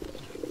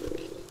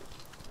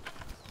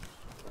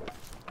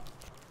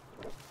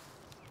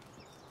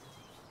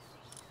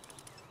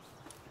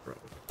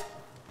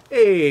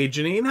 Hey,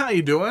 Janine, how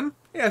you doing?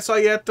 Yeah, I saw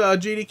you at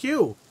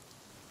GDQ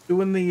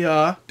doing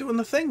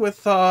the thing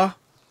with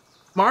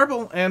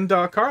Marble and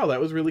Carl. That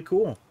was really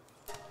cool.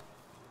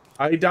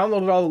 I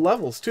downloaded all the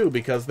levels too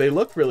because they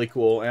look really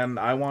cool and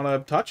I want to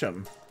touch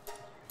them.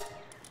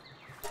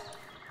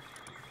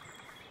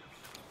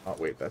 Oh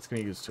wait, that's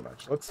gonna use too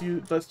much. Let's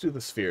do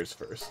the spheres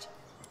first.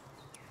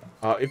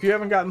 If you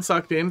haven't gotten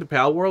sucked into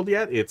Palworld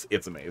yet,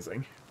 it's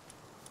amazing.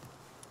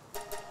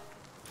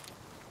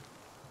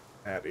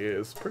 That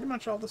is pretty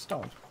much all the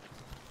stone.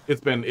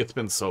 It's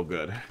been so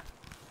good.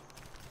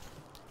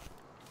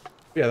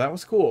 Yeah, that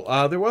was cool.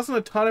 There wasn't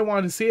a ton I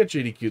wanted to see at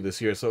GDQ this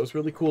year, so it was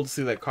really cool to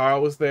see that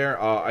Carl was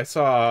there. I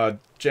saw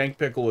Jank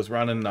Pickle was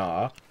running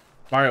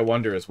Mario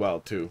Wonder as well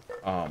too.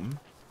 And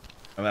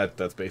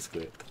that's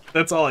basically it.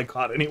 That's all I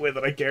caught anyway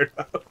that I cared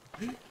about.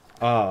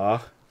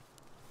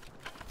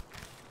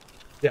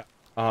 Yeah.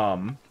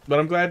 But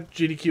I'm glad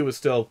GDQ was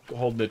still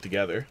holding it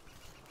together.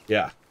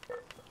 Yeah.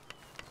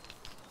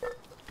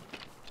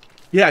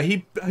 Yeah,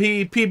 he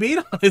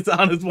PB'd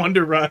on his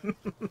Wonder Run.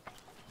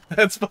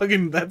 That's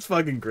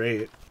fucking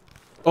great.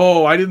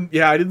 Oh, I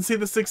didn't see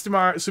the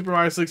Super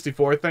Mario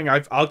 64 thing.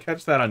 I'll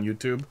catch that on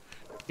YouTube.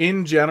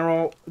 In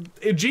general,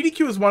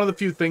 GDQ is one of the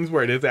few things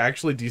where it is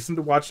actually decent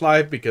to watch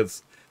live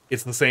because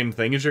it's the same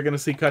thing as you're going to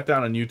see cut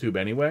down on YouTube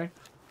anyway.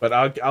 But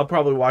I'll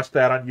probably watch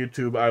that on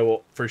YouTube. I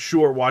will for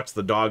sure watch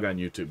the dog on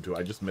YouTube too.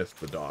 I just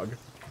missed the dog.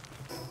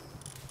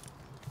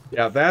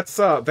 Yeah, that's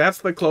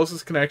the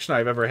closest connection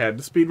I've ever had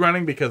to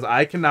speedrunning because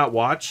I cannot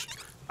watch.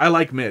 I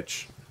like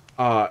Mitch.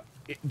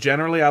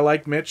 Generally, I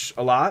like Mitch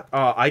a lot.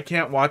 I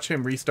can't watch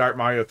him restart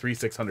Mario 3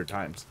 600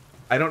 times.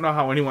 I don't know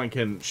how anyone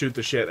can shoot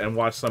the shit and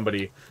watch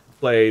somebody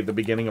play the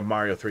beginning of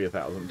Mario 3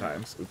 1,000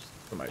 times. Oops,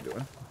 what am I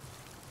doing?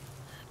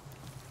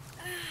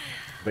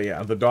 But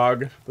yeah, the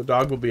dog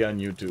will be on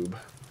YouTube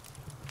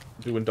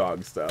doing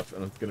dog stuff,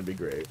 and it's gonna be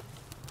great.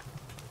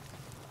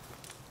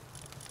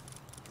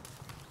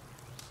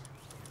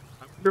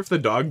 I wonder if the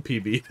dog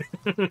PB'd.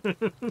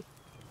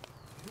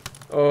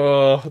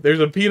 Oh, there's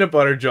a peanut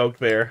butter joke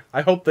there.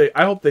 I hope they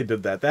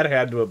did that. That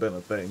had to have been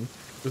a thing,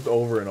 just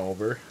over and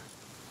over.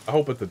 I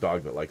hope it's a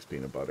dog that likes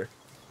peanut butter.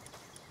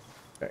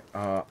 Okay,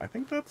 I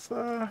think that's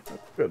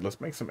good. Let's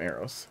make some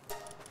arrows.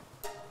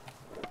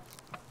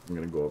 I'm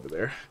gonna go over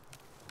there.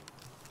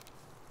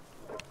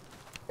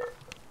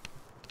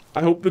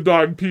 I hope the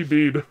dog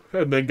PB'd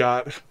and then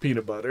got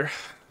peanut butter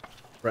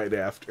right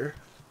after.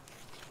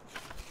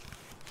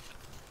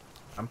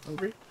 I'm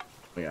hungry?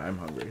 Oh, yeah, I'm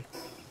hungry.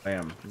 I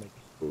am making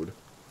food.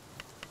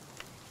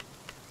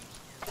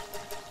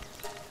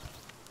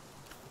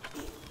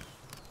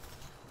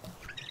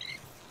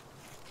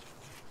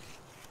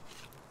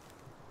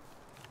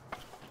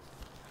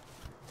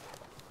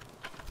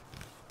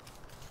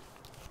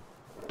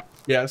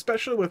 Yeah,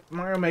 especially with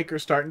Mario Maker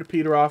starting to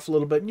peter off a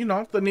little bit. You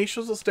know, the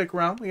niches will stick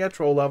around. We got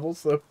troll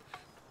levels. The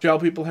shell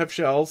people have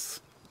shells.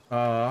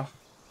 I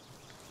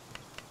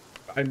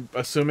I'm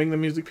assuming the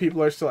music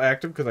people are still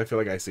active because I feel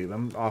like I see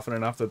them often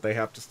enough that they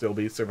have to still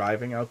be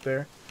surviving out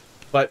there.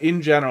 But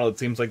in general, it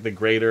seems like the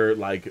greater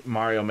like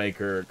Mario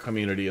Maker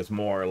community is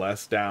more or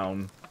less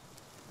down,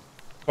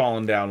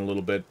 fallen down a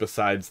little bit.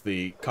 Besides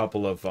the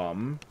couple of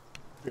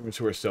streamers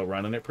who are still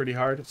running it pretty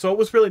hard. So it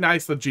was really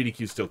nice that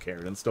GDQ still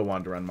cared and still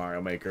wanted to run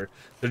Mario Maker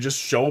to just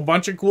show a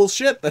bunch of cool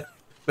shit that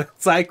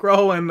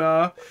Psychro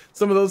and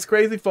some of those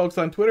crazy folks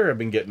on Twitter have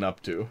been getting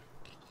up to.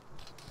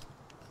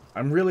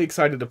 I'm really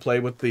excited to play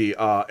with the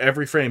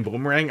every frame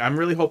boomerang. I'm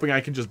really hoping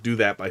I can just do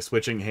that by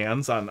switching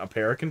hands on a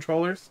pair of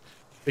controllers,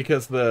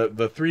 because the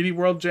 3D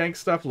World jank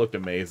stuff looked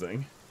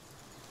amazing.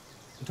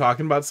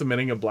 Talking about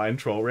submitting a blind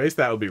troll race,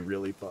 that would be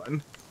really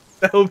fun.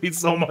 That would be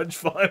so much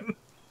fun.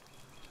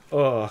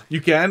 Oh,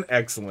 you can?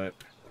 Excellent.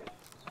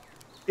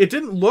 It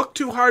didn't look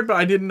too hard, but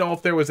I didn't know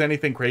if there was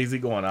anything crazy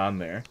going on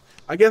there.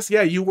 I guess,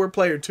 yeah, you were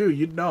player 2.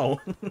 You'd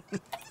know.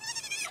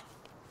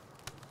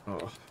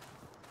 Oh.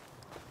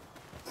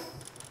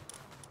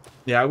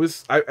 Yeah, I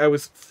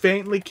was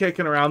faintly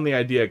kicking around the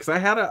idea, because I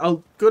had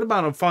a good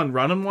amount of fun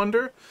running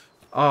Wonder,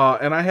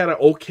 and I had an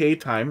okay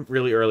time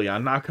really early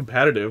on. Not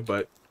competitive,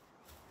 but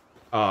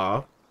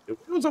it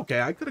was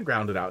okay. I could have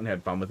grounded out and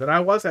had fun with it.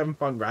 I was having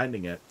fun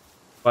grinding it.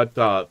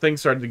 But things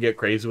started to get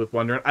crazy with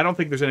Wonder. I don't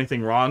think there's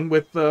anything wrong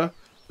with the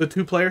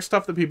two-player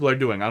stuff that people are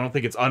doing. I don't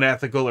think it's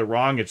unethical or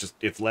wrong. It's just,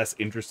 it's less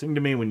interesting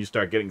to me when you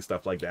start getting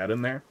stuff like that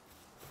in there.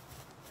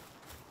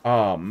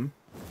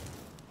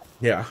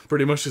 Yeah,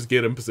 pretty much just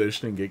get in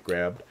position and get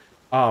grabbed.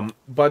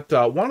 But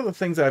one of the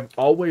things I've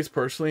always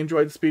personally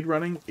enjoyed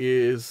speedrunning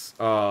is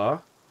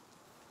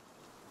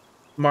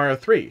Mario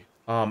 3.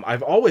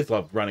 I've always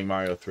loved running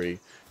Mario 3.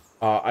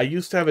 I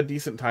used to have a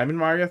decent time in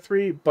Mario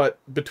 3, but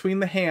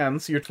between the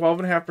hands, you're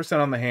 12.5%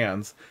 on the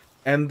hands,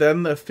 and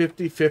then the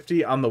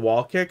 50-50 on the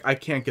wall kick, I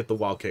can't get the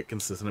wall kick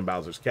consistent in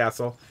Bowser's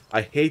Castle.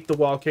 I hate the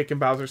wall kick in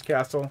Bowser's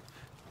Castle.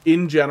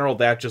 In general,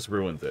 that just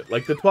ruins it.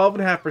 Like, the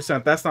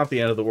 12.5%, that's not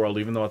the end of the world,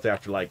 even though it's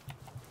after, like,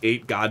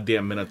 8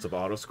 goddamn minutes of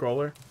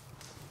auto-scroller.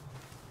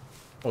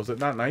 Oh, is it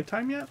not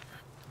nighttime yet?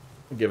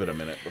 I'll give it a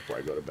minute before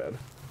I go to bed.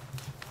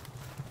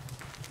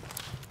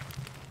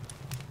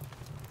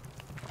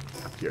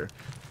 Here.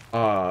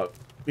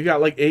 You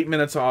got, like, 8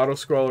 minutes of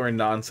auto-scroller and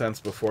nonsense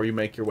before you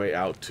make your way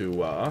out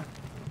to,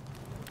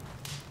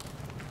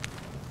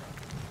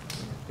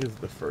 is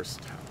the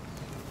first town.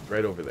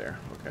 Right over there.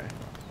 Okay.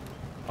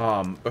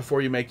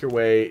 Before you make your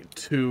way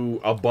to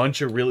a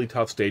bunch of really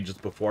tough stages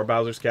before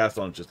Bowser's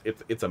Castle, and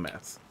it's a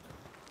mess.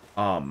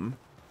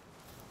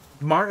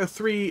 Mario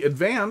 3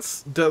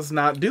 Advance does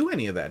not do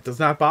any of that. Does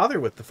not bother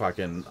with the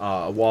fucking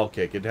wall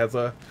kick. It has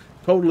a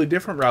totally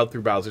different route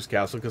through Bowser's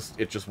Castle because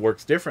it just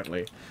works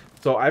differently.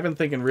 So I've been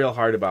thinking real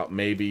hard about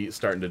maybe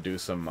starting to do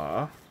some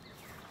Mario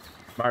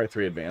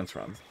 3 Advance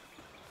runs.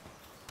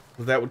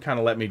 That would kind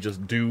of let me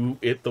just do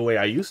it the way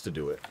I used to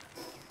do it.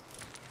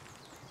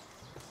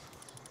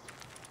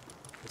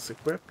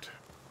 Equipped.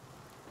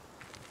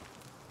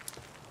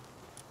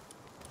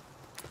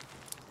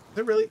 Is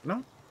it really?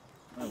 No?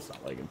 That's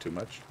not lagging too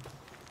much.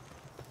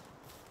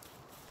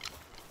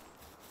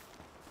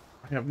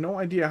 I have no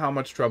idea how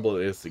much trouble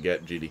it is to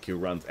get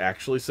GDQ runs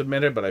actually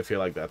submitted, but I feel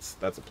like that's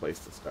a place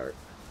to start.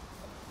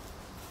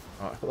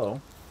 Hello,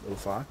 little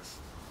fox.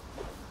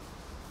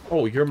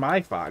 Oh, you're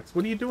my fox.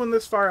 What are you doing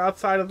this far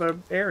outside of the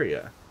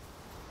area?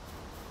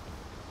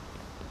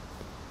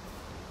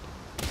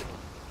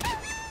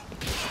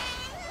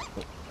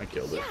 I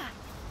killed it.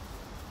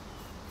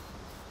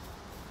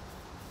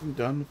 I'm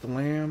done with the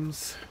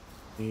lambs.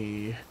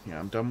 Yeah,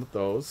 I'm done with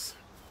those.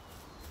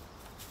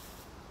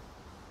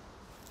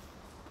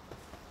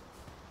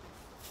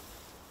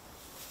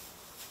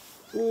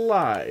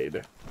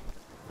 Slide.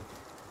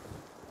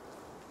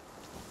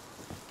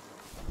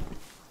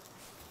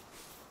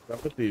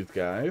 Up with these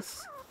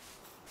guys.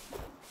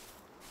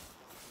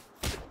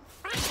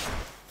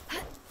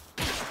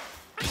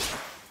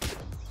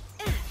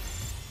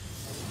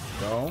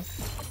 Go.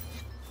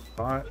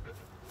 Spot.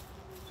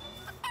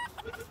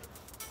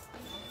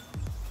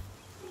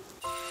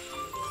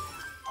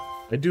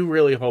 I do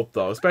really hope,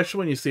 though, especially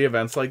when you see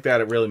events like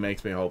that, it really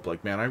makes me hope.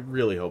 Like, man, I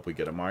really hope we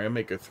get a Mario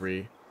Maker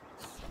 3.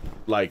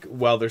 Like,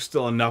 well, there's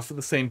still enough of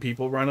the same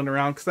people running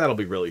around, because that'll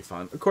be really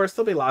fun. Of course,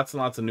 there'll be lots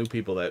and lots of new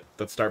people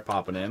that start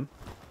popping in.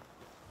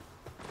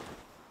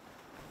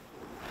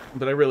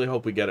 But I really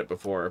hope we get it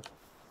before,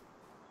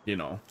 you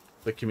know,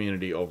 the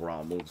community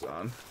overall moves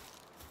on.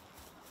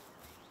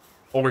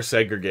 Or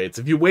segregates.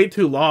 If you wait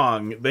too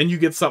long, then you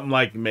get something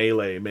like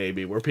Melee,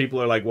 maybe, where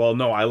people are like, well,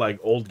 no, I like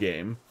old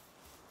game.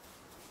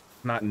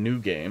 Not new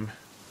game.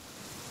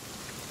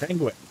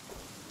 Penguin.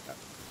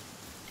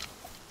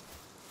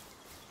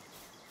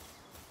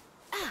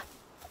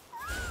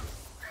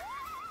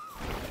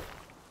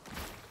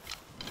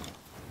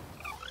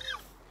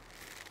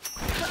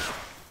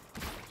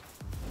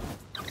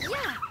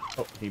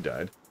 Oh, he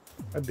died.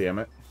 God damn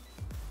it.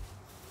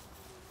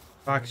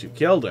 Fox, you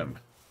killed him.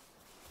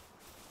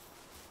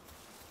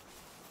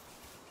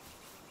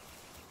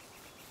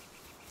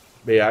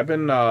 But yeah, I've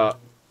been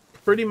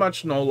pretty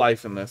much no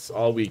life in this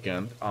all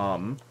weekend.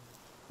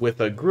 with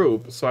a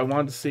group, so I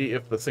wanted to see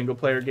if the single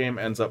player game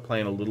ends up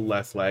playing a little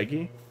less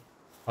laggy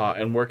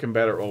and working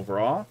better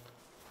overall.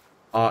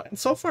 And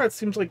so far it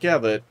seems like, yeah,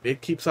 that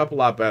it keeps up a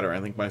lot better. I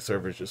think my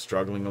server's just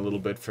struggling a little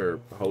bit for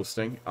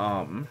hosting.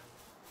 But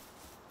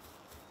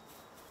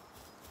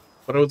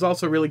I was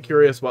also really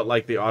curious what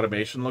like the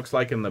automation looks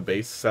like and the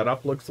base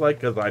setup looks like,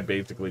 because I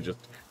basically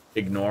just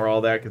ignore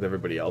all that because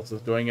everybody else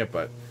is doing it.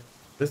 But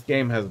this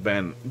game has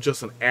been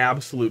just an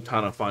absolute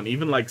ton of fun.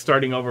 Even like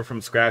starting over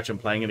from scratch and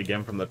playing it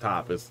again from the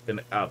top is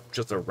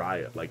just a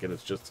riot. Like, it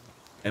is just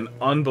an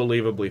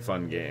unbelievably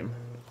fun game.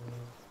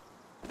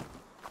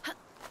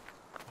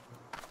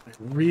 It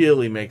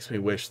really makes me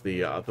wish the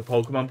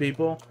Pokemon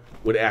people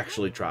would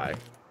actually try.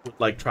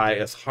 Like, try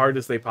as hard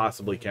as they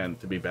possibly can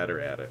to be better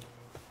at it.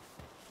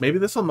 Maybe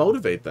this will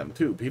motivate them,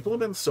 too. People have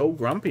been so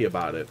grumpy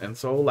about it and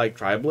so, like,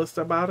 tribalist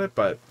about it,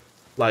 but,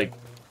 like,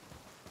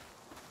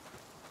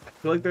 I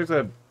feel like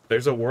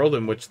there's a world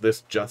in which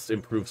this just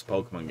improves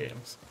Pokemon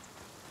games.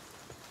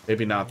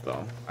 Maybe not,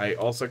 though. I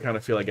also kind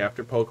of feel like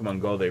after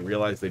Pokemon Go, they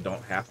realize they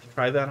don't have to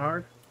try that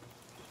hard.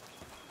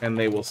 And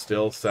they will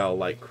still sell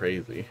like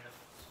crazy.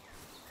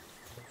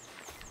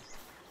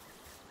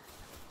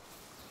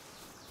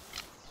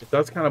 It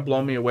does kind of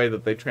blow me away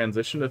that they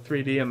transitioned to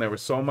 3D and there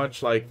was so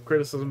much like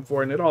criticism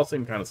for it, and it all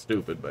seemed kind of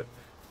stupid, but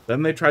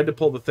then they tried to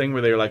pull the thing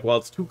where they were like, well,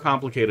 it's too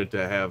complicated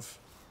to have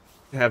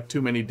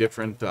too many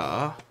different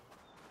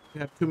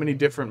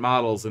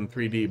models in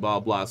 3D, blah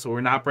blah, so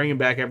we're not bringing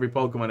back every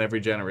Pokemon every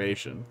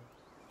generation.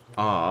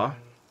 And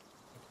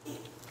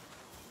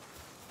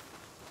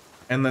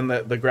then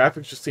the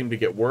graphics just seemed to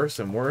get worse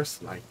and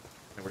worse. Like,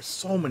 there were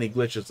so many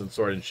glitches in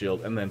Sword and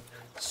Shield, and then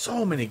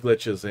so many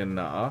glitches in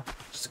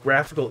just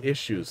graphical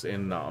issues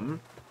in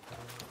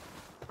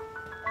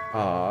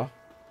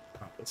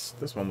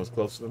this one was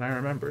closer than I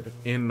remembered,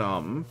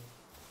 in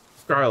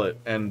Scarlet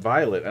and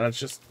Violet. And it's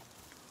just,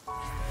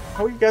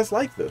 how you guys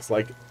like this?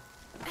 Like,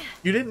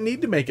 you didn't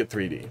need to make it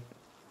 3D.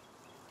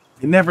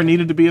 It never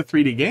needed to be a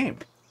 3D game.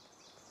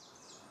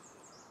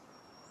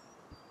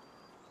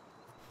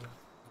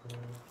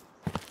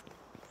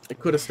 It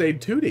could have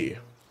stayed 2D.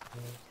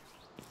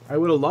 I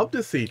would have loved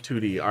to see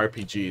 2D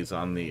RPGs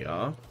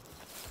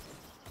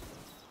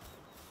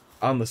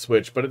on the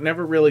Switch, but it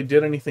never really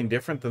did anything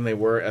different than they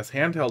were as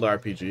handheld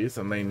RPGs,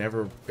 and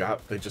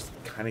they just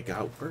kind of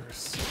got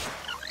worse.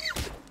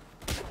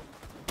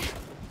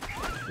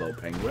 Little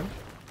penguin.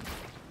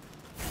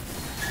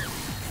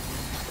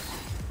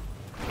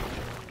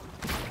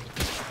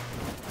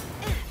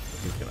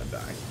 He's gonna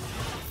die.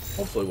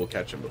 Hopefully we'll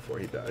catch him before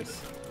he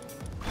dies.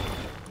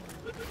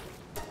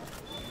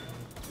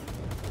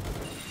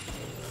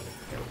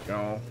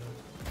 Go.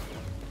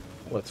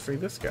 Let's free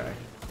this guy.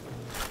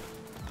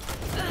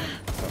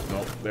 Oh,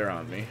 nope, they're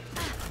on me.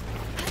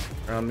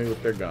 They're on me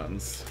with their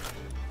guns.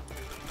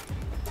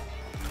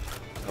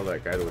 Tell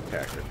that guy to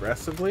attack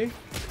aggressively.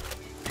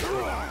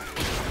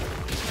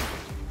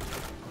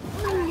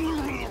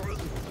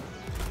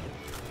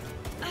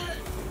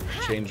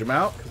 Change him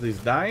out because he's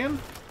dying.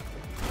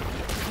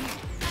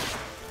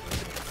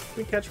 Can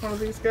we catch one of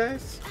these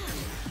guys?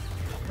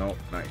 Nope,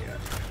 not yet.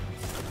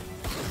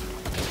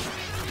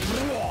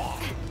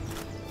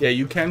 Yeah,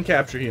 you can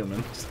capture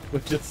humans,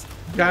 which is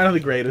kind of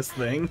the greatest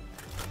thing.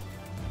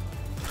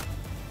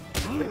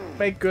 They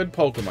make good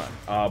Pokemon,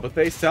 but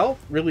they sell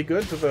really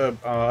good to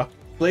the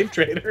slave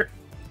trader.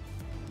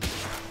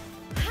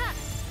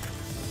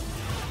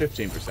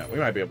 15%. We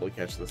might be able to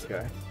catch this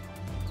guy.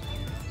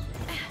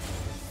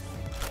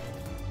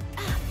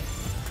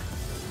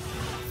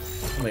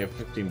 I only have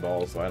 15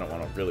 balls, so I don't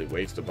want to really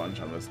waste a bunch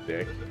on this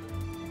dick.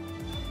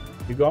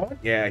 You going?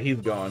 Yeah, he's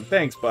going.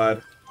 Thanks,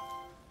 bud.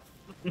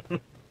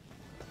 Let's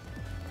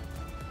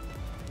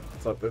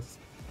let this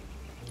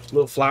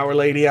little flower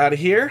lady out of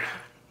here.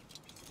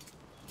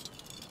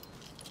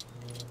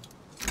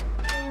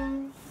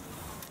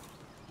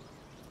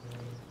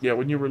 Yeah,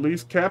 when you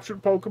release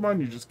captured Pokemon,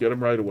 you just get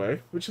them right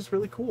away, which is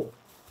really cool.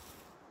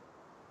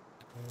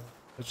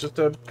 It's just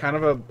a kind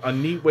of a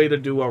neat way to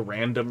do a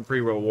random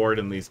pre-reward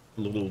in these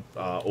little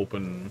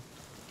open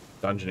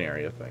dungeon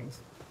area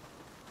things.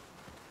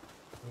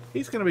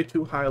 He's going to be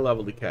too high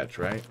level to catch,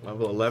 right?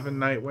 Level 11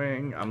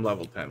 Nightwing. I'm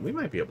level 10. We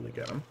might be able to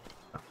get him.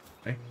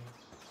 Okay.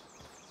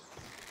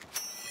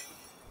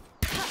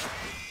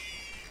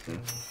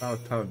 Not a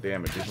ton of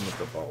damage, even with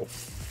the bow.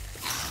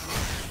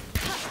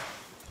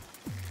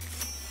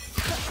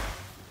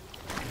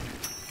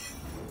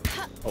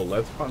 Oh,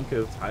 Let's Punk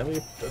is highly...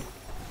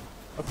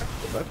 Okay,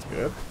 well that's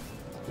good.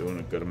 Doing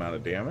a good amount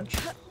of damage.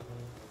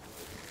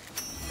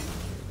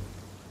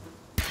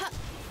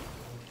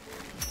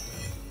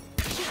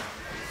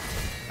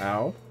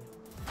 Ow.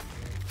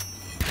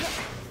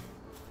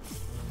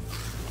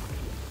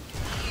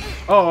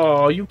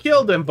 Oh, you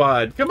killed him,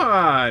 bud. Come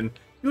on.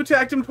 You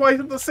attacked him twice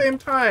at the same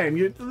time.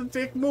 You did the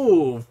dick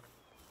move.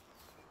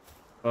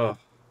 Oh,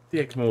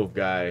 dick move,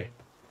 guy.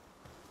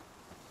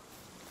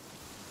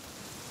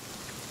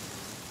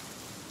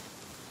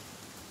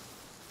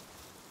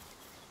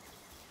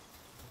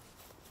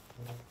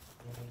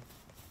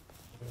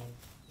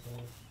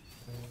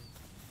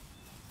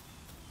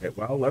 Okay,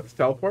 well, let's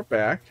teleport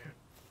back.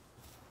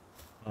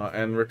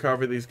 And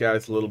recover these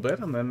guys a little bit,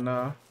 and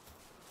then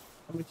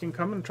we can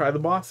come and try the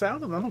boss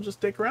out, and then I'll just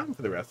stick around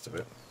for the rest of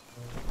it.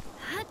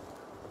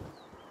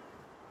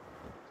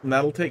 And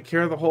that'll take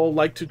care of the whole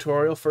like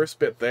tutorial first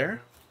bit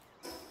there.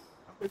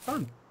 That'll be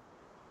fun.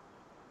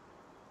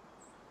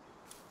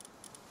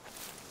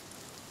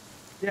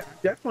 Yeah, I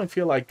definitely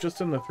feel like just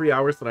in the 3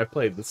 hours that I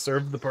played, this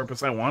served the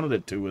purpose I wanted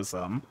it to. Is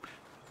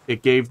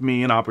it gave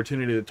me an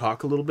opportunity to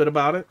talk a little bit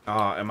about it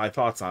and my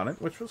thoughts on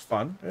it, which was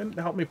fun and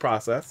helped me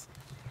process.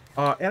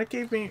 And it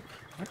gave me...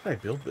 Why did I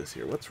build this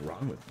here? What's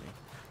wrong with me?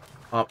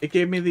 It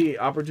gave me the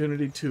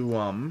opportunity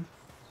to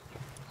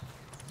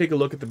take a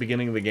look at the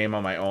beginning of the game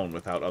on my own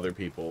without other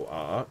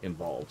people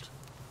involved.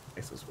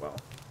 Nice as well.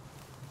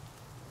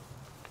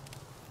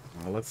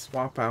 Let's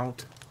swap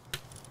out.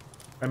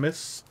 I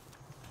miss...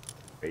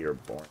 Hey, you're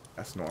born.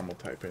 That's normal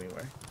type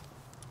anyway.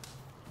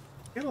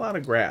 Get a lot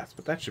of grass,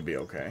 but that should be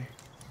okay.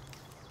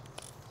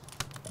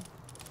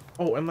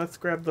 Oh, and let's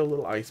grab the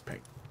little ice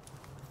pink.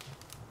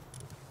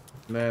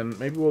 And then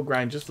maybe we'll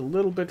grind just a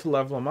little bit to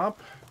level him up.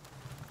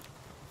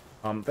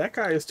 That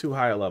guy is too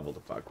high a level to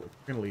fuck with.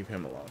 We're gonna leave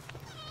him alone.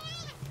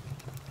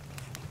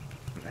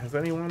 Has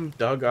anyone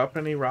dug up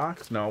any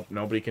rocks? Nope,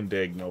 nobody can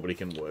dig, nobody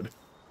can wood.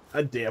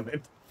 God damn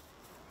it.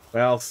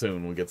 Well,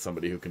 soon we'll get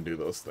somebody who can do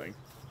those things.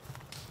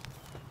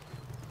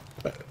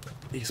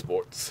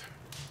 Esports.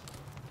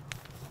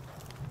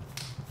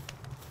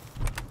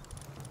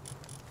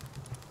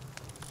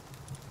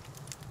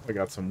 I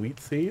got some wheat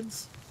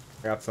seeds.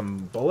 I got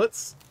some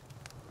bullets.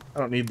 I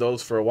don't need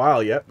those for a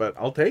while yet, but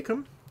I'll take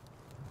them.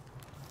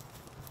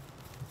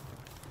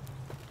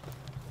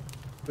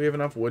 Do we have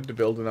enough wood to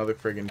build another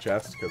friggin'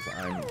 chest? Because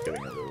I'm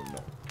getting a little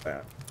annoyed with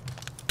that.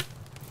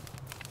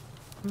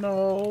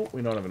 No,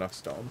 we don't have enough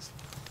stones.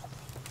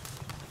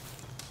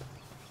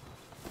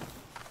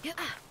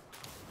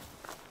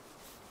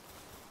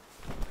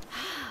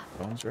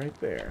 Stones right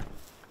there.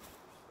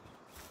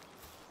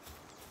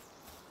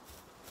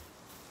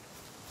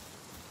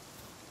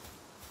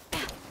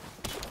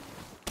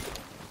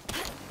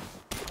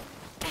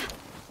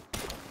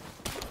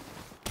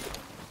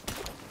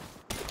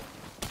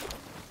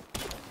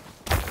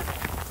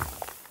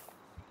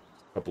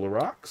 Couple of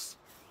rocks.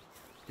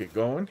 Get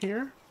going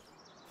here.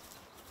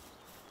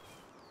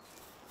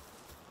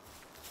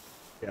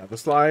 Yeah, the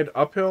slide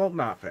uphill,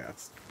 not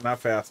fast. Not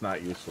fast,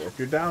 not useful. If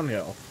you're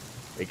downhill,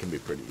 it can be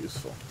pretty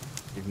useful.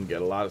 You can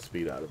get a lot of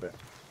speed out of it.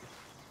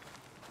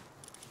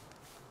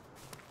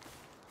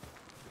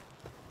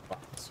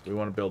 Box. We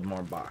want to build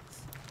more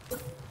box.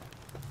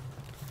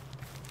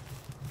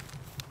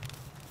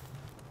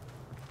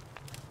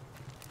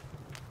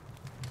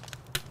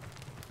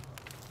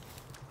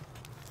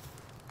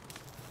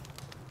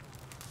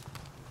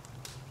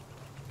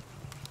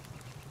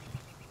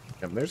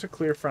 There's a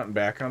clear front and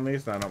back on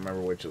these, and I don't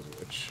remember which is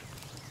which.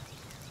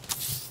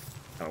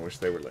 I wish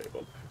they were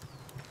labeled.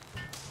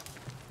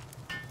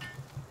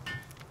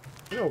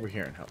 Get over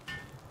here and help.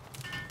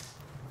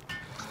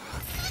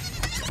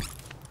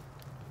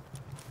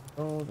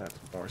 Oh, that's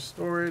more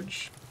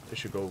storage. They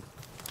should go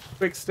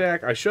quick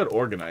stack. I should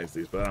organize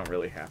these, but I don't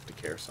really have to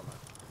care so much.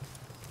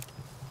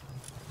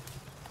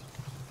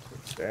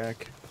 Quick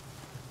stack.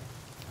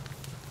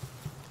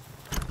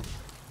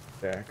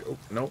 Stack. Oh,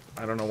 nope.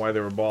 I don't know why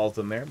there were balls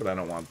in there, but I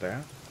don't want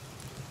that.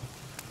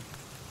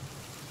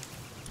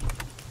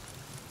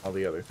 All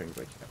the other things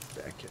I can't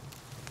stack yet.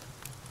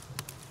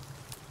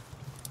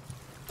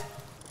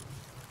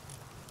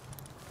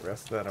 The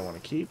rest of that I want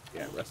to keep.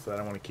 Yeah, the rest of that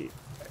I want to keep.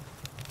 Okay.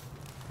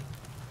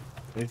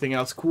 Anything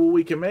else cool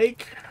we can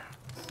make?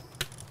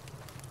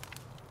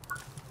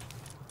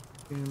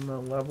 In the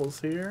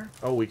levels here.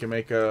 Oh, we can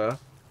make a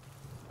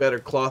better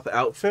cloth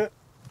outfit.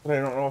 But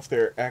I don't know if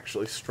they're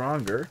actually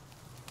stronger.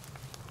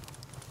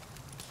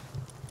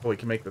 Oh, we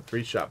can make the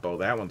 3-shot bow.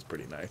 That one's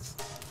pretty nice.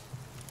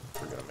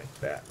 We're gonna make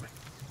that.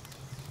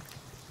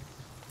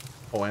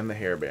 Oh, and the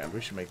hairband.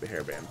 We should make the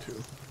hairband too.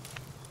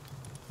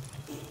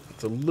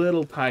 It's a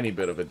little tiny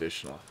bit of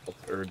additional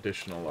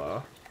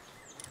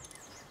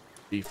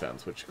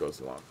defense, which goes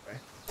a long way.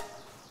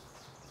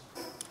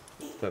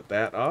 Set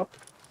that up.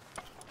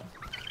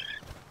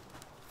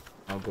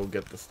 I'll go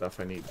get the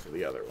stuff I need for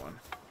the other one.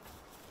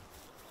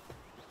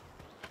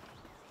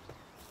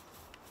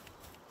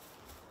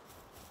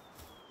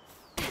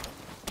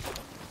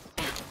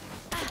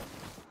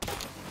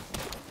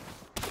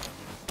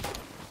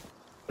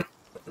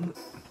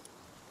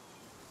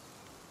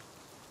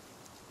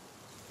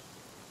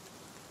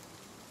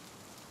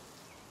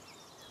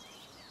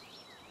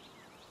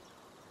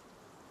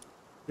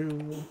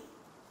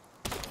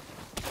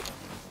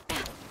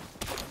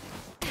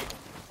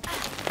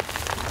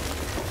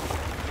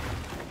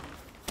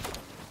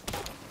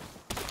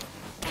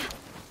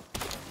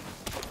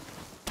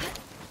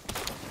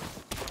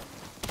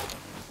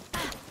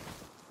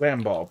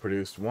 Lamball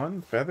produced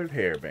 1 feathered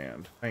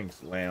hairband.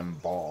 Thanks,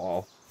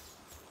 Lamball.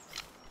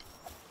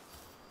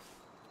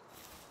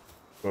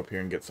 Go up here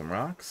and get some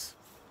rocks.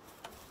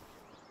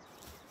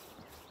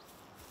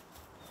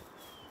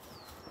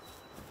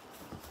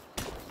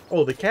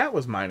 Oh, the cat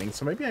was mining,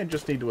 so maybe I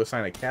just need to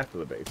assign a cat to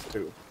the base,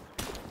 too.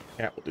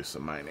 Cat will do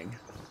some mining.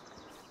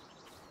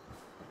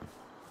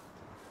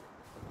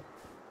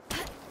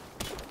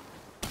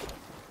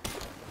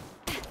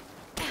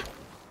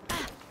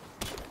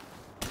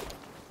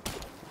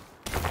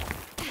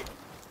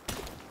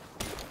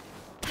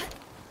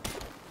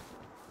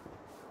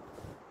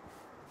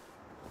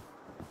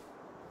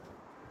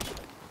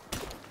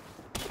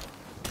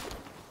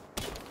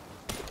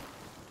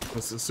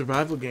 This is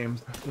survival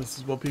games. This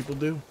is what people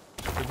do.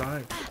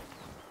 Survive.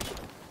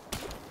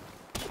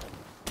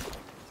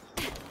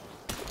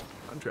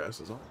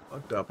 Contrast is all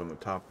fucked up in the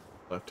top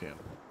left hand.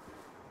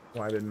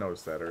 Well, I didn't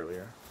notice that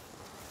earlier.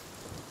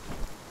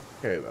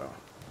 Okay, though.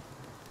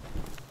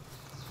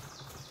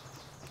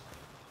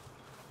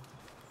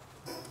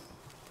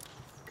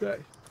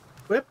 Okay.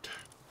 Equipped.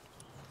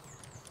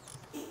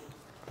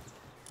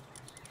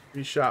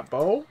 3-shot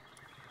bow.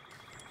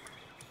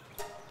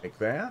 Like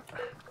that.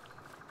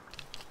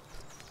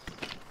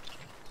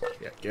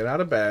 Yeah, get out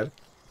of bed.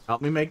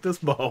 Help me make this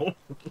bow.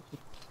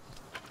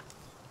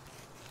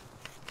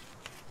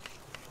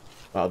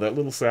 Wow, that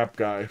little sap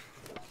guy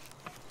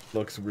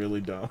looks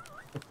really dumb.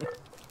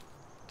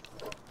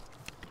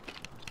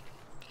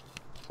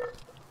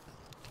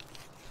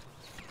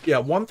 Yeah,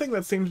 one thing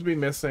that seems to be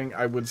missing,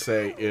 I would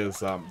say, is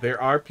there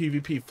are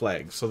PvP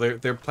flags. So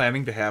they're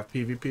planning to have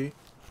PvP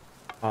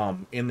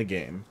in the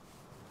game.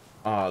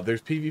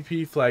 There's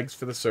PvP flags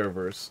for the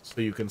servers,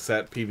 so you can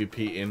set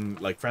PvP in,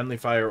 like, friendly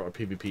fire or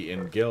PvP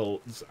in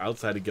guilds,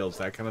 outside of guilds,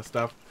 that kind of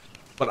stuff.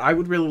 But I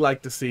would really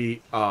like to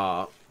see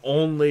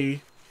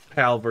only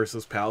PAL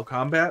versus PAL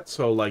combat,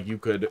 so, like, you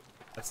could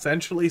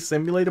essentially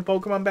simulate a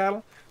Pokemon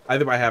battle,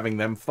 either by having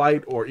them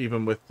fight or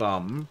even with,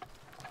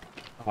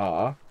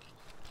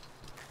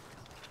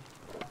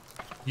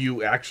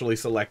 you actually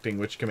selecting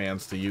which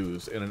commands to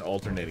use in an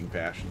alternating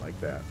fashion like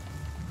that.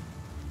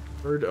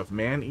 Herd of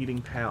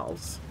man-eating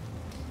pals.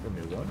 A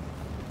new one.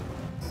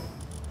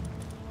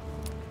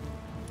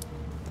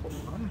 Hold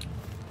on.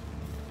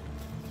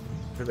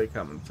 Where are they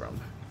coming from?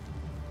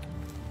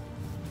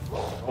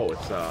 Oh,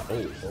 it's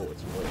it's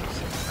wolves.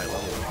 High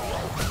level.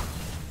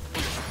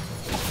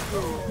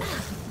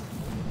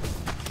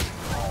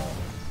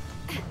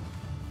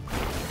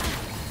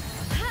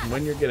 And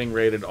when you're getting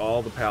raided,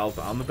 all the pals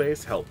on the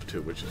base help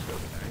too, which is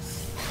really nice.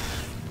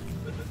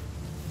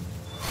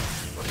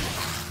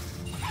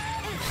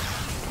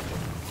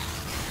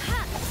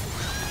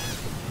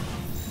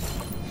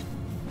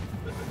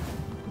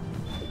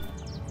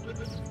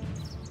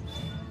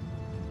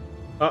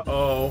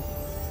 Uh-oh.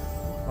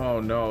 Oh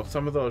no,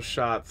 some of those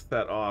shots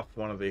set off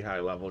one of the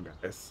high-level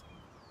guys.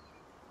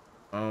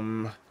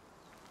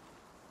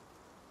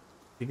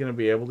 He gonna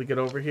be able to get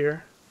over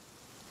here?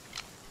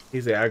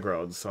 He's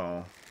aggroed,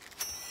 so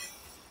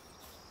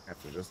I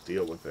have to just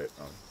deal with it.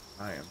 Oh,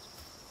 I am.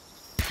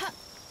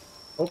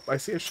 Oh, I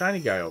see a shiny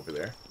guy over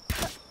there.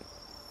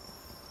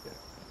 Yeah.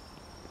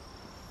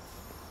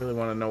 Really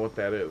want to know what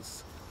that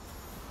is.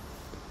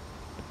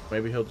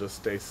 Maybe he'll just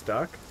stay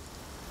stuck.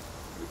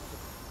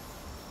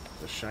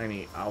 The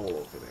shiny owl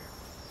over there.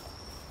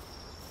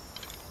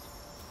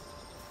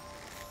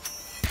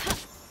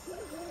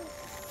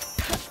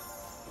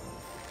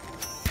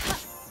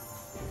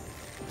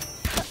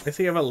 I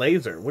see you have a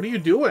laser. What are you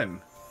doing?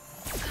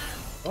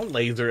 Don't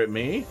laser at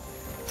me.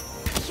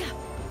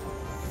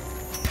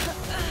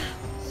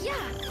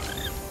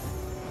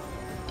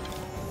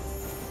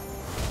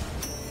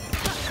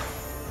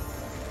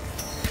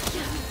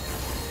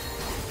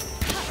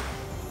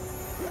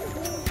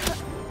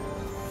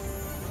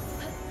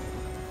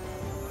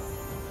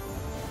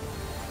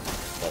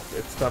 Oh,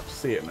 it's tough to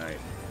see at night.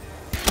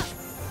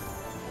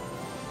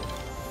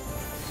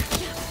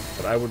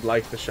 But I would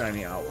like the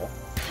shiny owl.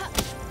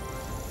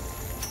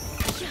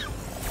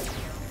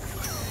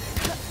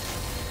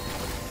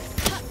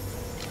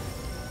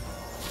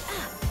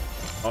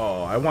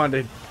 Oh, I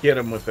wanted to get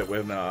him with it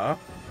with,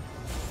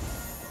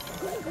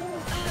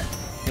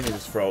 Maybe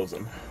just froze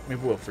him.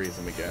 Maybe we'll freeze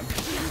him again.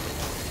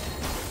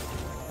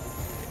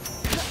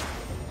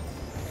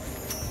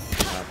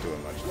 Not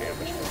doing much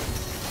damage for him.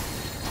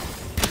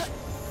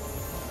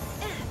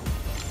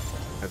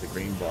 Has a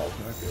green ball.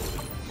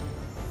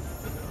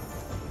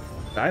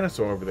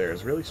 Dinosaur over there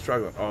is really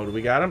struggling. Oh, do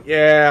we got him?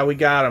 Yeah, we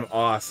got him.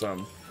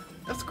 Awesome.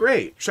 That's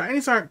great.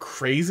 Shinies aren't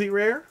crazy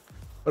rare,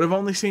 but I've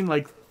only seen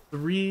like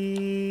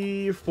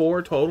 3,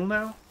 4 total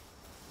now.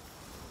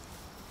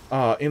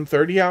 In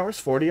 30 hours,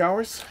 40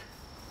 hours.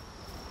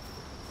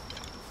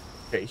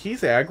 Okay,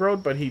 he's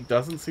aggroed, but he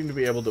doesn't seem to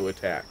be able to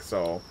attack,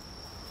 so...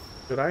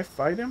 Should I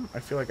fight him?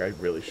 I feel like I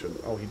really shouldn't.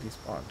 Oh, he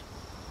despawned.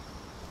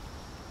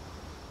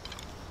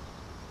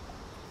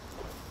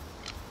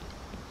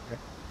 Okay.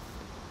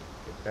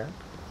 Get that.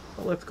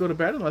 Well, let's go to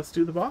bed and let's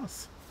do the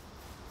boss.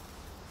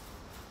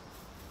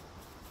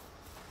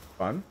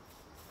 Fun.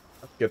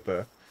 Let's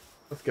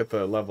get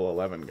the level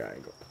 11 guy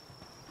going.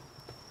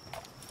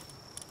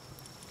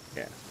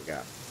 Yeah, we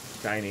got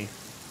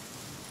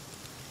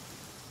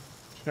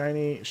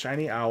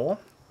shiny owl.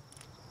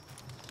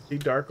 He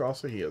dark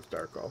also? He is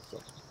dark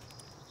also.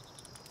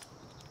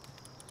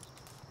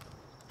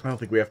 I don't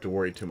think we have to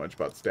worry too much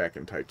about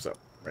stacking types up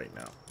right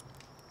now.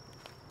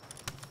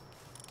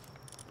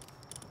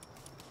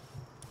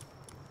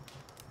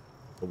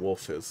 The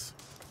wolf is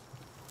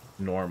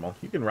normal.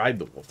 You can ride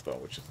the wolf, though,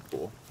 which is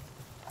cool.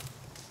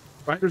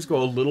 Riders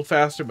go a little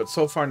faster, but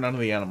so far none of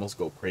the animals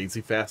go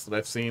crazy fast that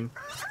I've seen.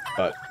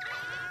 But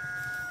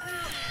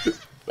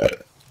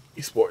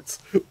esports.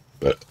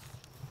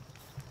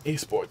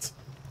 Esports.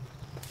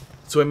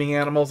 Swimming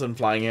animals and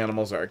flying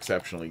animals are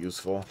exceptionally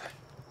useful.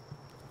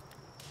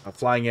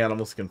 Flying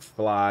animals can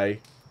fly.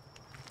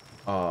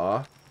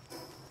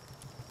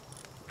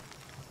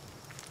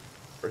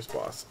 First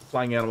boss.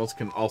 Flying animals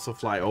can also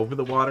fly over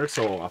the water,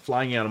 so a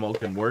flying animal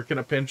can work in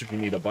a pinch if you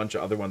need a bunch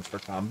of other ones for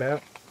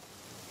combat.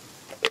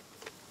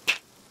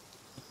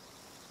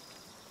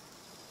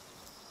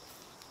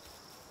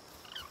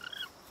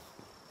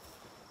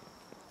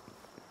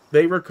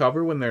 They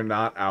recover when they're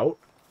not out,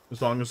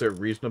 as long as they're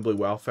reasonably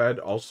well fed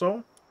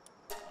also.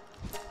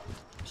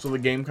 So the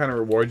game kind of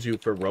rewards you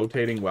for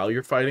rotating while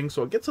you're fighting,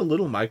 so it gets a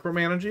little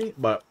micromanagey,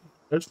 but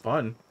it's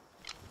fun.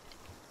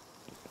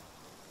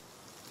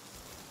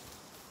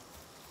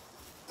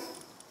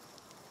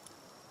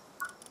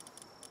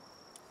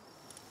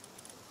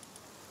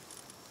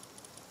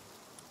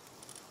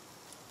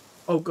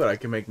 Oh good, I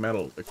can make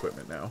metal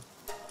equipment now.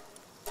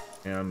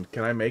 And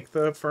can I make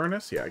the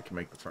furnace? Yeah, I can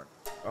make the furnace.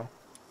 Well,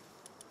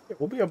 yeah,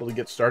 we'll be able to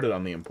get started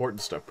on the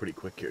important stuff pretty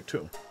quick here,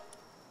 too.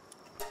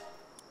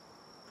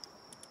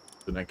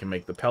 Then I can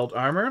make the pelt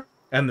armor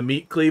and the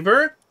meat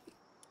cleaver.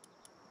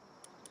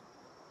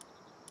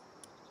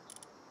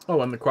 Oh,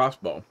 and the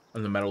crossbow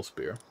and the metal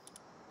spear.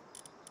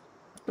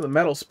 For the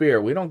metal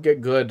spear, we don't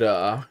get good,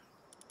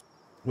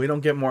 we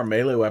don't get more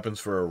melee weapons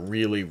for a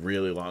really,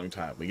 really long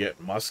time. We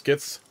get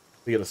muskets,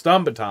 we get a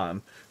stun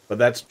baton, but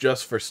that's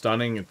just for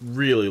stunning. It's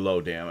really low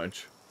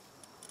damage.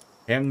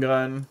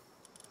 Handgun.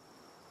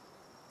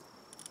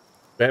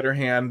 Better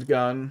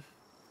handgun.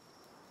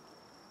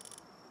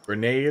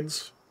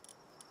 Grenades.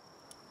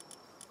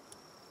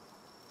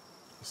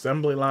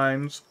 Assembly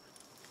lines.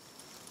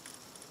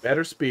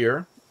 Better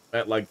spear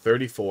at like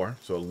 34,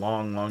 so a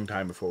long, long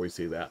time before we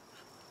see that.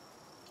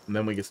 And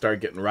then we can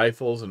start getting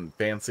rifles and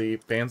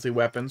fancy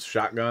weapons,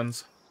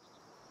 shotguns.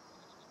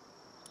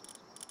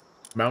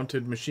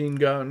 Mounted machine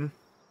gun.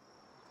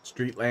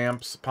 Street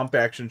lamps, pump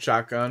action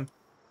shotgun.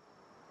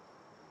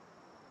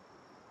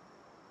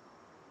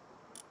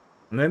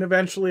 And then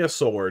eventually a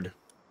sword.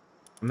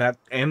 And that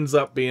ends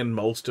up being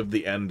most of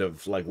the end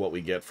of like what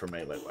we get for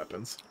melee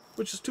weapons,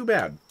 which is too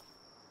bad.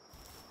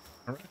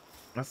 Alright,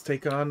 let's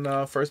take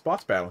on first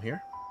boss battle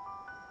here.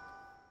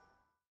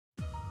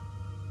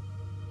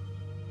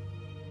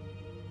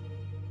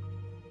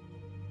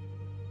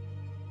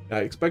 I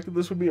expected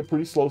this would be a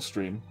pretty slow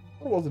stream.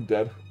 I wasn't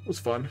dead. It was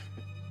fun.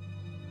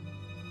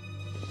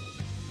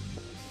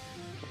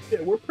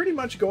 Yeah, we're pretty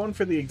much going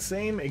for the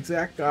same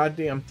exact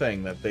goddamn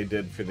thing that they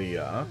did for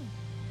the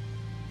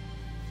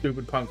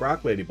stupid punk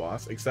rock lady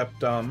boss,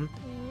 except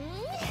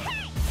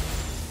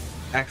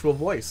actual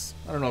voice.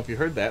 I don't know if you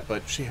heard that,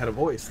 but she had a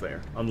voice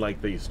there,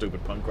 unlike the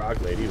stupid punk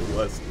rock lady who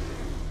was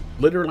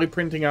literally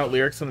printing out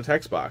lyrics in a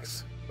text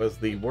box. It was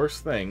the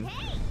worst thing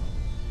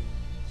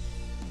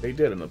they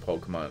did in the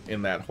Pokemon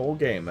in that whole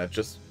game.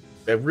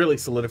 That really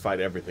solidified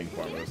everything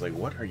for me. I was like,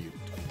 what are you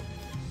doing?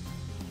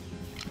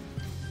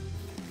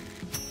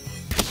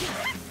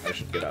 I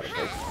should get out of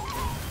Pokemon.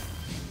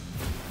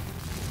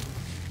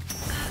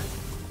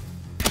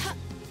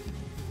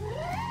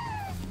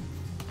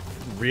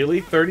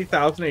 Really?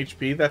 30,000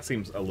 HP? That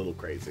seems a little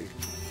crazy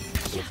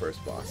for the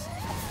first boss.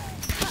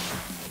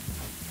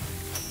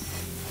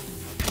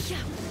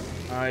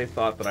 I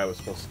thought that I was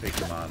supposed to take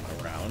them on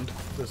around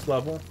this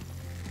level.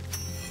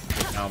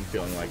 But now I'm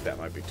feeling like that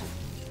might be too...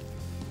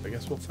 I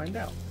guess we'll find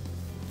out.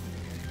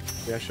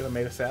 Maybe I should have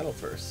made a saddle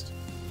first.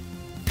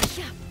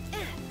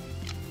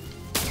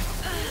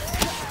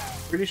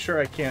 Pretty sure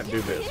I can't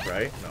do this,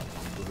 right? No,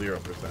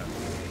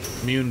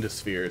 0%. Immune to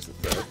spheres, it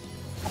says.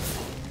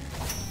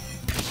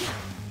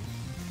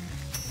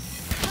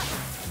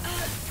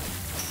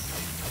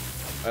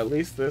 At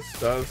least this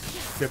does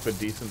tip a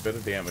decent bit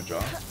of damage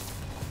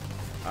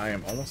off. I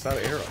am almost out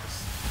of arrows.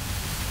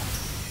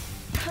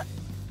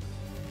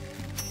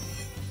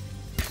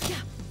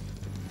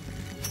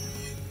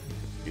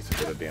 Decent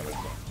bit of damage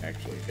won't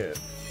actually hit.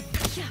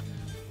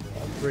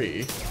 All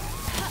three.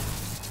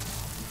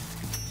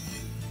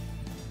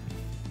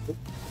 Oop,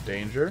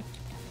 danger.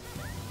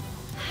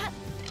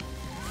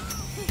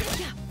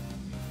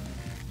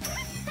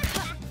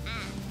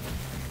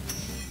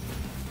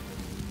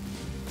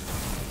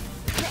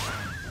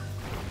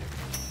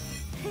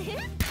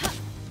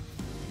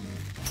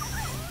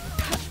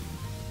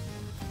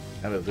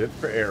 That is it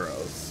for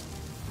arrows.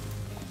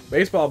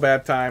 Baseball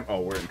bat time.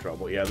 Oh, we're in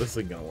trouble. Yeah, this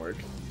isn't gonna work.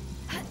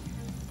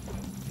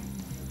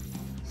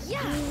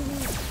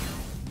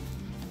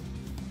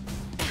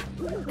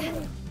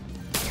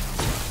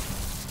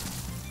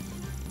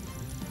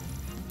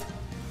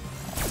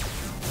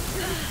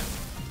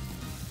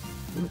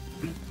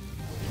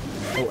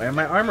 Oh, and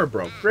my armor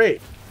broke.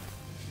 Great.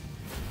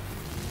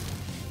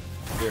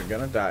 You're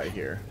gonna die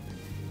here.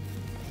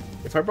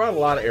 If I brought a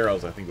lot of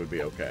arrows, I think it would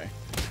be okay.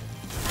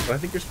 But I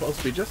think you're supposed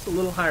to be just a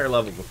little higher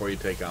level before you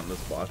take on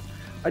this boss.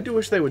 I do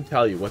wish they would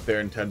tell you what their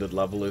intended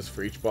level is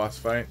for each boss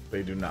fight.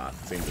 They do not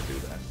seem to do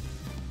that.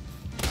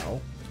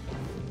 No.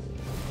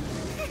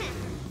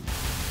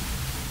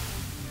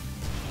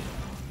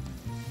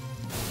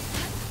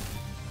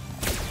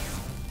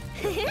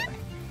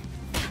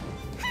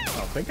 I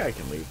don't think I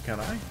can leave, can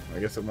I? I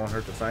guess it won't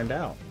hurt to find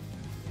out.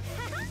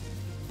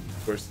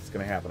 Of course it's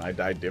gonna happen. I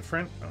die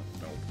different? Oh,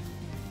 no.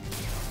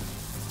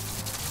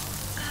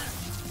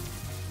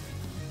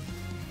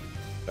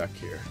 Stuck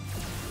here.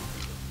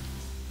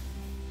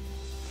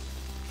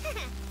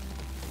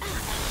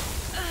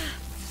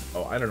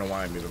 Oh, I don't know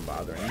why I'm even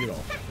bothering. You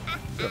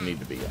don't need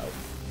to be out.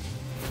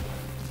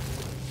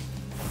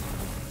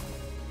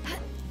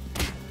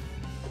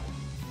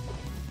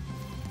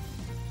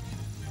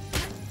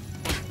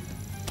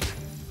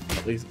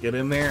 At least get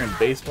in there and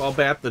baseball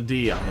bat the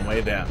D on the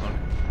way down.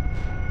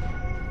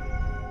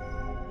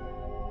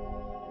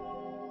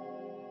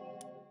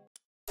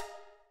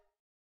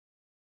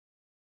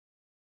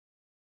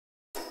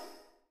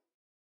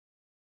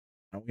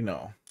 Now we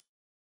know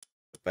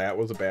that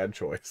was a bad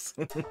choice.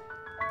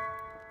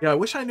 Yeah, I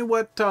wish I knew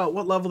what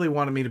level they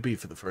wanted me to be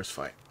for the first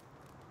fight.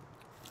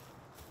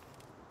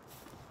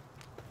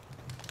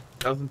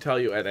 Doesn't tell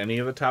you at any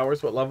of the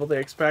towers what level they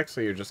expect,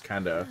 so you're just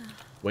kind of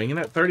winging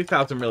it.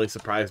 30,000 really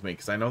surprised me,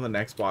 because I know the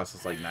next boss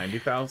is like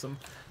 90,000,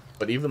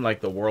 but even like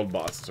the world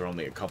bosses are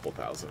only a couple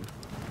thousand.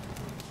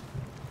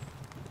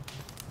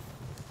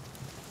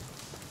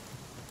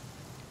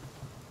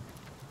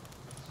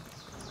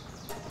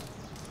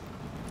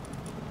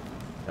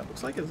 That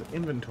looks like his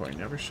inventory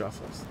never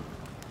shuffles.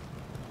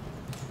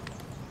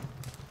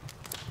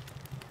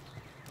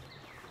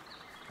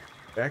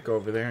 Back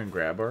over there and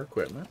grab our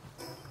equipment.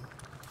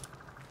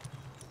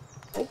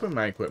 Hoping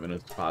my equipment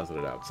is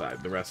deposited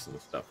outside. The rest of the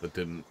stuff that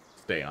didn't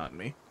stay on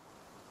me.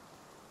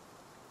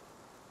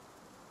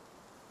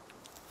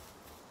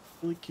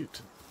 Really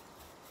cute.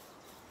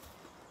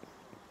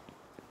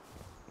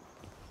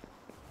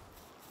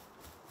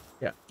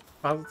 Yeah,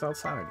 deposits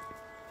outside.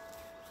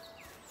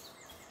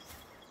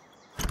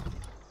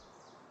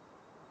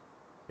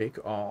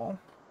 Take all.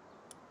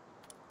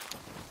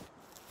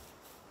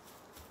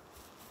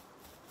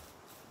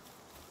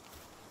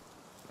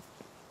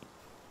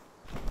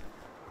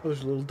 Oh,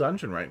 there's a little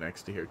dungeon right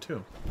next to here,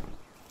 too.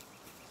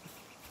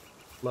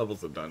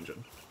 Levels of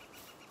dungeon.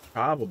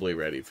 Probably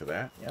ready for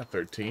that. Yeah,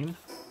 13.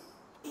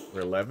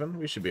 We're 11.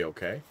 We should be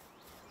okay.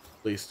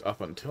 At least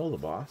up until the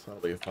boss. That'll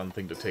be a fun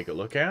thing to take a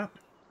look at.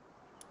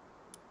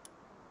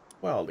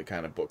 Well, to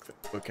kind of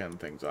bookend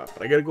things off.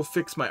 But I gotta go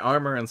fix my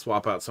armor and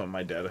swap out some of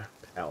my dead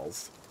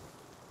pals.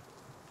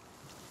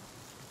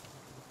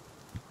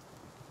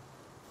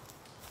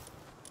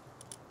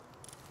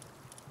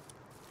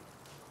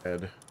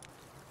 Head.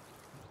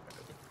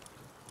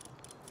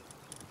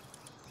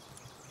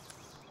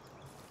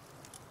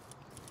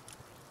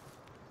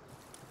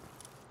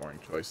 Boring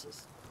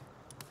choices.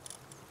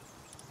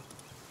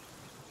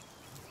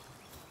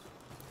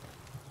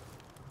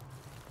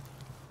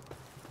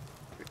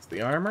 Fix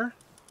the armor.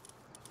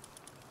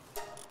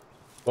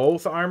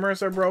 Both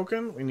armors are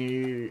broken.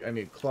 I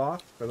need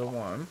cloth for the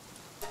one.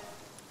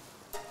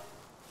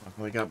 How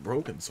come they got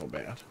broken so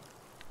bad?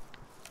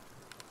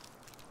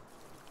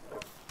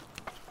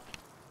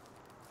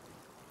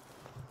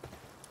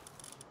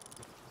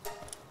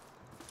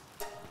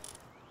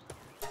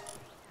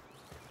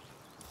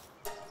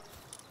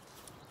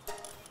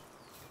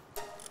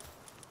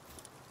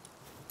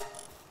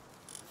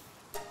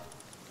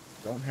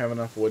 Don't have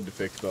enough wood to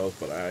fix those,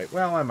 but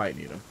I might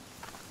need them.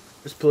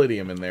 There's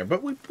palladium in there,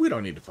 but we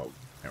don't need to focus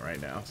on it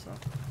right now, so.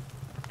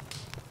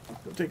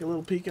 We'll take a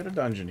little peek at a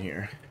dungeon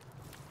here.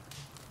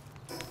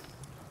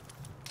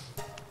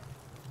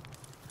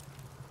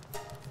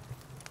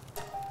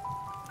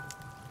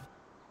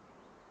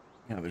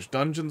 Yeah, there's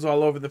dungeons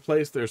all over the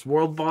place. There's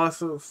world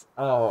bosses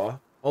all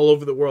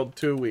over the world,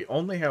 too. We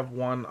only have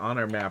one on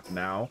our map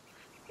now.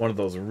 One of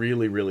those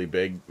really, really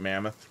big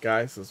mammoth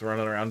guys is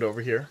running around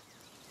over here.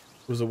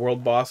 Who's a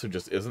world boss who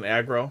just isn't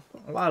aggro.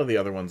 A lot of the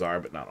other ones are,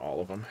 but not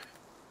all of them.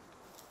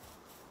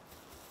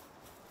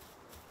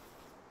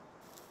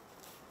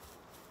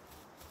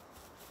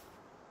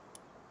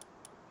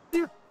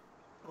 Yeah,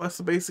 well, that's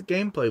the basic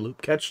gameplay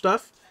loop. Catch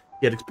stuff,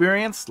 get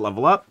experience,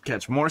 level up,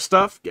 catch more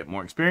stuff, get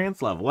more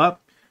experience, level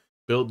up,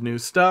 build new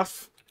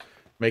stuff,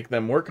 make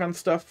them work on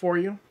stuff for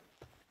you.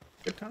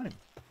 Good time.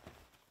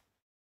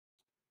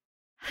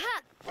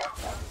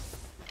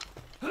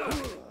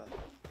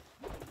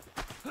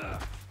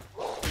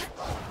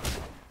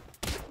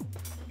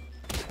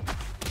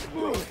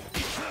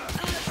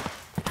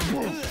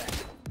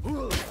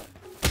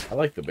 I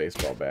like the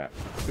baseball bat.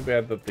 Too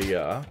bad that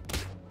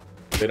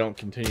they don't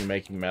continue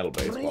making metal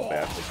baseball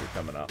bats as you're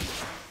coming up.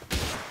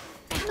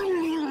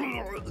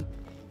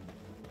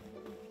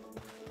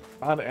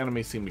 A lot of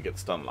enemies seem to get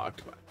stun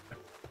locked by it.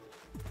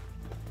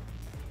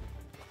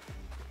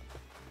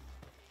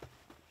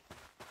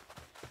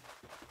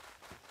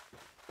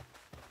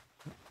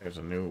 There's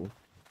a new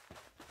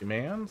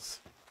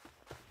demands.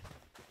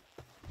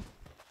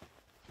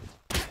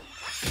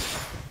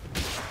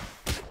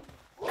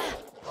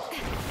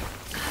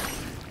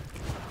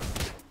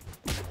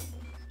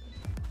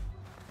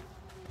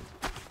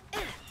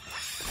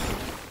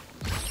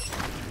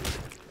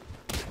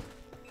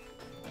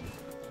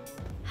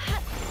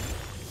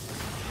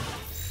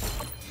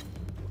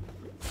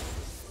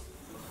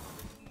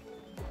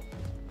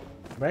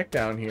 Back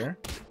down here.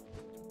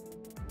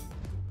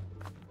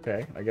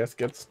 Okay, I guess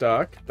get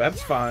stuck.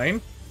 That's fine.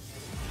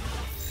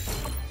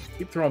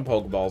 Keep throwing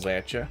Pokeballs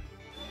at you.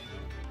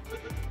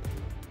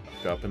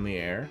 Up in the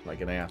air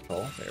like an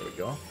asshole. There we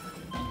go.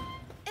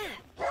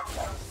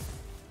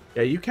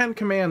 Yeah, you can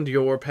command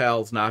your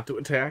pals not to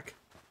attack.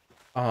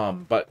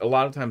 But a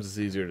lot of times it's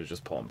easier to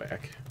just pull them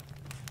back.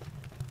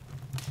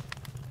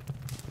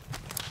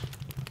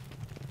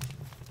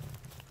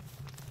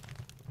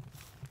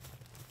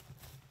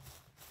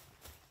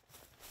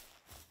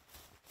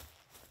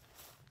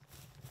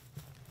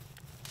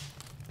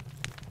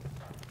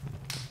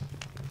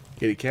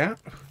 Kitty cat.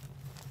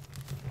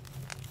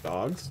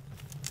 Dogs.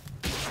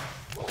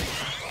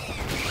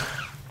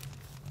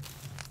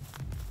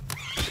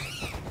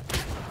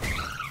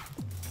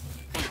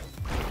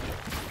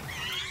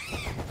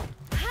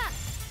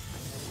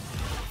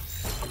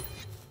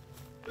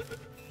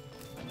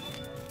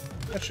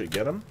 That should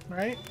get him,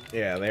 right?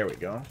 Yeah, there we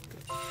go.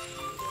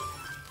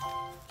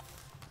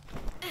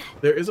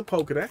 There is a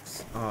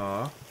Pokedex.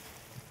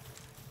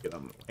 Get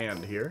on the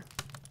hand here.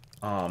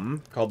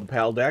 Called the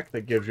Pal Deck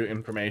that gives you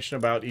information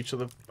about each of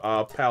the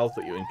pals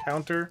that you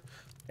encounter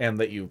and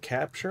that you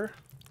capture.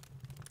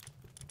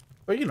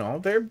 But you know,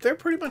 they're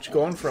pretty much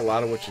going for a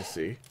lot of what you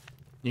see.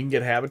 You can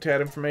get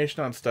habitat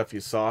information on stuff you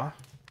saw.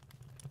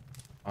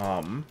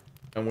 And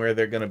where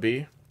they're gonna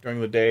be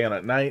during the day and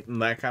at night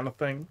and that kind of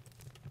thing.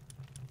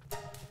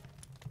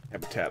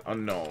 Habitat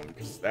unknown,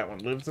 because that one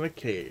lives in a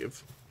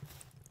cave.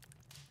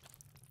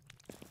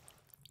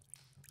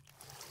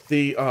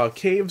 The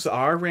caves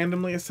are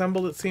randomly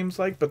assembled, it seems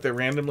like, but they're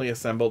randomly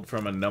assembled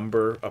from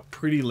a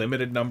pretty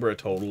limited number of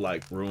total,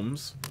 like,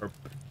 rooms, or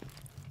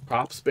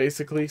props,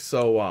 basically.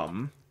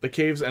 So, the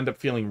caves end up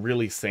feeling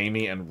really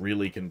samey and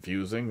really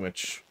confusing,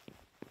 which,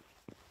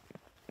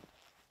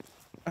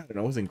 I don't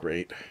know, isn't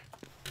great.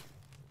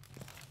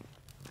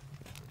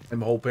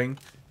 I'm hoping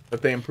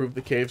that they improve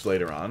the caves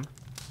later on.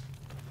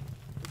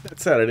 That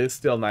said, it is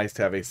still nice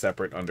to have a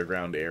separate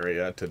underground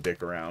area to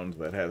dick around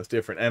that has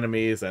different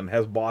enemies and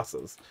has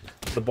bosses.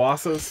 The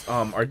bosses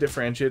are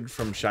differentiated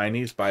from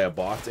shinies by a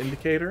boss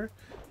indicator,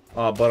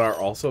 but are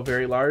also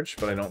very large,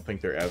 but I don't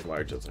think they're as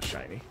large as a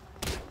shiny.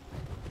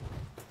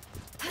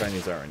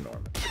 Shinies are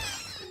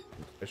enormous.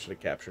 I should have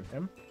captured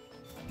him.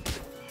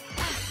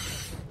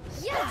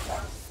 Yeah.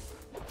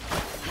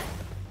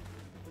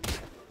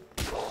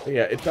 But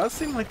yeah, it does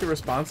seem like the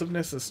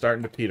responsiveness is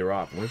starting to peter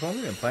off, and we've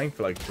only been playing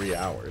for like 3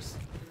 hours.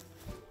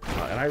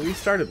 And I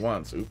restarted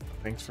once. Oop,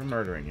 thanks for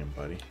murdering him,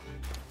 buddy.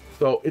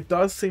 So it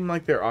does seem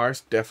like there are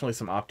definitely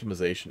some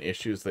optimization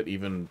issues that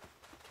even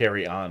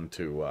carry on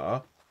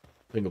to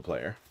single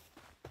player.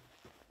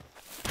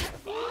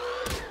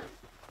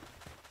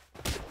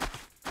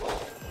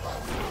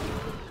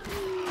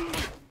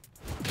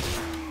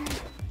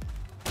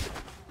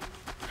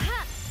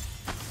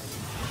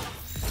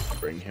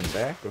 Bring him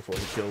back before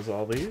he kills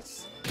all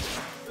these.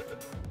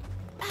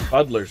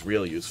 Fuddler's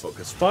real useful,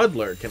 because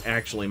Fuddler can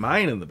actually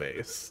mine in the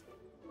base.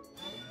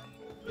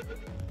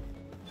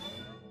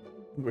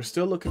 We're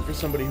still looking for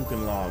somebody who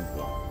can log,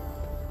 though.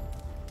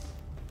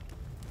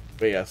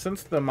 But yeah,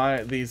 since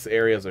these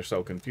areas are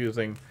so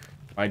confusing,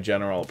 my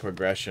general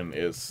progression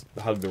is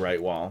hug the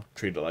right wall,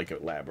 treat it like a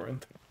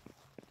labyrinth.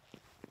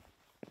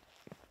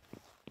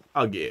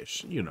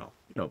 Hug-ish, you know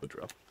the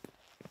drill.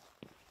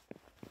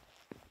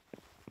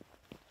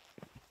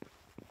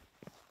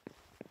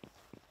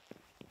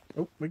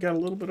 Oh, we got a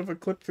little bit of a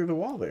clip through the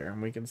wall there,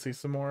 and we can see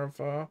some more of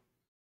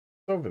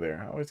over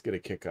there. I always get a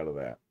kick out of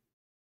that.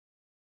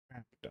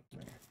 Down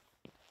there.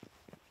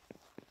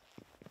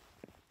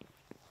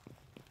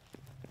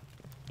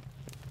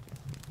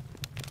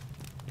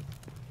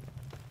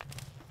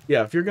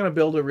 Yeah, if you're gonna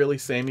build a really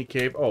samey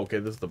cave, oh, okay,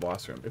 this is the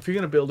boss room. If you're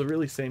gonna build a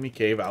really samey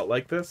cave out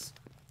like this,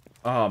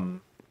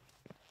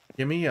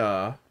 give me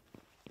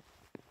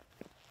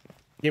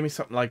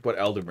something like what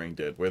Elden Ring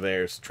did, where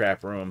there's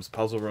trap rooms,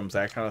 puzzle rooms,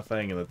 that kind of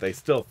thing, and that they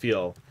still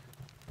feel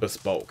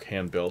bespoke,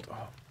 hand-built.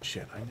 Oh,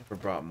 shit, I never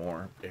brought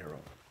more arrow.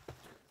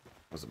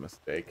 That was a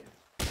mistake.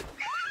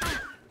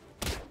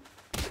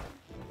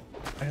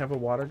 I have a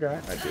water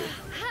guy? I do.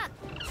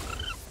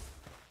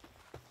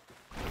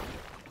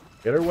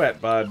 Get her wet,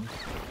 bud.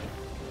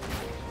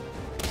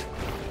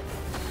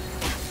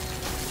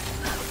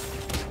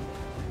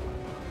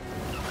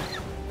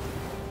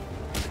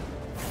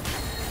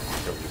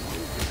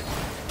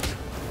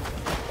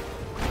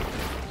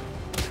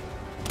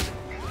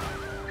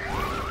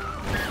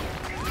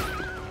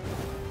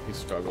 He's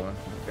struggling.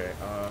 Okay,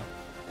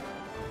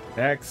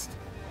 next.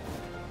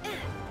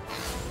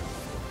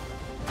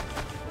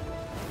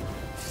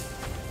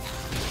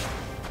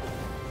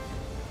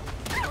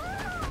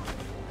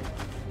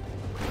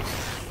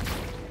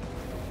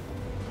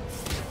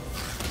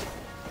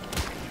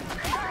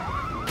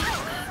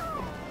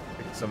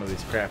 some of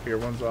these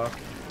crappier ones off,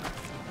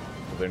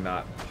 so they're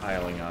not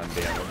piling on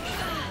damage.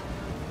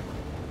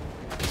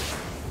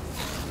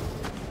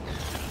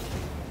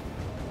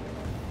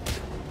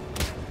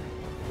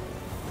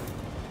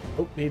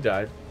 Oh, he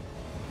died.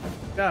 He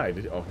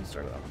died. Oh, he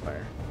started on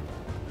fire.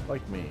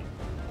 Like me.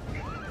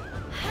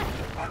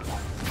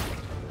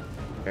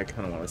 I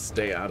kind of want to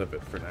stay out of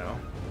it for now.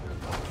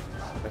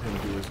 Let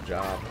him do his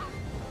job.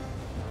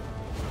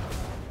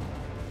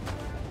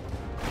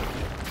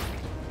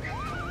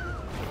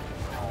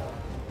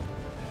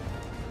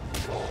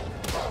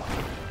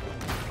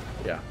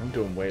 Yeah, I'm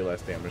doing way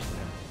less damage than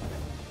him.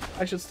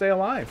 I should stay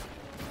alive.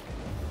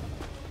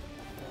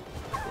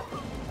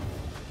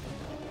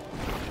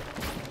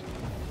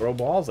 Throw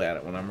balls at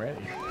it when I'm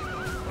ready.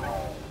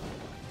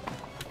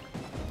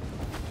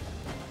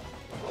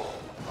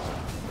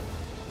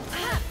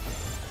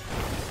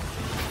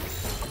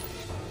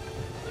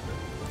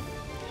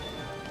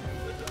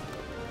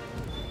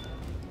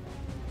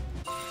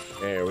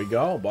 There we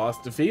go. Boss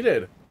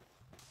defeated.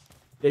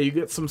 Yeah, you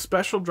get some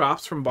special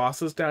drops from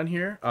bosses down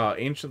here.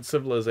 Ancient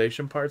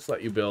civilization parts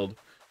let you build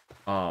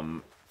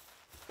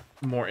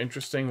more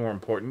interesting, more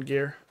important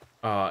gear.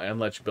 And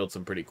let you build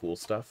some pretty cool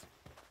stuff.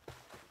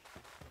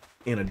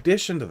 In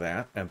addition to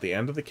that, at the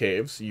end of the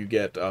caves, you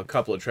get a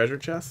couple of treasure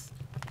chests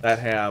that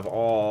have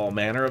all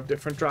manner of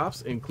different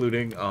drops,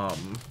 including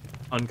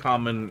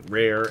uncommon,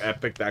 rare,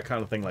 epic, that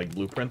kind of thing, like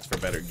blueprints for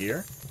better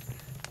gear.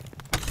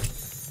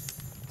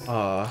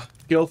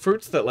 Skill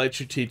fruits that let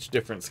you teach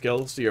different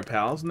skills to your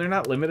pals, and they're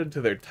not limited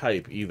to their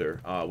type either,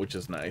 which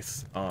is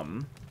nice.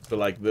 So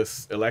like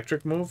this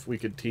electric move, we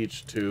could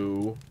teach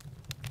to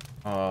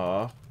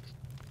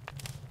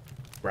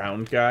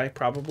ground guy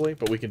probably,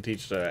 but we can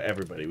teach to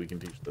everybody. We can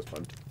teach this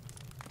one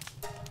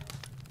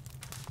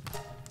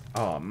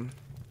too.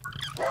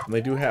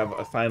 They do have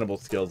assignable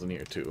skills in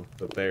here too,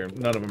 but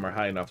none of them are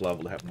high enough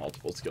level to have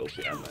multiple skills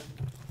beyond that.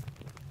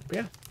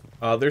 But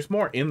yeah, there's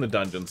more in the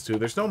dungeons too.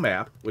 There's no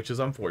map, which is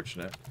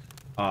unfortunate.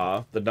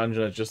 The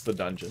dungeon is just the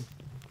dungeon.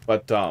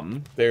 But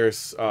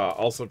there's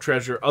also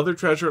other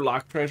treasure,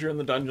 locked treasure in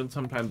the dungeon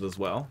sometimes as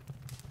well.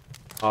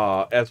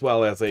 As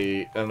well as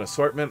an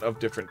assortment of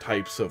different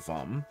types of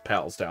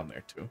pals down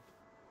there too.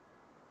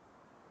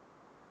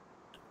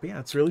 But yeah,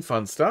 it's really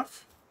fun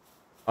stuff.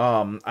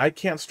 I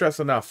can't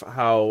stress enough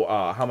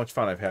how much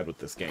fun I've had with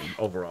this game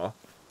overall.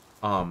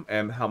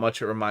 And how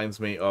much it reminds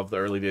me of the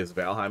early days of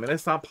Valheim. And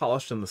it's not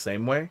polished in the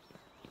same way,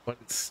 but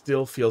it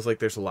still feels like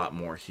there's a lot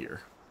more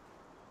here.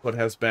 What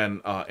has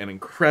been an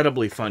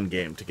incredibly fun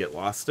game to get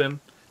lost in.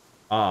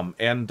 I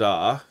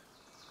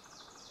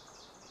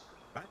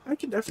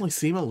can definitely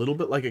seem a little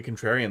bit like a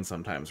contrarian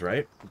sometimes,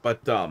 right?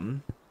 But,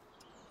 I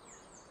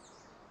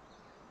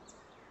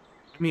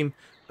mean,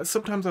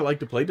 sometimes I like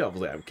to play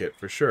devil's advocate,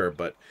 for sure,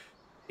 but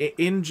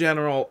in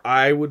general,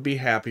 I would be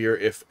happier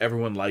if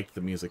everyone liked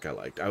the music I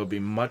liked. I would be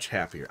much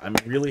happier. I'm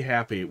really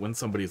happy when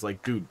somebody's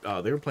like, dude,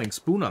 they were playing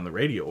Spoon on the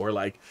radio, or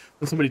like,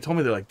 when somebody told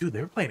me, they're like, dude, they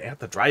were playing At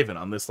the Drive-In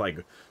on this,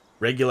 like,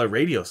 regular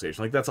radio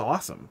station. Like, that's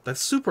awesome.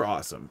 That's super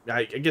awesome.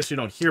 I guess you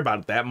don't hear about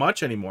it that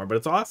much anymore, but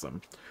it's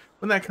awesome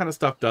when that kind of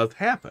stuff does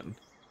happen.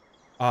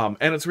 And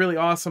it's really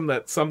awesome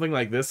that something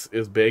like this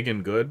is big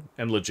and good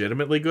and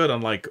legitimately good,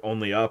 unlike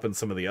Only Up and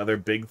some of the other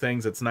big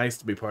things. It's nice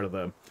to be part of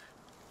the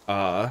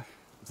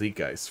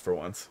Zeitgeist for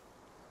once.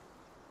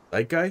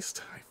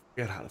 Zeitgeist? I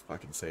forget how to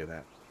fucking say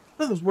that.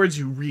 One of those words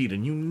you read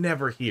and you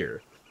never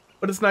hear.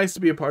 But it's nice to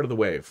be a part of the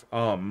wave.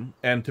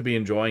 And to be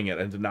enjoying it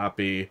and to not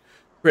be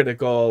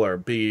critical or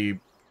to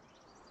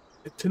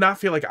not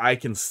feel like I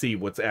can see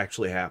what's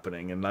actually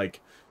happening and like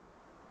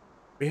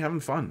be having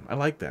fun. I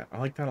like that. I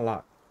like that a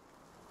lot.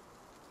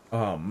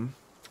 Yeah.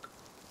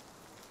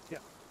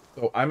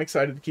 So I'm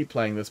excited to keep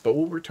playing this, but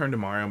we'll return to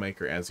Mario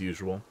Maker as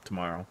usual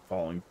tomorrow,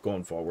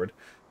 going forward.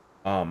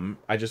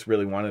 I just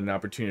really wanted an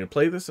opportunity to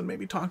play this and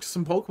maybe talk to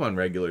some Pokemon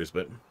regulars,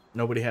 but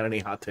nobody had any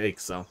hot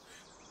takes, so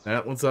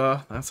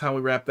that's how we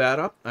wrap that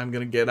up. I'm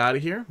gonna get out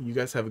of here. You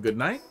guys have a good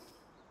night,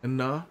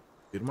 and see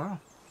you tomorrow.